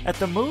 At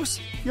the Moose,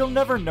 you'll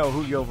never know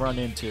who you'll run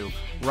into.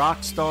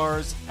 Rock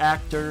stars,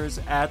 actors,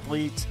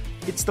 athletes.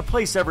 It's the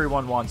place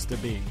everyone wants to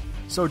be.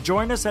 So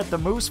join us at the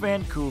Moose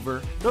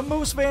Vancouver,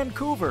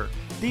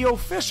 the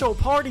official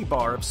party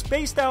bar of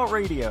Spaced Out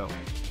Radio.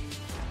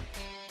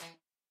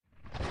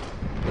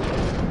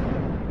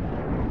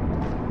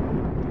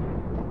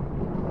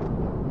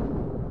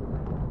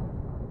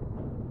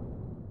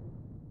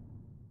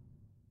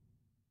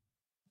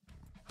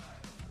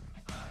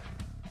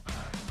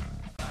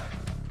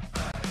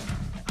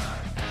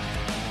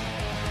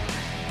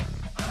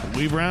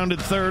 We've rounded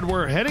third.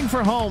 We're heading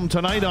for home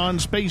tonight on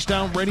Spaced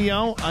Out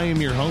Radio. I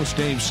am your host,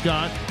 Dave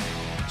Scott,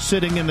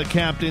 sitting in the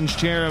captain's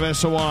chair of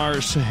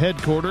SOR's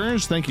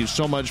headquarters. Thank you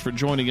so much for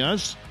joining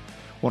us.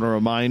 Want to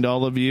remind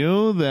all of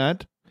you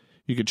that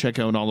you can check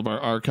out all of our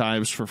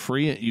archives for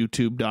free at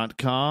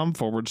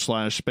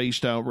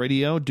youtube.com/Spaced Out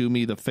Radio. Do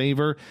me the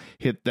favor,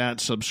 hit that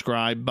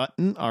subscribe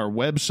button. Our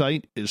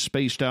website is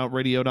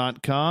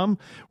spacedoutradio.com,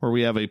 where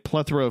we have a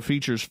plethora of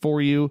features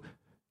for you.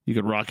 You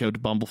could rock out to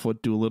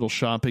Bumblefoot, do a little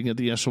shopping at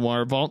the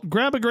SOR Vault,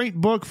 grab a great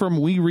book from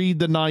We Read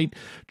the Night,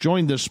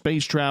 join the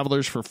Space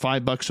Travelers for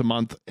 $5 a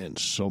month, and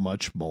so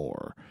much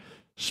more.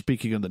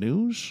 Speaking of the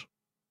news,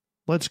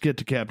 let's get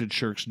to Captain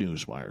Shirk's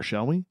Newswire,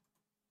 shall we?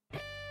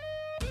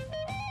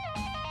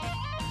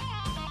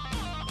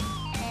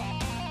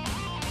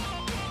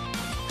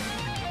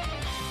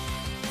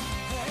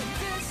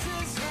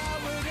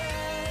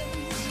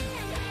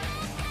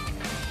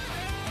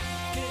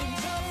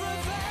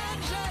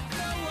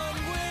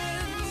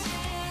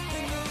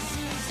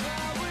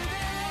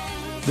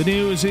 The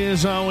news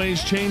is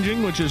always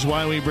changing, which is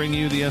why we bring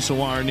you the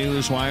SOR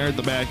Newswire at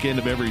the back end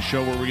of every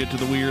show, where we get to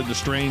the weird, the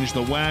strange,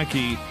 the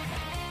wacky,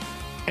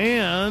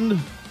 and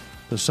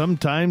the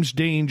sometimes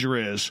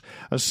dangerous.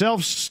 A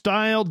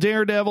self-styled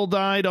daredevil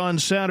died on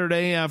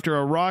Saturday after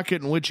a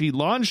rocket in which he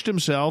launched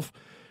himself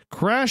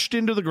crashed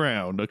into the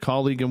ground. A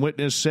colleague and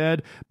witness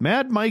said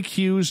Mad Mike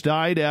Hughes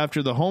died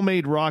after the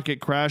homemade rocket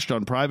crashed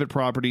on private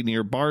property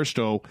near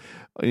Barstow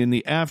in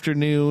the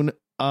afternoon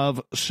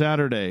of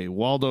Saturday.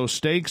 Waldo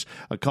Stakes,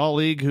 a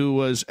colleague who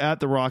was at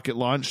the rocket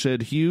launch,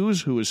 said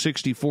Hughes, who was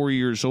 64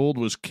 years old,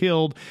 was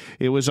killed.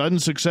 It was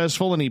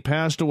unsuccessful and he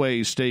passed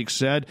away, Stakes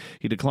said.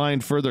 He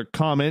declined further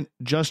comment.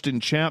 Justin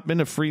Chapman,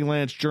 a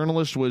freelance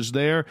journalist, was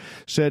there,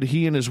 said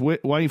he and his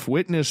wife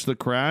witnessed the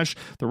crash.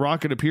 The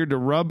rocket appeared to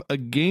rub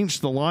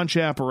against the launch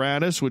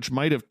apparatus, which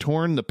might have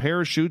torn the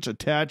parachutes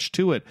attached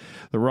to it.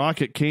 The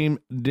rocket came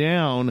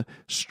down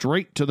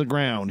straight to the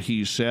ground,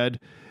 he said.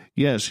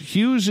 Yes,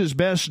 Hughes is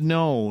best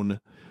known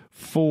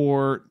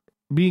for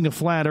being a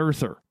flat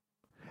earther,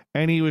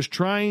 and he was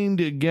trying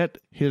to get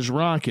his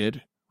rocket,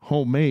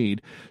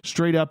 homemade,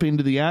 straight up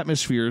into the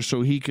atmosphere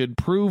so he could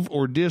prove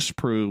or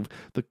disprove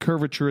the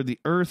curvature of the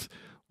Earth.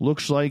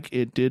 Looks like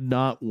it did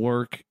not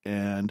work,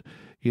 and,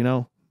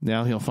 now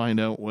he'll find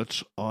out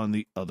what's on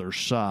the other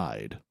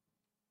side.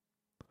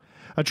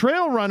 A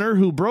trail runner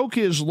who broke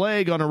his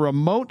leg on a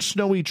remote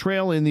snowy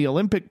trail in the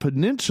Olympic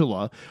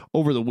Peninsula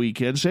over the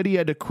weekend said he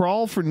had to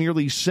crawl for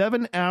nearly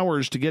 7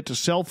 hours to get to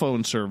cell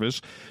phone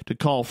service to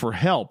call for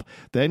help,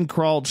 then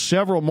crawled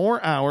several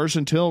more hours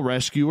until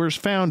rescuers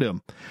found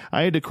him.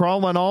 I had to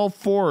crawl on all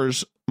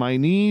fours, my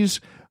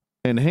knees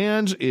and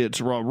hands. It's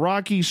a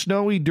rocky,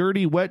 snowy,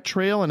 dirty, wet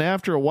trail, and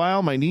after a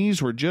while my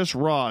knees were just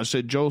raw,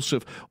 said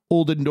Joseph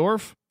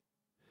Oldendorf.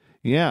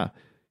 Yeah,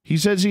 he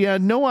says he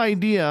had no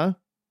idea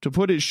to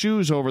put his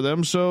shoes over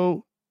them,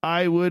 so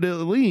I would at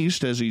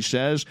least, as he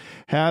says,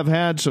 have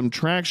had some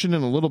traction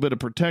and a little bit of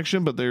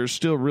protection, but they're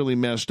still really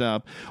messed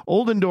up.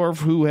 Oldendorf,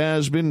 who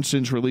has been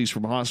since released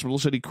from hospital,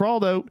 said he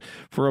crawled out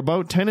for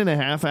about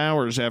 10.5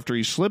 hours after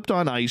he slipped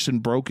on ice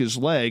and broke his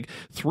leg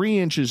 3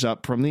 inches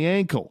up from the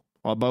ankle,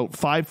 about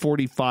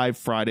 5:45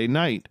 Friday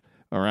night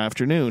or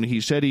afternoon. He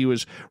said he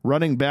was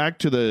running back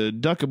to the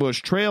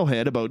Duckabush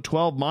trailhead about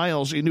 12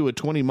 miles into a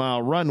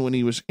 20-mile run when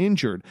he was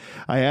injured.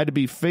 I had to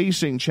be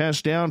facing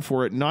chest down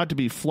for it not to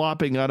be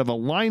flopping out of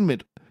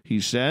alignment,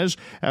 he says.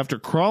 After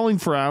crawling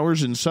for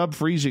hours in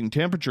sub-freezing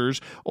temperatures,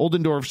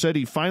 Oldendorf said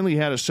he finally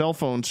had a cell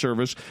phone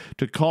service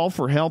to call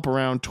for help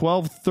around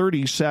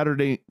 12:30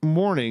 Saturday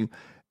morning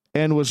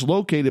and was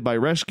located by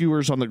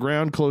rescuers on the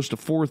ground close to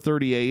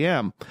 4:30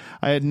 a.m.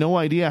 I had no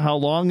idea how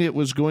long it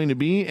was going to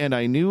be, and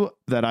I knew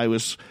that I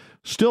was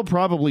Still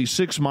probably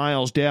 6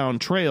 miles down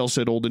trail,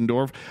 said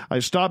Oldendorf. I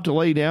stopped to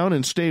lay down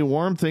and stay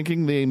warm,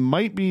 thinking they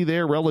might be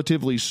there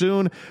relatively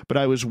soon, but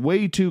I was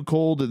way too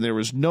cold and there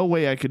was no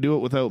way I could do it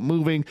without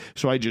moving,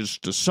 so I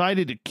just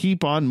decided to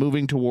keep on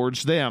moving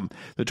towards them.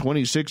 The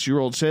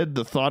 26-year-old said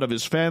the thought of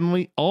his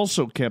family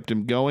also kept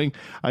him going.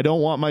 I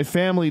don't want my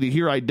family to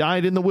hear I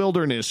died in the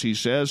wilderness, he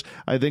says.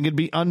 I think it'd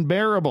be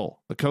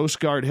unbearable. The Coast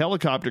Guard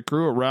helicopter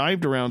crew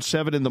arrived around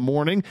 7 in the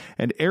morning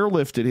and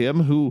airlifted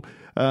him,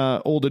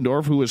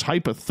 Oldendorf, who was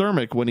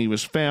hypothermic when he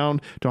was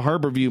found, to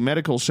Harborview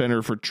Medical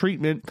Center for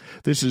treatment.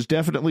 This is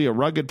definitely a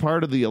rugged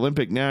part of the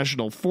Olympic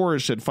National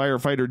Forest, said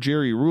firefighter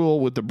Jerry Rule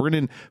with the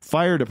Brennan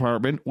Fire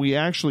Department. We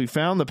actually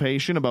found the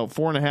patient about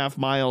 4.5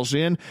 miles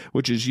in,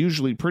 which is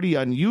usually pretty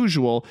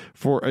unusual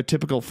for a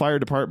typical fire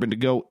department to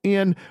go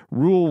in.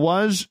 Rule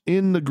was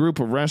in the group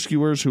of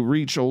rescuers who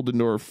reached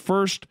Oldendorf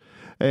first.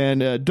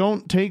 And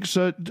doesn't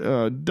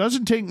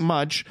take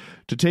much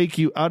to take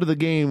you out of the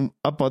game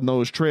up on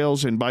those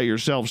trails and by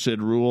yourself,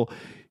 said Rule.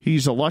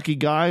 He's a lucky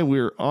guy.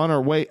 We're on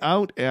our way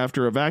out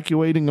after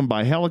evacuating him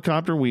by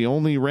helicopter. We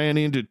only ran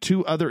into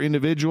 2 other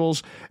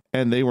individuals,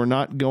 and they were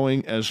not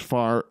going as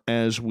far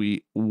as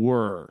we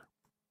were.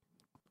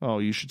 Oh,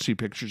 you should see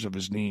pictures of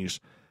his knees.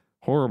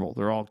 Horrible.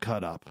 They're all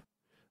cut up.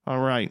 All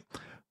right.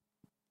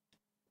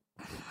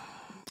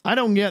 I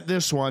don't get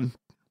this one.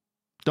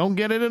 Don't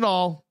get it at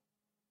all.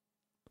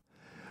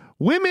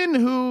 Women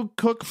who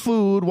cook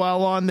food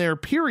while on their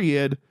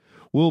period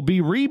will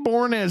be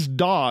reborn as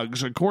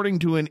dogs, according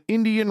to an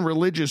Indian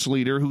religious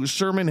leader whose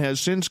sermon has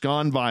since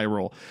gone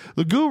viral.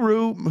 The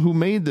guru who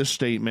made this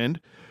statement,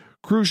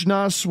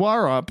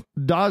 Krishnaswarup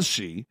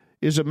Dasi,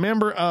 is a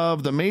member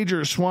of the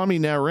major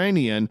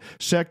Swaminarayan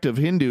sect of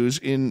Hindus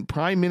in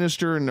Prime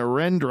Minister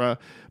Narendra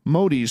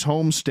Modi's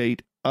home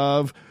state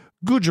of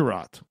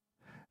Gujarat.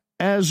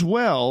 As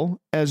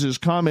well as his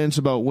comments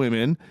about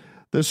women,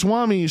 the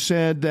Swami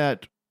said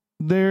that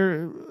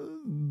men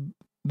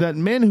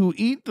who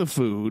eat the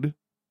food,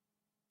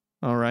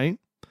 all right,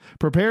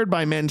 prepared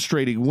by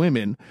menstruating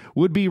women,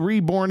 would be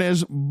reborn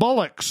as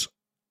bullocks,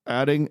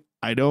 adding,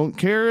 I don't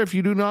care if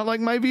you do not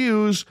like my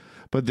views,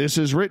 but this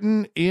is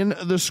written in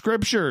the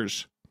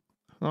scriptures.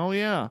 Oh,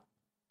 yeah.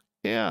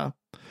 Yeah.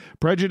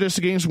 Prejudice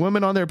against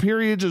women on their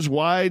periods is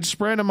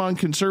widespread among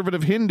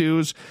conservative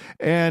Hindus,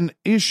 an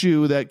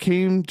issue that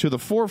came to the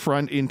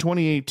forefront in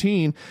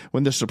 2018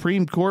 when the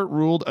Supreme Court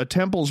ruled a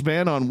temple's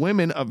ban on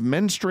women of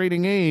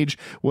menstruating age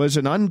was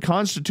an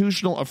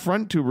unconstitutional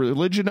affront to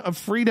religion of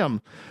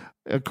freedom.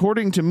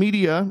 According to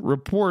media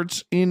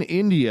reports in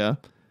India,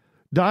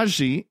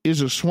 Dashi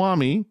is a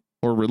Swami,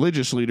 or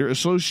religious leader,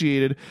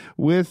 associated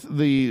with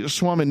the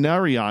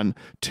Swaminarayan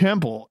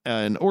Temple,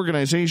 an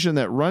organization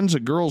that runs a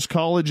girls'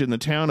 college in the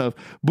town of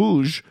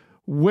Bhuj,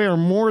 where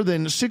more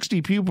than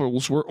 60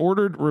 pupils were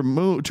ordered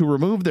to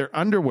remove their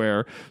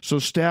underwear so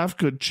staff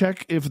could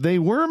check if they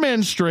were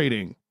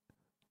menstruating.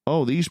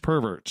 Oh, these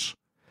perverts.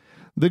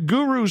 The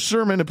guru's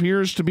sermon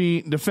appears to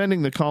be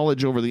defending the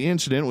college over the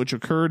incident, which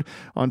occurred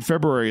on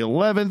February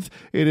 11th.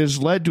 It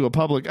has led to a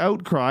public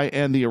outcry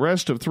and the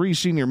arrest of 3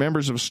 senior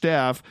members of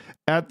staff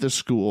at the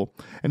school.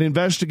 An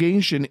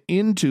investigation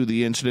into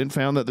the incident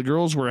found that the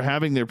girls were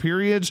having their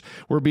periods,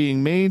 were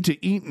being made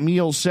to eat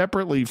meals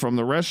separately from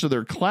the rest of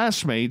their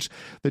classmates.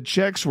 The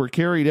checks were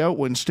carried out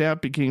when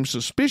staff became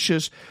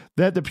suspicious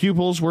that the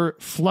pupils were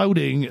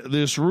flouting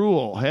this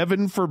rule.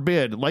 Heaven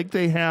forbid, like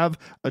they have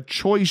a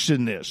choice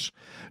in this.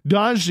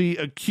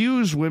 Daji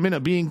accused women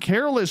of being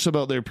careless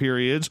about their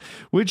periods,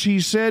 which he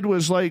said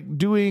was like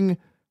doing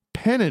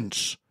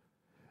penance.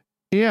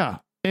 Yeah,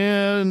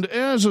 and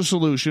as a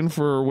solution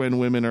for when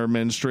women are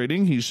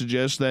menstruating, he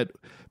suggests that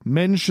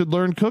men should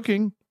learn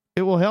cooking.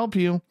 It will help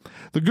you.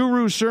 The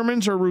guru's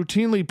sermons are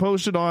routinely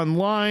posted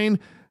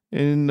online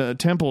in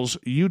Temple's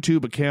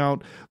YouTube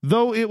account,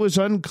 though it was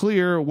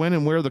unclear when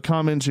and where the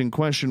comments in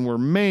question were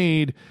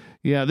made.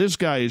 Yeah, this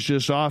guy is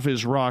just off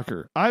his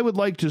rocker. I would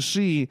like to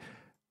see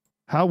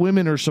how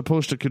women are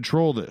supposed to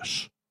control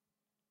this.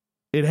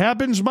 It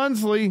happens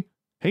monthly.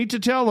 Hate to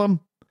tell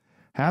them.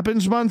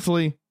 Happens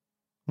monthly.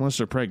 Unless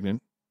they're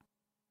pregnant.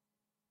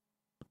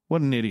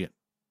 What an idiot.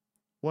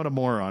 What a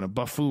moron. A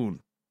buffoon.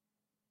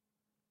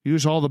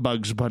 Use all the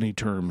Bugs Bunny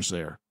terms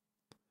there.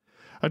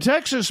 A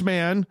Texas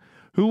man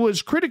who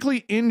was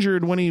critically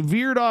injured when he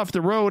veered off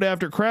the road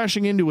after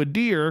crashing into a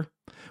deer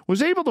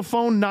was able to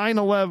phone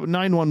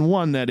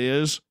 911, that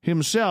is,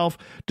 himself,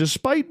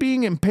 despite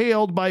being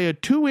impaled by a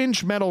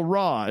 2-inch metal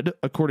rod,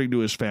 according to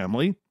his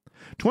family.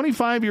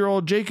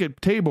 25-year-old Jacob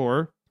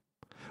Tabor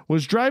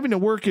was driving to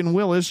work in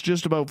Willis,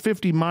 just about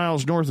 50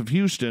 miles north of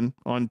Houston,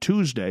 on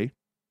Tuesday,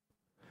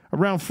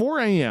 around 4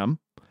 a.m.,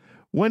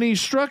 when he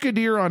struck a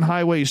deer on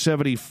Highway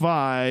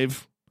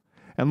 75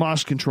 and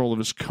lost control of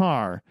his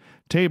car.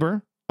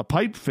 Tabor, a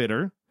pipe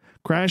fitter,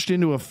 crashed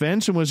into a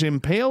fence and was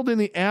impaled in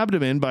the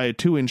abdomen by a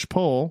 2-inch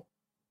pole.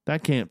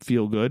 That can't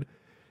feel good.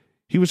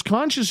 He was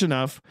conscious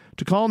enough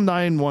to call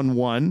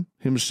 911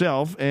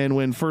 himself, and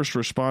when first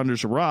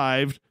responders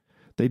arrived,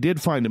 they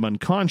did find him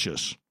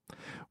unconscious.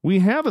 We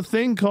have a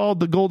thing called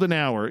the golden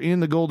hour.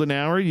 In the golden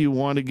hour, you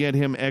want to get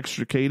him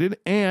extricated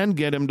and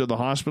get him to the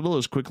hospital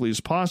as quickly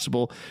as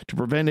possible to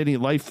prevent any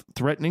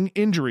life-threatening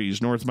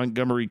injuries, North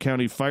Montgomery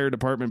County Fire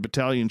Department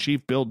Battalion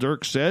Chief Bill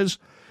Dirk says.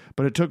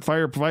 But it took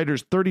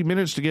firefighters 30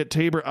 minutes to get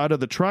Tabor out of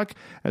the truck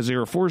as they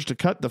were forced to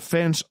cut the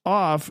fence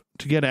off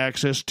to get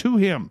access to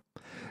him.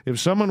 If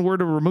someone were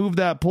to remove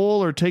that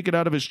pole or take it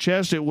out of his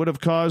chest, it would have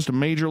caused a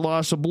major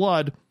loss of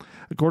blood.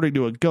 According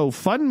to a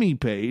GoFundMe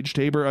page,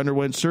 Tabor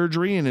underwent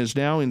surgery and is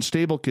now in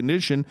stable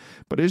condition,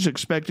 but is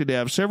expected to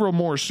have several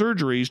more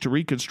surgeries to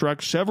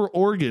reconstruct several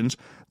organs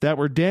that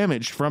were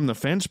damaged from the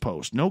fence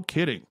post. No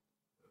kidding.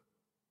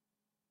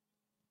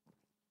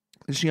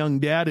 This young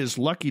dad is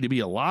lucky to be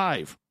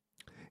alive.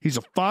 He's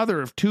a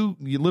father of 2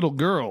 little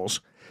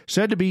girls,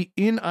 said to be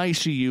in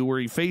ICU where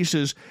he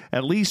faces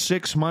at least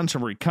 6 months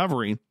of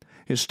recovery.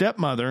 His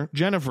stepmother,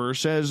 Jennifer,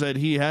 says that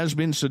he has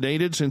been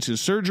sedated since his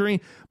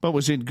surgery, but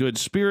was in good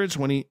spirits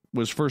when he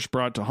was first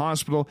brought to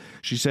hospital.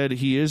 She said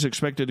he is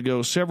expected to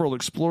go several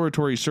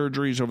exploratory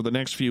surgeries over the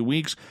next few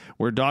weeks,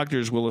 where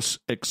doctors will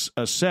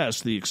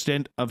assess the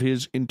extent of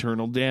his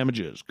internal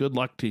damages. Good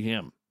luck to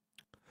him.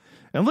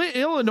 An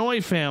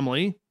Illinois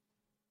family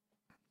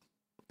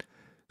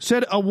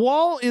said a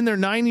wall in their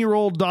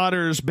 9-year-old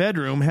daughter's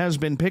bedroom has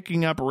been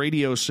picking up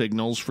radio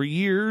signals for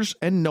years,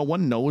 and no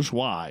one knows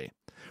why.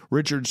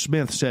 Richard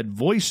Smith said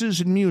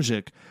voices and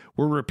music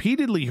were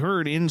repeatedly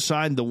heard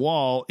inside the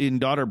wall in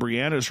daughter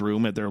Brianna's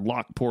room at their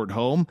Lockport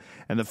home,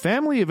 and the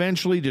family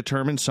eventually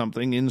determined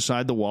something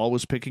inside the wall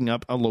was picking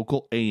up a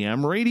local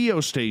AM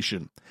radio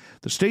station.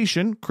 The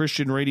station,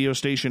 Christian radio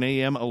station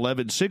AM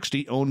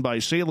 1160, owned by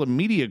Salem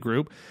Media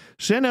Group,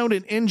 sent out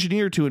an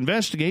engineer to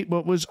investigate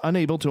but was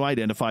unable to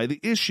identify the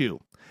issue.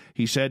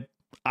 He said,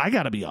 "I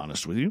got to be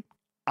honest with you.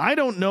 I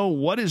don't know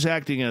what is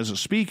acting as a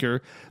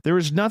speaker. There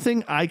is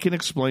nothing I can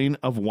explain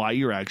of why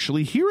you're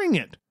actually hearing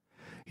it."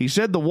 He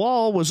said the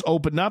wall was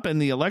opened up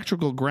and the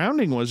electrical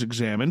grounding was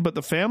examined, but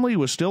the family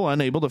was still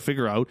unable to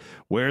figure out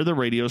where the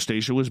radio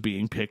station was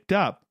being picked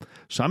up.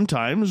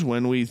 Sometimes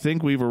when we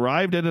think we've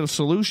arrived at a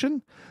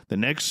solution, the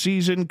next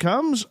season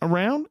comes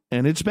around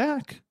and it's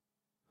back.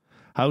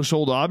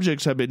 Household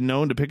objects have been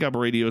known to pick up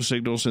radio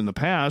signals in the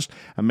past.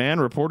 A man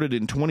reported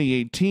in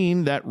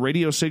 2018 that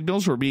radio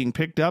signals were being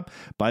picked up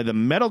by the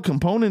metal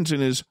components in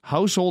his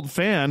household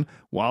fan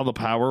while the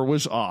power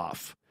was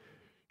off.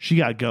 She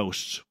got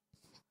ghosts.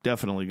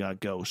 Definitely got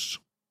ghosts.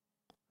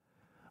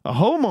 A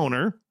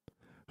homeowner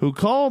who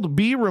called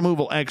bee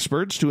removal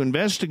experts to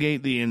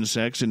investigate the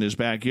insects in his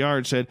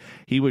backyard said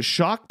he was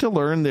shocked to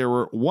learn there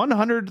were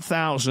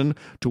 100,000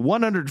 to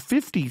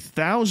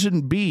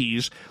 150,000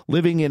 bees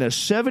living in a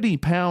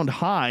 70-pound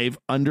hive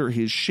under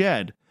his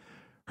shed.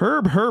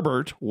 Herb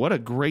Herbert, what a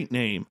great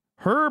name,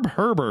 Herb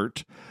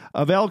Herbert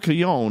of El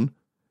Cajon,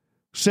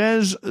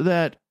 says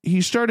that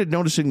he started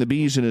noticing the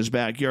bees in his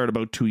backyard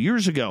about 2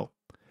 years ago,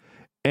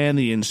 and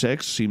the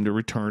insects seem to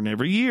return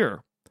every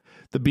year.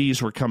 The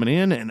bees were coming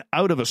in and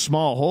out of a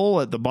small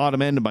hole at the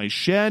bottom end of my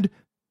shed.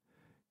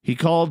 He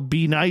called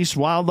Be Nice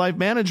Wildlife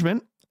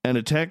Management, and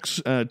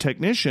a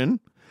technician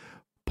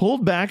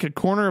pulled back a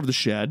corner of the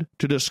shed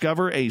to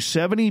discover a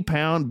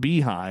 70-pound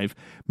beehive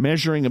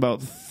measuring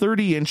about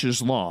 30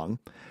 inches long.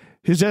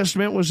 His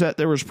estimate was that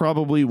there was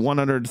probably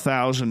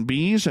 100,000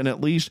 bees and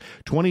at least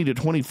 20 to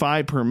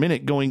 25 per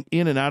minute going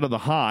in and out of the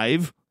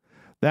hive.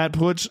 That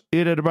puts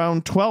it at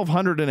around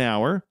 1,200 an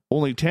hour.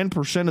 Only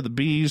 10% of the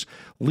bees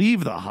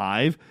leave the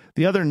hive.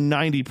 The other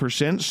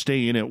 90%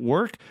 stay in at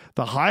work.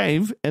 The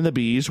hive and the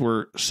bees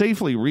were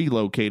safely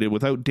relocated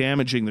without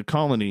damaging the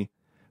colony.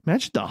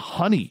 Imagine the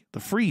honey,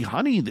 the free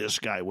honey this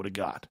guy would have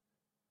got.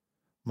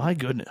 My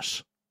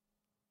goodness.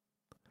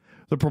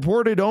 The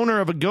purported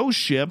owner of a ghost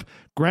ship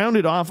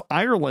grounded off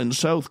Ireland's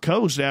south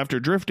coast after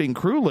drifting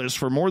crewless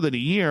for more than a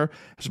year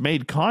has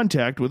made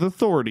contact with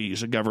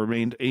authorities, a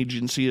government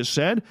agency has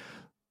said.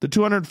 The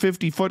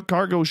 250-foot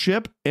cargo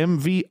ship,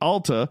 MV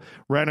Alta,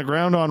 ran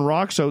aground on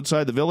rocks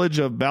outside the village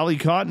of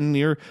Ballycotton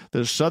near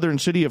the southern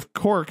city of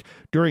Cork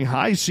during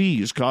high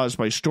seas caused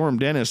by Storm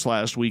Dennis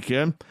last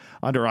weekend.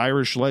 Under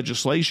Irish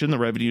legislation, the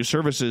Revenue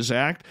Services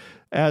Act,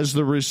 as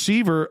the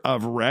receiver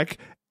of wreck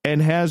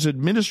and has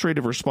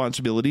administrative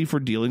responsibility for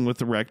dealing with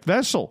the wrecked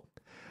vessel.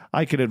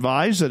 I can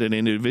advise that an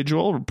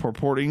individual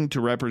purporting to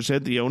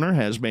represent the owner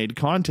has made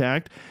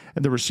contact,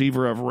 and the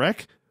receiver of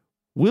wreck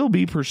will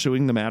be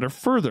pursuing the matter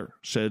further,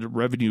 said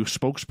Revenue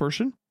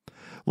spokesperson.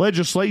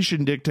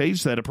 Legislation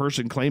dictates that a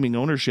person claiming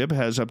ownership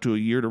has up to a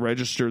year to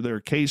register their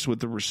case with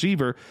the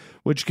receiver,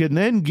 which can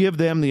then give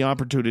them the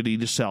opportunity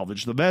to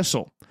salvage the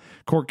vessel.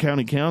 Cork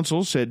County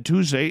Council said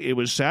Tuesday it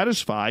was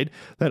satisfied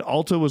that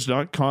Alta was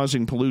not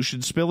causing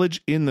pollution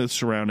spillage in the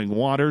surrounding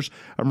waters.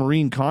 A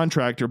marine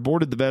contractor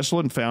boarded the vessel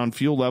and found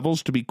fuel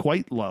levels to be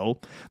quite low.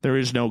 There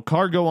is no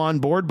cargo on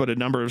board, but a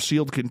number of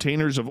sealed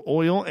containers of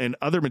oil and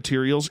other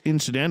materials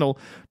incidental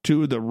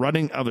to the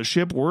running of a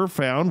ship were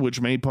found,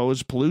 which may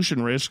pose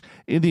pollution risk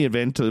in the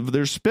event of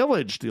their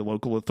spillage, the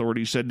local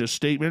authority said in a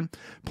statement.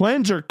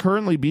 Plans are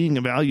currently being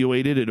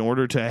evaluated in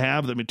order to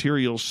have the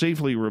materials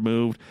safely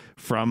removed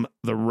from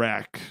the wreck.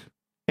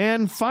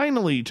 And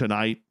finally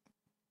tonight,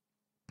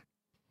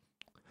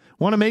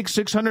 want to make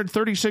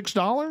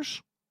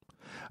 $636?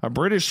 A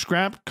British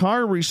scrap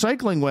car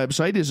recycling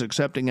website is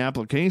accepting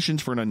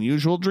applications for an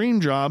unusual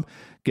dream job,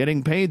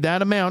 getting paid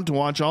that amount to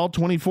watch all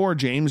 24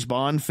 James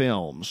Bond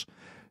films.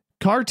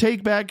 Car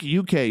Takeback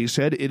UK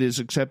said it is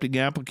accepting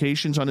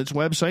applications on its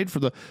website for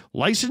the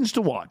License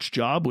to Watch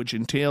job, which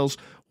entails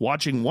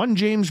watching one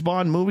James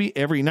Bond movie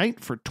every night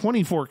for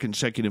 24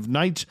 consecutive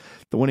nights.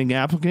 The winning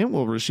applicant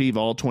will receive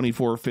all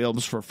 24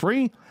 films for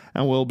free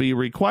and will be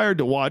required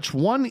to watch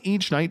one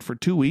each night for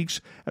 2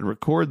 weeks and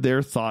record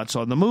their thoughts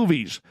on the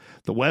movies.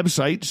 The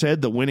website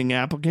said the winning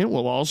applicant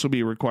will also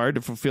be required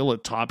to fulfill a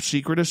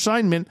top-secret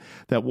assignment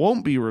that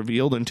won't be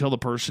revealed until the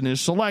person is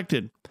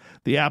selected.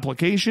 The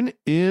application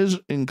is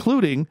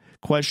including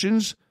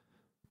questions,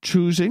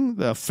 choosing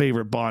the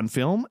favorite Bond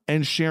film,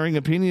 and sharing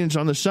opinions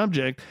on the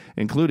subject,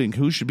 including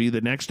who should be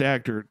the next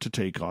actor to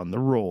take on the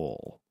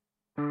role.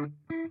 We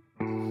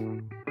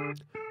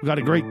got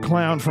a great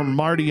clown from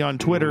Marty on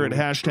Twitter at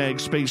hashtag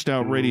Spaced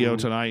Out Radio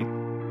tonight.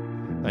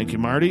 Thank you,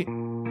 Marty.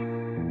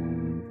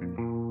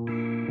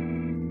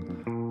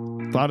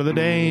 Thought of the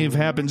Dave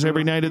happens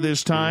every night at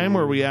this time,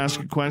 where we ask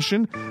a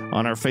question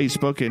on our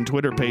Facebook and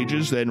Twitter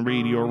pages, then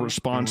read your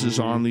responses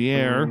on the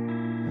air,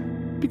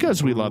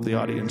 because we love the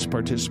audience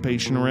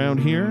participation around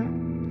here.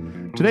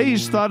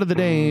 Today's Thought of the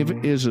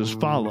Dave is as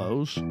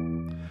follows.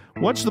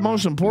 What's the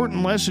most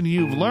important lesson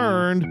you've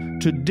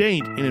learned to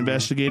date in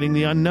investigating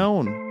the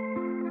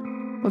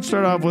unknown? Let's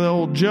start off with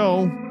old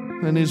Joe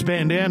and his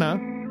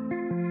bandana.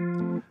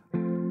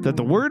 That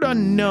the word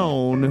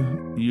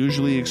unknown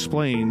usually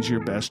explains your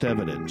best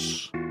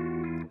evidence.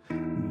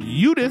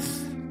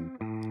 Judith,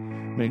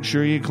 make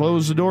sure you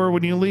close the door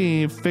when you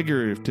leave,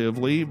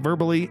 figuratively,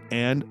 verbally,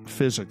 and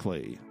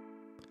physically.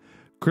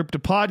 Crypto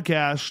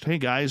Podcast, hey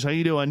guys, how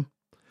you doing?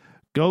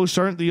 Ghosts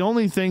aren't the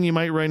only thing you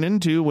might run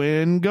into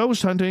when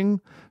ghost hunting.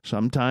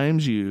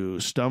 Sometimes you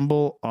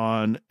stumble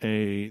on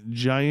a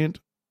giant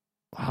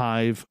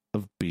hive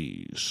of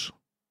bees.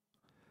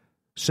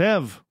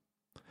 Sev,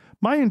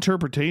 my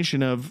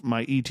interpretation of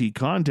my ET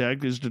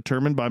contact is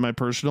determined by my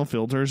personal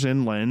filters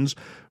and lens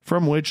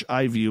from which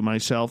I view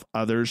myself,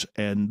 others,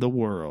 and the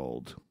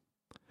world.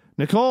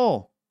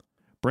 Nicole,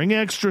 bring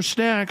extra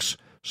snacks.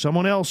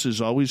 Someone else is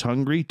always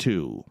hungry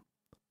too.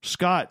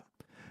 Scott,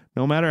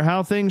 no matter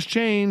how things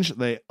change,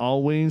 they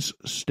always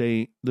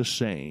stay the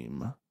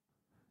same.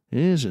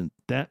 Isn't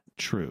that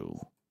true?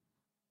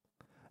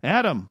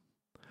 Adam,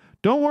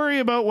 don't worry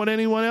about what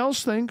anyone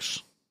else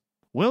thinks.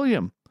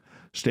 William,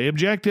 stay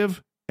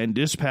objective and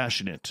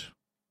dispassionate.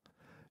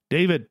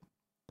 David,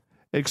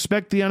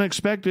 expect the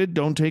unexpected.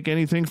 Don't take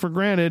anything for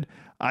granted.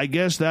 I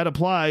guess that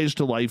applies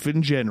to life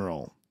in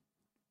general.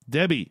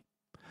 Debbie,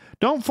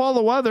 don't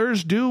follow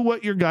others. Do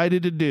what you're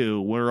guided to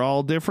do. We're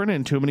all different,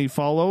 and too many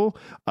follow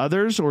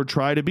others or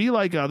try to be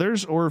like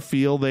others or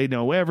feel they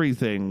know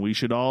everything. We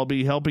should all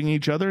be helping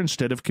each other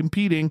instead of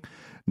competing.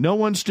 No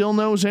one still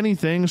knows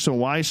anything, so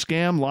why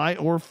scam, lie,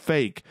 or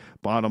fake?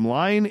 Bottom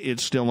line,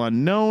 it's still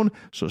unknown,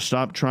 so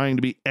stop trying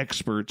to be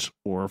experts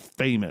or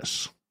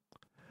famous.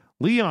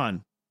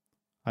 Leon,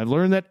 I've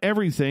learned that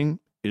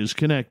everything is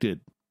connected.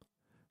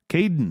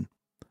 Caden,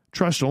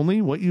 trust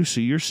only what you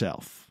see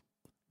yourself.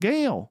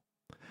 Gail,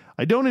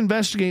 I don't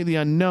investigate the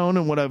unknown,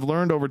 and what I've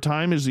learned over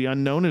time is the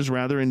unknown is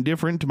rather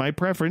indifferent to my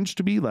preference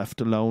to be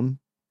left alone.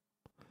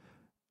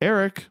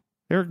 Eric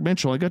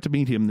Mitchell, I got to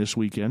meet him this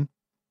weekend.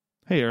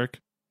 Hey, Eric.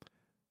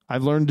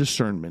 I've learned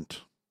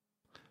discernment.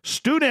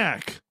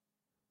 Studak,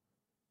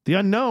 the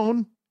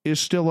unknown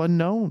is still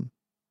unknown.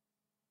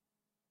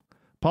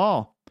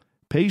 Paul,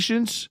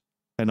 patience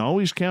and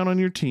always count on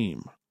your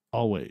team.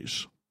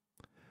 Always.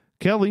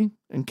 Kelly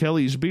and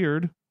Kelly's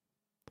beard.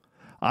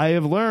 I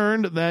have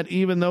learned that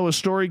even though a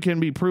story can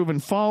be proven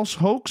false,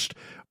 hoaxed,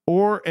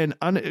 or an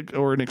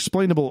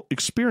unexplainable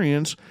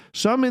experience,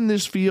 some in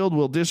this field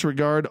will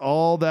disregard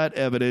all that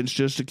evidence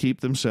just to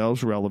keep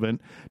themselves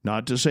relevant.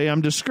 Not to say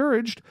I'm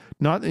discouraged,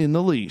 not in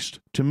the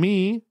least. To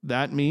me,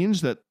 that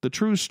means that the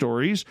true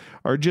stories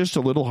are just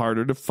a little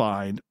harder to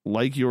find,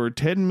 like your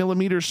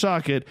 10mm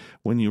socket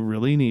when you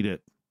really need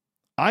it.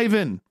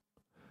 Ivan,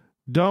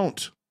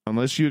 don't,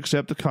 unless you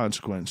accept the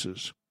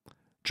consequences.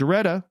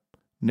 Jaretta,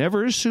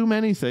 never assume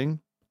anything.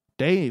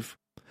 Dave,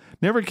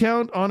 never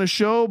count on a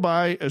show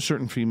by a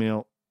certain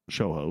female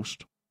show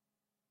host.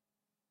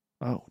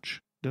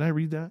 Ouch. Did I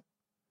read that?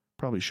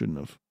 Probably shouldn't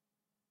have.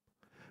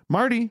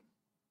 Marty,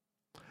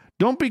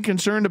 don't be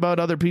concerned about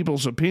other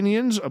people's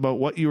opinions about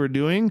what you are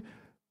doing.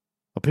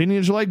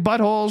 Opinions are like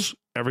buttholes.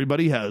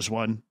 Everybody has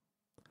one.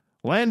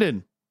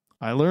 Landon,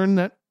 I learned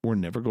that we're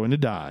never going to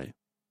die.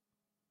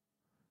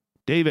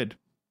 David,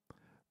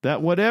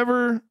 that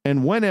whatever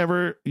and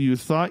whenever you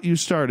thought you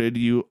started,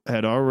 you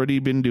had already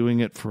been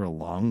doing it for a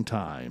long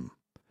time.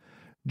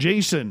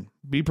 Jason,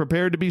 be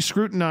prepared to be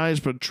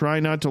scrutinized, but try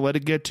not to let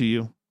it get to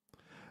you.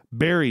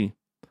 Barry,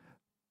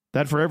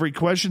 that for every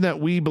question that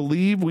we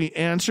believe we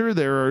answer,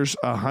 there's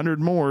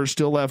 100 more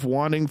still left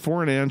wanting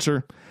for an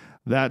answer.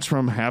 That's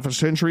from half a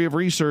century of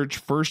research,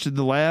 first in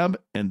the lab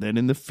and then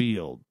in the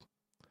field.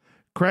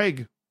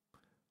 Craig,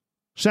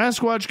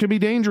 Sasquatch can be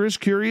dangerous,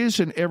 curious,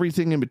 and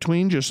everything in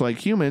between, just like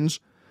humans.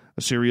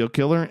 A serial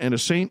killer and a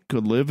saint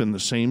could live in the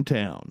same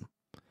town.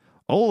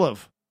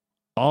 Olaf,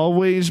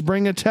 always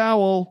bring a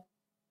towel.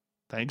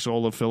 Thanks,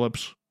 Olaf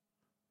Phillips.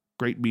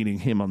 Great meeting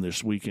him on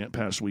this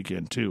past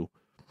weekend, too.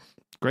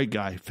 Great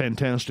guy.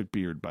 Fantastic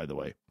beard, by the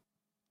way.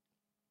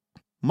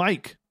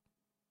 Mike,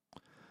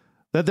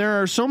 that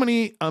there are so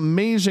many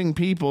amazing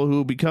people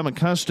who become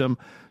accustomed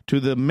to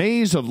the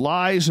maze of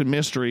lies and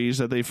mysteries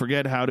that they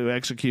forget how to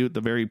execute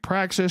the very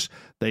praxis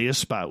they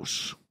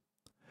espouse.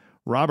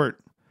 Robert,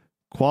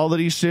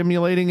 quality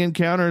simulating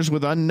encounters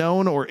with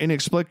unknown or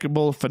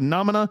inexplicable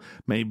phenomena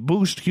may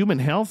boost human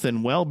health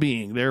and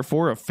well-being.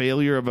 Therefore, a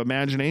failure of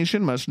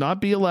imagination must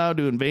not be allowed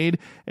to invade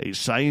a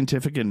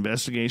scientific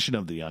investigation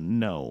of the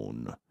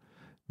unknown.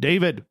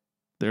 David,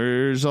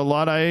 there's a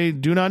lot I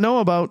do not know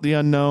about the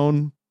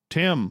unknown.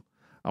 Tim,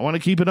 I want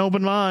to keep an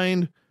open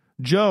mind.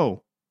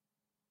 Joe,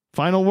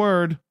 final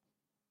word.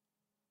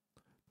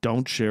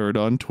 Don't share it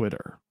on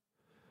Twitter.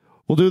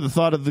 We'll do the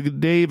Thought of the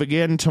Dave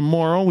again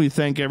tomorrow. We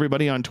thank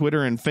everybody on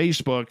Twitter and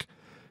Facebook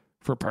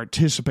for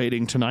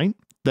participating tonight.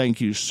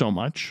 Thank you so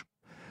much.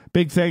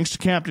 Big thanks to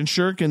Captain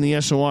Shirk and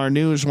the SOR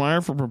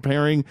Newswire for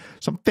preparing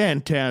some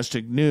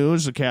fantastic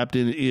news. The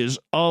captain is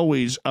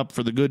always up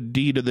for the good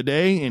deed of the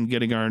day and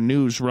getting our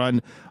news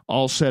run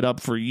all set up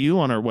for you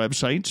on our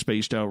website,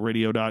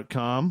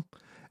 spacedoutradio.com.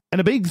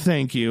 And a big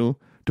thank you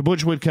to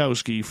Butch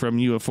Witkowski from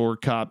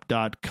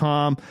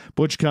UFOcop.com.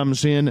 Butch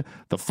comes in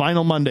the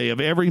final Monday of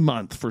every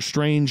month for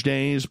Strange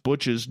Days.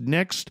 Butch's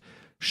next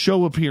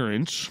show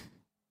appearance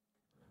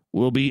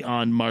will be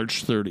on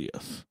March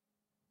 30th.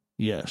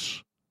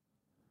 Yes.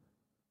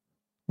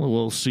 Well,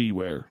 we'll see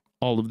where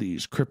all of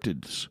these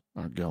cryptids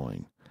are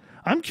going.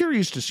 I'm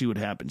curious to see what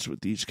happens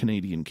with these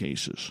Canadian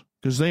cases,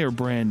 because they are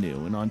brand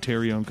new in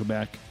Ontario and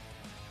Quebec.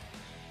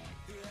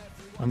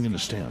 I'm going to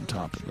stay on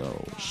top of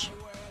those.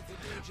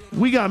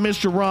 We got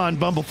Mr. Ron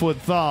Bumblefoot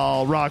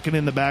Thal rocking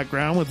in the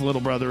background with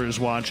Little Brother is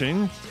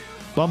Watching.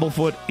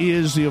 Bumblefoot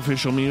is the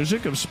official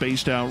music of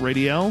Spaced Out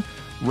Radio,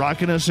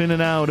 rocking us in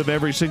and out of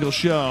every single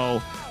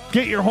show.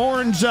 Get your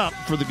horns up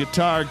for the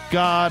guitar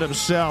god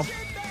himself.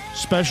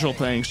 Special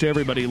thanks to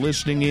everybody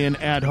listening in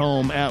at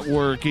home, at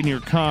work, in your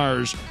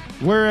cars,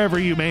 wherever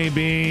you may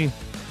be,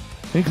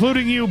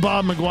 including you,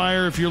 Bob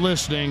McGuire, if you're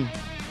listening.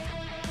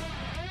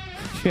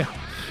 Yeah.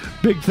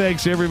 Big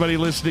thanks to everybody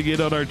listening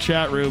in on our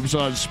chat rooms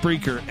on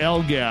Spreaker,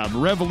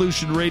 LGAB,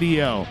 Revolution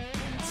Radio,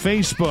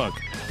 Facebook,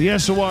 the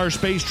SOR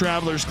Space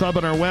Travelers Club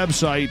on our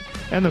website,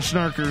 and the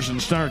Snarkers and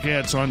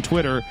Snarkettes on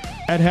Twitter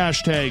at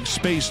hashtag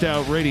Spaced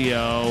Out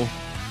Radio.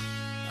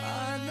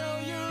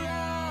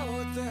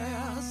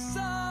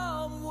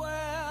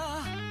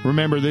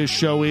 Remember, this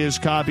show is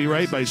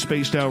copyright by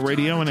Spaced Out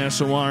Radio and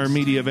SOR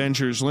Media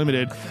Ventures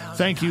Limited.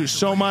 Thank you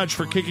so much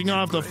for kicking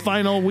off the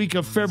final week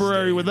of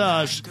February with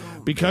us,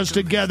 because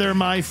together,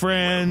 my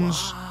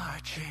friends,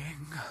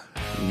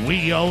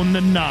 we own the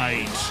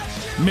night.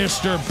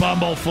 Mr.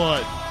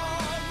 Bumblefoot,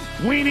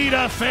 we need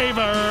a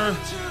favor.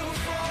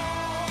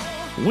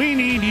 We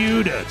need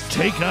you to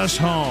take us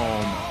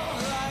home.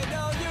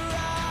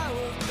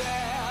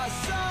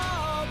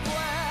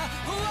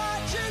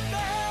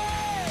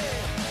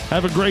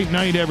 Have a great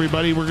night,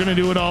 everybody. We're going to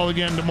do it all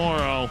again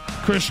tomorrow.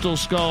 Crystal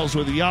Skulls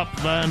with Jaap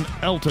van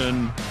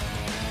Elten.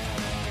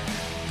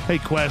 Hey,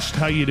 Quest,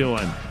 how you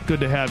doing?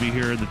 Good to have you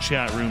here in the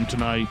chat room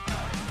tonight.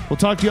 We'll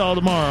talk to you all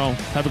tomorrow.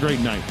 Have a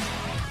great night.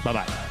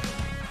 Bye-bye.